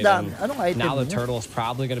point, right? Now the turtle's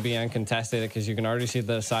probably going to be uncontested because you can already see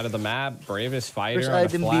the side of the map. Bravest fighter on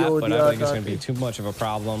the flat, but I think it's going to be too much of a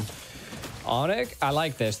problem. Onic, I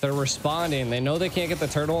like this. They're responding. They know they can't get the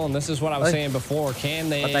turtle, and this is what I was saying before. Can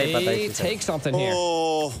they take something here?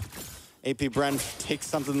 Oh, Apbr takes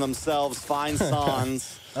something themselves. Find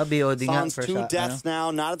Sans. Sans 2 deaths now,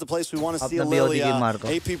 not at the place we want to see Lilia.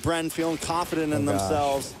 Apbr feeling confident in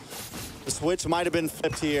themselves. The switch might have been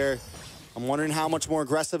flipped here. I'm wondering how much more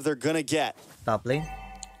aggressive they're going to get. Top lane?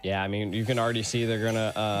 Yeah, I mean, you can already see they're going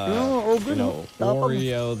to,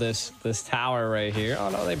 Oreo this tower right here. Oh,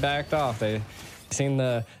 no, they backed off. They seen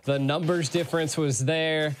the numbers difference was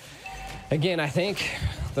there. Again, I think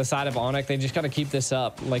the side of Onic, they just got to keep this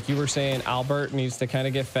up. Like you were saying, Albert needs to kind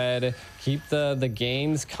of get fed, keep the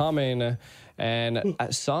gains coming. And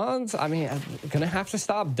Sans, I mean, going to have to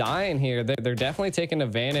stop dying here. They're definitely taking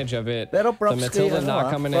advantage of it. Pero the Matilda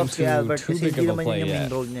not coming into too big of a play yet.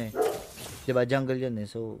 Diba, jungle yun eh,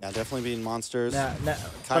 so... Yeah, definitely being monsters.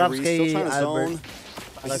 Kyrie still trying to zone.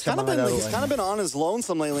 He's kind of been on his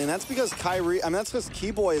lonesome lately, and that's because that's because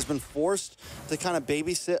Keyboy has been forced to kind of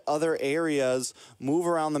babysit other areas, move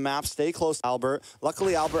around the map, stay close to Albert.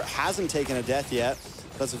 Luckily, Albert hasn't taken a death yet.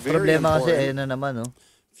 That's very important.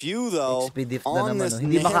 Few, though, on this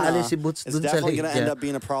Nana is definitely going to end up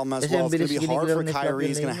being a problem as well. It's going to be hard for Kyrie.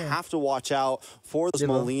 He's going to have to watch out for those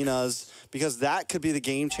Molinas, because that could be the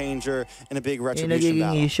game changer in a big retribution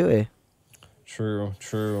battle.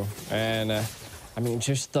 True. And I mean,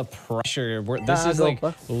 just the pressure. This is like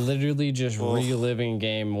literally just reliving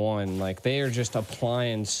game one. Like, they are just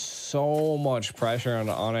applying so much pressure on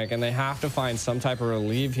Onic, and they have to find some type of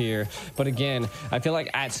relief here. But again, I feel like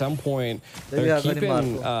at some point they're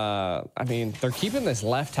keeping they're keeping this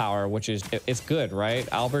left tower, which is it's good, right?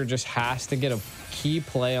 Albert just has to get a key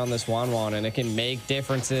play on this 1-1, and it can make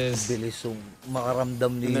differences. And they're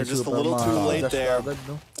just a little too late there.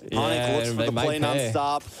 Onic looks for the play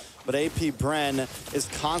non-stop. But AP Bren is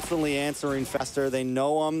constantly answering faster. They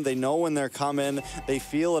know them. They know when they're coming. They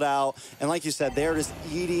feel it out. And like you said, they're just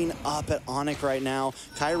eating up at Onic right now.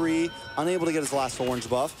 Kyrie, unable to get his last orange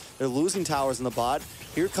buff. They're losing towers in the bot.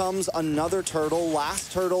 Here comes another turtle,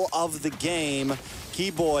 last turtle of the game.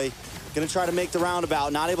 Keyboy gonna try to make the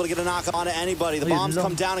roundabout, not able to get a knock on to anybody. The bombs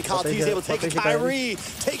come down, and Kalti's able to take it. Kyrie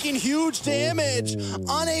taking huge damage,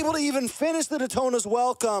 unable to even finish the Daytona's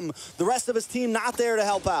welcome. The rest of his team not there to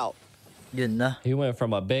help out. He went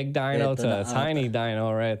from a big dino to a tiny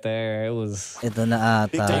dino right there. It was big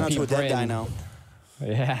dino to a dead dino.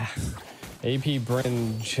 Yeah, AP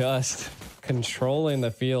Bren just controlling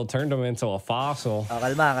the field, turned him into a fossil.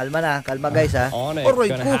 Kalma guys, Onic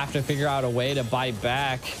gonna have to figure out a way to bite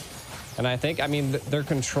back. And I think, they're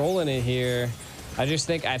controlling it here. I just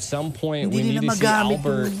think at some point we need to see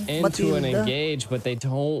Albert into an engage, but they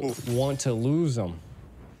don't want to lose him.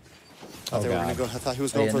 I thought he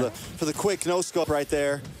was going for the quick no scope right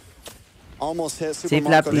there. Almost hit Super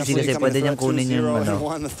Marco. Safe lap kasi pwede niyang kunin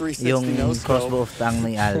yung crossbow of tang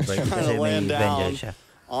ni Albert kasi may Avenger siya.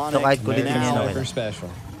 So kahit kulitin niya super special.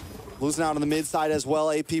 Losing out on the mid side as well.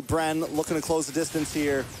 AP Bren looking to close the distance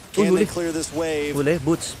here. Can they clear this wave?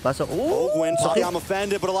 Boots, pasok. Ogwin, I'm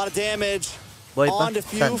offended, but a lot of damage. On to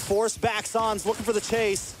few, force back Sans, looking for the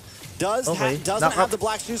chase. Doesn't have the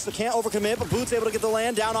black shoes, so can't overcommit, but Boots able to get the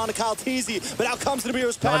land down onto Kaltizi, but out comes the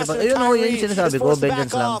Mirror's pass. Kyrie is forced to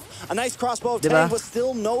back off. A nice crossbow of tank, but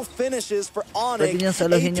still no finishes for Onic.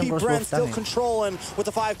 AP Bren still controlling with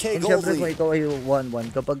the 5K gold lead.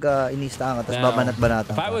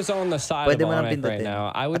 If I was on the side of Onic right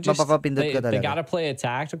now, I would just, they gotta play it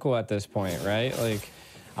tactical at this point, right? Like,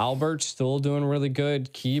 Albert's still doing really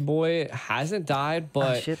good. Keyboy hasn't died,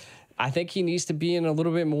 but I think he needs to be in a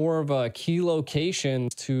little bit more of a key location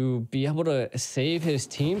to be able to save his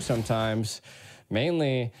team sometimes.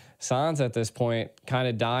 Mainly, Sans at this point kind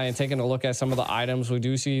of dying. Taking a look at some of the items, we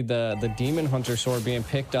do see the Demon Hunter sword being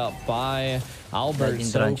picked up by Albert,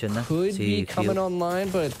 so could be coming online,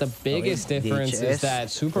 but the biggest difference is that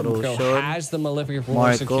Super Marco has the Malefic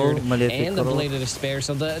Roar secured and the Blade of Despair,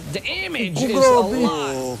 so the damage is a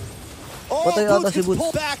lot. Oh, Boots gets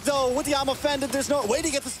pulled back, though, with the I'm offended. There's no way to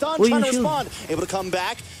get the stun, trying to respond. Able to come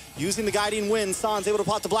back, using the guiding wind. Sans able to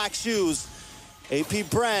pot the black shoes. AP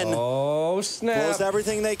Bren blows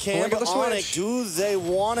everything they can, but Onic, do they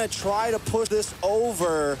want to try to push this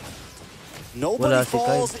over? Nobody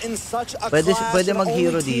falls in such a clash, and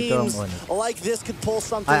only teams like this could pull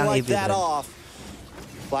something like that off.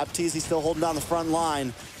 Flapteezy still holding down the front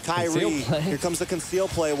line. Kyrie, here comes the conceal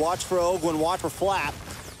play. Watch for Ogwin, watch for Flap.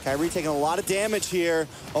 Kyrie taking a lot of damage here.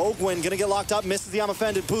 Ogwin gonna get locked up, misses the I'm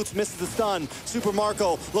offended. Boots misses the stun. Super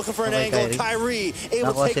Marco looking for an angle. Kyrie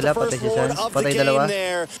able to take the first ward of the game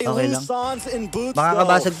there. They lose Sans and Boots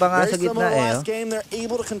though. Very similar to last game. They're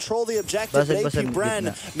able to control the objective. AP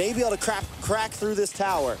Bren may be able to crack through this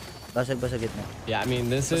tower. Yeah,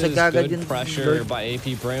 this is good pressure by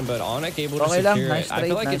AP Bren, but Onic able to secure it. I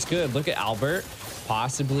feel like it's good. Look at Albert.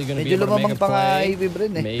 Possibly going to be able to make a play.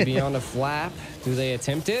 Maybe on the flap. Do they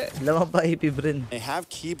attempt it? They have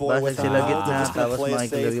Keyboy with them. They're just going to play it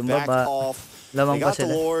safe, back off. They got the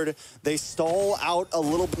Lord. They stall out a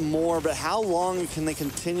little bit more, but how long can they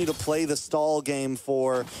continue to play the stall game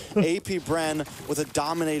for? AP Bren with a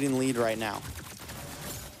dominating lead right now.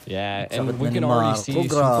 Yeah, and we can already see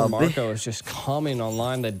Super Marco is just coming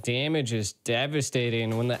online. The damage is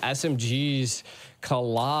devastating. When the SMGs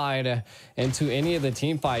collide into any of the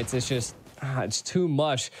team fights, it's just it's too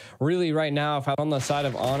much. Really, right now, if I'm on the side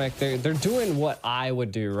of Onic, they're doing what I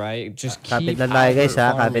would do, right? Just keep keep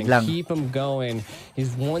him going. He's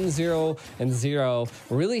 1-0-0.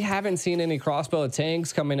 Really haven't seen any crossbow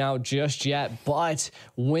tanks coming out just yet, but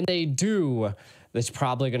when they do, that's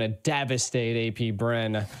probably going to devastate AP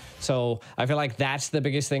Bren. So I feel like that's the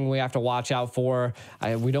biggest thing we have to watch out for.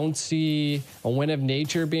 We don't see a Win of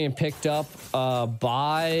Nature being picked up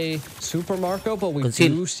by Super Marco, but we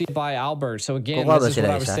do see it by Albert. So again, this is what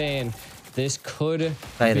I was saying. This could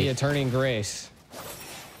be a turning grace.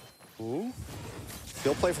 Ooh.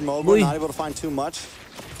 Still play from Ogo, not able to find too much.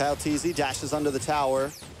 Kyle TZ dashes under the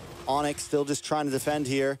tower. Onic still just trying to defend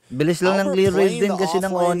here. Bilis lang ng clear rate din kasi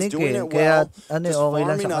ng Onic eh. Kaya ano okay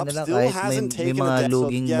lang sa kanila kahit may mga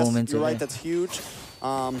loging moments. You're right, that's huge.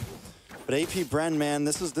 But AP Bren, man,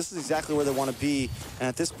 this is exactly where they want to be. And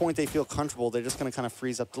at this point, they feel comfortable. They're just going to kind of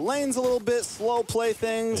freeze up the lanes a little bit, slow play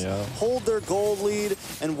things, hold their gold lead,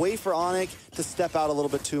 and wait for Onic to step out a little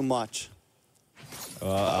bit too much.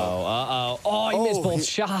 Oh, he missed both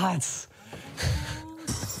shots.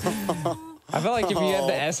 I feel like if you had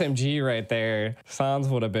the SMG right there, Sans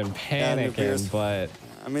would have been panicking, but...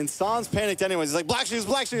 I mean, Sans panicked anyways. He's like, black shoes,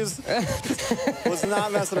 black shoes. Was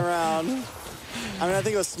not messing around. I mean, I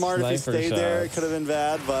think it was smart if he stayed there. It could have been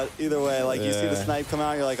bad, but either way, like, you see the snipe come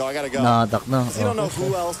out, you're like, oh, I gotta go. No. You don't know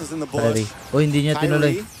who else is in the bush. Oh, hindi niya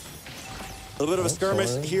tinuloy. A little bit of a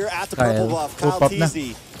skirmish here at the purple buff. Kyle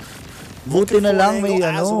TZ. Buti na lang may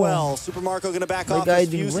well. Super Marco gonna back off as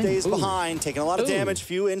Few stays behind, taking a lot of damage.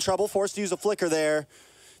 Few in trouble, forced to use a flicker there.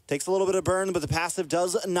 Takes a little bit of burn, but the passive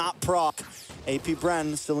does not proc. AP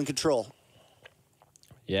Bren still in control.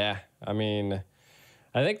 Yeah, I mean,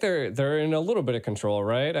 I think they're in a little bit of control,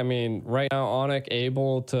 right? I mean, right now Onic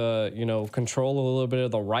able to, you know, control a little bit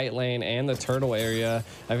of the right lane and the turtle area.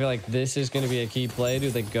 I feel like this is going to be a key play.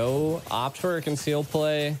 Do they go opt for a conceal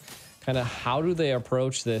play? Kind of how do they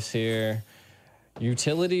approach this here?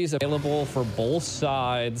 Utilities available for both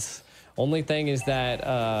sides. Only thing is that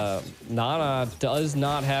Nana does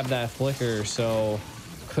not have that flicker, so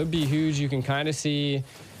could be huge. You can kind of see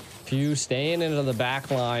Few staying into the back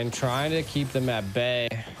line, trying to keep them at bay.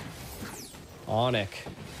 Onic,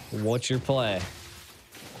 what's your play?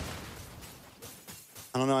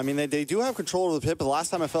 I don't know. I mean, they do have control over the pit, but the last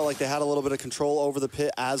time I felt like they had a little bit of control over the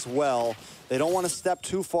pit as well. They don't want to step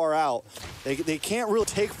too far out. They can't really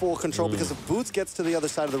take full control because if Boots gets to the other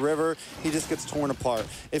side of the river, he just gets torn apart.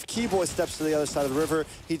 If Keyboy steps to the other side of the river,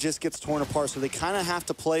 he just gets torn apart. So they kind of have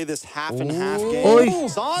to play this half and half game.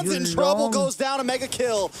 Sans in trouble, goes down, a mega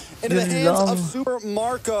kill into the hands of Super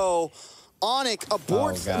Marco. Onic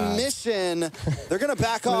aborts the mission. They're going to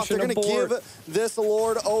back off. They're going to give this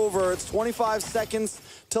Lord over. It's 25 seconds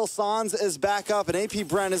till Sans is back up, and AP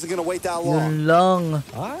Bren isn't going to wait that long.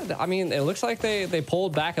 I mean, it looks like they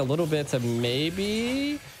pulled back a little bit to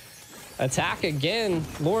maybe attack again.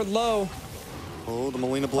 Lord low. Oh, the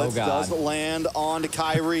Molina Blitz does land on to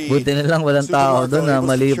Kyrie. Buti na lang walang tao doon na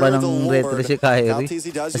mali pa ng retry si Kyrie.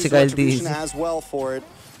 Does use retribution as well for it.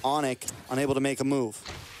 Onic unable to make a move.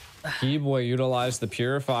 Keyboy utilized the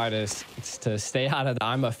Purify to stay out of the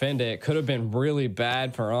I'm offended. It could have been really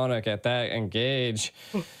bad for Onic at that engage.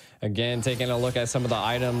 Again, taking a look at some of the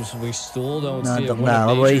items, we still don't see a Win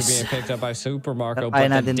of Nature being picked up by Super Marco, but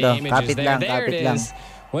the damage is there. There it is.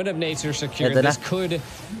 Win of Nature secured. This could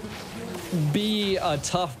be a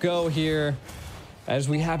tough go here, as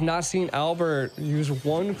we have not seen Albert use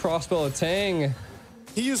one crossbow of Tang.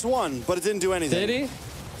 He used one, but it didn't do anything. Did he?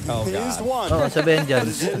 Oh, he used one. Oh, sa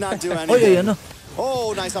Vengeance. Did not do anything.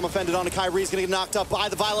 Oh, nice. I'm offended on to Kyrie's going to get knocked up by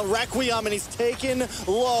the Violent Requiem, and he's taken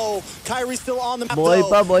low. Kyrie's still on the map,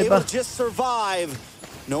 though. Able to just survive.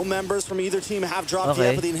 No members from either team have dropped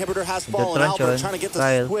yet, but the inhibitor has fallen. Albert trying to get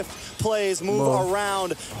the swift plays, move around.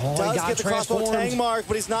 Does get the crossbow Tang mark,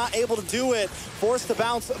 but he's not able to do it. Forced to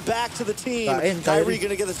bounce back to the team. Kyrie going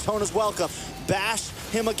to get the Tona's welcome. Bash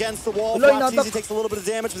him against the wall. He takes a little bit of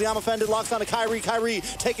damage, but the I'm offended locks on to Kyrie. Kyrie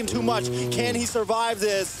taking too much. Can he survive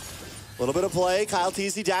this? A little bit of play. Kyle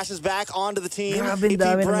TZ dashes back onto the team. AP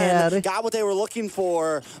Bren got what they were looking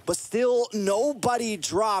for, but still nobody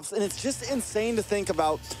drops. And it's just insane to think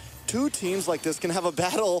about two teams like this can have a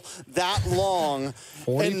battle that long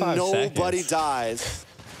and nobody dies.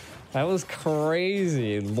 That was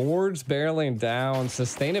crazy. Lords barreling down,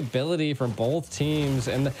 sustainability from both teams,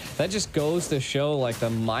 and that just goes to show like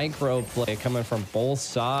the micro play coming from both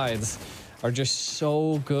sides are just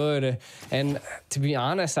so good. And to be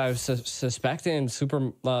honest, I was suspecting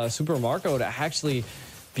Super Marco to actually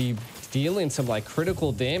be dealing some like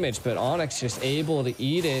critical damage, but Onyx just able to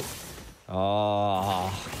eat it. Oh.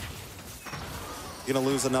 Gonna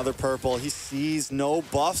lose another purple. He sees no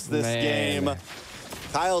buffs this game.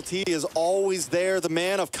 Kyle T is always there, the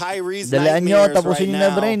man of Kyrie's nightmares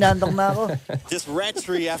right now. Just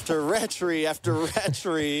retry after retry after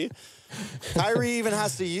retry. Kyrie even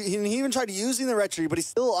has to, he even tried using the retry, but he's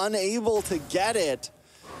still unable to get it.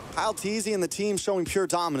 Kyle Teasy and the team showing pure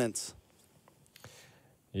dominance.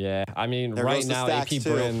 Yeah, I mean, right now, AP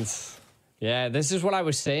Brins. Yeah, this is what I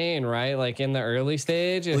was saying, right? Like in the early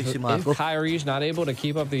stage, if Kyrie's not able to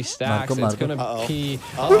keep up these stacks, it's going to be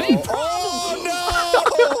a big problem. Oh,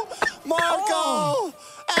 no! Marco!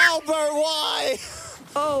 Albert, why?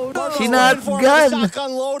 Oh, no. Shotgun.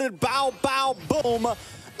 Shotgun loaded. Bow, bow, boom.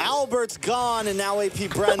 Albert's gone, and now AP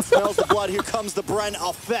Bren smells the blood. Here comes the Bren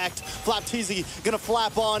effect. Flap Teasy gonna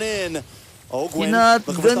flap on in. Oh, Gwen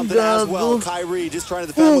looking for something as well. Kyrie just trying to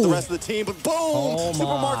defend with the rest of the team, but boom! Super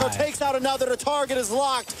Marco takes out another. The target is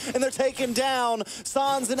locked, and they're taken down.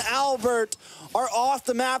 Sans and Albert are off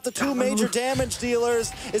the map. The two major damage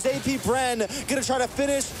dealers. Is AP Bren gonna try to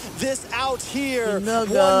finish this out here? One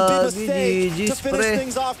big mistake to finish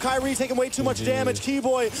things off. Kyrie taking way too much damage.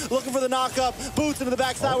 Keyboy looking for the knock-up. Boots into the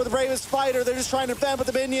backside with the bravest fighter. They're just trying to defend, but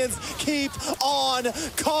the minions keep on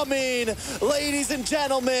coming. Ladies and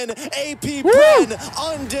gentlemen, AP Bren,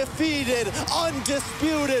 undefeated,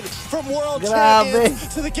 undisputed, from world champions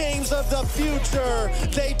to the games of the future.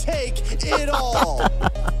 They take it all.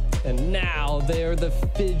 And now they're the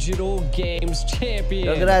Digital Games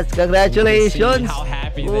champions. Congratulations. How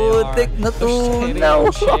happy they are. They're sitting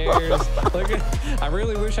on chairs. I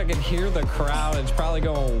really wish I could hear the crowd. It's probably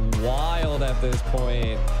going wild at this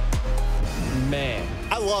point. Man.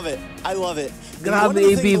 I love it. I love it. Grab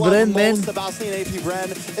AP Bren, man. Most about seeing AP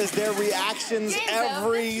Bren is their reactions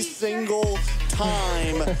every single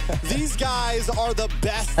time. These guys are the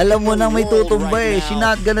best. Alam mo nang may tutumba eh.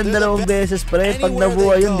 Sinatgan ng 2 beses pre. Pag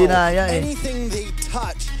nabuhay yung dinaya eh. Anything they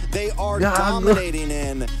touch, they are dominating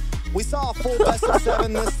in. We saw a full best of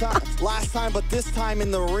 7 this time, last time, but this time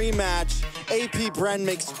in the rematch, AP Bren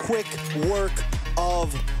makes quick work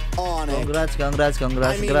of Onic. Congrats.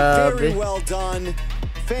 I mean, very well done.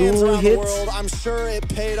 Fans around the world, I'm sure it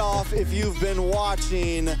paid off if you've been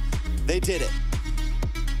watching. They did it.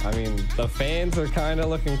 I mean, the fans are kind of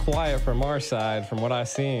looking quiet from our side, from what I've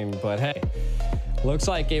seen. But hey, looks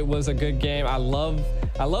like it was a good game. I love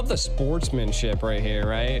the sportsmanship right here,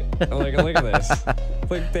 right? Look at this.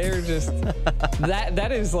 Like they're just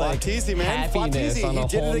that is like happiness on a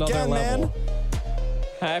whole nother level.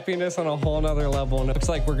 Happiness on a whole nother level. And it looks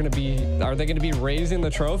like are they gonna be raising the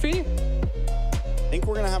trophy? I think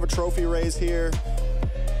we're gonna have a trophy raise here.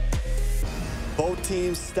 Both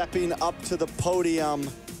teams stepping up to the podium.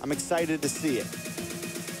 I'm excited to see it.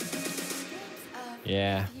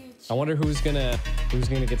 Yeah, I wonder who's gonna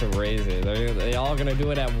get to raise it. Are they all gonna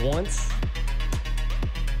do it at once?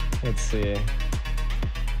 Let's see.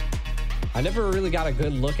 I never really got a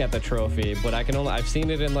good look at the trophy, but I've seen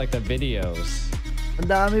it in like the videos.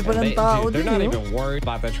 They're not even worried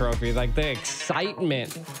about the trophy. Like the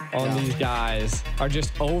excitement on these guys are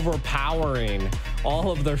just overpowering all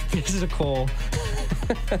of their physical.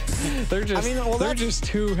 They're just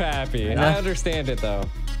too happy. I understand it though.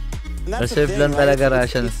 And that's the thing, right?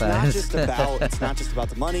 It's not just about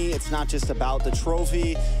the money. It's not just about the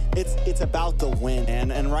trophy. It's about the win.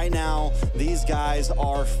 And right now, these guys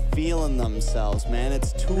are feeling themselves, man.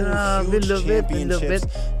 It's 2 huge championships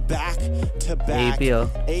back to back.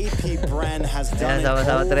 AP Bren has done it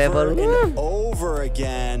over and over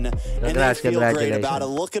again. And they feel great about it.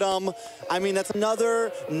 Look at them. I mean, that's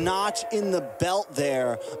another notch in the belt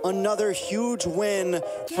there. Another huge win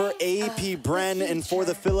for AP Bren and for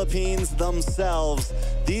the Philippines themselves.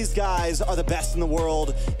 These guys are the best in the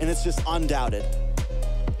world, and it's just undoubted.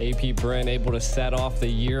 AP Bren able to set off the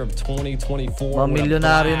year of 2024 with a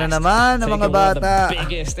milyonaryo na naman ng mga bata. One of the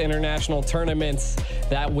biggest international tournaments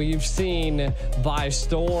that we've seen by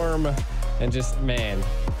storm. And just, man,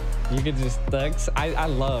 you could just,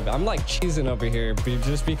 I'm like cheesing over here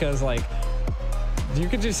just because like, you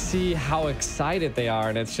could just see how excited they are.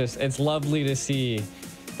 And it's lovely to see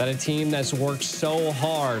that a team that's worked so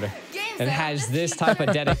hard and has this type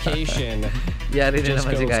of dedication just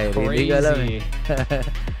goes crazy.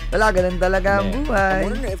 Wala, ganun talaga ang buhay.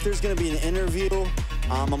 I'm wondering if there's going to be an interview.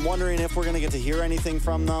 I'm wondering if we're going to get to hear anything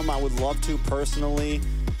from them. I would love to personally.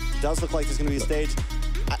 It does look like there's going to be a stage.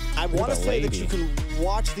 I want to say that you can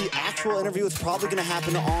watch the actual interview. It's probably going to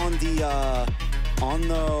happen on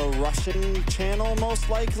the Russian channel, most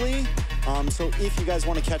likely. So if you guys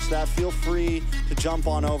want to catch that, feel free to jump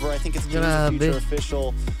on over. I think it's Games of the Future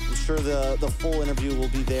official. I'm sure the full interview will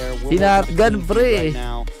be there. We're right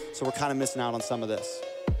now, so we're kind of missing out on some of this.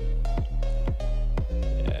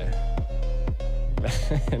 Yeah.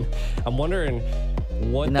 I'm wondering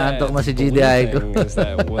what that thing is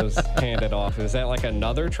that was handed off. Is that like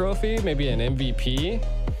another trophy? Maybe an MVP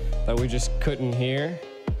that we just couldn't hear?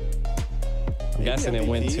 I'm guessing it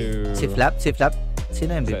went to... Si Flap?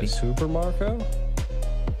 Sino MVP? Is that Super Marco?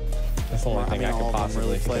 That's the only thing I could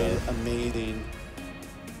possibly play amazing.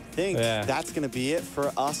 I think that's going to be it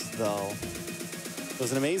for us, though. It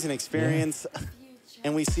was an amazing experience.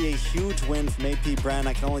 And we see a huge win from AP Bren.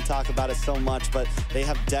 I can only talk about it so much, but they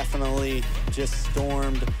have definitely just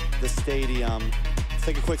stormed the stadium. Let's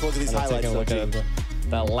take a quick look at these highlights. Take a look at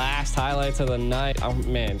the last highlights of the night. Oh,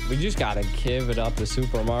 man, we just got to give it up to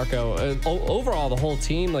Super Marco. Overall, the whole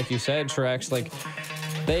team, like you said, Trex, like,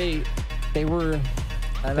 they were...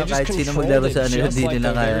 They just controlled it just like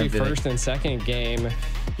the very first and second game.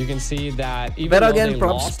 You can see that even pero again,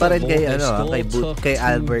 props pa rin kay, kay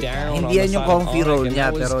Albert. Hindi yan yung comfy role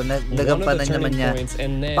niya, pero nagampanan naman niya.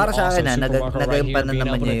 Para sa akin, nagampanan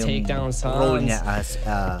naman niya yung role niya as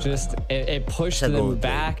just it pushed them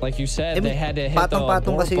back. Like you said, they had to hit the abort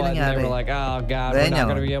button. They were like, oh, God, we're not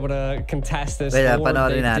going to be able to contest this. They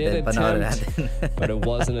did attempt, but it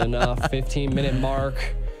wasn't enough. 15-minute mark.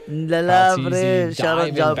 Lala, pre.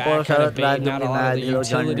 Shoutout Jalpo, shoutout Random Nimad, hello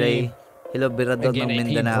John Ray, hello Birador ng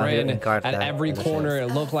Mindanao, at every corner, it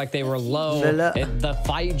looked like they were low. The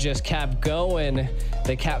fight just kept going.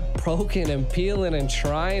 They kept poking and peeling and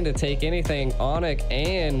trying to take anything. Onic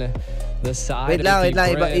and the side. Wait lang.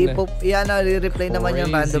 I-replay naman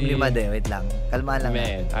yung Random Nimad eh. Wait lang. Kalmaan lang.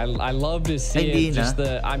 Man, I love to see it. Just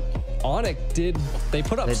Onic they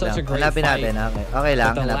put up such a great fight. Natin, okay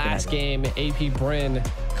lang. But the last game, AP Bren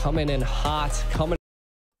coming in hot.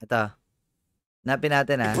 Ito. Napin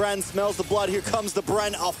natin Bren smells the blood. Here comes the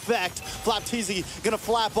Bren effect. Flapteezy gonna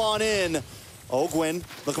flap on in. Ogwin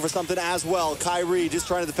looking for something as well. Kyrie just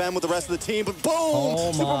trying to defend with the rest of the team, but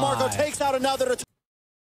boom! Super Marco takes out another.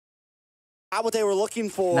 Not what they were looking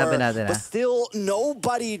for, but still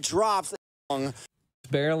nobody drops.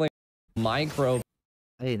 Barely micro.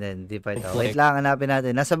 Ay, hindi pa ito. Wait lang, hanapin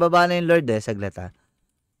natin. Nasa baba na yung Lord saglit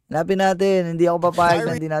Hanapin natin. Hindi ako papayag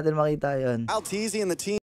na hindi natin makita yun. Alteezy and the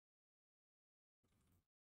team.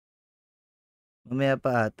 Mamaya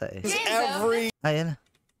pa ata Ayan na.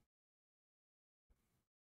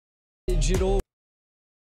 Digital.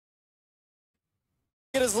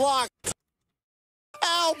 It is locked.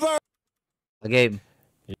 Albert. Game.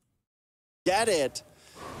 Get it.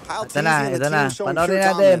 Ito na.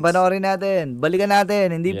 Panoorin natin. Balikan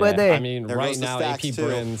natin. Hindi pwede. I mean, right now, AP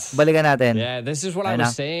Bren's... Balikan natin. Yeah, this is what I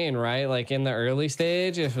was saying, right? Like, in the early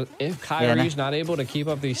stage, if Kyrie's not able to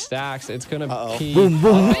keep up these stacks, it's going to be... Boom,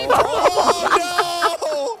 boom. Oh,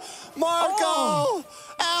 no! Marco!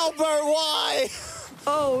 Albert, why?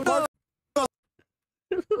 Oh, no!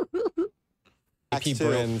 AP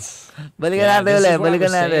Bren's. Balikan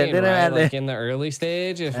natin. Like in the early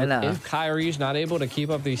stage, if Kyrie's not able to keep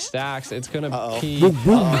up these stacks, it's gonna be a big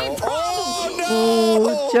problem.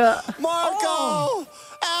 Oh no! Marco!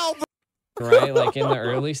 Albert. Right, like in the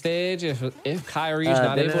early stage, if Kyrie's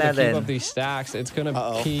not able to keep up these stacks, it's gonna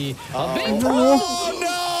be a big problem. Oh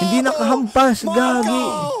no! Hindi nakahampas, gagi.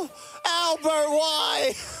 Albert,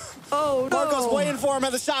 why? Oh no! Marco's waiting for him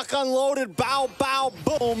at the shotgun loaded. Bow, bow,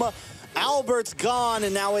 boom. Albert's gone,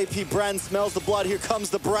 and now AP Bren smells the blood. Here comes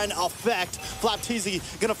the Bren effect. Flapteezy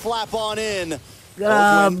gonna flap on in.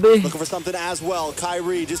 Looking for something as well.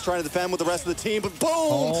 Kyrie just trying to defend with the rest of the team, but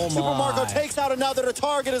boom! Super Marco takes out another. The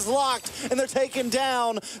target is locked, and they're taken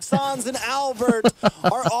down. Sans and Albert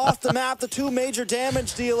are off the map. The two major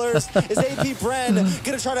damage dealers. Is AP Bren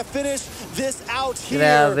gonna try to finish this out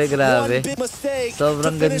here? One big mistake to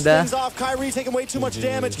finish things off. Kyrie taking way too much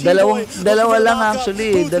damage. Dalawa lang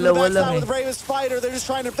actually. Dalawa lang the bravest fighter. They're just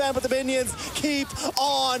trying to defend, but the minions keep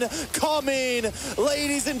on coming.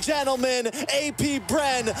 Ladies and gentlemen, AP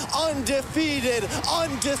Bren, undefeated,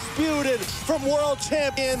 undisputed from world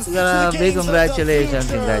champions. Big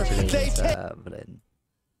congratulations, Bren.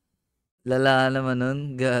 Lala naman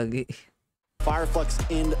nun, gagi. Fireflux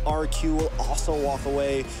and RQ will also walk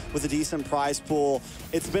away with a decent prize pool.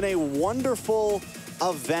 It's been a wonderful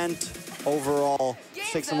event overall.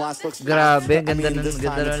 Take some last looks. Grabe, ganda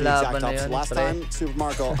ng laban na yun. Last time, Super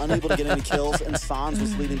Marco unable to get any kills and Sans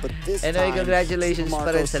was leading, but this time, anyway, congratulations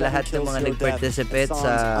pa rin sa lahat ng mga nag-participate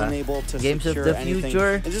sa Games of the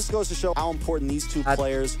Future. It just goes to show how important these two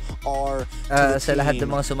players are sa lahat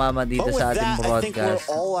ng mga sumama dito sa ating broadcast.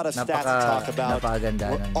 We're all out of stats to talk about.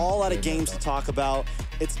 We're all out of games to talk about.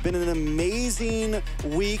 It's been an amazing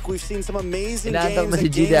week. We've seen some amazing games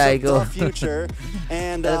and Games of the Future.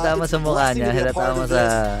 And sa mukha niya, halata mo sa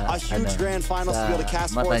a huge grand finals to be able to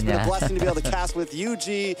cast for. It's been a blessing to be able to cast with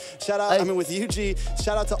UG. Shout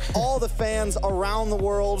out to all the fans around the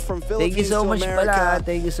world from Philippines to America.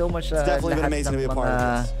 Thank you so much. It's definitely been amazing to be a part of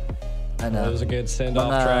this. ano, it was a good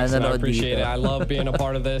send-off tracks, and I appreciate it. I love being a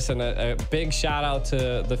part of this, and a big shout out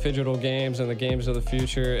to the Phygital Games and the Games of the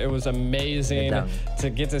Future. It was amazing to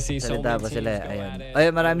get to see so many teams go at it.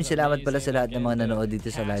 Ayun, maraming salamat pala sa lahat ng mga nanood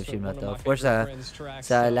dito sa live stream na to. Of course,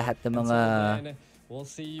 sa lahat ng mga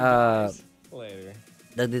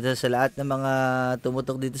dito sa lahat ng mga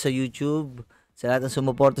tumutok dito sa YouTube, sa lahat ng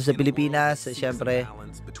sumuporta sa Pilipinas, syempre,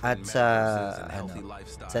 at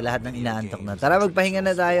sa lahat ng inaantok na. Tara, magpahinga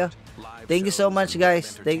na tayo. Thank you so much,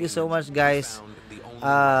 guys. Thank you so much, guys.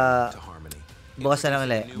 Bukas na lang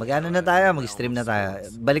ulit. Mag-ano na tayo? Mag-stream na tayo.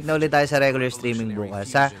 Balik na ulit tayo sa regular streaming bukas.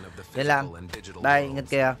 Yan lang. Bye. Ingat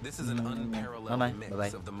kayo. Bye-bye.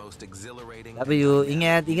 Love you.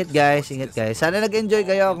 Ingat guys. Ingat guys. Sana nag-enjoy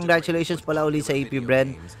kayo. Congratulations pala ulit sa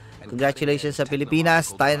Apbr. Congratulations sa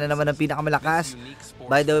Pilipinas. Tayo na naman ang pinakamalakas.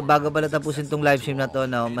 By the way, bago pa natapusin tong live stream na to,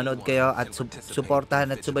 manood kayo at suportahan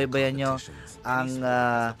at subaybayan nyo ang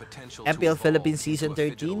MPL Philippines Season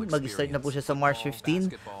 13. Mag-start na po siya sa March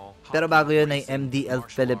 15. Pero bago yun ay MDL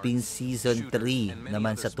Philippines Season 3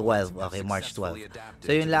 naman sa 12. Okay, March 12.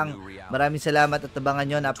 So yun lang. Maraming salamat at abangan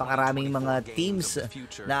nyo. Napakaraming mga teams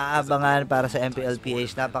na aabangan para sa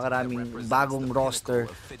MPLPH. Napakaraming bagong roster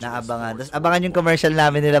na aabangan. Tapos abangan yung commercial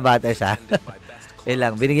namin nila Batters ha. Yun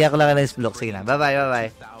lang. Binigyan ko lang ng splok. Sige na. Bye-bye.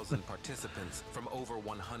 Bye-bye.